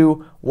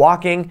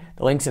 2walking.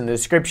 The link's in the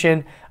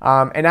description.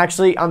 And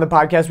actually on the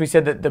podcast, we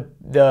said that the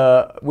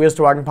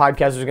Wheels2Walking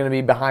podcast was going to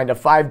be behind a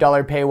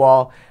 $5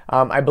 paywall.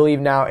 I believe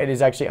now it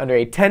is actually under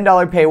a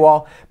 $10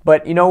 paywall.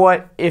 But you know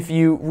what? If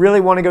you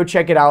really want to go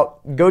check it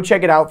out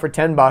for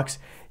 $10.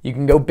 You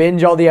can go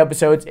binge all the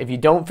episodes. If you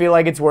don't feel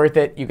like it's worth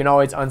it, you can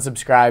always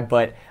unsubscribe,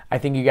 but I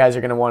think you guys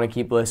are going to want to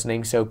keep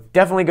listening, so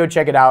definitely go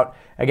check it out.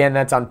 Again,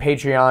 that's on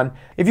Patreon.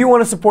 If you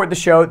want to support the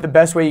show, the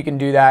best way you can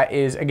do that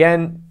is,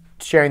 again,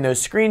 sharing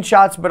those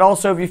screenshots, but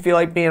also if you feel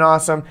like being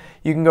awesome,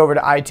 you can go over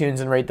to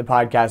iTunes and rate the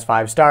podcast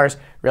 5 stars.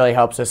 Really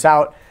helps us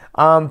out.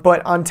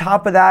 But on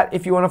top of that,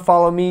 if you want to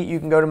follow me, you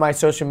can go to my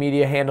social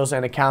media handles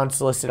and accounts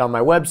listed on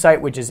my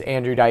website, which is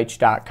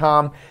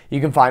andrewdeitsch.com.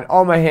 You can find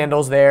all my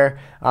handles there.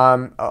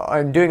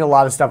 I'm doing a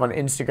lot of stuff on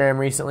Instagram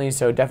recently,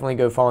 so definitely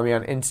go follow me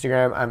on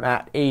Instagram. I'm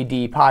at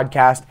AD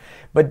Podcast.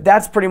 But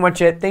that's pretty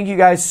much it. Thank you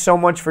guys so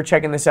much for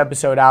checking this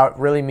episode out. It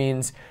really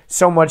means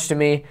so much to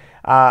me.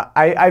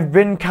 I've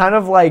been kind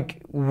of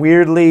like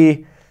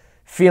weirdly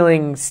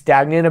feeling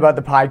stagnant about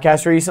the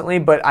podcast recently,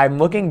 but I'm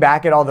looking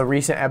back at all the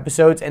recent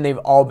episodes and they've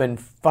all been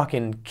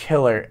fucking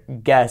killer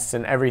guests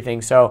and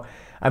everything. So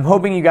I'm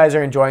hoping you guys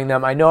are enjoying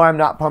them. I know I'm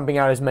not pumping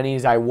out as many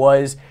as I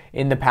was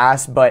in the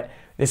past, but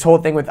this whole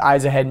thing with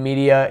Eyes Ahead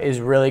Media is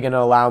really going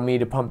to allow me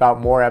to pump out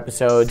more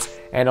episodes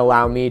and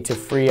allow me to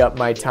free up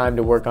my time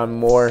to work on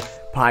more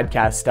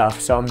podcast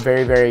stuff. So I'm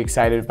very, very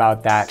excited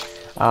about that.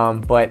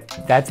 But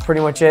that's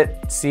pretty much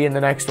it. See you in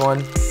the next one.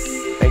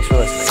 Thanks for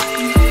listening.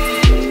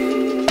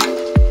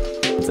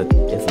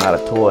 It's not a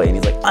toy, and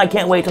he's like, I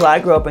can't wait till I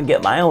grow up and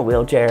get my own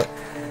wheelchair.